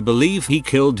 but I believe he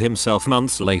killed himself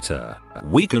months later.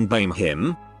 We can blame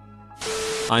him.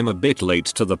 I'm a bit late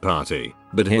to the party,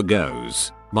 but here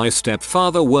goes. My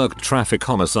stepfather worked traffic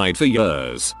homicide for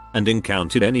years and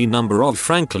encountered any number of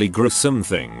frankly gruesome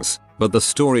things, but the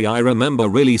story I remember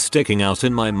really sticking out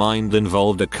in my mind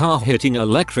involved a car hitting an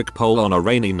electric pole on a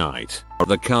rainy night.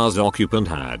 The car's occupant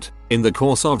had, in the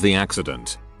course of the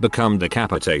accident, become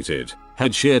decapitated,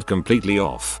 head sheared completely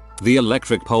off. The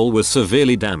electric pole was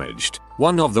severely damaged,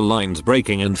 one of the lines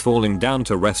breaking and falling down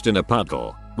to rest in a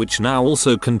puddle, which now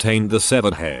also contained the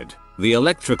severed head. The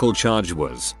electrical charge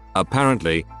was,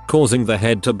 apparently, causing the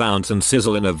head to bounce and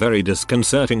sizzle in a very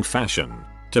disconcerting fashion,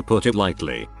 to put it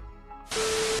lightly.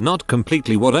 Not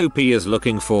completely what OP is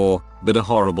looking for, but a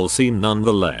horrible scene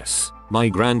nonetheless. My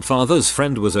grandfather's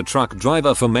friend was a truck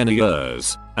driver for many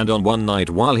years, and on one night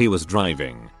while he was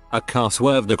driving, a car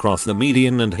swerved across the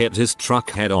median and hit his truck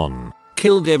head on,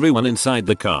 killed everyone inside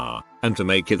the car, and to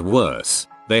make it worse,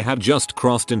 they had just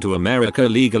crossed into America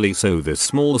legally, so this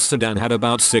small sedan had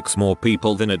about 6 more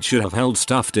people than it should have held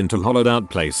stuffed into hollowed out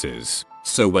places.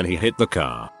 So when he hit the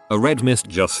car, a red mist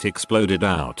just exploded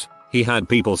out. He had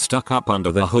people stuck up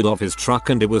under the hood of his truck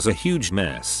and it was a huge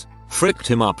mess. Fricked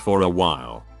him up for a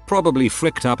while. Probably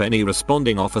fricked up any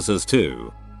responding officers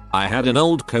too. I had an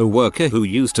old co-worker who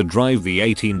used to drive the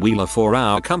 18-wheeler for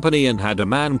our company and had a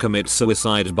man commit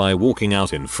suicide by walking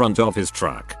out in front of his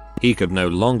truck. He could no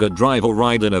longer drive or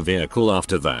ride in a vehicle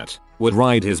after that, would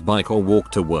ride his bike or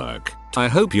walk to work. I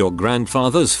hope your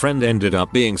grandfather's friend ended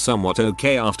up being somewhat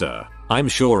okay after. I'm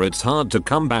sure it's hard to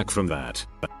come back from that.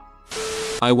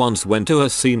 I once went to a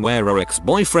scene where her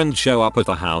ex-boyfriend showed up at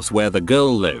the house where the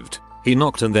girl lived. He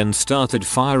knocked and then started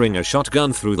firing a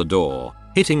shotgun through the door,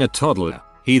 hitting a toddler.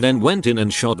 He then went in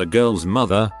and shot the girl's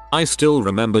mother. I still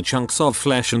remember chunks of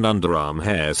flesh and underarm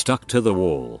hair stuck to the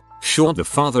wall. Shot the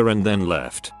father and then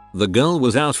left. The girl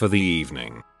was out for the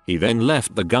evening. He then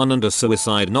left the gun and a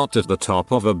suicide knot at the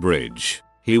top of a bridge.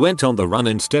 He went on the run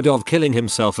instead of killing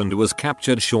himself and was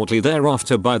captured shortly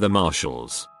thereafter by the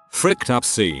marshals. Fricked up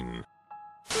scene.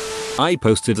 I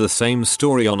posted the same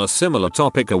story on a similar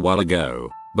topic a while ago,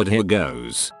 but here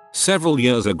goes. Several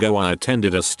years ago I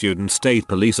attended a student state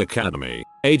police academy,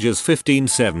 ages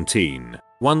 15-17.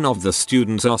 One of the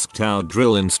students asked our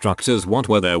drill instructors what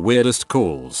were their weirdest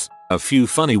calls. A few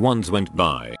funny ones went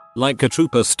by, like a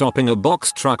trooper stopping a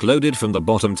box truck loaded from the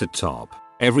bottom to top,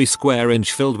 every square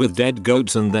inch filled with dead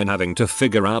goats, and then having to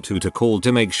figure out who to call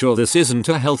to make sure this isn't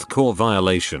a health corps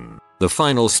violation. The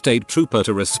final state trooper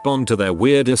to respond to their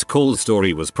weirdest call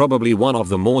story was probably one of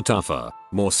the more tougher,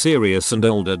 more serious and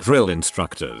older drill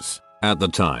instructors. At the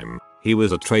time, he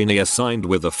was a trainee assigned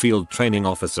with a field training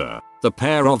officer. The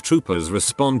pair of troopers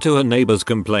respond to a neighbor's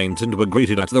complaint and were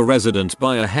greeted at the residence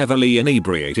by a heavily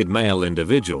inebriated male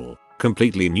individual,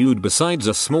 completely nude besides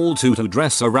a small tutu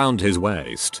dress around his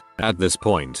waist. At this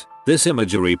point, this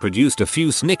imagery produced a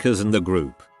few snickers in the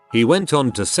group. He went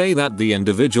on to say that the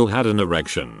individual had an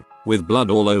erection, with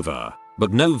blood all over,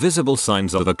 but no visible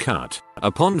signs of a cut.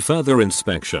 Upon further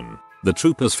inspection, the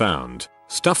troopers found,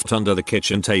 stuffed under the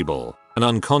kitchen table, an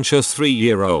unconscious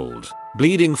 3-year-old,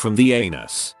 bleeding from the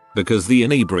anus, because the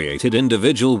inebriated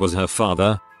individual was her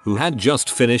father, who had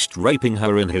just finished raping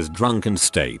her in his drunken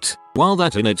state. While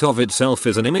that in it of itself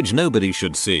is an image nobody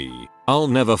should see, I'll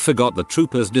never forget the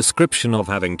trooper's description of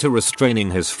having to restraining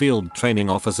his field training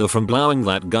officer from blowing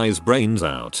that guy's brains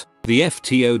out. The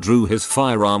FTO drew his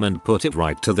firearm and put it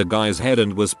right to the guy's head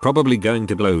and was probably going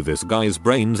to blow this guy's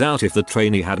brains out if the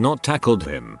trainee had not tackled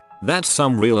him. That's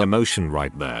some real emotion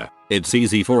right there. It's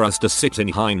easy for us to sit in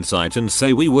hindsight and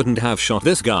say we wouldn't have shot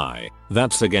this guy.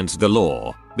 That's against the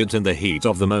law. But in the heat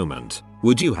of the moment,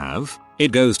 would you have?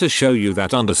 It goes to show you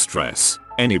that under stress,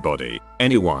 anybody,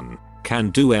 anyone, can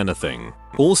do anything.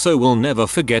 Also, we'll never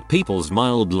forget people's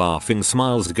mild laughing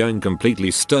smiles going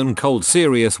completely stone cold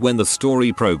serious when the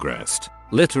story progressed.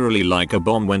 Literally like a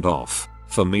bomb went off.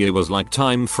 For me it was like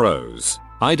time froze.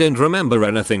 I don't remember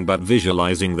anything but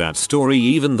visualizing that story,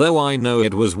 even though I know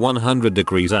it was 100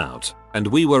 degrees out, and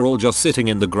we were all just sitting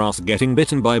in the grass getting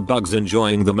bitten by bugs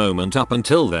enjoying the moment up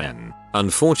until then.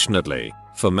 Unfortunately,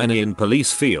 for many in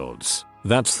police fields,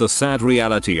 that's the sad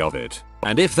reality of it.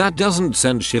 And if that doesn't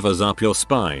send shivers up your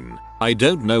spine, I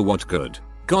don't know what could.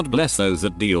 God bless those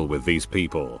that deal with these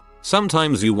people.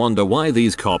 Sometimes you wonder why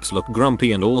these cops look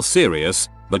grumpy and all serious,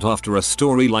 but after a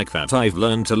story like that I've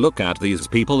learned to look at these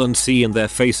people and see in their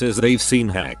faces they've seen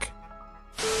heck.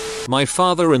 My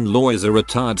father-in-law is a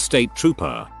retired state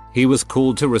trooper. He was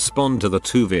called to respond to the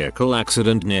 2-vehicle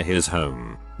accident near his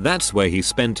home. That's where he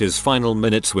spent his final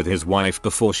minutes with his wife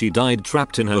before she died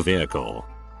trapped in her vehicle.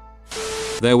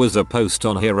 There was a post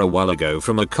on here a while ago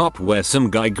from a cop where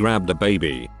some guy grabbed a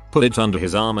baby, put it under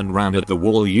his arm and ran at the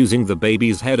wall using the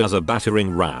baby's head as a battering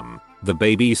ram. The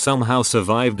baby somehow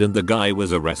survived and the guy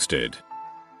was arrested.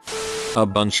 A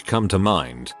bunch come to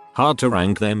mind. Hard to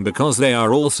rank them because they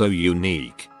are all so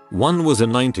unique. One was a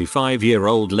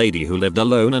 95-year-old lady who lived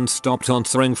alone and stopped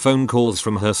answering phone calls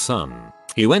from her son.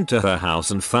 He went to her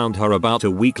house and found her about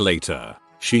a week later.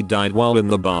 She died while in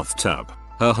the bathtub.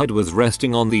 Her head was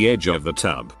resting on the edge of the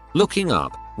tub, looking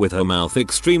up, with her mouth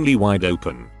extremely wide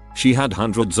open. She had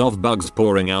hundreds of bugs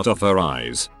pouring out of her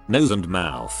eyes, nose and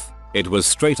mouth. It was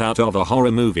straight out of a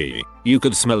horror movie. You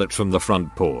could smell it from the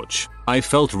front porch. I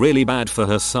felt really bad for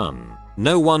her son.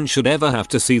 No one should ever have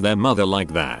to see their mother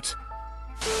like that.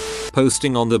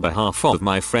 Posting on the behalf of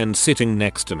my friend sitting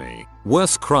next to me.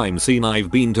 Worst crime scene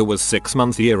I've been to was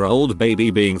 6-month-old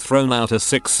baby being thrown out a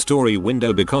 6-story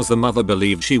window because the mother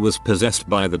believed she was possessed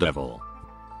by the devil.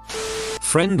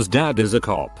 Friend's dad is a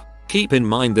cop. Keep in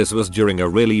mind this was during a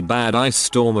really bad ice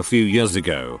storm a few years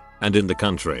ago, and in the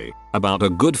country, about a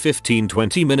good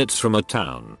 15-20 minutes from a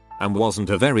town, and wasn't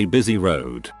a very busy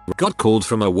road. Got called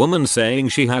from a woman saying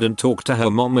she hadn't talked to her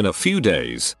mom in a few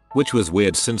days, which was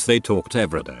weird since they talked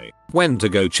every day. Went to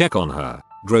go check on her,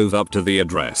 drove up to the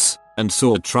address, and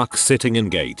saw a truck sitting in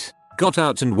gate. Got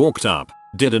out and walked up,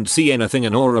 didn't see anything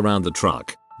in or around the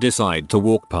truck, decide to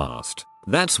walk past.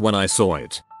 That's when I saw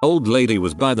it. Old lady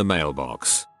was by the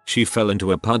mailbox. She fell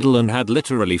into a puddle and had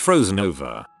literally frozen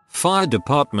over. Fire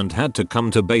department had to come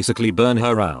to basically burn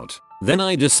her out. Then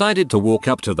I decided to walk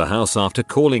up to the house after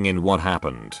calling in what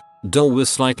happened. Door was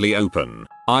slightly open.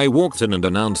 I walked in and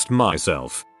announced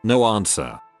myself. No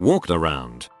answer. Walked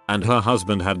around, and her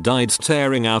husband had died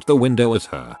staring out the window at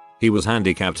her. He was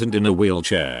handicapped and in a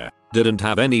wheelchair. Didn't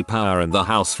have any power in the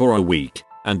house for a week,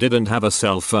 and didn't have a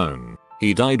cell phone.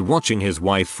 He died watching his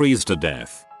wife freeze to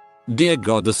death. Dear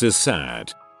God, this is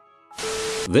sad.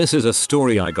 This is a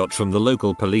story I got from the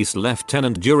local police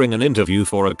lieutenant during an interview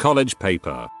for a college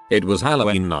paper. It was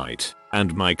Halloween night,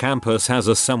 and my campus has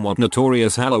a somewhat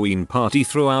notorious Halloween party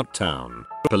throughout town.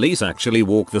 Police actually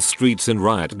walk the streets in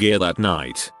riot gear that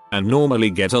night, and normally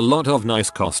get a lot of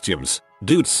nice costumes.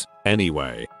 Dudes.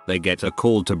 Anyway, they get a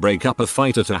call to break up a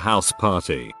fight at a house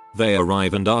party. They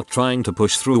arrive and are trying to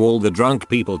push through all the drunk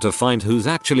people to find who's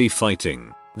actually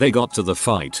fighting. They got to the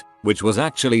fight, which was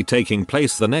actually taking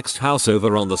place the next house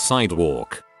over on the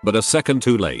sidewalk, but a second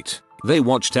too late. They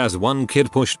watched as one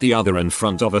kid pushed the other in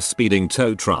front of a speeding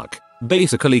tow truck,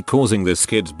 basically causing this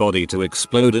kid's body to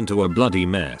explode into a bloody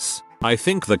mess. I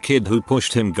think the kid who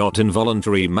pushed him got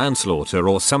involuntary manslaughter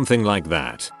or something like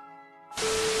that.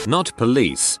 Not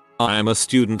police. I am a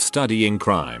student studying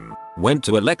crime. Went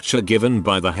to a lecture given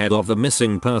by the head of the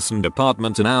missing person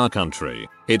department in our country.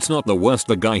 It's not the worst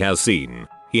the guy has seen.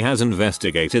 He has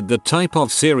investigated the type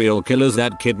of serial killers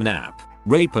that kidnap,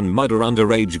 rape and murder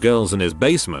underage girls in his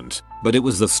basement, but it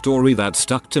was the story that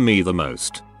stuck to me the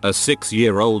most. A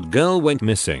 6-year-old girl went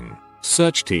missing.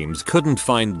 Search teams couldn't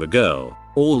find the girl.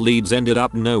 All leads ended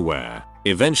up nowhere.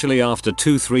 Eventually, after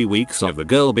 2-3 weeks of the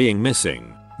girl being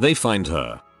missing, they find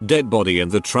her dead body in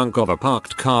the trunk of a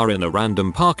parked car in a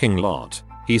random parking lot.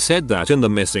 He said that in the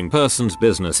missing persons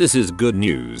business this is good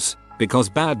news, because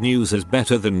bad news is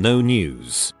better than no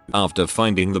news. After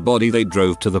finding the body, they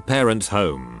drove to the parents'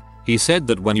 home. He said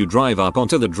that when you drive up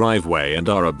onto the driveway and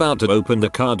are about to open the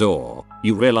car door,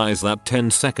 you realize that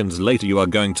 10 seconds later you are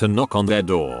going to knock on their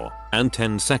door, and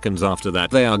 10 seconds after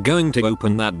that they are going to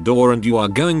open that door and you are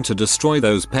going to destroy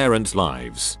those parents'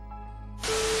 lives.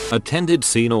 Attended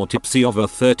scene autopsy of a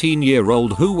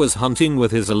 13-year-old who was hunting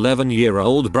with his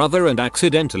 11-year-old brother and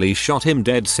accidentally shot him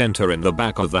dead center in the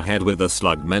back of the head with a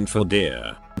slug meant for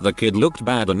deer. The kid looked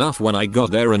bad enough when I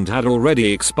got there and had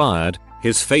already expired.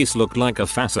 His face looked like a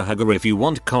facehugger if you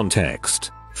want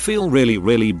context. Feel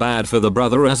really bad for the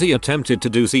brother as he attempted to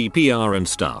do CPR and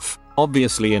stuff,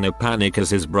 obviously in a panic as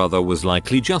his brother was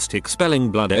likely just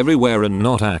expelling blood everywhere and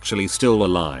not actually still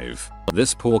alive.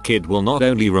 This poor kid will not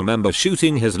only remember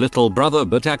shooting his little brother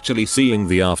but actually seeing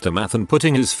the aftermath and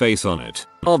putting his face on it.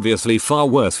 Obviously far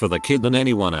worse for the kid than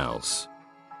anyone else.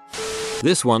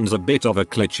 This one's a bit of a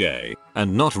cliché,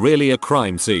 and not really a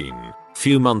crime scene.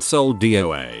 Few months old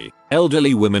DOA.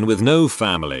 Elderly women with no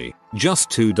family, just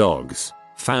 2 dogs.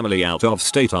 Family out of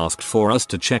state asked for us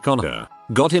to check on her.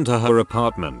 Got into her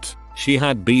apartment. She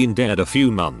had been dead a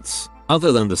few months.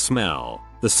 Other than the smell,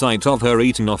 the sight of her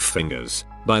eaten off fingers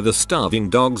by the starving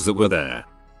dogs that were there.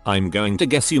 I'm going to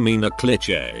guess you mean a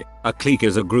cliché. A clique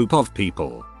is a group of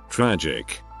people.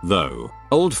 Tragic, though.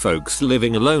 Old folks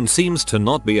living alone seems to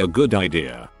not be a good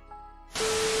idea.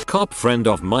 Cop friend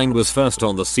of mine was first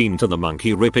on the scene to the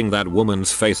monkey ripping that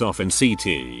woman's face off in CT.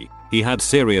 He had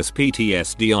serious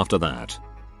PTSD after that.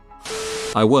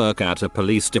 I work at a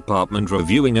police department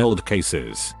reviewing old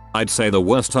cases. I'd say the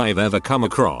worst I've ever come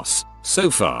across so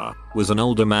far was an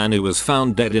older man who was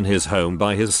found dead in his home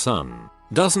by his son.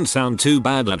 Doesn't sound too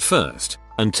bad at first,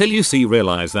 until you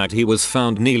realize that he was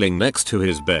found kneeling next to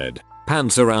his bed,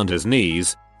 pants around his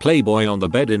knees, Playboy on the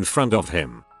bed in front of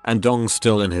him, and dong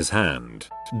still in his hand.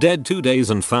 Dead 2 days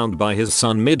and found by his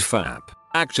son mid-fap.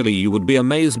 Actually, you would be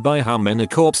amazed by how many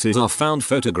corpses are found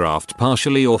photographed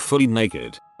partially or fully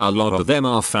naked. A lot of them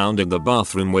are found in the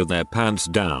bathroom with their pants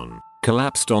down,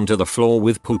 collapsed onto the floor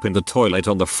with poop in the toilet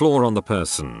on the floor on the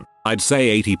person. I'd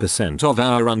say 80% of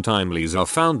our untimelies are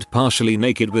found partially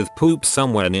naked with poop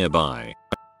somewhere nearby.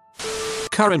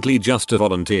 Currently just a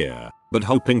volunteer, but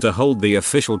hoping to hold the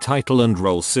official title and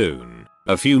role soon.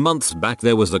 A few months back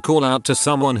there was a call out to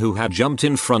someone who had jumped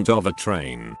in front of a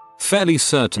train. Fairly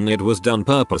certain it was done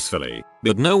purposefully,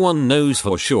 but no one knows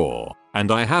for sure,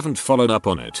 and I haven't followed up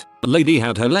on it. The lady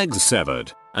had her legs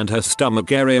severed, and her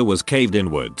stomach area was caved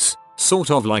inwards,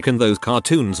 sort of like in those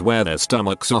cartoons where their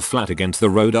stomachs are flat against the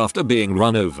road after being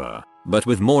run over, but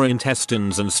with more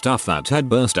intestines and stuff that had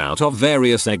burst out of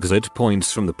various exit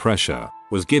points from the pressure.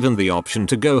 Was given the option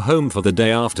to go home for the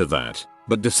day after that,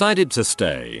 but decided to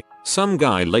stay. Some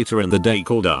guy later in the day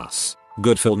called us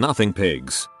good for nothing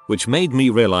pigs, which made me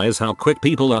realize how quick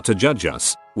people are to judge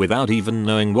us without even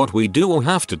knowing what we do or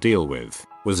have to deal with.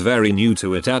 Was very new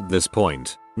to it at this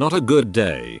point. Not a good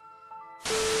day.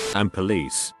 And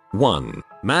police. 1.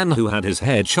 Man who had his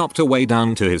head chopped away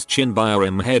down to his chin by a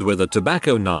M-head with a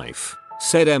tobacco knife.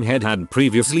 Said M-head had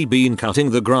previously been cutting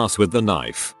the grass with the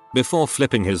knife before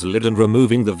flipping his lid and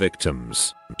removing the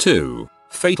victims. 2.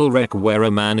 Fatal wreck where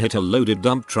a man hit a loaded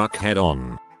dump truck head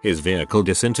on. His vehicle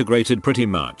disintegrated pretty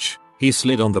much. He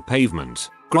slid on the pavement,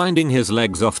 grinding his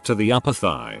legs off to the upper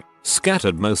thigh,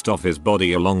 scattered most of his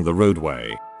body along the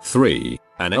roadway. 3.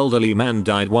 An elderly man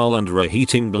died while under a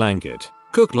heating blanket,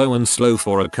 cooked low and slow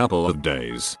for a couple of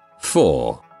days.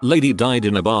 4. Lady died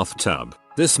in a bathtub.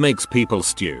 This makes people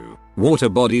stew. Water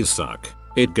bodies suck.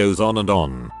 It goes on and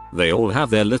on. They all have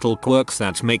their little quirks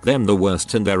that make them the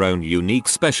worst in their own unique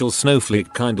special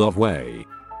snowflake kind of way.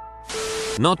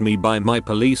 Not me by my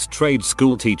police trade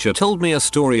school teacher told me a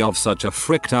story of such a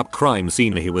fricked up crime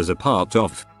scene he was a part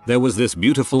of. There was this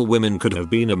beautiful woman, could have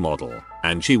been a model,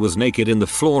 and she was naked in the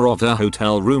floor of her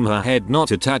hotel room, her head not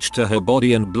attached to her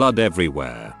body and blood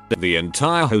everywhere. The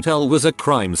entire hotel was a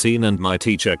crime scene and my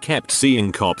teacher kept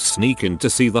seeing cops sneak in to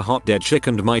see the hot dead chick,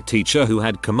 and my teacher who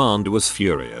had command was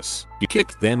furious. He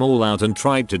kicked them all out and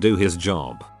tried to do his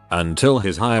job, until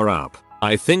his higher up,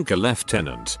 I think a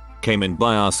lieutenant, came in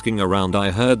by asking around. I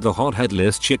heard the hot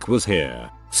headless chick was here.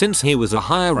 Since he was a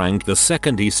higher rank, the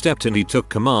second he stepped in he took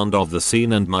command of the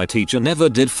scene, and my teacher never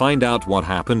did find out what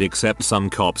happened, except some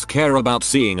cops care about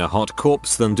seeing a hot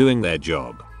corpse than doing their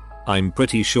job. I'm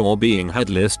pretty sure being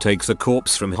headless takes a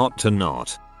corpse from hot to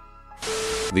not.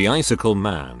 The Icicle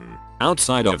Man.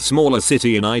 Outside of smaller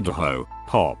city in Idaho,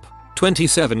 Pop,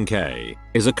 27K,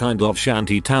 is a kind of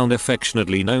shanty town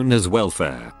affectionately known as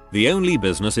Welfare. The only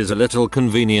business is a little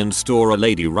convenience store a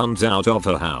lady runs out of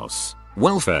her house.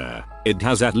 Welfare. It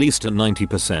has at least a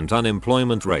 90%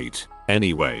 unemployment rate.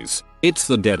 Anyways, it's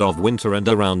the dead of winter and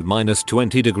around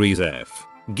 -20 degrees F.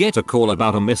 Get a call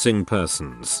about a missing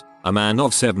persons. A man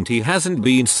of 70 hasn't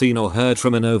been seen or heard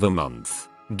from in over a month.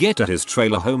 Get to his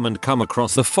trailer home and come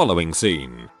across the following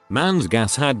scene. Man's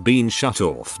gas had been shut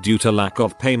off due to lack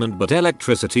of payment, but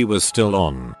electricity was still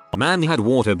on. Man had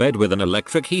water bed with an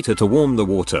electric heater to warm the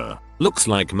water. Looks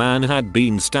like man had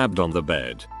been stabbed on the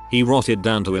bed. He rotted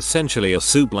down to essentially a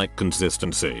soup-like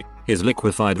consistency. His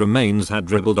liquefied remains had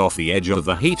dribbled off the edge of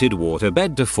the heated water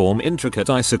bed to form intricate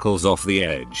icicles off the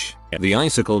edge. The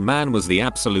Icicle Man was the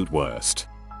absolute worst.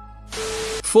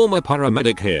 Former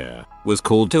paramedic here was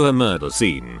called to a murder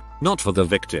scene, not for the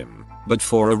victim, but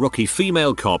for a rookie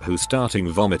female cop who started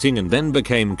vomiting and then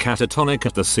became catatonic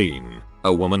at the scene.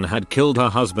 A woman had killed her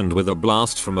husband with a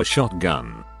blast from a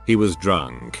shotgun. He was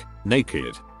drunk,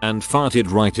 naked, and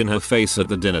farted right in her face at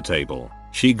the dinner table.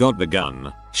 She got the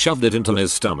gun, shoved it into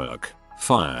his stomach,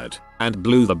 fired, and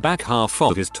blew the back half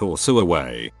of his torso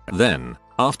away. Then,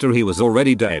 after he was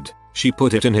already dead, she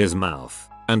put it in his mouth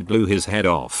and blew his head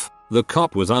off. The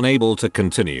cop was unable to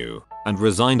continue and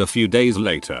resigned a few days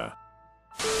later.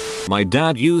 My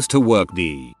dad used to work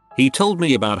D. He told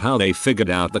me about how they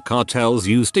figured out the cartels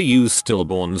used to use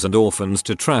stillborns and orphans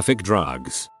to traffic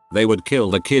drugs. They would kill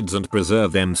the kids and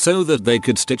preserve them so that they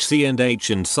could stitch C and H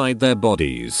inside their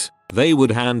bodies. They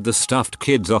would hand the stuffed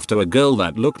kids off to a girl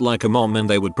that looked like a mom and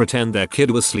they would pretend their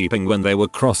kid was sleeping when they were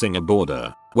crossing a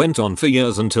border. Went on for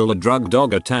years until a drug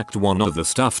dog attacked one of the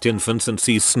stuffed infants and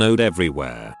seas snowed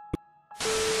everywhere.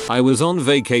 I was on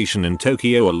vacation in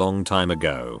Tokyo a long time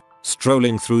ago.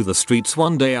 Strolling through the streets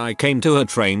one day I came to a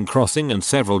train crossing and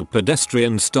several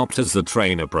pedestrians stopped as the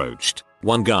train approached.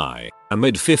 One guy, a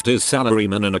mid-50s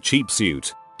salaryman in a cheap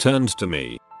suit, turned to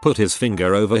me, put his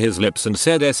finger over his lips and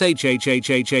said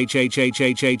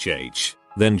SHHHHHHHHHHH,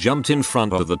 then jumped in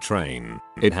front of the train.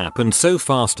 It happened so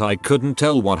fast I couldn't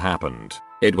tell what happened.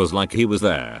 It was like he was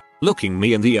there, looking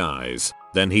me in the eyes.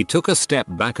 Then he took a step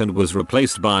back and was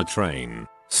replaced by a train.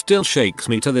 Still shakes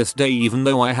me to this day even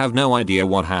though I have no idea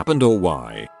what happened or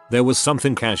why. There was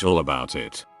something casual about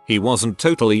it. He wasn't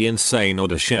totally insane or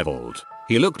disheveled.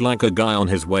 He looked like a guy on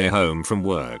his way home from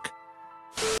work.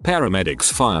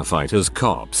 Paramedics, firefighters,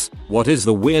 cops. What is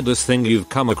the weirdest thing you've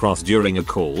come across during a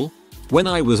call? When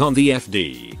I was on the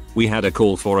FD, we had a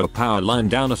call for a power line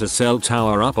down at a cell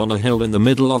tower up on a hill in the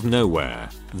middle of nowhere.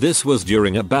 This was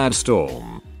during a bad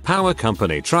storm. Power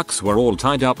company trucks were all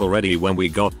tied up already when we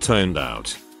got turned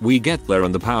out. We get there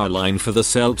and the power line for the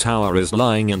cell tower is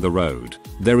lying in the road.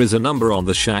 There is a number on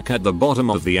the shack at the bottom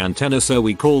of the antenna, so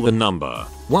we call the number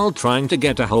while trying to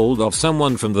get a hold of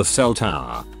someone from the cell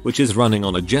tower, which is running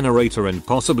on a generator and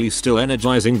possibly still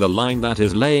energizing the line that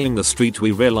is laying the street.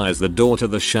 We realize the door to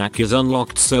the shack is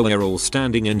unlocked, so we're all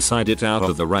standing inside it out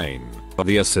of the rain.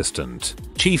 The assistant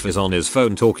chief is on his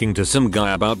phone talking to some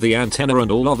guy about the antenna and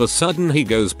all of a sudden he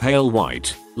goes pale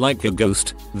white, like a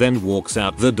ghost, then walks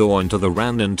out the door into the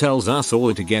rain and tells us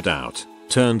all to get out.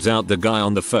 Turns out the guy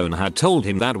on the phone had told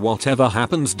him that whatever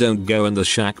happens don't go in the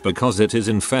shack because it is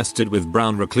infested with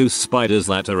brown recluse spiders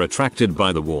that are attracted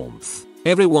by the warmth.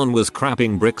 Everyone was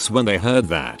crapping bricks when they heard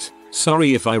that.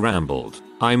 Sorry if I rambled.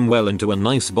 I'm well into a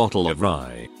nice bottle of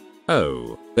rye.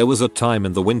 Oh, there was a time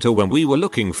in the winter when we were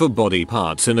looking for body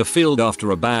parts in a field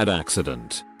after a bad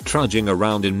accident. Trudging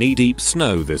around in knee-deep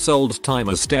snow, this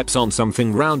old-timer steps on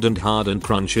something round and hard and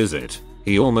crunches it.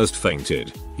 He almost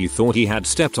fainted. He thought he had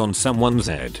stepped on someone's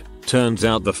head. Turns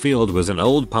out the field was an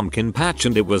old pumpkin patch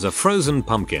and it was a frozen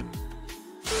pumpkin.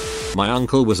 My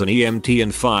uncle was an EMT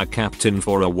and fire captain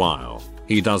for a while.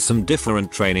 He does some different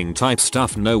training type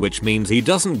stuff now, which means he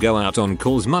doesn't go out on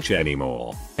calls much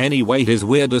anymore. Anyway, his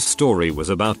weirdest story was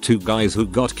about two guys who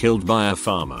got killed by a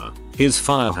farmer. His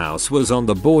firehouse was on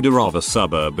the border of a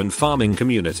suburban farming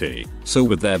community, so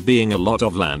with there being a lot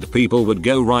of land, people would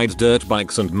go ride dirt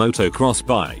bikes and motocross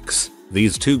bikes.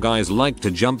 These two guys liked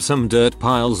to jump some dirt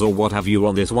piles or what have you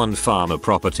on this one farmer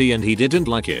property and he didn't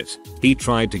like it. He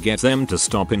tried to get them to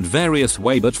stop in various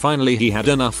ways, but finally he had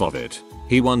enough of it.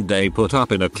 He one day put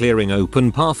up in a clearing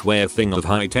open pathway a thing of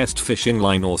high test fishing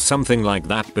line or something like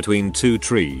that between two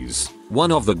trees.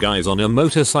 One of the guys on a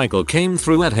motorcycle came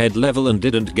through at head level and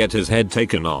didn't get his head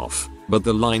taken off, but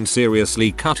the line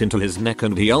seriously cut into his neck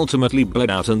and he ultimately bled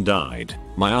out and died.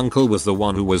 My uncle was the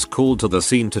one who was called to the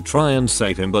scene to try and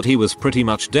save him, but he was pretty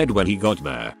much dead when he got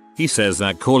there. He says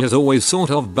that call has always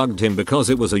sort of bugged him because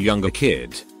it was a younger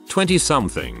kid, 20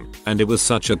 something, and it was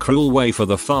such a cruel way for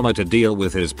the farmer to deal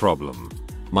with his problem.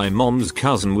 My mom's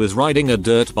cousin was riding a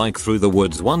dirt bike through the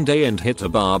woods one day and hit a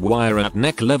barbed wire at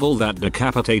neck level that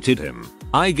decapitated him.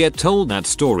 I get told that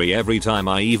story every time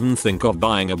I even think of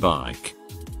buying a bike.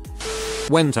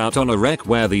 Went out on a wreck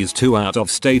where these two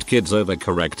out-of-state kids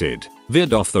overcorrected,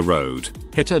 veered off the road,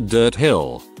 hit a dirt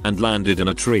hill, and landed in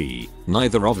a tree.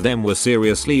 Neither of them were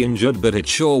seriously injured, but it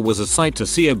sure was a sight to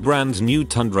see a brand new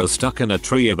Tundra stuck in a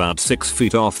tree about 6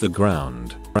 feet off the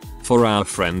ground. For our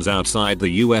friends outside the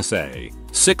USA,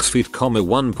 6 feet,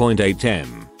 1.8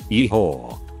 m.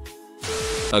 Yeehaw.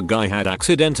 A guy had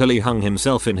accidentally hung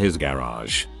himself in his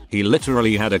garage. He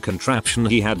literally had a contraption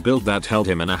he had built that held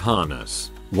him in a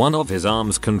harness. One of his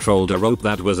arms controlled a rope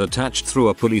that was attached through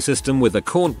a pulley system with a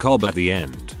corn cob at the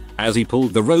end. As he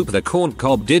pulled the rope, the corn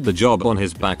cob did the job on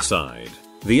his backside.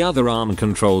 The other arm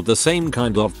controlled the same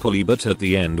kind of pulley, but at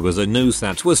the end was a noose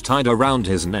that was tied around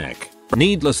his neck.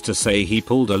 Needless to say, he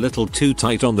pulled a little too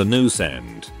tight on the noose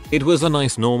end. It was a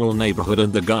nice normal neighborhood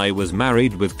and the guy was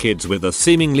married with kids with a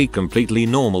seemingly completely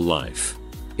normal life.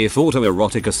 If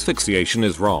autoerotic asphyxiation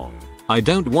is wrong, I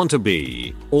don't want to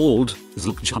be. Old,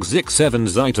 Zlkchuk 7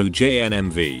 Zito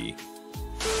JNMV.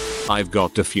 I've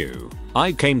got a few.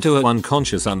 I came to an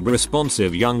unconscious,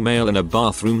 unresponsive young male in a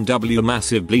bathroom.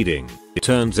 Massive bleeding. It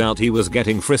turns out he was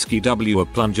getting frisky. A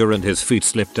plunger and his feet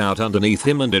slipped out underneath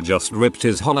him and it just ripped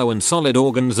his hollow and solid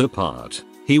organs apart.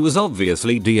 He was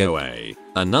obviously DOA.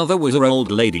 Another was an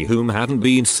old lady whom hadn't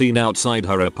been seen outside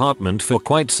her apartment for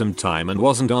quite some time and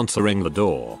wasn't answering the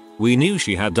door. We knew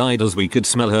she had died as we could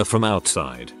smell her from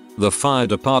outside. The fire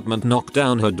department knocked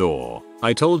down her door.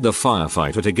 I told the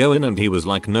firefighter to go in and he was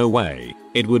like, no way,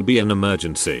 it would be an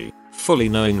emergency, fully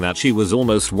knowing that she was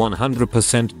almost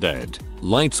 100% dead.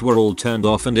 Lights were all turned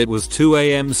off and it was 2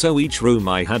 AM, so each room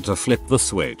I had to flip the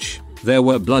switch. There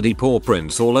were bloody paw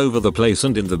prints all over the place,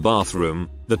 and in the bathroom,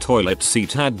 the toilet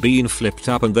seat had been flipped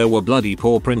up and there were bloody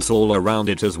paw prints all around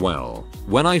it as well.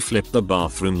 When I flipped the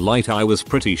bathroom light I was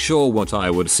pretty sure what I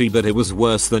would see, but it was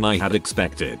worse than I had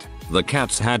expected. The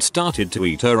cats had started to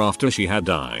eat her after she had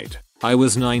died. I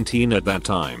was 19 at that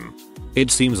time. It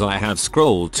seems I have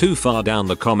scrolled too far down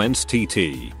the comments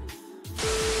TT.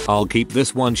 I'll keep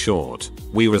this one short.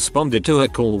 We responded to a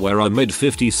call where a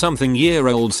mid-50 something year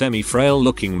old semi-frail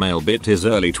looking male bit his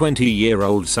early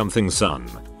 20-year-old something son,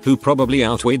 who probably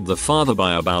outweighed the father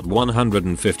by about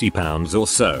 150 pounds or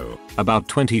so, about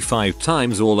 25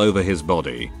 times all over his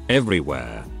body,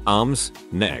 everywhere, arms,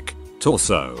 neck,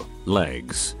 torso,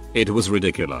 legs. It was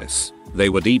ridiculous. They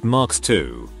were deep marks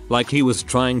too, like he was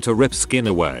trying to rip skin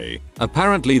away.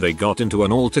 Apparently they got into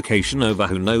an altercation over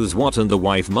who knows what, and the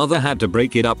wife mother had to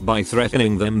break it up by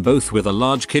threatening them both with a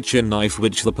large kitchen knife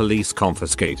which the police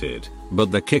confiscated.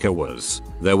 But the kicker was,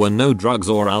 there were no drugs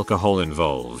or alcohol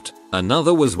involved.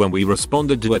 Another was when we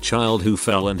responded to a child who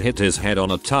fell and hit his head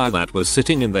on a tire that was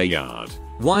sitting in their yard.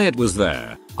 Why it was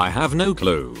there, I have no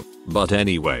clue. But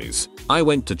anyways, I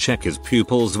went to check his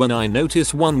pupils when I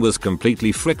noticed one was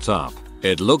completely fricked up.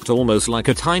 It looked almost like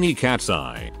a tiny cat's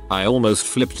eye. I almost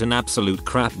flipped an absolute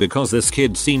crap because this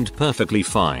kid seemed perfectly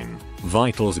fine.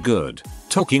 Vitals good.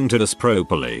 Talking to us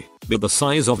properly. But the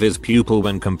size of his pupil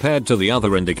when compared to the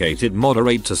other indicated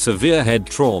moderate to severe head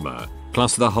trauma.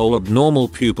 Plus the whole abnormal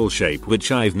pupil shape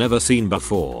which I've never seen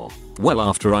before. Well,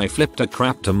 after I flipped a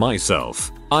crap to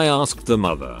myself, I asked the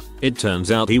mother. It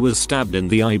turns out he was stabbed in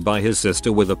the eye by his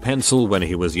sister with a pencil when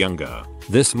he was younger.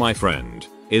 This, my friend,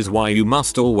 is why you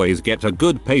must always get a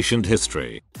good patient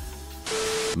history.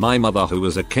 My mother, who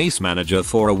was a case manager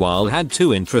for a while, had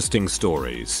two interesting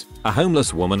stories. A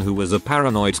homeless woman who was a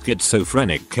paranoid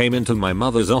schizophrenic came into my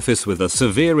mother's office with a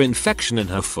severe infection in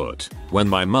her foot. When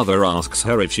my mother asks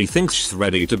her if she thinks she's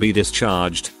ready to be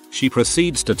discharged, she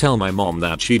proceeds to tell my mom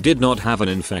that she did not have an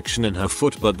infection in her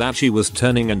foot but that she was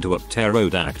turning into a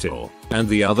pterodactyl. And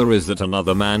the other is that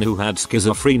another man who had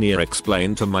schizophrenia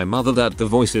explained to my mother that the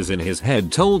voices in his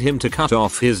head told him to cut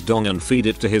off his dong and feed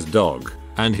it to his dog.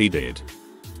 And he did.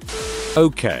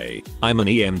 Okay, I'm an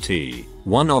EMT.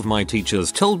 One of my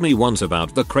teachers told me once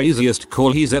about the craziest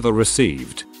call he's ever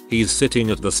received. He's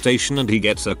sitting at the station and he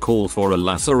gets a call for a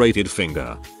lacerated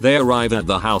finger. They arrive at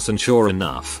the house and sure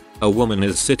enough, a woman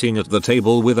is sitting at the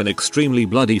table with an extremely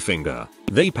bloody finger.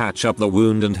 They patch up the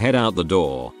wound and head out the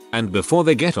door, and before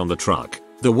they get on the truck,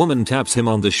 the woman taps him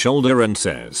on the shoulder and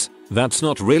says, "That's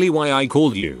not really why I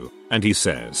called you." And he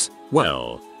says,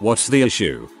 "Well, what's the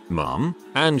issue, Mom?"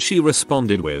 And she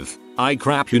responded with, "I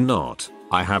crap you not.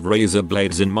 I have razor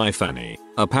blades in my fanny."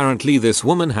 Apparently this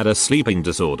woman had a sleeping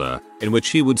disorder, in which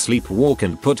she would sleepwalk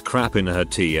and put crap in her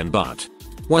tea and butt.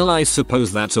 Well, I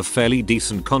suppose that's a fairly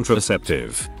decent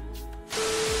contraceptive.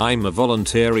 I'm a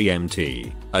volunteer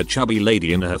EMT. A chubby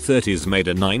lady in her 30s made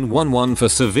a 911 for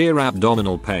severe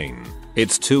abdominal pain.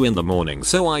 It's 2 in the morning,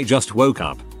 so I just woke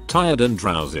up, tired and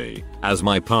drowsy, as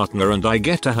my partner and I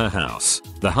get to her house.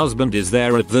 The husband is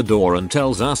there at the door and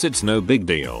tells us it's no big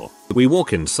deal. We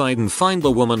walk inside and find the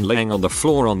woman laying on the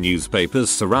floor on newspapers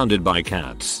surrounded by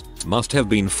cats. Must have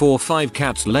been 4 or 5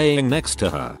 cats laying next to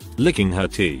her, licking her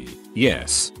tea.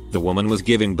 Yes, the woman was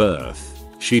giving birth.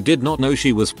 She did not know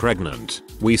she was pregnant.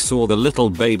 We saw the little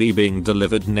baby being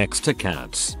delivered next to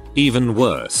cats. Even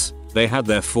worse, they had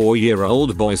their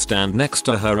 4-year-old boy stand next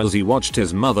to her as he watched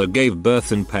his mother give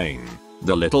birth in pain.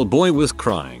 The little boy was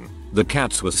crying. The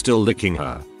cats were still licking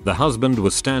her. The husband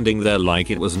was standing there like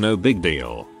it was no big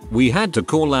deal. We had to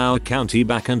call our county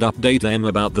back and update them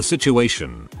about the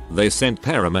situation. They sent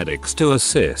paramedics to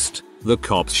assist. The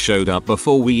cops showed up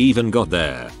before we even got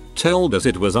there. Told us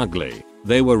it was ugly.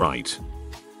 They were right.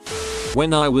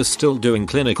 When I was still doing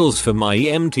clinicals for my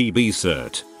EMTB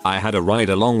cert, I had a ride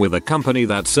along with a company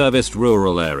that serviced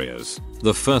rural areas.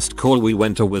 The first call we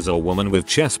went to was a woman with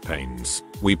chest pains.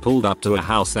 We pulled up to a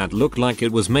house that looked like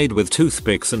it was made with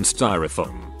toothpicks and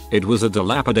styrofoam. It was a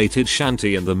dilapidated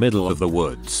shanty in the middle of the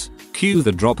woods. Cue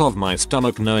the drop of my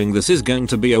stomach knowing this is going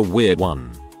to be a weird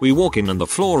one. We walk in and the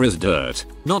floor is dirt,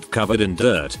 not covered in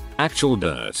dirt, actual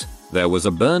dirt. There was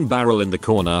a burn barrel in the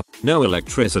corner, no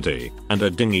electricity, and a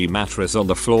dingy mattress on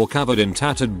the floor covered in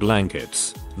tattered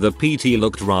blankets. The PT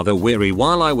looked rather weary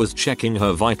while I was checking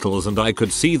her vitals and I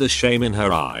could see the shame in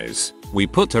her eyes. We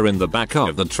put her in the back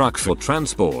of the truck for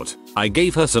transport. I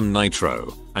gave her some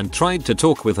nitro and tried to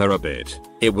talk with her a bit.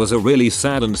 It was a really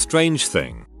sad and strange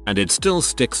thing, and it still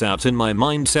sticks out in my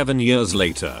mind 7 years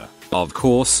later. Of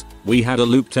course, we had a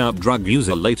looped out drug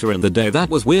user later in the day that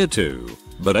was weird too,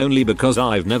 but only because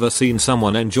I've never seen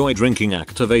someone enjoy drinking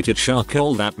activated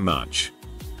charcoal that much.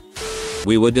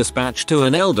 We were dispatched to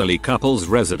an elderly couple's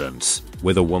residence,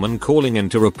 with a woman calling in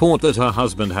to report that her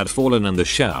husband had fallen in the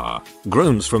shower.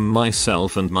 Groans from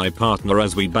myself and my partner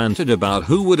as we bantered about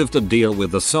who would have to deal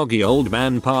with the soggy old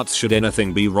man parts should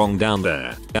anything be wrong down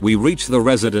there. We reach the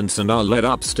residence and are led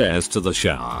upstairs to the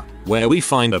shower, where we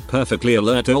find a perfectly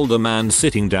alert older man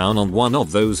sitting down on one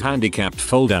of those handicapped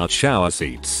fold-out shower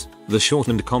seats. The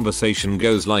shortened conversation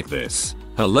goes like this.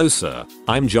 "Hello sir,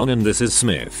 I'm John and this is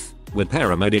Smith. We're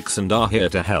paramedics and are here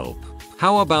to help.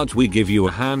 How about we give you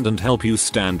a hand and help you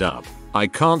stand up?" "I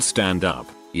can't stand up."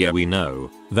 "Yeah, we know.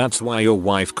 That's why your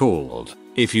wife called.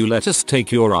 If you let us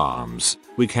take your arms,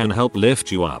 we can help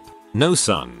lift you up." "No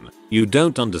son, you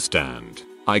don't understand.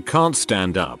 I can't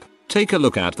stand up. Take a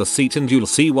look at the seat and you'll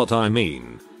see what I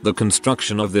mean." The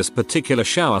construction of this particular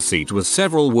shower seat was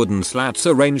several wooden slats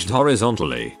arranged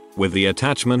horizontally, with the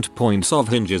attachment points of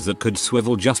hinges that could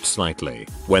swivel just slightly.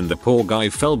 When the poor guy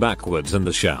fell backwards in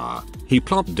the shower, he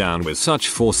plopped down with such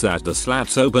force that the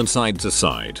slats opened side to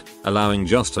side, allowing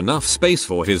just enough space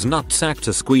for his nutsack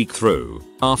to squeak through,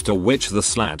 after which the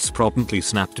slats promptly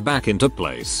snapped back into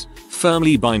place,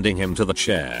 firmly binding him to the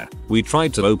chair. We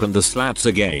tried to open the slats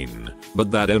again,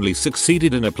 but that only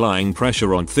succeeded in applying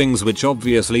pressure on things which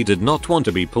obviously did not want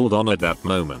to be pulled on at that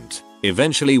moment.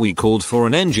 Eventually we called for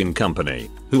an engine company,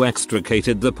 who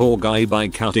extricated the poor guy by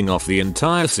cutting off the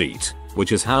entire seat,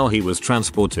 which is how he was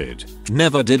transported.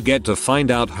 Never did get to find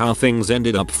out how things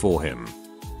ended up for him.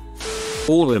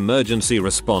 All emergency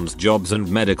response jobs and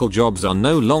medical jobs are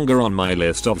no longer on my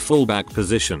list of fallback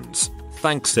positions.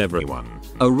 Thanks everyone.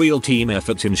 A real team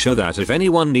effort to ensure that if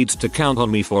anyone needs to count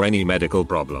on me for any medical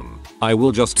problem, I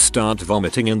will just start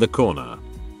vomiting in the corner.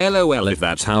 LOL. If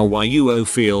that's how YUO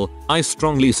feel, I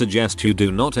strongly suggest you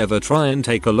do not ever try and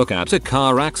take a look at a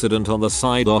car accident on the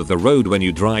side of the road when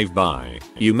you drive by.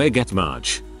 You may get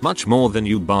much more than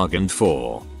you bargained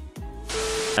for.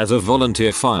 As a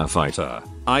volunteer firefighter,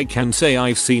 I can say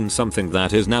I've seen something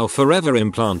that is now forever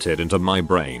implanted into my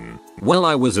brain. Well,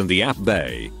 I was in the app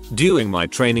bay, doing my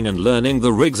training and learning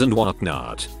the rigs and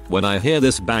whatnot, when I hear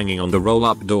this banging on the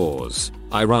roll-up doors.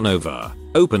 I run over,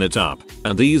 open it up,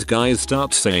 and these guys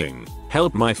start saying,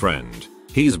 "Help my friend.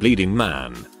 He's bleeding,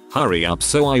 man. Hurry up."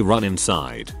 So I run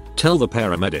inside, tell the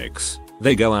paramedics.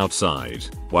 They go outside,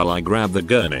 while I grab the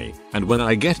gurney, and when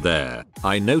I get there,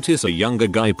 I notice a younger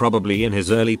guy probably in his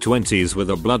early 20s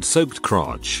with a blood-soaked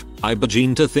crotch. I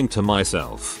begin to think to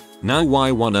myself, now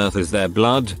why on earth is there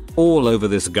blood all over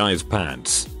this guy's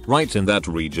pants, right in that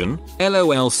region?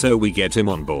 LOL. So we get him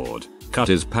on board, cut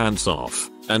his pants off,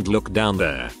 and look down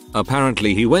there.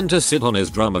 Apparently he went to sit on his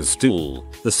drummer's stool,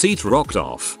 the seat rocked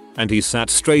off, and he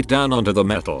sat straight down onto the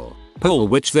metal pole,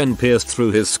 which then pierced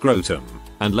through his scrotum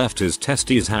and left his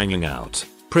testes hanging out.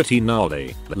 Pretty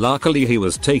gnarly. Luckily he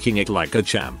was taking it like a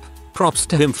champ. Props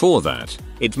to him for that.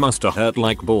 It musta hurt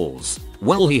like balls.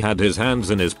 Well, he had his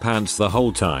hands in his pants the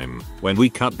whole time. When we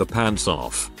cut the pants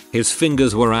off, his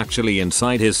fingers were actually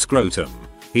inside his scrotum.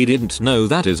 He didn't know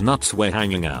that his nuts were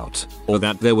hanging out, or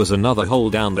that there was another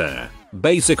hole down there.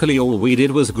 Basically all we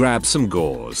did was grab some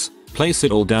gauze, place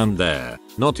it all down there,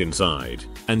 not inside,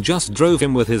 and just drove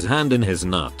him with his hand in his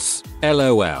nuts.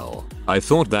 LOL. I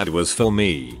thought that was for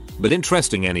me, but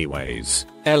interesting anyways.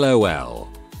 LOL.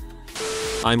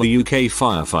 I'm a UK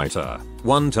firefighter.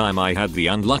 One time I had the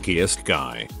unluckiest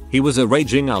guy. He was a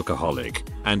raging alcoholic,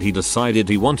 and he decided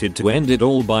he wanted to end it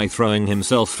all by throwing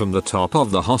himself from the top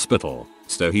of the hospital.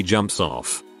 So he jumps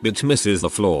off, but misses the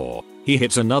floor. He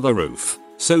hits another roof.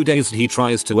 So dazed he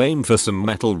tries to aim for some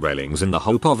metal railings in the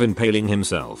hope of impaling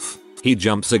himself. He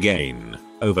jumps again.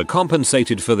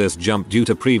 Overcompensated for this jump due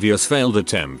to previous failed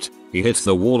attempt, he hits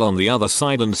the wall on the other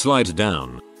side and slides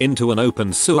down into an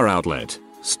open sewer outlet.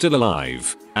 Still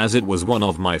alive, as it was one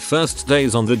of my first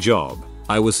days on the job,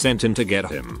 I was sent in to get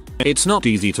him. It's not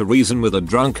easy to reason with a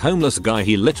drunk homeless guy.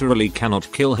 He literally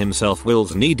cannot kill himself,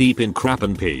 Will's knee deep in crap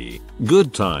and pee.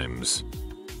 Good times.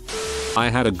 I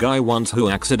had a guy once who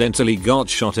accidentally got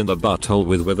shot in the butthole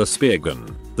with a spear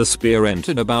gun. The spear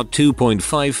entered about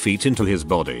 2.5 feet into his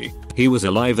body. He was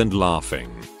alive and laughing.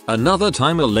 Another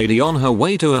time a lady on her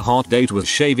way to a hot date was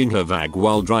shaving her vag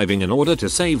while driving in order to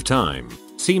save time.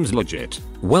 Seems legit.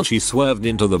 Well, she swerved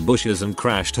into the bushes and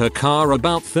crashed her car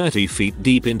about 30 feet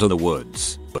deep into the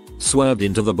woods. Swerved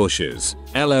into the bushes.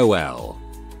 LOL.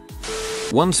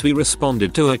 Once we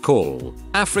responded to a call.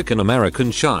 African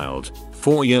American child,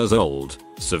 4 years old,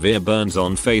 severe burns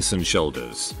on face and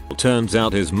shoulders. Turns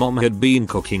out his mom had been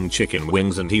cooking chicken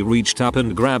wings and he reached up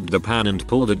and grabbed the pan and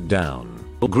pulled it down.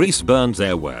 Grease burns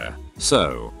everywhere.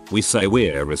 So, we say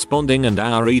we're responding and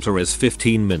our eater is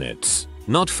 15 minutes,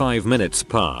 not 5 minutes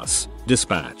pass.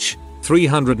 Dispatch,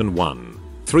 301.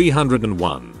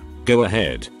 301. Go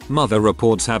ahead. Mother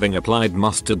reports having applied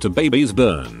mustard to baby's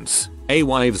burns. A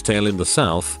wives' tale in the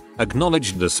south.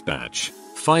 Acknowledged dispatch.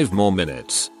 5 more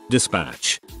minutes.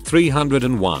 Dispatch,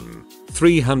 301.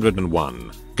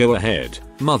 301. Go ahead.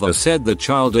 Mother said the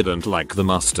child didn't like the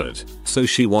mustard, so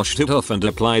she washed it off and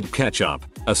applied ketchup.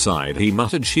 Aside he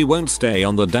muttered she won't stay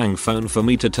on the dang phone for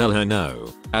me to tell her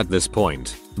no. At this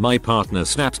point, my partner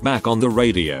snapped back on the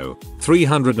radio.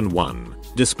 301.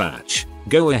 Dispatch.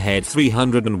 Go ahead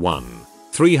 301.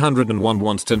 301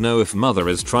 wants to know if mother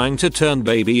is trying to turn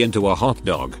baby into a hot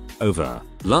dog. Over.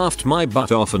 Laughed my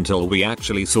butt off until we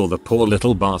actually saw the poor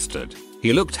little bastard.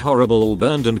 He looked horrible, all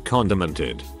burned and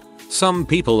condimented. Some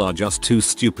people are just too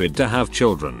stupid to have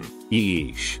children.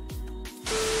 Yeesh.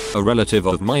 A relative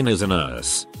of mine is a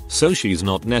nurse, so she's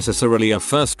not necessarily a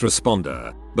first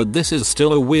responder, but this is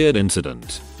still a weird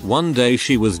incident. One day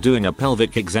she was doing a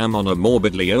pelvic exam on a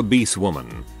morbidly obese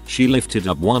woman. She lifted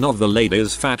up one of the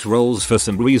lady's fat rolls for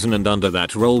some reason and under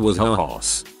that roll was her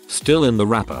horse. Still in the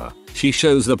wrapper. She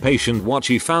shows the patient what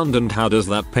she found and how does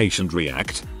that patient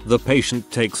react? The patient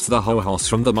takes the ho-hos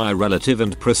from my relative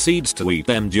and proceeds to eat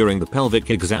them during the pelvic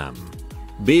exam.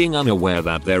 Being unaware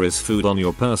that there is food on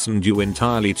your person due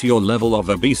entirely to your level of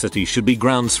obesity should be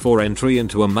grounds for entry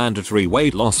into a mandatory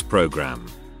weight loss program.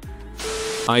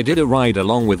 I did a ride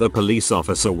along with a police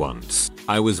officer once.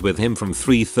 I was with him from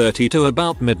 3:30 to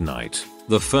about midnight.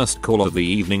 The first call of the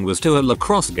evening was to a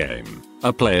lacrosse game.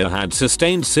 A player had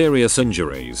sustained serious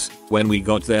injuries. When we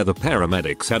got there, the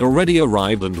paramedics had already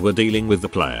arrived and were dealing with the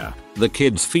player. The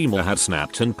kid's femur had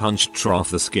snapped and punctured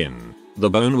off the skin. The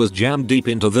bone was jammed deep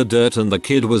into the dirt and the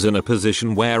kid was in a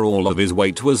position where all of his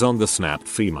weight was on the snapped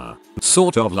femur.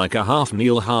 Sort of like a half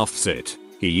kneel half sit.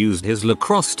 He used his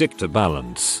lacrosse stick to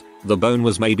balance. The bone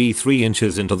was maybe 3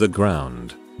 inches into the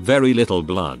ground. Very little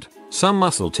blood. Some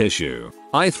muscle tissue.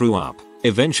 I threw up.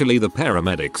 Eventually the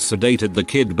paramedics sedated the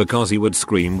kid because he would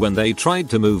scream when they tried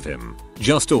to move him.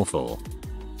 Just awful.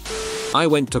 I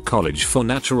went to college for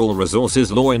natural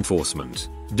resources law enforcement.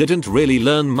 Didn't really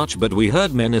learn much, but we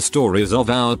heard many stories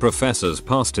of our professors'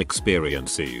 past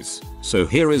experiences. So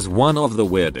here is one of the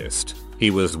weirdest. He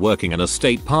was working in a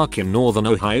state park in northern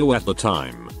Ohio at the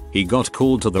time. He got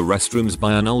called to the restrooms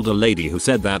by an older lady who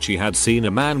said that she had seen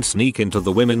a man sneak into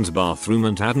the women's bathroom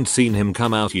and hadn't seen him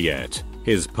come out yet.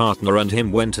 His partner and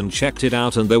him went and checked it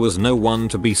out and there was no one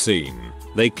to be seen.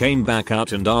 They came back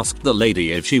out and asked the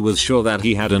lady if she was sure that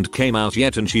he hadn't came out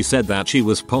yet and she said that she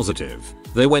was positive.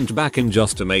 They went back in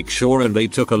just to make sure and they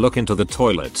took a look into the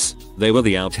toilets. They were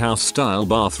the outhouse style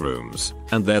bathrooms,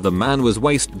 and there the man was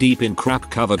waist deep in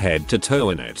crap covered head to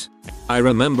toe in it. I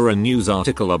remember a news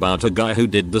article about a guy who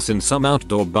did this in some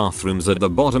outdoor bathrooms at the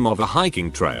bottom of a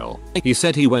hiking trail. He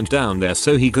said he went down there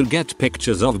so he could get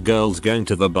pictures of girls going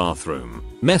to the bathroom.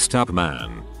 Messed up,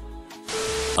 man.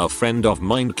 A friend of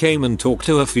mine came and talked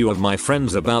to a few of my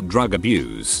friends about drug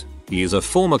abuse. He is a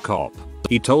former cop.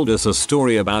 He told us a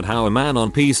story about how a man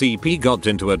on PCP got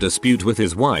into a dispute with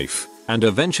his wife and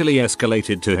eventually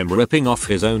escalated to him ripping off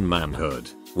his own manhood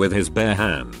with his bare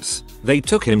hands. They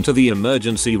took him to the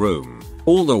emergency room,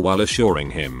 all the while assuring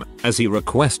him, as he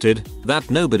requested, that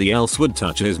nobody else would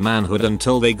touch his manhood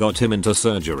until they got him into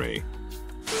surgery.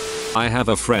 I have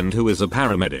a friend who is a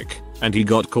paramedic, and he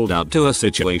got called out to a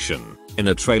situation in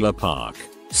a trailer park.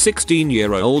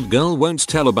 16-year-old girl won't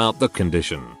tell about the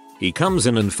condition. He comes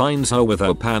in and finds her with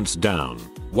her pants down,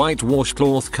 white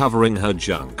washcloth covering her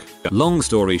junk. Long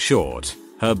story short,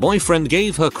 her boyfriend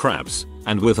gave her crabs,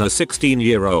 and with her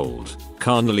 16-year-old,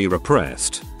 carnally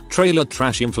repressed, trailer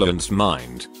trash influenced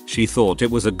mind, she thought it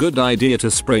was a good idea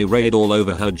to spray Raid all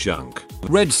over her junk.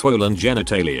 Red swollen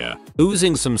genitalia,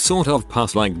 oozing some sort of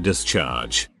pus-like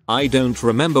discharge. I don't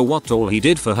remember what all he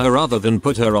did for her other than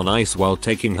put her on ice while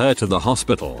taking her to the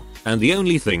hospital, and the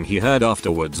only thing he heard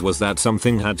afterwards was that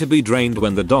something had to be drained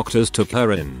when the doctors took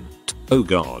her in. Oh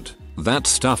god, that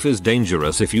stuff is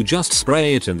dangerous if you just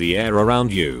spray it in the air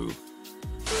around you.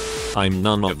 I'm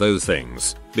none of those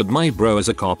things, but my bro is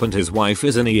a cop and his wife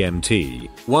is an EMT.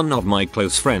 One of my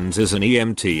close friends is an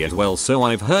EMT as well, so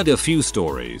I've heard a few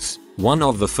stories. One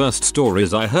of the first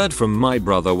stories I heard from my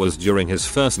brother was during his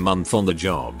first month on the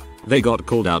job. They got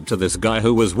called out to this guy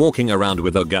who was walking around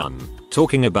with a gun,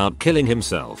 talking about killing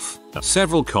himself.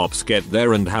 Several cops get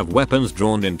there and have weapons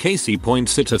drawn in case he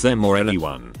points it at them or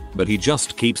anyone, but he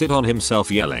just keeps it on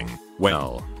himself yelling.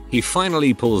 Well, he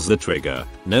finally pulls the trigger,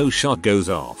 no shot goes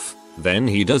off. Then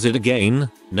he does it again,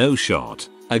 no shot.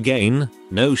 Again,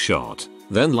 no shot.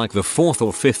 Then like the 4th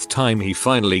or 5th time he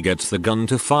finally gets the gun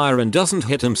to fire and doesn't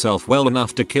hit himself well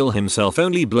enough to kill himself,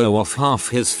 only blow off half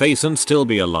his face and still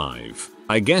be alive.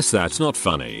 I guess that's not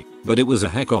funny, but it was a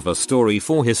heck of a story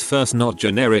for his first not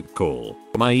generic call.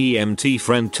 My EMT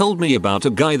friend told me about a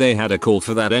guy they had a call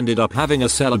for that ended up having a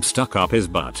celeb stuck up his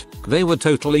butt. They were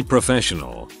totally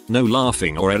professional, no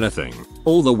laughing or anything,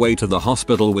 all the way to the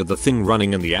hospital with the thing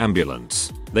running in the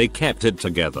ambulance. They kept it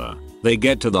together. They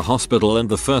get to the hospital and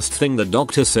the first thing the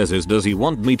doctor says is, does he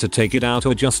want me to take it out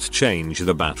or just change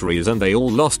the batteries, and they all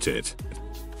lost it.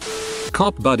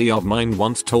 Cop buddy of mine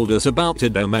once told us about a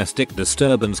domestic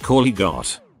disturbance call he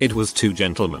got. It was two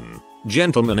gentlemen.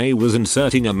 Gentleman A was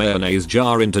inserting a mayonnaise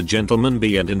jar into Gentleman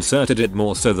B and inserted it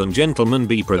more so than Gentleman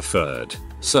B preferred.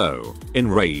 So,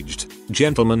 enraged,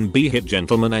 Gentleman B hit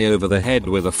Gentleman A over the head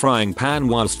with a frying pan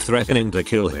whilst threatening to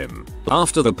kill him.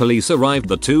 After the police arrived,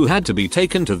 the two had to be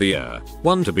taken to the ER,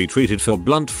 one to be treated for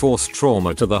blunt force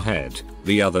trauma to the head,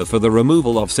 the other for the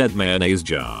removal of said mayonnaise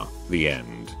jar. The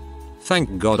end.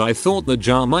 Thank God, I thought the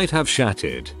jar might have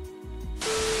shattered.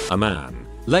 A man,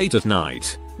 late at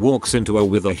night, walks into a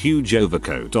with a huge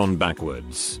overcoat on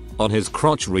backwards. On his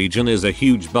crotch region is a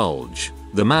huge bulge.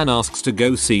 The man asks to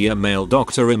go see a male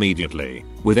doctor immediately,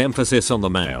 with emphasis on the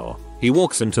male. He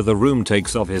walks into the room,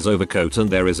 takes off his overcoat, and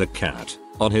there is a cat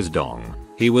on his dong.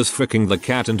 He was fricking the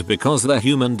cat, and because the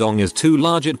human dong is too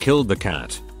large it killed the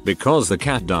cat. Because the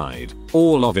cat died,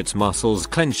 all of its muscles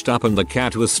clenched up and the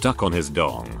cat was stuck on his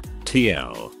dong.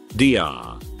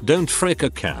 TLDR, don't frick a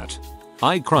cat.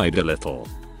 I cried a little.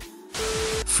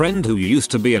 Friend who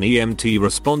used to be an EMT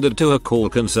responded to a call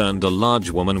concerned a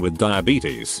large woman with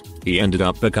diabetes. He ended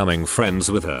up becoming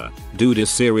friends with her. Dude is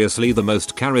seriously the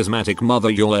most charismatic mother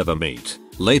you'll ever meet.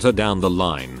 Later down the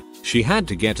line, she had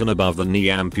to get an above the knee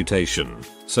amputation.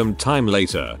 Some time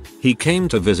later, he came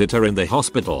to visit her in the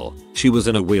hospital. She was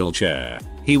in a wheelchair.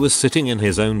 He was sitting in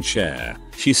his own chair.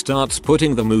 She starts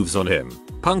putting the moves on him,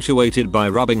 punctuated by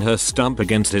rubbing her stump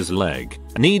against his leg.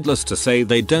 Needless to say,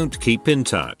 they don't keep in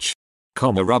touch.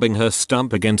 Rubbing her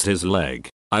stump against his leg.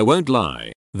 I won't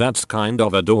lie, that's kind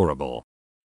of adorable.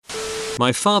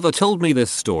 My father told me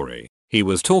this story. He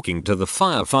was talking to the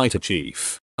firefighter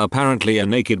chief. Apparently a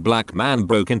naked black man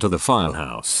broke into the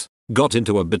firehouse, got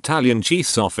into a battalion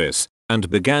chief's office, and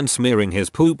began smearing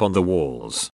his poop on the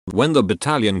walls. When the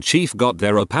battalion chief got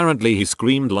there, apparently he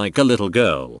screamed like a little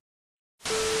girl.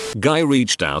 Guy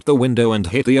reached out the window and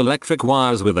hit the electric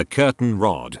wires with a curtain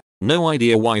rod. No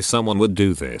idea why someone would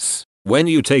do this. When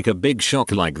you take a big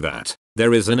shock like that,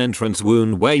 there is an entrance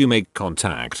wound where you make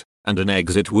contact, and an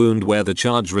exit wound where the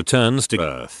charge returns to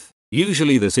earth.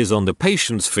 Usually this is on the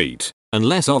patient's feet,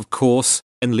 unless of course,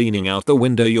 in leaning out the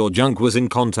window your junk was in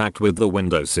contact with the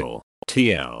windowsill.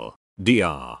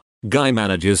 TLDR. Guy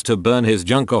manages to burn his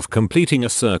junk off completing a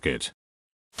circuit.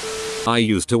 I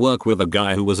used to work with a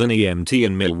guy who was an EMT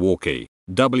in Milwaukee,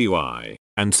 WI,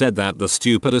 and said that the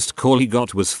stupidest call he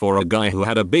got was for a guy who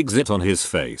had a big zit on his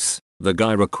face. The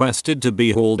guy requested to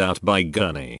be hauled out by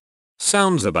gurney.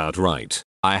 Sounds about right.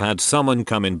 I had someone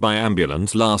come in by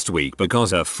ambulance last week because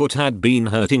her foot had been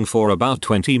hurting for about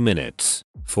 20 minutes.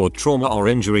 For trauma or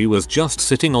injury, was just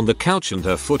sitting on the couch and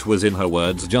her foot was, in her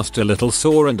words, just a little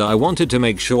sore, and I wanted to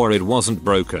make sure it wasn't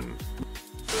broken.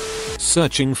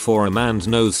 Searching for a man's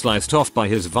nose sliced off by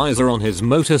his visor on his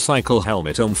motorcycle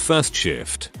helmet on first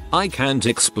shift. I can't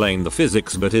explain the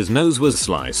physics, but his nose was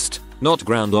sliced, not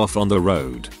ground off on the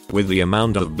road. With the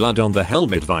amount of blood on the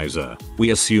helmet visor,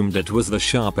 we assumed it was the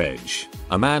sharp edge.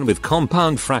 A man with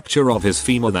compound fracture of his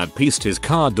femur that pieced his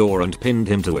car door and pinned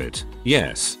him to it.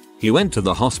 Yes, he went to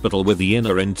the hospital with the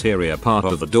interior part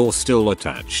of the door still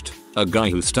attached. A guy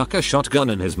who stuck a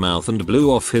shotgun in his mouth and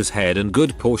blew off his head and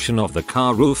good portion of the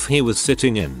car roof he was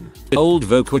sitting in. Old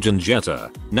Volkswagen Jetta,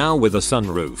 now with a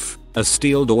sunroof. A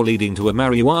steel door leading to a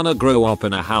marijuana grow up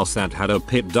in a house that had a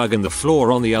pit dug in the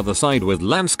floor on the other side with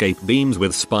landscape beams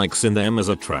with spikes in them as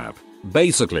a trap.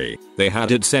 Basically, they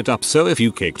had it set up so if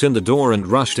you kicked in the door and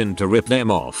rushed in to rip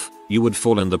them off, you would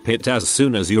fall in the pit as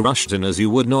soon as you rushed in, as you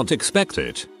would not expect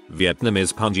it.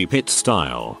 Vietnamese punji pit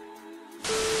style.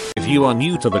 If you are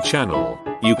new to the channel,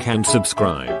 you can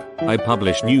subscribe. I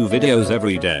publish new videos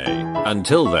every day.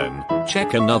 Until then,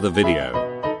 check another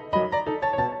video.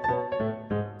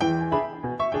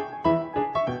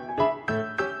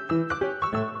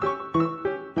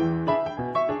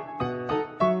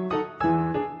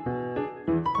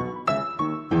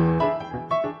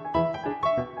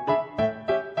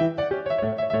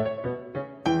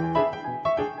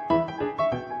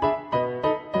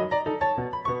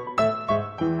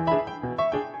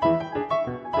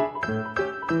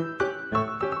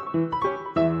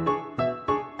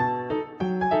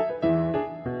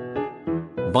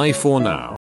 Bye for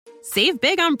now. Save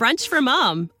big on brunch for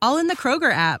mom, all in the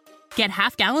Kroger app. Get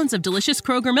half gallons of delicious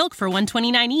Kroger milk for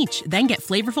 $1.29 each. Then get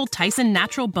flavorful Tyson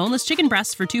natural boneless chicken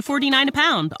breasts for $2.49 a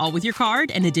pound, all with your card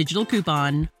and a digital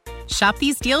coupon. Shop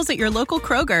these deals at your local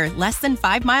Kroger, less than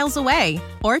 5 miles away.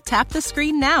 Or tap the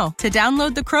screen now to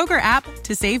download the Kroger app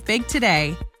to save big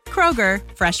today. Kroger,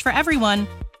 fresh for everyone.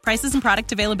 Prices and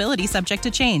product availability subject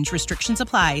to change. Restrictions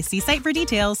apply. See site for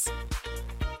details.